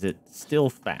 Is it still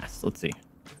fast? Let's see.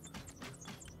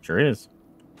 Sure is.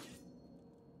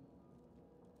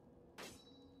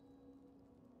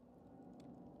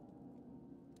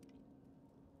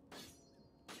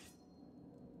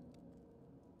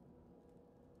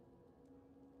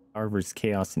 Harvard's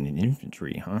chaos in an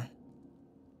infantry, huh?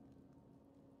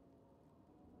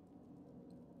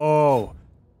 Oh.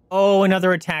 Oh,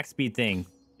 another attack speed thing.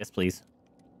 Yes, please.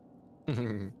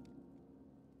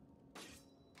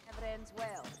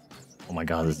 Oh my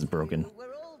god, this is broken.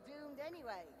 We're all doomed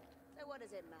anyway. So what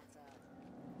does it matter?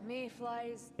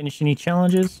 Mayflies. Finish any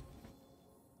challenges?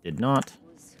 Did not.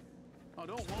 I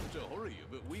don't want to hurry you,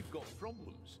 but we've got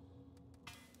problems.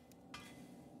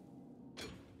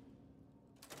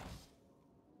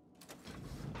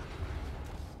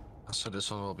 So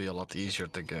this one will be a lot easier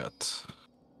to get.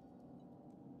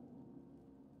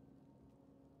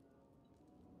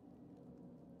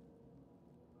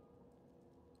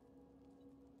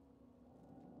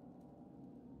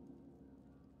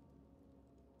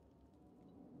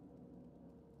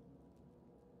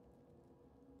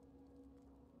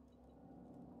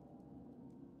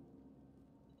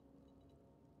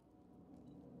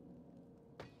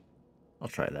 I'll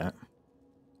try that.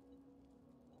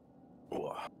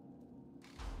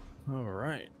 All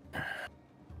right.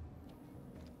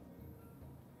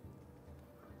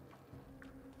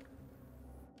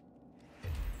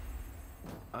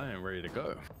 I am ready to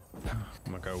go.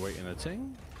 I'm gonna go wait in a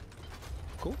ting.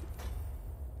 Cool.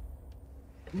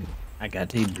 I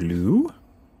got a blue.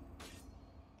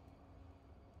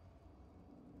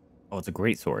 Oh, it's a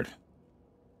great sword.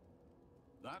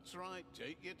 That's right.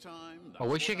 Take your time. I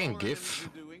wish you can give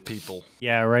people.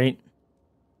 Yeah, right?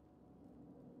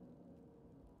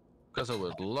 Because I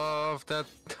would love that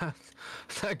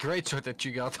great sword that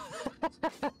you got.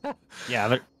 Yeah,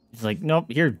 but it's like,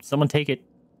 nope, here, someone take it.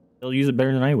 They'll use it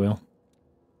better than I will.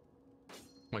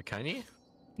 Wait, can you?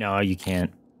 No, you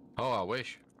can't. Oh, I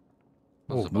wish.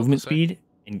 Oh, movement speed?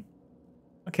 And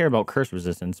I don't care about curse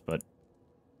resistance, but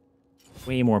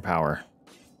way more power.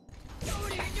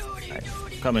 Right,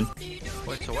 coming.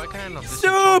 Wait, so why can I not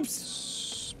Soups!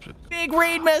 Big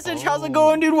raid message. How's it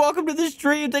going, dude? Welcome to the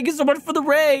stream. Thank you so much for the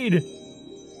raid.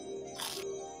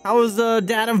 How was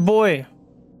Dad of Boy?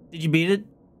 Did you beat it?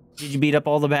 Did you beat up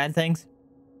all the bad things?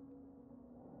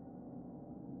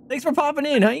 Thanks for popping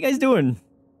in. How you guys doing?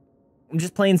 I'm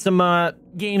just playing some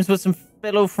games with some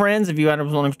fellow friends. If you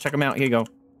want to check them out, here you go.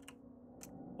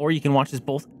 Or you can watch this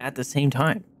both at the same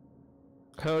time.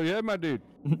 Hell yeah, my dude.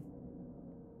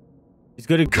 He's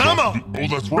good at. Come on! Oh,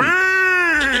 that's right.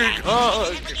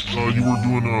 You were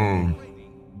doing an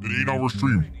 8-hour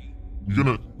stream. You're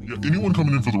gonna. Yeah, anyone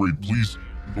coming in for the raid, please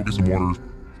go get some water,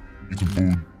 eat some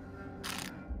food,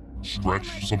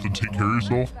 stretch, something. Take care of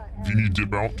yourself. If you need to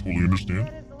dip out, totally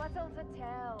understand.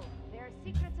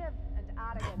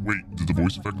 Wait, did the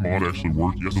voice effect mod actually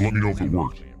work? Yes, let me know if it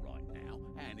worked.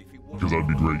 Because that'd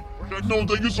be great. No,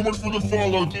 thank you so much for the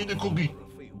follow, Dana Cookie.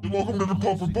 And welcome to the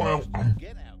Puffer Pile.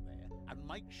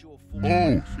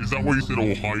 Oh, is that why you said,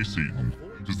 oh, hi, Satan?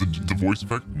 Because the voice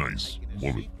effect? Nice.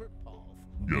 Love it.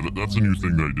 Yeah, that's a new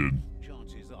thing that I did.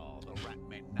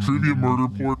 Trivia murder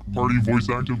party voice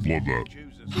active, love that.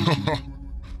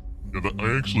 Yeah,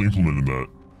 I actually implemented that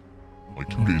like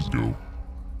 2 days ago.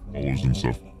 Follows and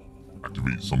stuff.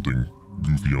 Activate something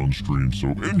goofy on stream, so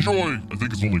enjoy! I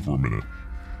think it's only for a minute,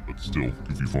 but still,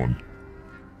 goofy fun.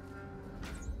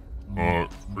 Are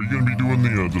you gonna be doing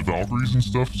the Valkyries and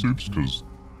stuff, Soups? Because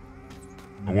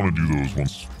I want to do those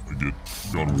once I get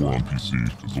God of War on PC,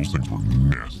 because those things were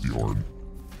nasty hard.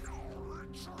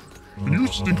 Can you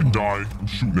stink and die? I'm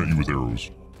shooting at you with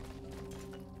arrows.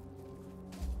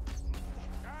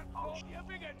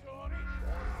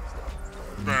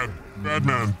 Bad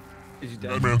man. Is he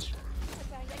dead? Bad man's.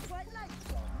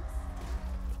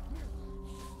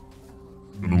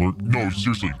 An alert. No,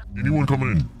 seriously. Anyone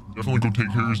coming in, definitely go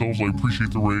take care of yourselves. I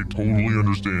appreciate the raid. Totally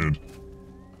understand.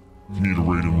 If you need a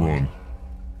raid and run.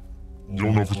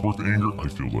 Don't know if it's worth the anger. I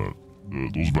feel that.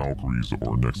 Those Valkyries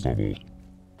are next level.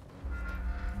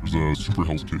 There's a super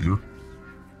health kit here.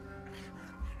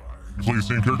 You play the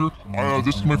same character?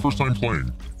 This is my first time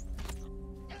playing.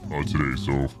 Today,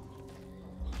 so...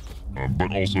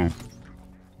 but also,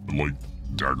 I like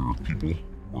dagger people,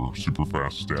 or super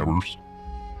fast stabbers.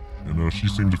 And she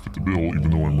seemed to fit the bill,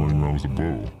 even though I'm running around with a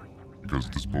bow. Because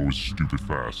this bow is stupid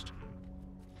fast.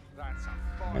 Oh,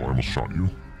 I almost shot you.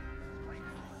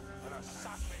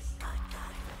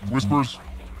 Whispers!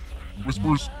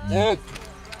 Whispers! Oh!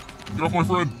 Get off my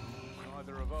friend!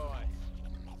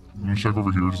 I'm gonna check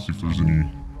over here to see if there's any...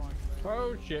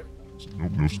 Oh shit.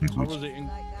 Nope, no sneakers. I was eating.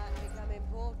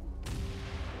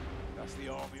 That's the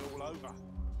army all over.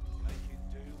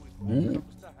 Ooh.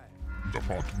 The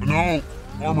fuck? No!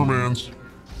 Armor mans!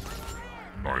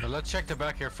 Die. Let's check the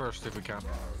back here first if we can.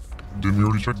 Didn't we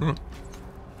already check that?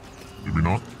 Did we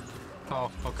not?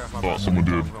 Oh, okay. My Thought someone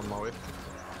did. I'm on my way.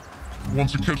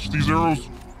 Once you catch these arrows.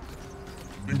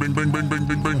 Bing, bing, bing, bing, bing,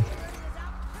 bing, bing.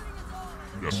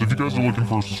 Yeah, so if you guys are looking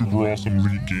for super awesome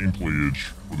elite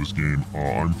gameplay-age for this game,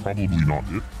 I'm probably not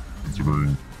it,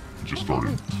 considering it just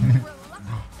started.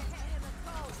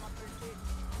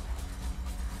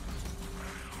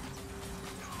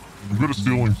 I'm good at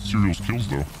stealing Serial's kills,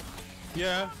 though.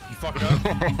 Yeah, you fucked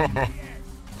up.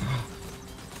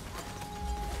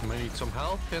 Need some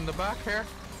help in the back here?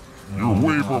 You're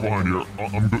way far behind here.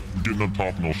 I'm getting up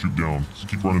top and I'll shoot down. Just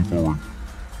keep running forward.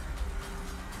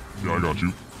 Yeah, I got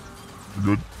you.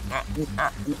 You're good.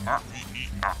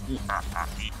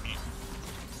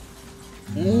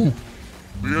 Ooh!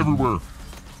 They everywhere.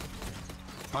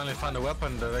 Finally found a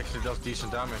weapon that actually does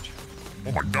decent damage.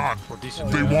 Oh my god! Or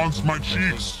decent They damage. want my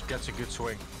cheeks! Gets a good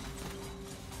swing.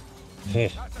 Oh.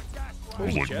 That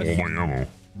was like all my ammo.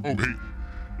 Oh, hey.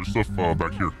 There's stuff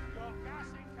back here.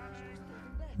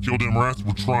 Kill them rats,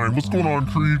 we're trying. What's going on,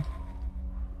 Creed?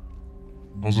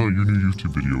 How's your new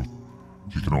YouTube video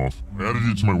kicking off? I added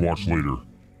it to my watch later.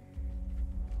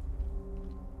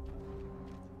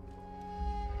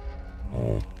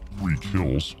 Oh, 3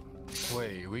 kills.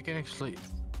 Wait, we can actually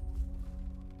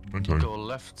Okay. go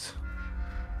left.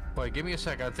 Wait, give me a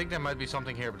sec. I think there might be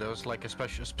something here, but there's like a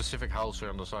specific house here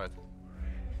on the side.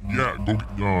 Yeah, go.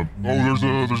 Oh,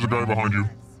 there's a guy behind you.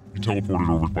 He teleported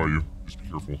over by you. Just be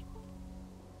careful.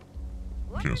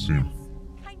 Can't see him.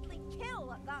 Kindly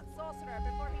kill that sorcerer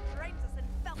before he drowns us in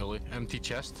filth. Really? Empty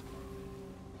chest.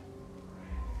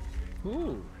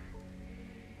 Ooh.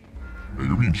 Yeah,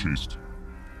 you're being chased.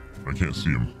 I can't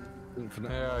see him.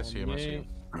 Yeah, I see him. I see him.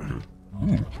 Okay.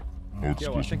 Ooh. Oh, it's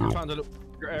Yo, I think I barrel. found a little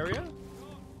secret area.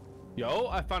 Yo,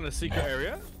 I found a secret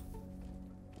area.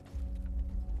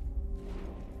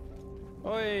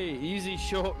 Oi, easy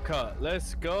shortcut.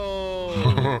 Let's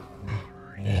go.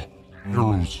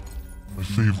 Arrows. My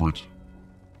favorite.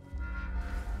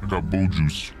 I got bow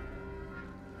juice.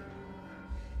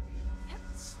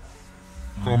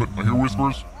 Comment, I hear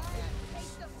whispers.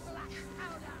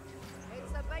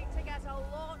 It's about to get a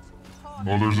lot hotter.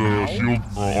 Oh, there's a shield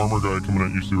armor guy coming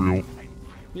at you, Serial.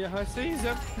 Yeah, I see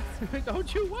them.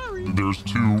 Don't you worry. There's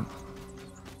 2.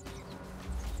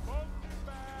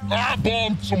 Ah,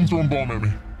 bomb! Someone throwing a bomb at me.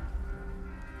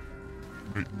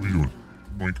 Hey, what are you doing?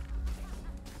 Boink.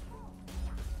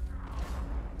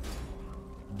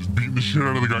 Just beating the shit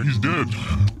out of the guy. He's dead.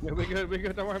 Yeah, we're good. We're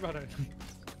good. Don't worry about it.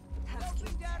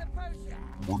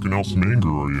 Working out some anger,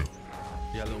 are you?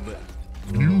 Yeah, a little bit.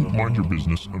 Can you mind your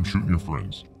business? I'm shooting your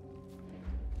friends.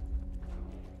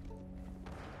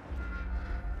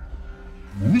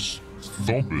 Who's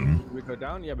thumping? We go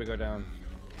down? Yeah, we go down.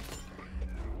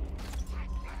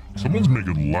 Someone's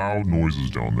making loud noises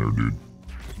down there, dude.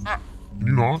 Can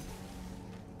you not?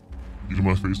 Get in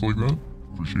my face like that?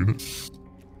 Appreciate it.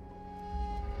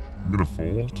 I'm gonna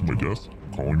fall to my death.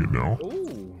 I'm calling it now.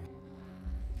 Ooh.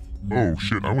 Oh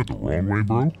shit, I went the wrong way,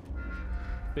 bro.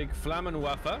 Big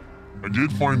Flammenwaffe. I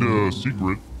did find a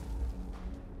secret,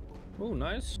 Oh,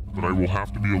 nice. but I will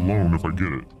have to be alone if I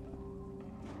get it.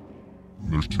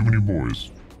 There's too many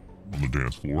boys on the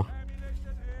dance floor.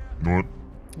 You know what?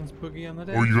 Let's boogie on the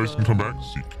dance Or you guys can come back.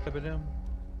 See.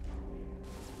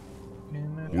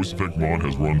 Voice effect mod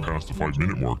has run past the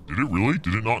 5-minute mark. Did it really?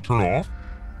 Did it not turn off?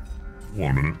 Hold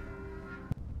on a minute.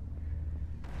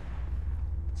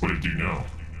 What did it do now?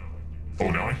 Oh,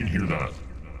 now I can hear that.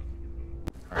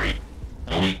 Alright.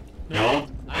 No,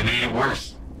 I made it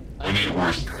worse. I made it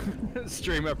worse.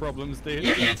 Streamer problems, dude.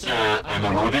 Yeah, it's, I'm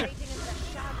a robot.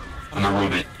 I'm a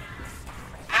robot.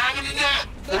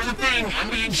 There's a thing! I'm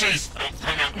being chased! Oh,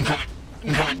 time out.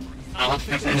 I'm coming. I'll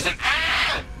fix it in a sec.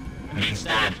 Ah! I'm being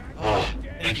stabbed. Oh,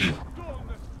 thank you.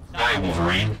 Die,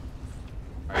 Wolverine.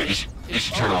 Alright, you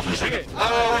should turn off in a second.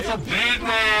 Oh, it's a big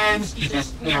man's! You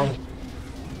just, you know...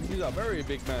 These are very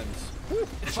big mans.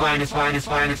 It's fine.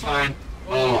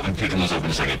 Oh, I'm picking those up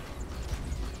in a second.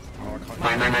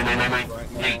 Mine.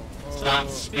 Hey, stop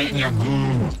spitting your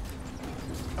goo.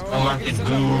 Oh, it's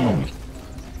goo.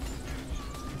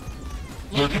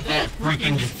 Look at that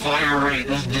freaking fire rate.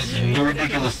 This is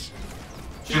ridiculous.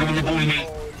 Shoot him in the booty, mate.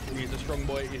 He's a strong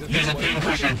boy. Here's a pin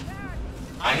cushion.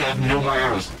 I have no more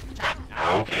arrows.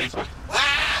 Okay, so...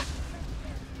 Ah!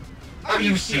 Are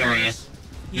you serious?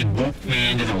 You booped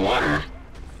me into the water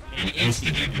and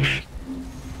instigated me.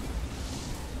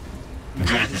 I'm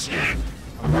good at this game.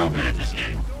 I'm real good at this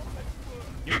game.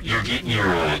 You're getting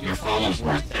your follows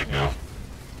worth tech now.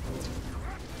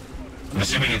 I'm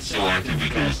assuming it's still active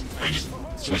because I just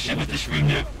switched it with the stream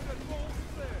deck.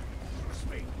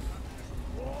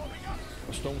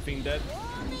 Stone Fiend dead.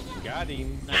 Got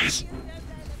him. Nice.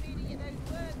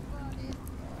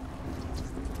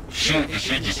 Shoot, it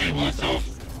should disable itself.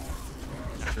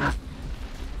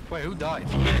 Wait, who died?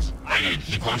 I did.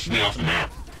 He punched me off the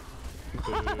map.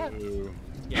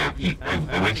 Yeah,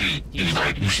 I went to, he was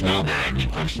like, you smell bad, and he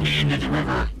punched me into the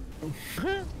river.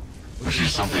 Which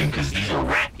is something, because these are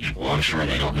rat people, I'm sure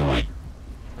they don't know what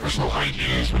personal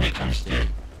hygiene is when it comes to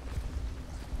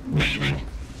bathing.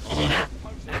 Although that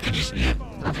could just be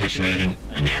perpetuating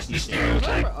a nasty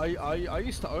stereotype. I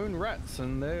used to own rats,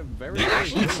 and they're very... They're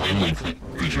actually cleanly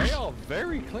creatures. They are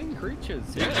very clean creatures.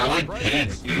 They're like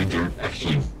pigs, dude. They're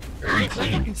actually very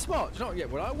clean. Fucking smart. Do you know what? Yeah,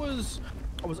 when I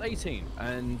was 18,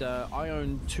 and I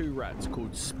owned 2 rats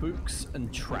called Spooks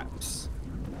and Traps.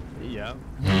 Yeah.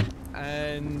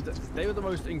 And they were the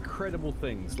most incredible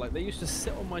things. Like, they used to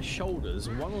sit on my shoulders,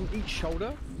 one on each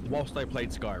shoulder, whilst I played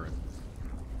Skyrim.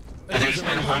 And they just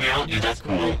kind of hung out, dude, that's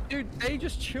cool. Dude, they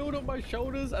just chilled on my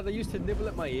shoulders, and they used to nibble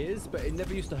at my ears, but it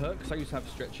never used to hurt, because I used to have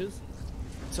stretchers.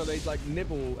 So they'd, like,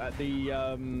 nibble at the,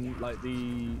 like,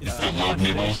 the...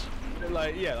 nibbles?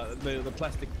 Like, yeah, like the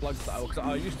plastic plugs that because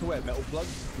I used to wear metal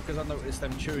plugs, because I noticed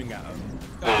them chewing at them.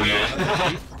 Oh,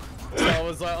 yeah. So I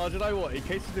was like, oh, do you know what? In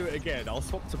case you do it again, I'll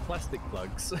swap to plastic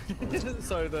plugs.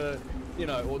 So the, you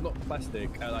know, or not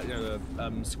plastic, like, you know, the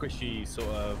squishy sort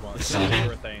of one.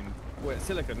 Urethane. Wait,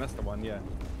 silicone, that's the one, yeah.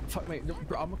 Fuck, mate,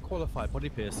 I'm a qualified body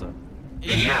piercer.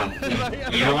 Yeah.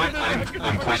 You know what?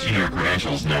 I'm questioning your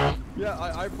credentials now. Yeah,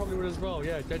 I probably would as well,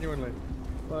 yeah, genuinely.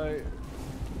 Like,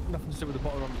 nothing to do with the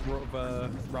bottle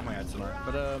of rum I had tonight.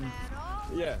 But,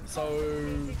 yeah, so...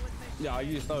 Yeah, I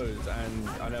used those, and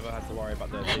I never had to worry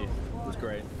about their teeth. It was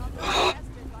great.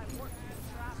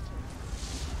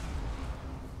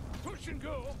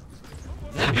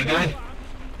 Is that a big guy?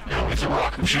 No, it's a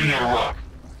rock. I'm shooting at a rock.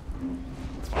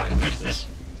 It's fine, I'm good at this.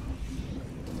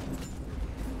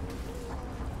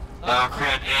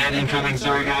 Crap, ad incoming,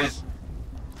 sorry guys.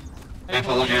 I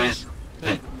apologize.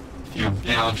 But if you've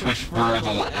been on Twitch for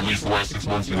at least the last 6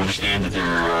 months, you understand that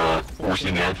they're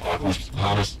forcing ad apocalypse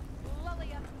upon us.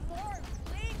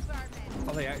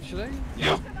 Are they actually?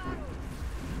 Yep.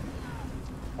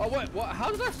 Oh wait, what? How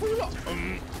did I fall off?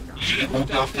 You get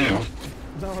walked off too.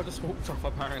 No, I just walked off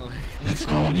apparently. It's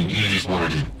cool. You just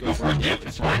wanted to go for a dip.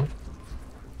 It's fine.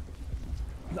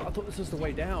 No, I thought this was the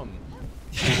way down.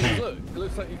 Look, it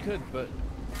looks like you could, but...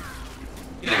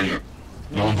 Get out of here.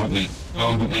 No one but me. No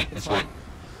one but me. It's fine.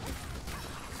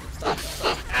 Stop.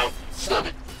 Out. Stop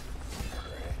it.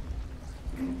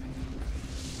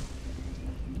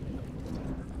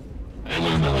 I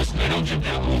learned my lesson. I don't jump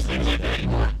down little things like that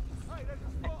anymore.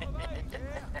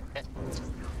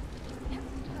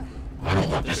 I don't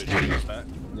want this here.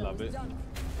 Love it.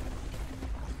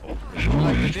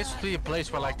 Like, this would be a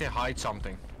place where, like, they hide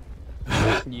something.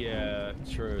 Yeah,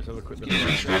 true. Let's have a quick look.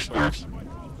 Stretch marks.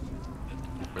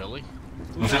 Really?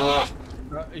 Who fell off?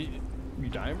 You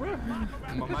dying, bro?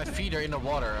 My feet are in the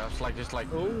water. I was like, just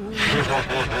like, ooh.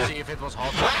 See if it was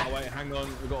hot. Oh wait, hang on.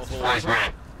 We got a hole. Nice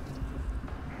rat.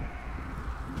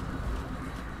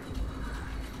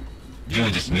 You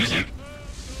with this music.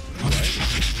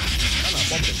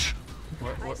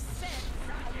 What?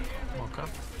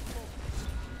 Okay.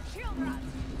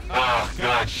 Oh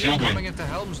god, shielding. Coming into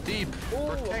Helm's Deep.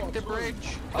 Protect the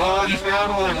bridge. Oh, you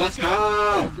found one. Let's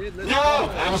go.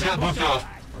 No, I almost got boofed off.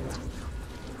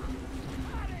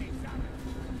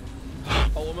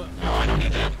 No, I don't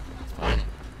need that. Fine.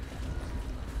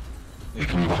 They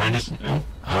coming behind us? No.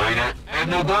 I have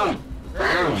no bow. Or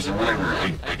arrows or whatever.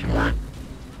 I can work.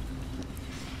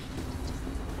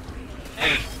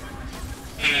 Hey.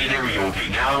 Hey, there we go. Okay,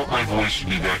 now my voice should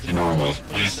be back to normal.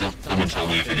 Please someone tell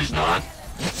me if it is not.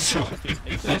 So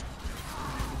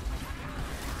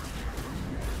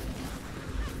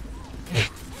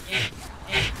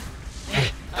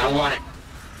I don't want it.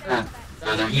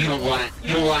 Brother, you don't want it.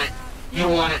 You don't want it. You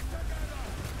don't want it.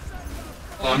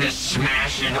 Oh, I'm just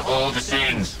smashing all the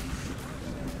things.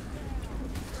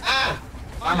 Ah!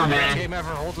 Armor man. Game ever.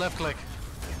 Hold left click.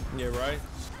 Yeah, right.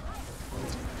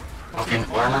 Fucking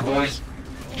armor boys.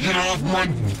 Get off my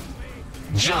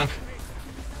junk.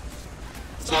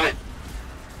 Stop it.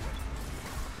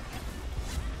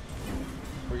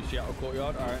 Reach the outer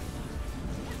courtyard. All right.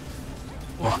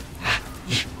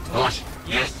 What?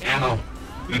 Yes, ammo.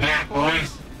 Be back,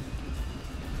 boys.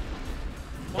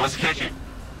 Let's catch it.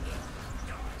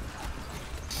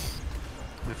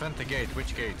 Defend the gate.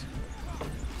 Which gate?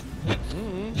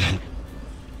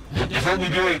 Defend the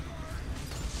gate.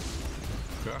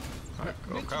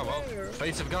 Okay, well,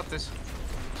 Vaesive got this.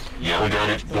 Yeah, we got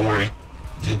it. Don't worry.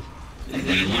 They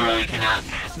literally cannot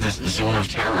pass this zone of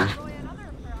terror.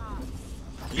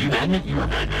 You madman? You are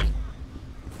madman.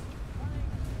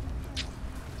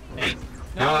 Hey,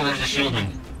 no, there's a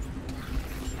shielding.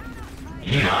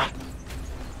 You not.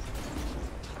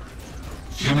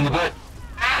 Shoot him in the butt.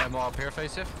 I'm up here,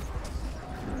 Vaesive.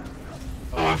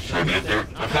 Oh, I'm trying to get there.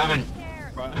 I'm coming.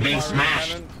 I'm being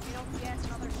smashed.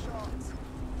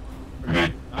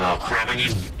 Good. Oh crap, I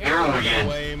need arrow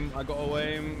again. I got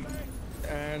away,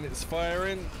 and it's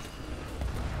firing.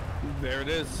 There it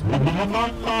is. You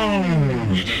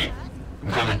did it.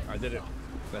 I'm coming. I did it.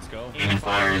 Let's go. Aim and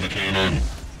fire the cannon.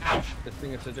 Ouch. This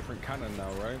thing is a different cannon now,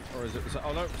 right? Or is it?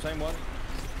 Oh no, same one.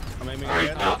 I'm aiming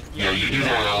Alright, again. yeah, you do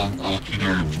that, I'll keep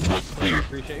your butt clear.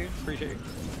 Appreciate you, appreciate you.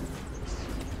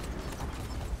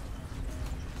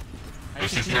 I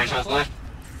have 69 shots left.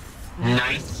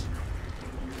 Nice.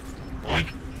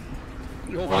 Like,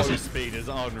 your bow speed is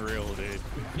unreal, dude.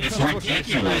 It's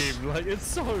ridiculous. Like, it's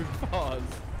so fast.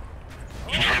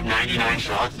 You have 99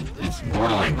 shots, it's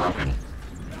borderline broken.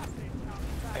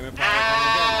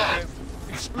 Ah!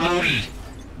 Explodey!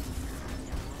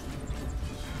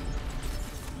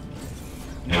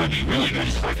 It would be really good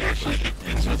if I could actually get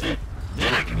things with it.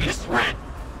 Then I can be a threat.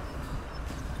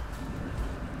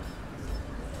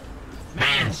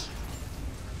 Mans!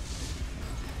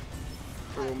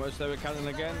 We're almost there with cannon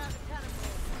again.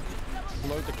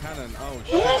 Load the cannon. Oh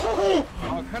shit.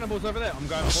 Oh, cannonball's over there. I'm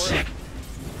going for it.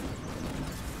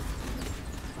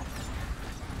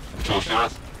 12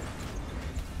 shots.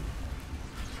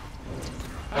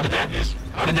 How did that miss?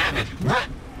 How did that miss? What?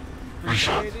 3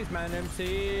 shots. Ladies, man,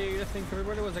 MC. I think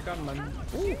everybody was a gunman.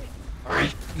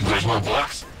 Alright, you guys want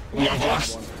blocks? You want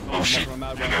blocks? Oh shit,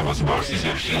 that guy wants a box, he's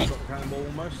got a shield. Got the cannonball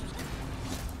almost.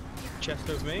 Chest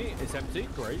of me, it's empty,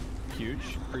 great,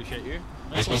 huge, appreciate you.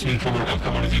 Am I supposed to be coming? I'm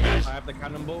coming with you guys. I have the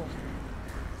cannonball.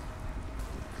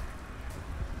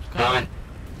 Coming.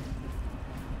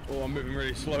 Oh, I'm moving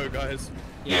really slow, guys.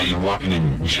 Yeah, you're walking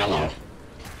in jello.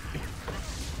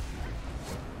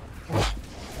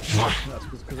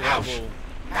 Ouch!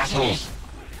 Assholes!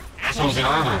 Assholes in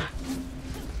armor!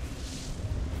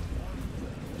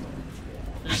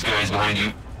 This guy's behind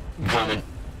you. I'm coming.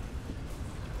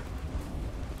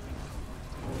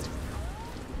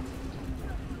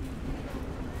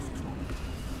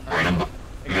 Alright,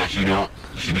 I got you now.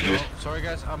 You should be good. Sorry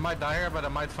guys, I might die here, but I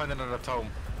might find another tome.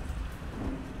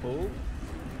 Oh.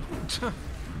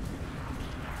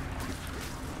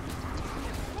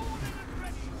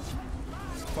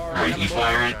 Alright, you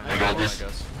fire it. I got this.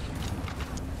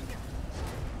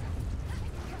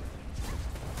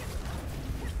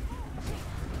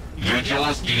 You're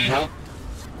jealous? Do you need help?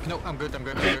 No, I'm good, I'm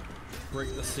good, Okay. I'm good.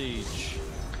 Break the siege.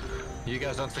 You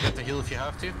guys don't forget to heal if you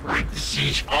have to. Break the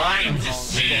siege. I'm the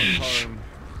siege!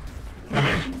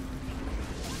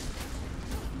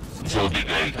 Until the big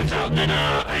guy comes out, and then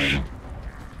I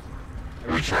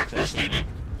retract that statement.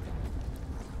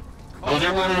 Oh,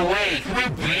 they're running away! Come here,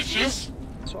 bitches!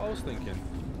 That's what I was thinking.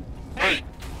 Hey!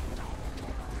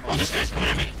 Oh, this guy's coming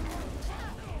at me.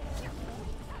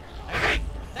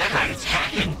 That guy is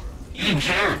hacking! He didn't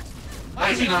care! Why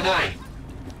is he not dying?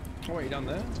 Oh, wait, you down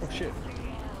there? Oh, shit.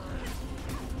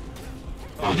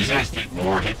 Oh, these guys take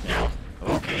more hits now.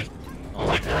 Okay. I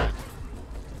like that.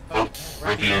 Oh,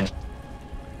 right at the end.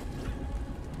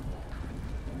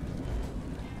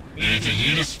 We need to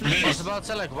use I speed. was about to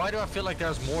say, like, why do I feel like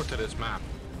there's more to this map?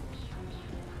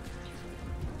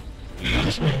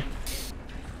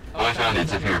 Oh, I found it.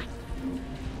 It's up here.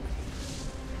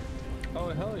 Oh,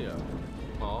 hell yeah.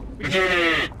 Oh. We did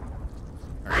it!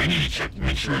 Alright, I need to check to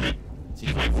make sure that... See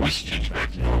if my voice changed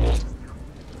back to normal.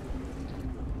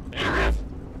 There, Rev.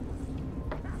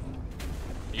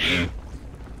 You.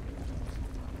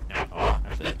 Oh, I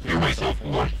have to clear myself.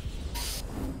 Hold on.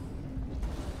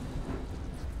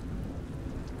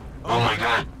 Oh my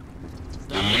god.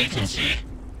 The latency.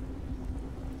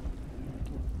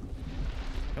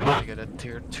 I'm gonna get a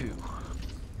tier 2.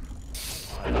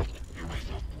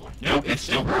 Nope, it's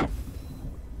still broke.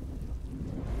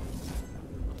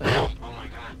 What the hell? Oh my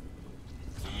god.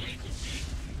 The latency.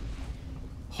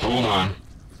 Hold on.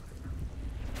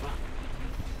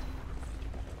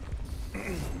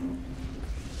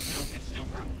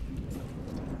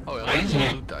 Oh, yeah, Why isn't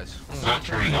it? Dice. It's not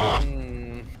turning off.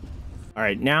 All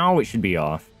right, now it should be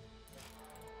off.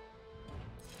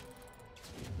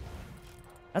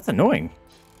 That's annoying.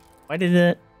 Why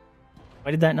did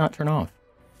that not turn off?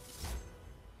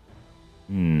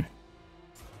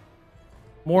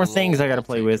 More things I gotta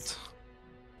play with.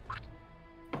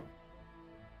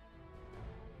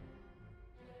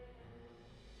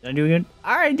 Did I do good?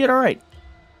 I did all right.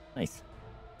 Nice.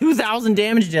 2,000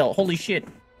 damage dealt. Holy shit.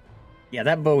 Yeah,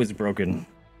 that bow is broken.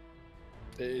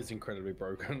 It is incredibly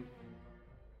broken.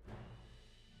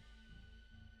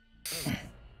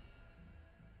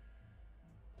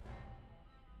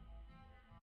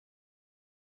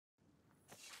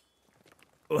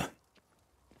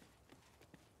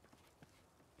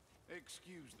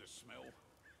 Excuse the smell.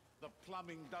 The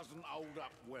plumbing doesn't hold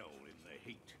up well in the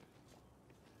heat.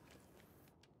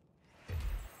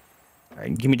 All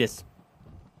right, give me this.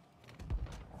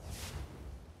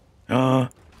 Ooh.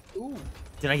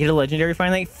 Did I get a legendary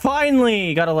finally?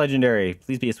 Finally got a legendary.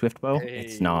 Please be a swift bow. Hey.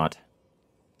 It's not.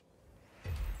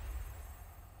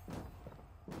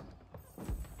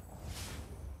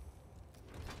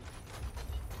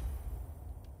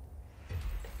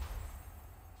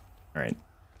 All right.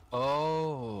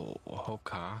 Oh,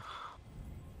 okay.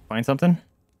 Find something?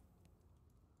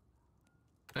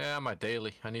 Yeah, my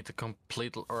daily. I need to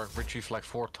complete or retrieve like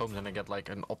 4 tomes and I get like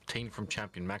an obtain from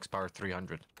champion max power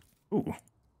 300. Ooh.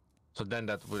 So then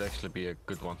that would actually be a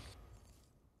good one.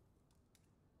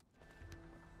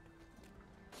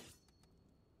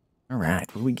 All right,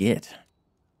 what do we get?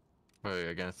 Oh, yeah,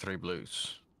 again, 3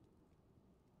 blues.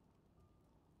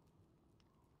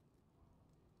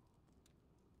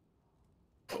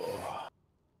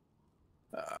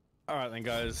 All right then,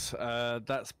 guys.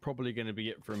 That's probably going to be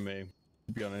it from me,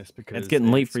 to be honest, because It's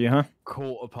getting late for you, huh?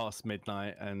 1:15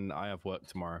 midnight, and I have work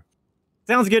tomorrow.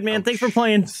 Sounds good, man. Thanks for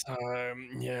playing. So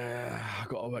yeah, I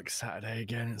got to work Saturday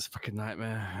again. It's a fucking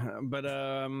nightmare. But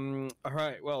all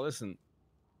right. Well, listen.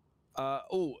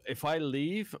 Oh, if I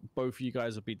leave, both of you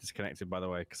guys will be disconnected, by the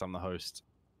way, because I'm the host.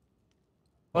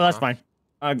 Well, that's fine.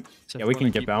 So Yeah, if we you can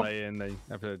wanna dip keep out. playing, they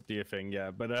have to do your thing.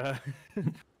 Yeah, but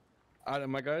I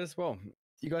don't know, guys. Well,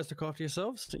 you guys look after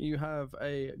yourselves. You have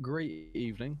a great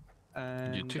evening,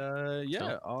 and You too.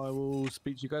 yeah, I will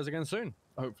speak to you guys again soon,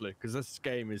 hopefully, because this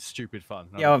game is stupid fun.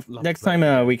 Yeah, next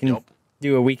time we can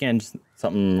do a weekend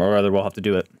something or other. We'll have to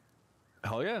do it.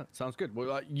 Hell yeah, sounds good.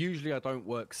 Well, usually I don't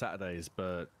work Saturdays,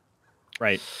 but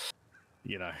right,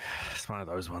 you know, it's one of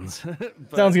those ones.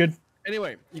 But sounds good.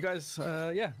 Anyway, you guys,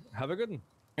 yeah, have a good one.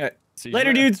 All right. See you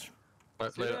Later, dudes. Bye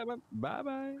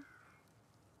bye.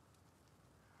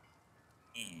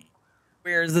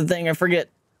 Where's the thing? I forget.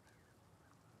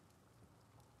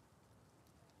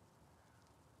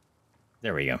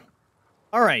 There we go.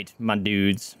 All right, my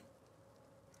dudes.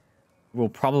 We'll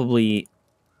probably...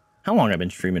 How long have I been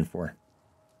streaming for?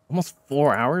 Almost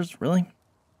 4 hours, really?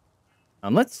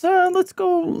 Let's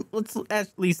go. Let's at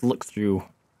least look through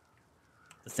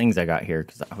the things I got here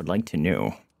because I would like to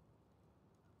know.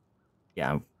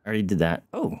 Yeah, I already did that.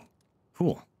 Oh,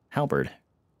 cool. Halberd.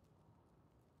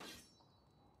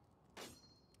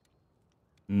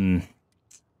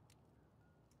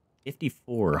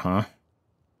 54, huh?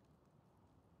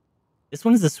 This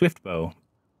one's the swift bow.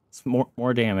 It's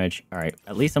more damage. All right,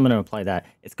 at least I'm gonna apply that.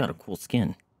 It's got a cool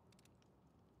skin.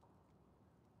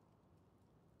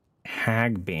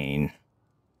 Hagbane.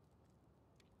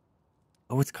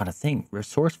 Oh, it's got a thing.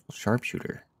 Resourceful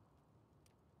sharpshooter.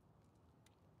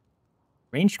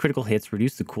 Ranged critical hits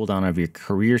reduce the cooldown of your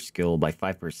career skill by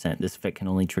 5%. This effect can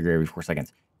only trigger every 4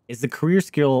 seconds. Is the career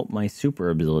skill my super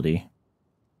ability?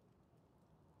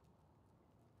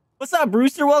 What's up,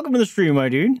 Brewster? Welcome to the stream, my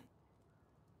dude.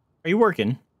 Are you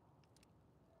working?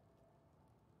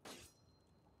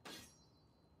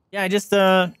 Yeah, I just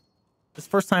this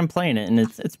first time playing it, and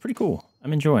it's pretty cool.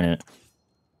 I'm enjoying it.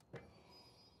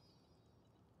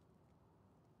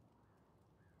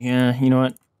 Yeah, you know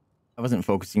what? I wasn't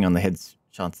focusing on the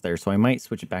headshots there, so I might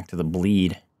switch it back to the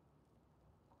bleed.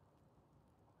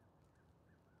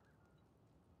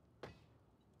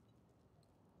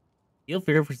 Deal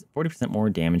 40%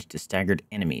 more damage to staggered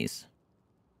enemies.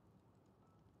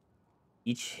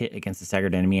 Each hit against a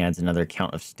staggered enemy adds another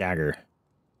count of stagger.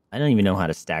 I don't even know how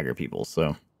to stagger people,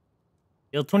 so...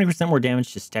 Deal 20% more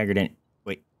damage to staggered enemy...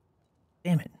 Wait.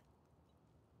 Damn it.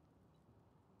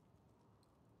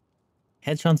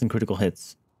 Headshots and critical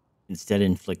hits instead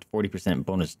inflict 40%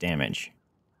 bonus damage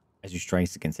as you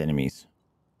strike against enemies.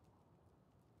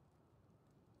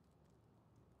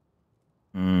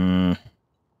 Increase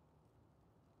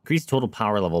total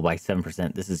power level by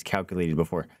 7%. This is calculated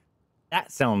before.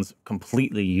 That sounds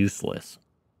completely useless.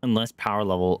 Unless power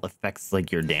level affects,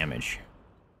 like, your damage.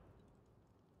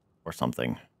 Or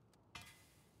something.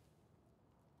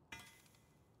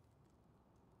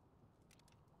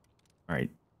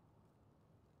 Alright.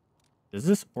 Is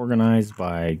this organized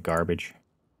by garbage?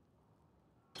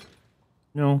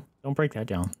 No, don't break that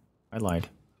down. I lied.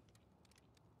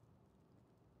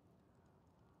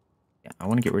 Yeah, I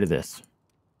want to get rid of this.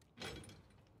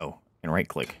 Oh, and right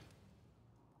click.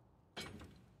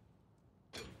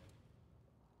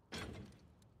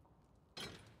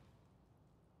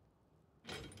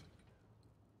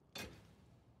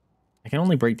 I can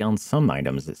only break down some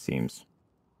items, it seems.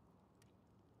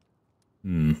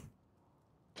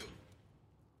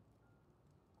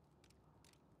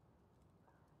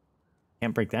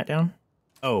 Can't break that down?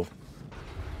 Oh.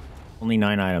 Only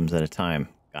 9 items at a time.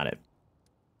 Got it.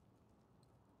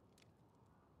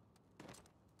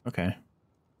 Okay.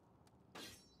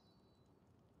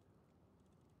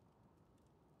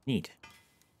 Neat.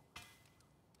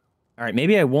 Alright,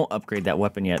 maybe I won't upgrade that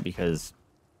weapon yet because...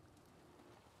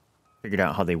 figured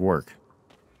out how they work.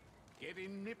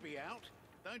 Getting nippy out,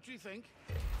 don't you think?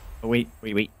 Oh, wait.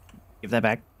 Give that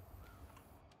back.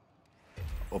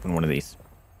 Open one of these.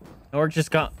 Orc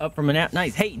just got up from a nap.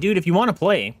 Nice. Hey, dude, if you want to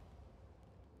play,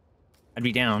 I'd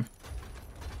be down.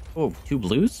 Oh, 2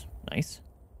 blues? Nice.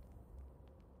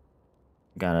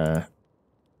 Got a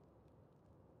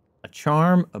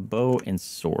charm, a bow, and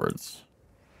swords.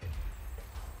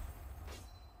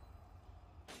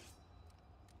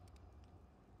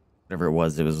 Whatever it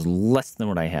was less than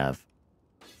what I have.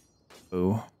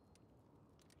 Oh.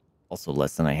 Also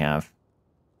less than I have.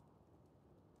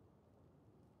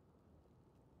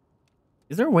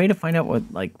 Is there a way to find out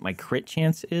what, like, my crit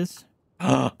chance is?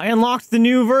 I unlocked the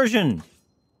new version!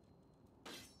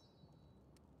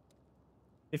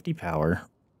 50 power.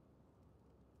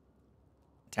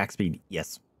 Attack speed,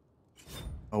 yes.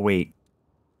 Oh, wait.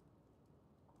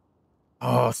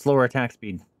 Oh, slower attack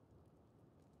speed.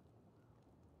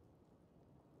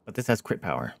 But this has crit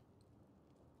power.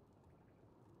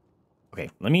 Okay,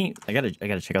 I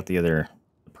gotta check out the other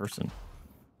person.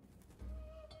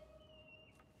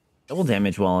 Double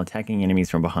damage while attacking enemies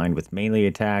from behind with melee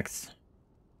attacks.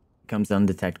 Becomes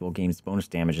undetectable, gains bonus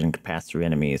damage and can pass through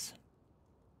enemies.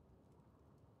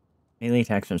 Melee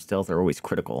attacks from stealth are always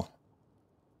critical.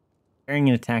 Parrying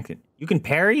an attack... You can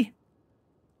parry?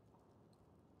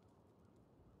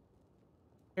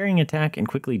 Parrying attack and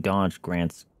quickly dodge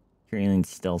grants carrying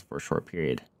stealth for a short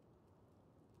period.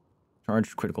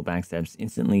 Charged critical backstabs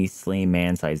instantly slay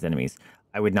man-sized enemies.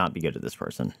 I would not be good at this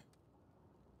person.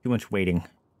 Too much waiting.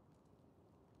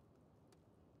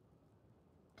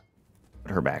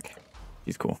 Put her back.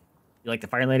 She's cool. You like the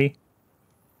fire lady?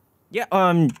 Yeah,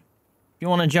 if you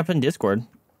want to jump in Discord.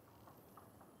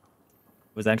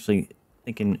 Was actually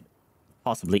thinking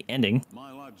possibly ending.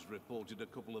 My lads reported a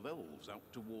couple of elves out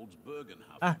towards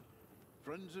Bergenhaven. Ah.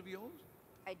 Friends of yours?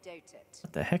 I doubt it.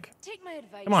 What the heck? Take my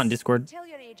advice. Come on, Discord. Tell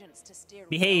your agents to steer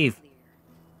Behave. clear.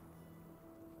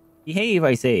 Behave,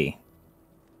 I say.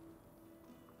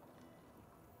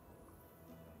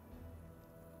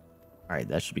 Alright,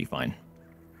 that should be fine.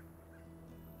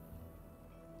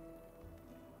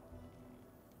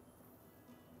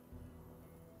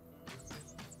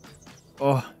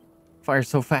 Oh, fire's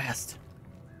so fast.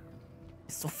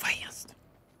 It's so fast.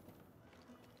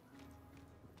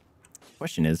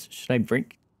 Question is, should I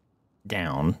break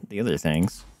down the other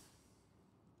things?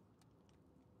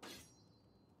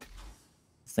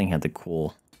 This thing had the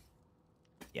cool.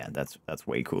 Yeah, that's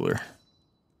way cooler.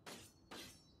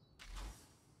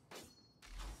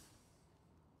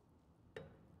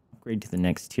 Upgrade to the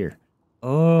next tier.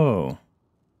 Oh.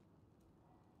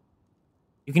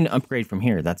 You can upgrade from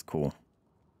here. That's cool.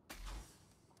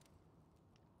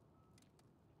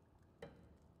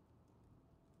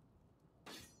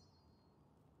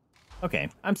 Okay,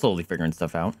 I'm slowly figuring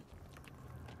stuff out.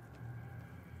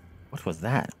 What was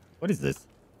that? What is this?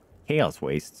 Chaos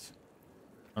wastes.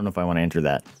 I don't know if I want to enter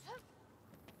that.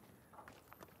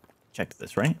 Checked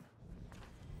this, right?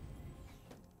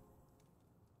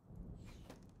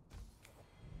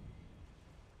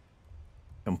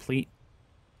 Complete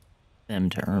them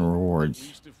to earn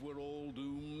rewards.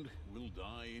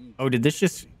 Oh, did this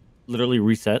just literally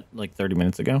reset like 30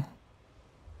 minutes ago?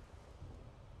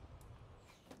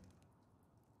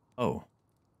 Oh.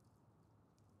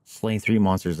 Slay 3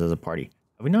 monsters as a party.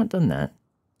 Have we not done that?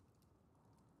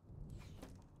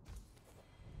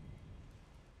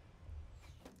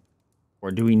 Or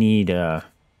do we need a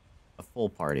full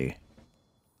party?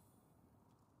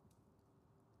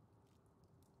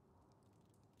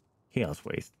 Chaos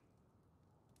waste.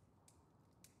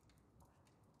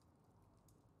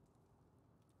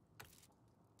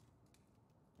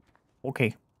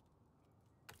 Okay.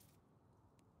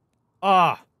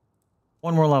 Ah!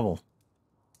 One more level.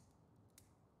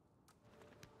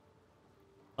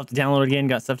 I'll have to download it again.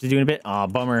 Got stuff to do in a bit. Ah,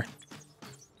 bummer.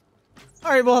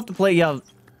 Alright, we'll have to play,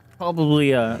 probably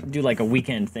do like a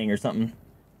weekend thing or something.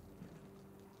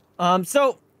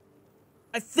 So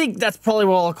I think that's probably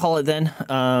what I'll call it then.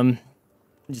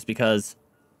 Just because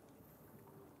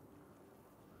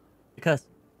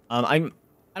I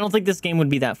don't think this game would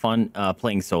be that fun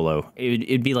playing solo.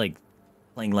 It'd be like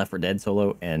playing Left 4 Dead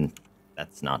solo, and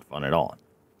that's not fun at all.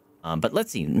 But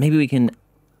let's see, maybe we can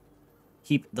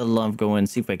keep the love going,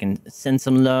 see if I can send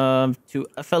some love to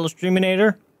a fellow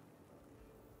streaminator.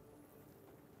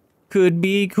 Could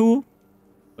be cool.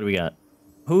 What do we got?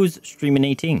 Who's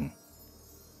streaminating?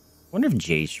 Wonder if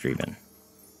Jay's streaming.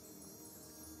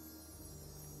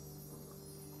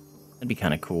 That'd be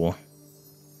kind of cool.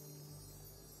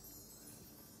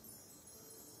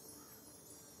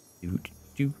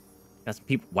 Got some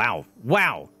people. Wow.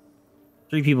 Wow.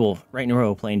 3 people right in a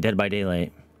row playing Dead by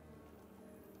Daylight.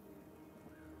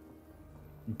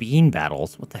 Bean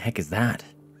battles? What the heck is that?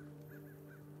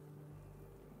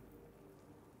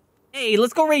 Hey,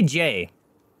 let's go raid Jay.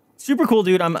 Super cool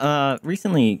dude. I'm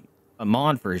recently a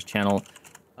mod for his channel.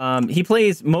 He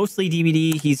plays mostly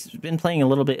DBD. He's been playing a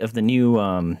little bit of the new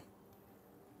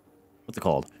what's it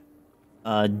called?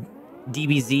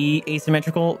 DBZ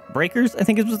asymmetrical breakers, I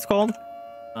think is what it's called.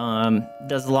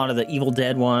 Does a lot of the Evil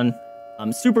Dead one.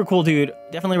 Super cool dude.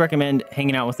 Definitely recommend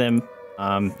hanging out with him.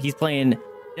 He's playing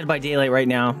Dead by Daylight right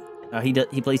now.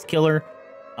 He plays Killer.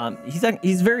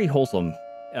 He's very wholesome.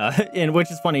 And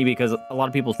which is funny because a lot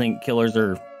of people think killers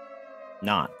are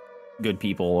not good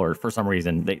people, or for some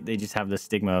reason they just have this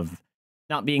stigma of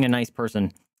not being a nice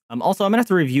person. Also, I'm gonna have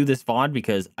to review this VOD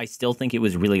because I still think it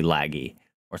was really laggy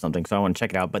or something, so I want to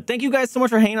check it out. But thank you guys so much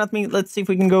for hanging out with me. Let's see if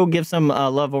we can go give some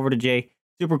love over to Jay.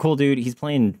 Super cool dude. He's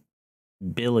playing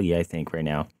Billy, I think, right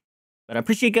now. But I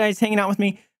appreciate you guys hanging out with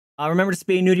me. Remember to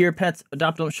spay new to your pets,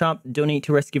 adopt, don't shop, donate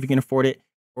to rescue if you can afford it,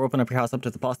 or open up your house up to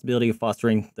the possibility of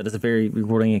fostering. That is a very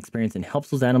rewarding experience and helps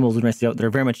those animals and rescue out that are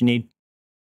very much in need.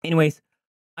 Anyways,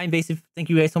 I'm Vaesive. Thank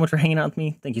you guys so much for hanging out with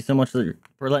me. Thank you so much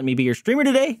for letting me be your streamer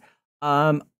today.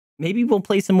 Maybe we'll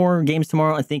play some more games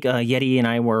tomorrow. I think Yeti and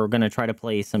I were going to try to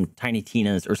play some Tiny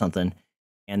Tina's or something.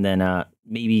 And then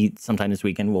maybe sometime this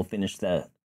weekend we'll finish the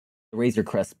Razor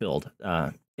Crest build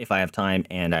if I have time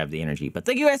and I have the energy. But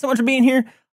thank you guys so much for being here,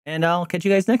 and I'll catch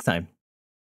you guys next time.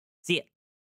 See ya.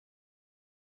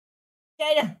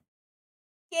 Jada!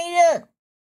 Jada!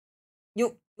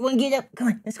 You want to get up? Come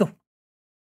on, let's go.